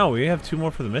 What? No, we have 2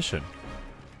 more for the mission.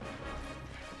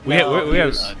 We No, have. We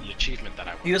have. The achievement that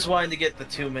I want. He just wanted to get the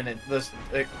 2 minute.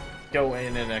 Go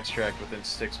in and extract within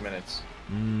 6 minutes.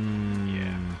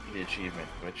 Yeah. The achievement,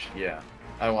 which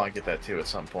I want to get that too at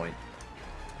some point.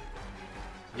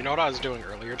 You know what I was doing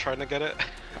earlier trying to get it?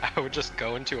 I would just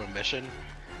go into a mission,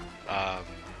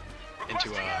 into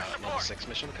a level 6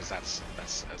 mission, because that's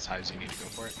as high as you need to go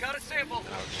for it. Got a sample.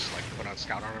 And I would just like put on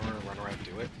scout armor, run around and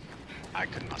do it. I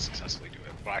could not successfully do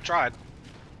it, but I tried.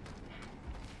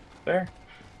 Fair.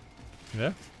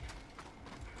 Yeah.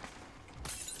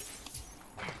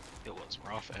 It was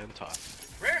rough and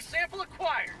tough. Rare sample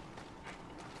acquired.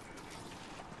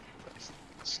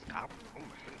 Stop. Oh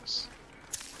my goodness.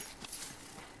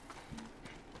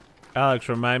 Alex,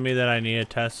 remind me that I need to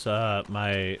test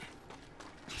my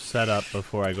setup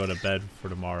before I go to bed for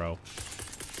tomorrow.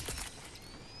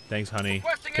 Thanks, honey.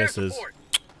 Kisses.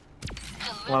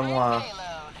 Mwah.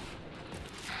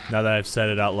 Now that I've said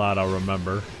it out loud, I'll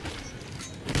remember.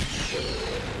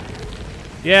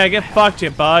 Yeah, get fucked, you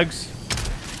bugs.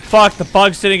 Fuck, the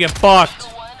bugs didn't get fucked.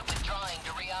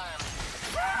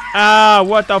 Ah,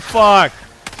 what the fuck?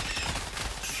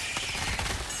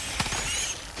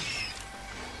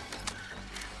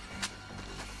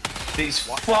 These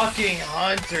fucking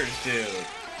hunters, dude.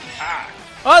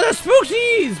 Oh, the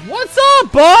Spookies! What's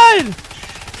up, bud?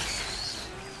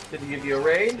 Did he give you a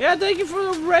raid? Yeah, thank you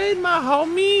for the raid, my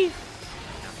homie.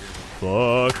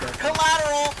 Fuck.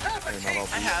 Collateral.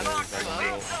 I have.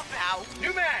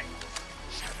 New mag.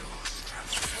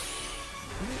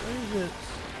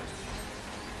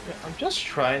 Yeah, I'm just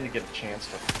trying to get a chance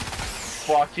to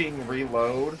fucking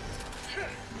reload.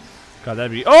 God,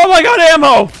 that'd be. Oh my god,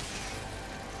 ammo!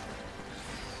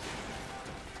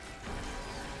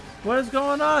 What is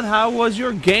going on? How was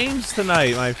your games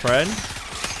tonight, my friend?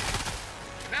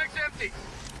 Mag's empty.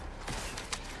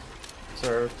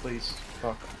 Sir, please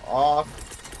fuck off.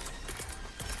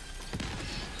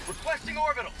 Requesting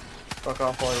orbital. Fuck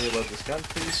off while I reload this gun,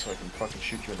 please, so I can fucking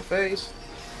shoot you in the face.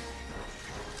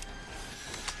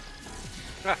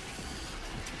 Ah.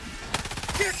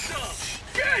 Get some.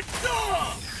 Get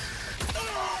some.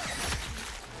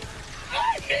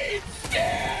 I need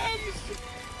scams.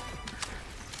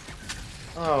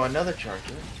 Oh, another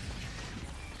charger.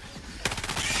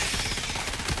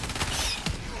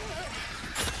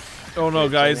 Oh no,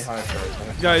 guys.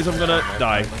 Guys, I'm gonna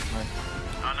die.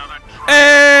 Another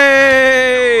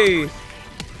Hey!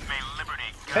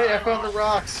 Hey, I found the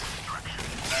rocks.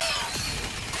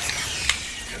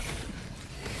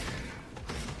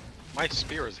 My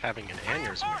spear is having an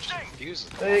aneurysm, which confuses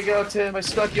the There you go, Tim. I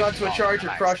stuck you onto a charger.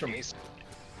 Crush him.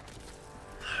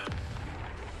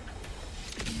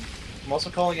 I'm also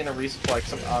calling in a resupply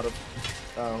because I'm out of.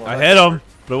 I hit him,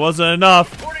 but it wasn't enough.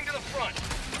 Reporting to the front.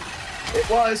 It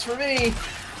was for me.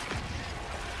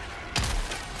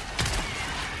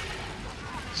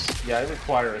 Yeah, I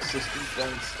require assistance.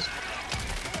 Thanks.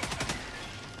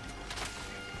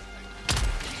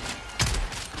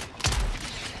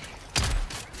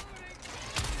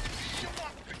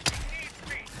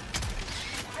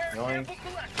 Yoink.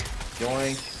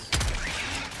 Yoink.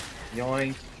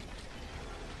 Yoink.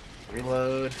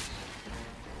 Reload.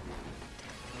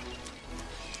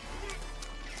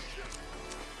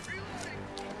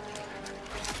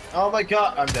 Oh my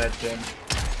god, I'm dead, Tim.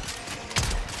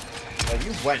 Oh,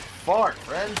 you went far,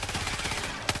 friend.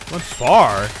 Went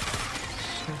far?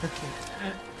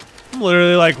 I'm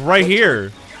literally like right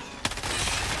here.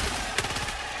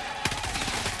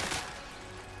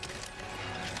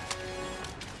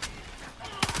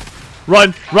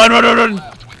 Run! Run, run, run, run!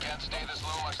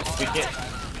 We can't.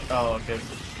 Oh, okay.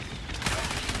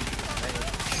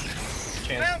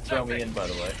 Chance to throw me in, by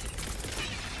the way.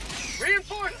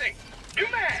 Reinforcing. New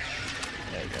mag.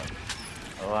 There you go.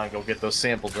 I want to go get those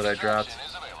samples that I dropped.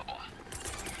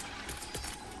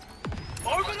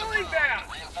 Orbital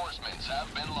inbound. Reinforcements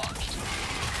have been launched.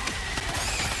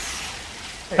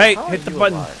 Hey, how hit are the you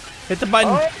button. alive? Hit the button.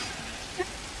 Oh.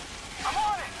 I'm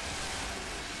on it.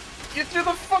 You threw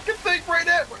the fucking thing right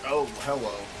at me. Oh,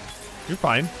 hello. You're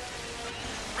fine.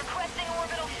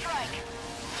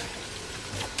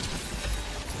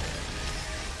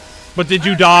 But did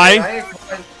you die?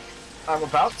 I'm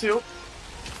about to.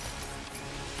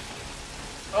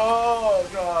 Oh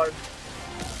god.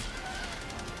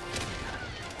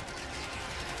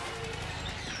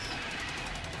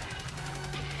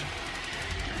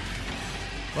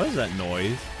 What is that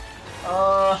noise?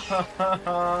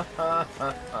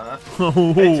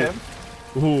 Hey, Tim.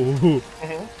 Ooh.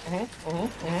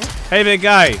 Hey, big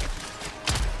guy.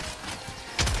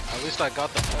 At least I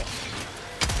got the.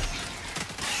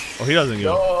 Oh, he doesn't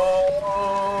go.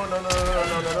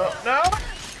 No.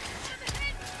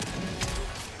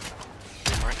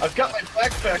 I've got my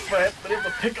backpack, but I haven't been able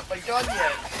to pick up my gun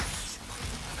yet.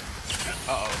 Uh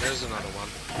oh, there's another one.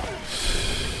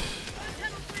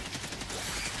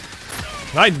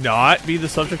 Can I not be the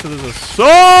subject of this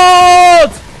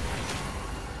assault?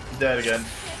 Dead again.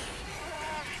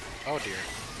 Oh dear.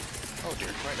 Oh dear,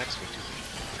 right next to me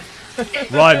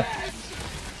too. Run.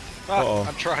 Ah,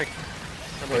 I'm trying.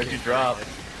 Where'd you drop?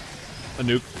 A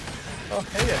nuke. Oh,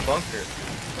 hey, a bunker.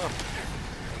 Oh.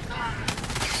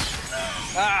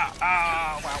 Wow.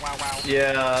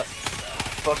 Yeah,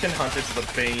 fucking Hunter's the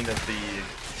bane of the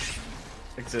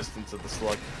existence of the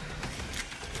slug.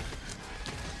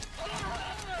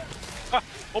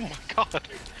 Oh my god.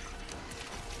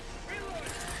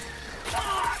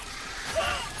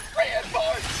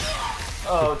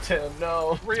 Oh, Tim,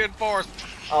 no. Reinforced.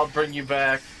 I'll bring you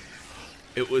back.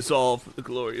 It was all for the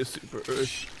glorious Super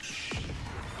Earth.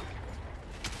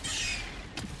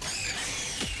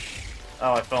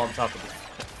 Oh, I fell on top of the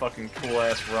fucking cool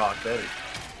ass rock.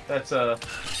 That's Lord.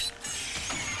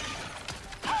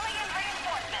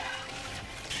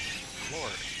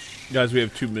 Guys, we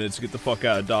have 2 minutes to get the fuck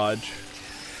out of Dodge.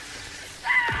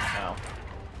 Ow.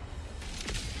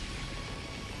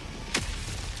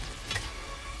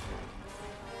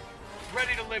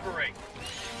 Ready to liberate.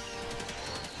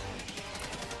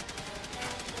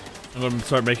 I'm gonna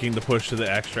start making the push to the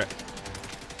extract.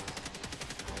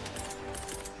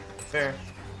 Fair.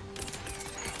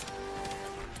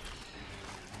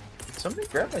 Did somebody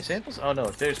grab my samples? Oh no,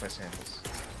 there's my samples.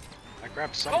 I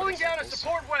grabbed some. Calling down a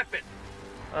support weapon.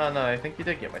 Oh no, I think you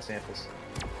did get my samples.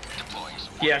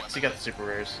 Yeah, 'cause you got the super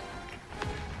rares.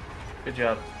 Good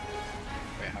job.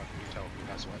 Wait, how can you tell who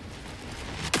has what?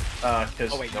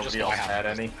 Because nobody else had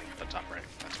any. The top right.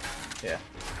 That's right.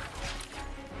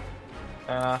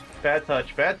 Yeah. Bad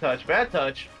touch, bad touch, bad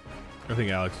touch. I think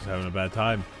Alex is having a bad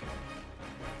time.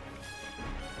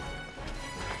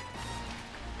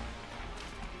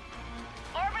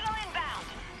 Orbital inbound.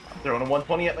 I'm throwing a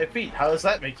 120 at my feet. How does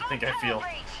that make you think I feel?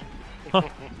 Huh.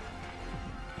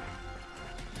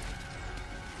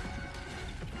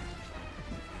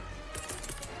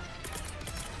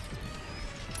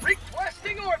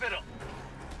 Requesting orbital.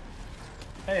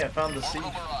 Hey, I found the seed.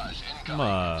 Come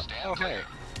on. Oh hey.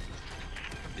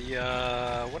 The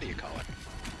what do you call it?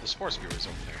 The spore spewer's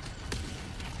over there.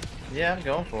 Yeah, I'm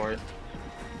going for it.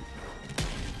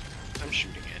 I'm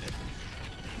shooting at it.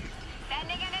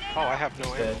 Sending in an Oh, I have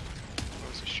no Dead. ammo. I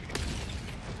was just shooting.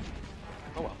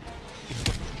 Oh well.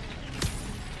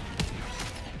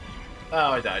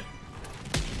 Oh, I died.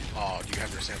 Oh, do you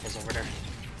have your samples over there?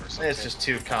 Or It's something? just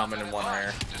 2 common and 1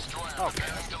 rare. Okay.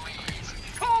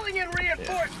 Calling in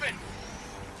reinforcement.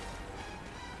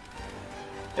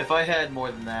 If I had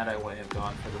more than that, I would have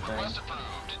gone for the thing.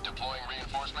 Approved. Deploying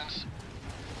reinforcements.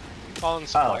 Calling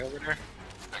supply over there?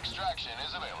 Extraction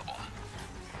is available.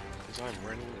 Because I'm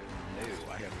running.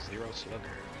 No, I have 0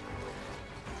 slugger.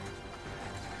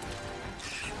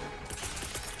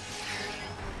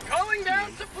 Calling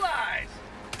down supplies.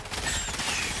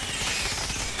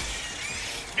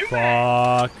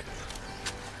 Fuck.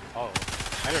 Oh,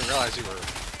 I didn't realize you were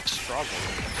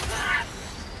struggling.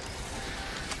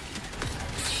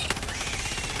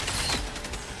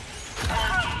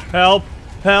 Help!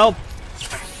 Help!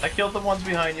 I killed the ones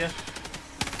behind you.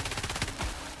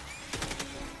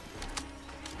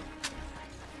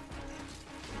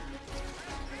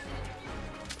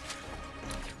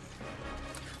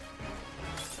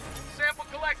 Sample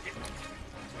collected.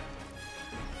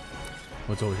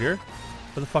 What's over here?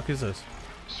 What the fuck is this?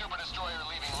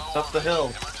 It's up the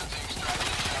hill.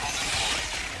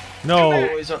 No!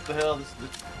 Always up the hill.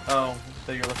 Oh,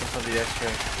 so you're looking for the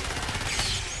extract.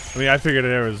 I mean, I figured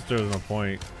there was no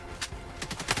point.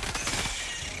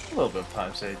 A little bit of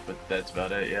time saved, but that's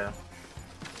about it, yeah.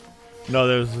 No,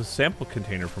 there was a sample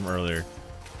container from earlier.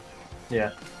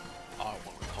 Yeah. Oh, I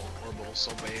want to call orbital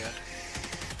so bad.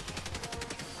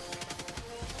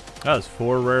 That was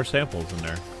 4 rare samples in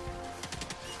there.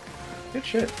 Good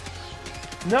shit.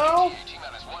 No!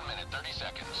 T-minus 1 minute, 30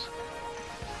 seconds.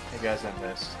 Hey guys, I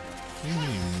missed. You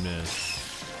missed.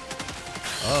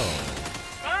 Oh.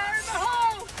 I'm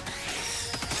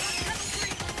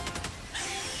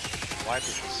why did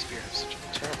the spear have such a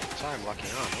terrible time locking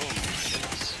on? Oh my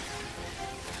goodness.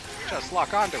 Just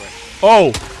lock onto it.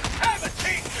 Oh! Have a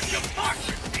taste of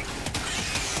democracy!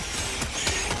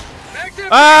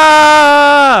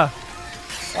 Ah!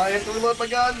 I have to reload my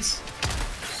guns.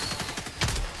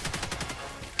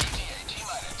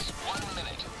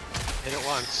 Hit it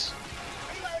once.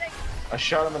 I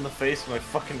shot him in the face with my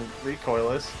fucking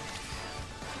recoilless.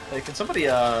 Hey, can somebody,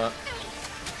 no?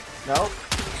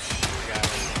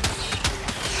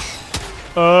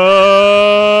 I'm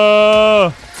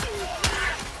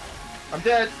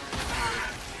dead.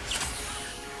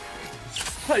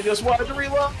 I just wanted to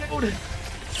reload.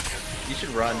 You should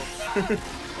run.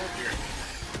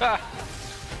 Well,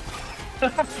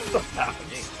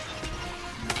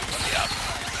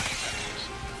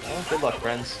 good luck,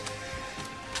 friends.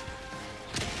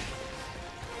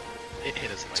 It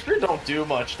hit us like... Spear don't do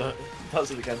much,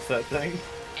 does it, against that thing?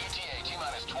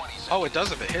 Oh, it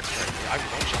does if it hits correctly. I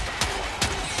one-shot him before.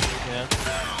 Yeah.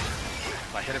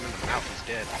 If I hit him in the mouth, he's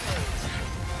dead.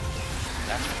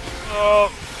 That's right.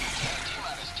 Oh!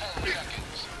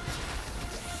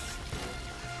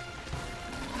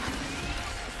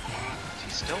 Is he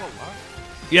still alive?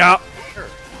 Yeah. Sure.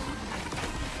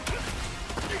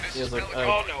 He has like,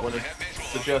 what is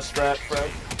the just strat, Fred?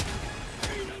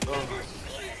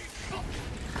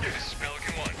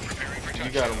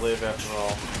 You gotta live after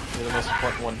all. You're the most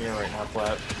important one here right now,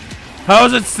 Plapp. How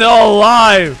is it still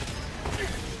alive?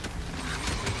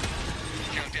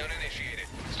 Countdown initiated.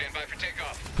 Stand by for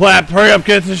takeoff. Plapp, hurry up,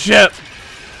 get to the ship.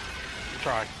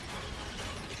 Try.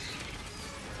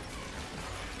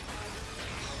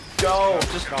 Go!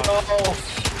 Just go!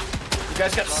 You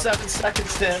guys got 7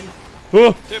 seconds, Tim.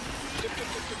 Oh.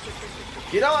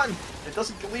 Get on! It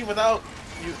doesn't leave without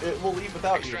you. It will leave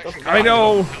without you. It doesn't. I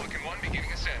know.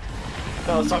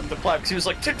 I was talking to Plapp because he was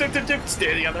like, tick, tick, tick, tick,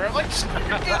 standing on there. I'm like,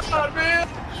 get on, man!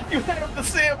 You have the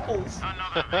samples! I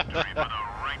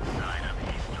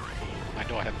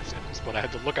know I had the samples, but I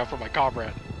had to look out for my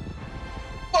comrade.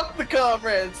 Fuck the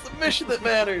comrades! The mission that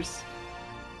matters!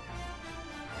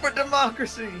 For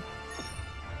democracy!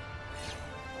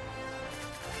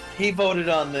 He voted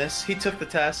on this. He took the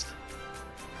test.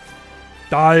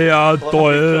 Killed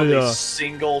a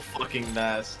single fucking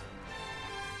nest.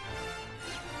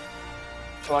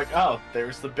 Like, oh,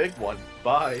 there's the big one.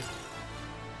 Bye.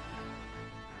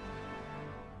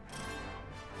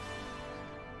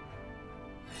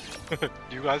 Do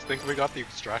you guys think we got the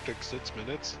extract in 6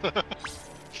 minutes?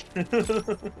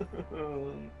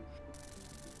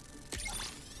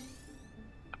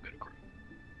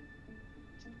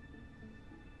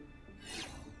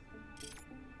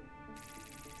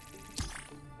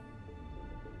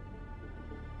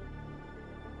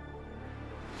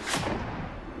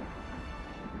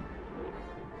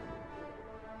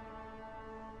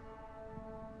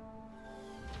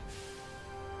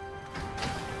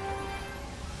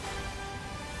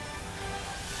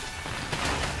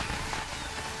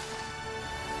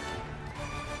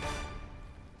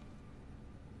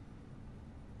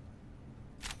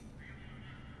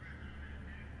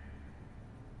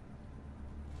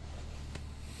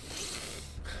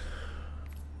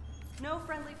 No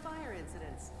friendly fire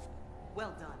incidents.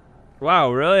 Well done.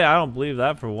 Wow, really? I don't believe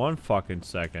that for one fucking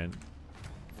second.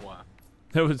 What?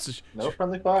 It was no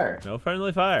friendly fire. No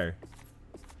friendly fire.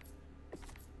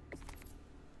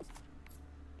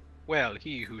 Well,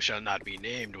 he who shall not be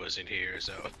named was in here,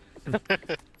 so...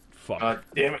 Fuck. God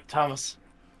damn it, Thomas.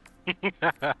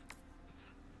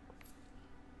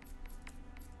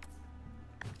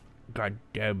 God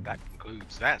damn. That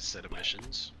concludes that set of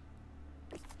missions.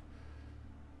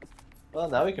 Well,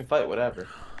 now we can fight whatever.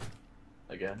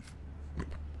 Again.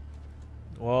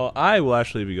 Well, I will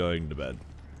actually be going to bed.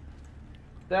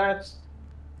 That's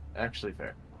actually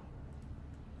fair.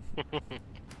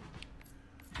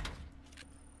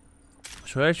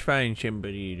 So let's find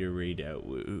somebody to read out.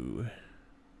 Woo.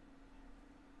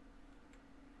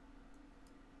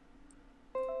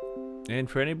 And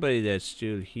for anybody that's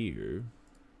still here,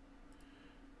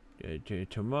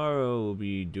 tomorrow we'll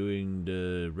be doing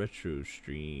the retro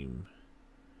stream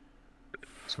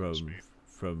from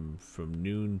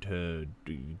noon to ...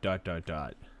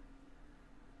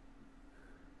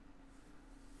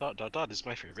 is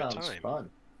my favorite Sounds time. fun.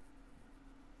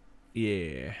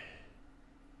 Yeah.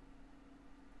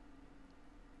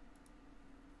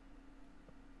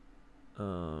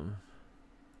 You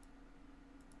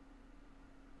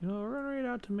know, run right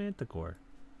out to Manticore.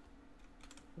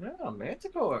 Yeah,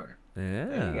 Manticore. Yeah.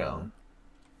 There you go.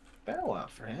 Been a while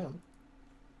for him.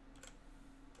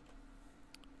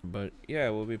 But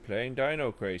yeah, we'll be playing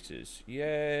Dino Crisis.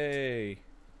 Yay!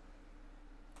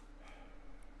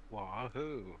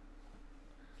 Wahoo!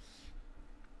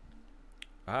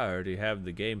 I already have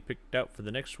the game picked out for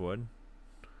the next one.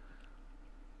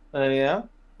 Yeah?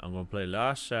 I'm gonna play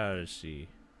Lost Odyssey.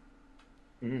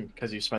 Because you spent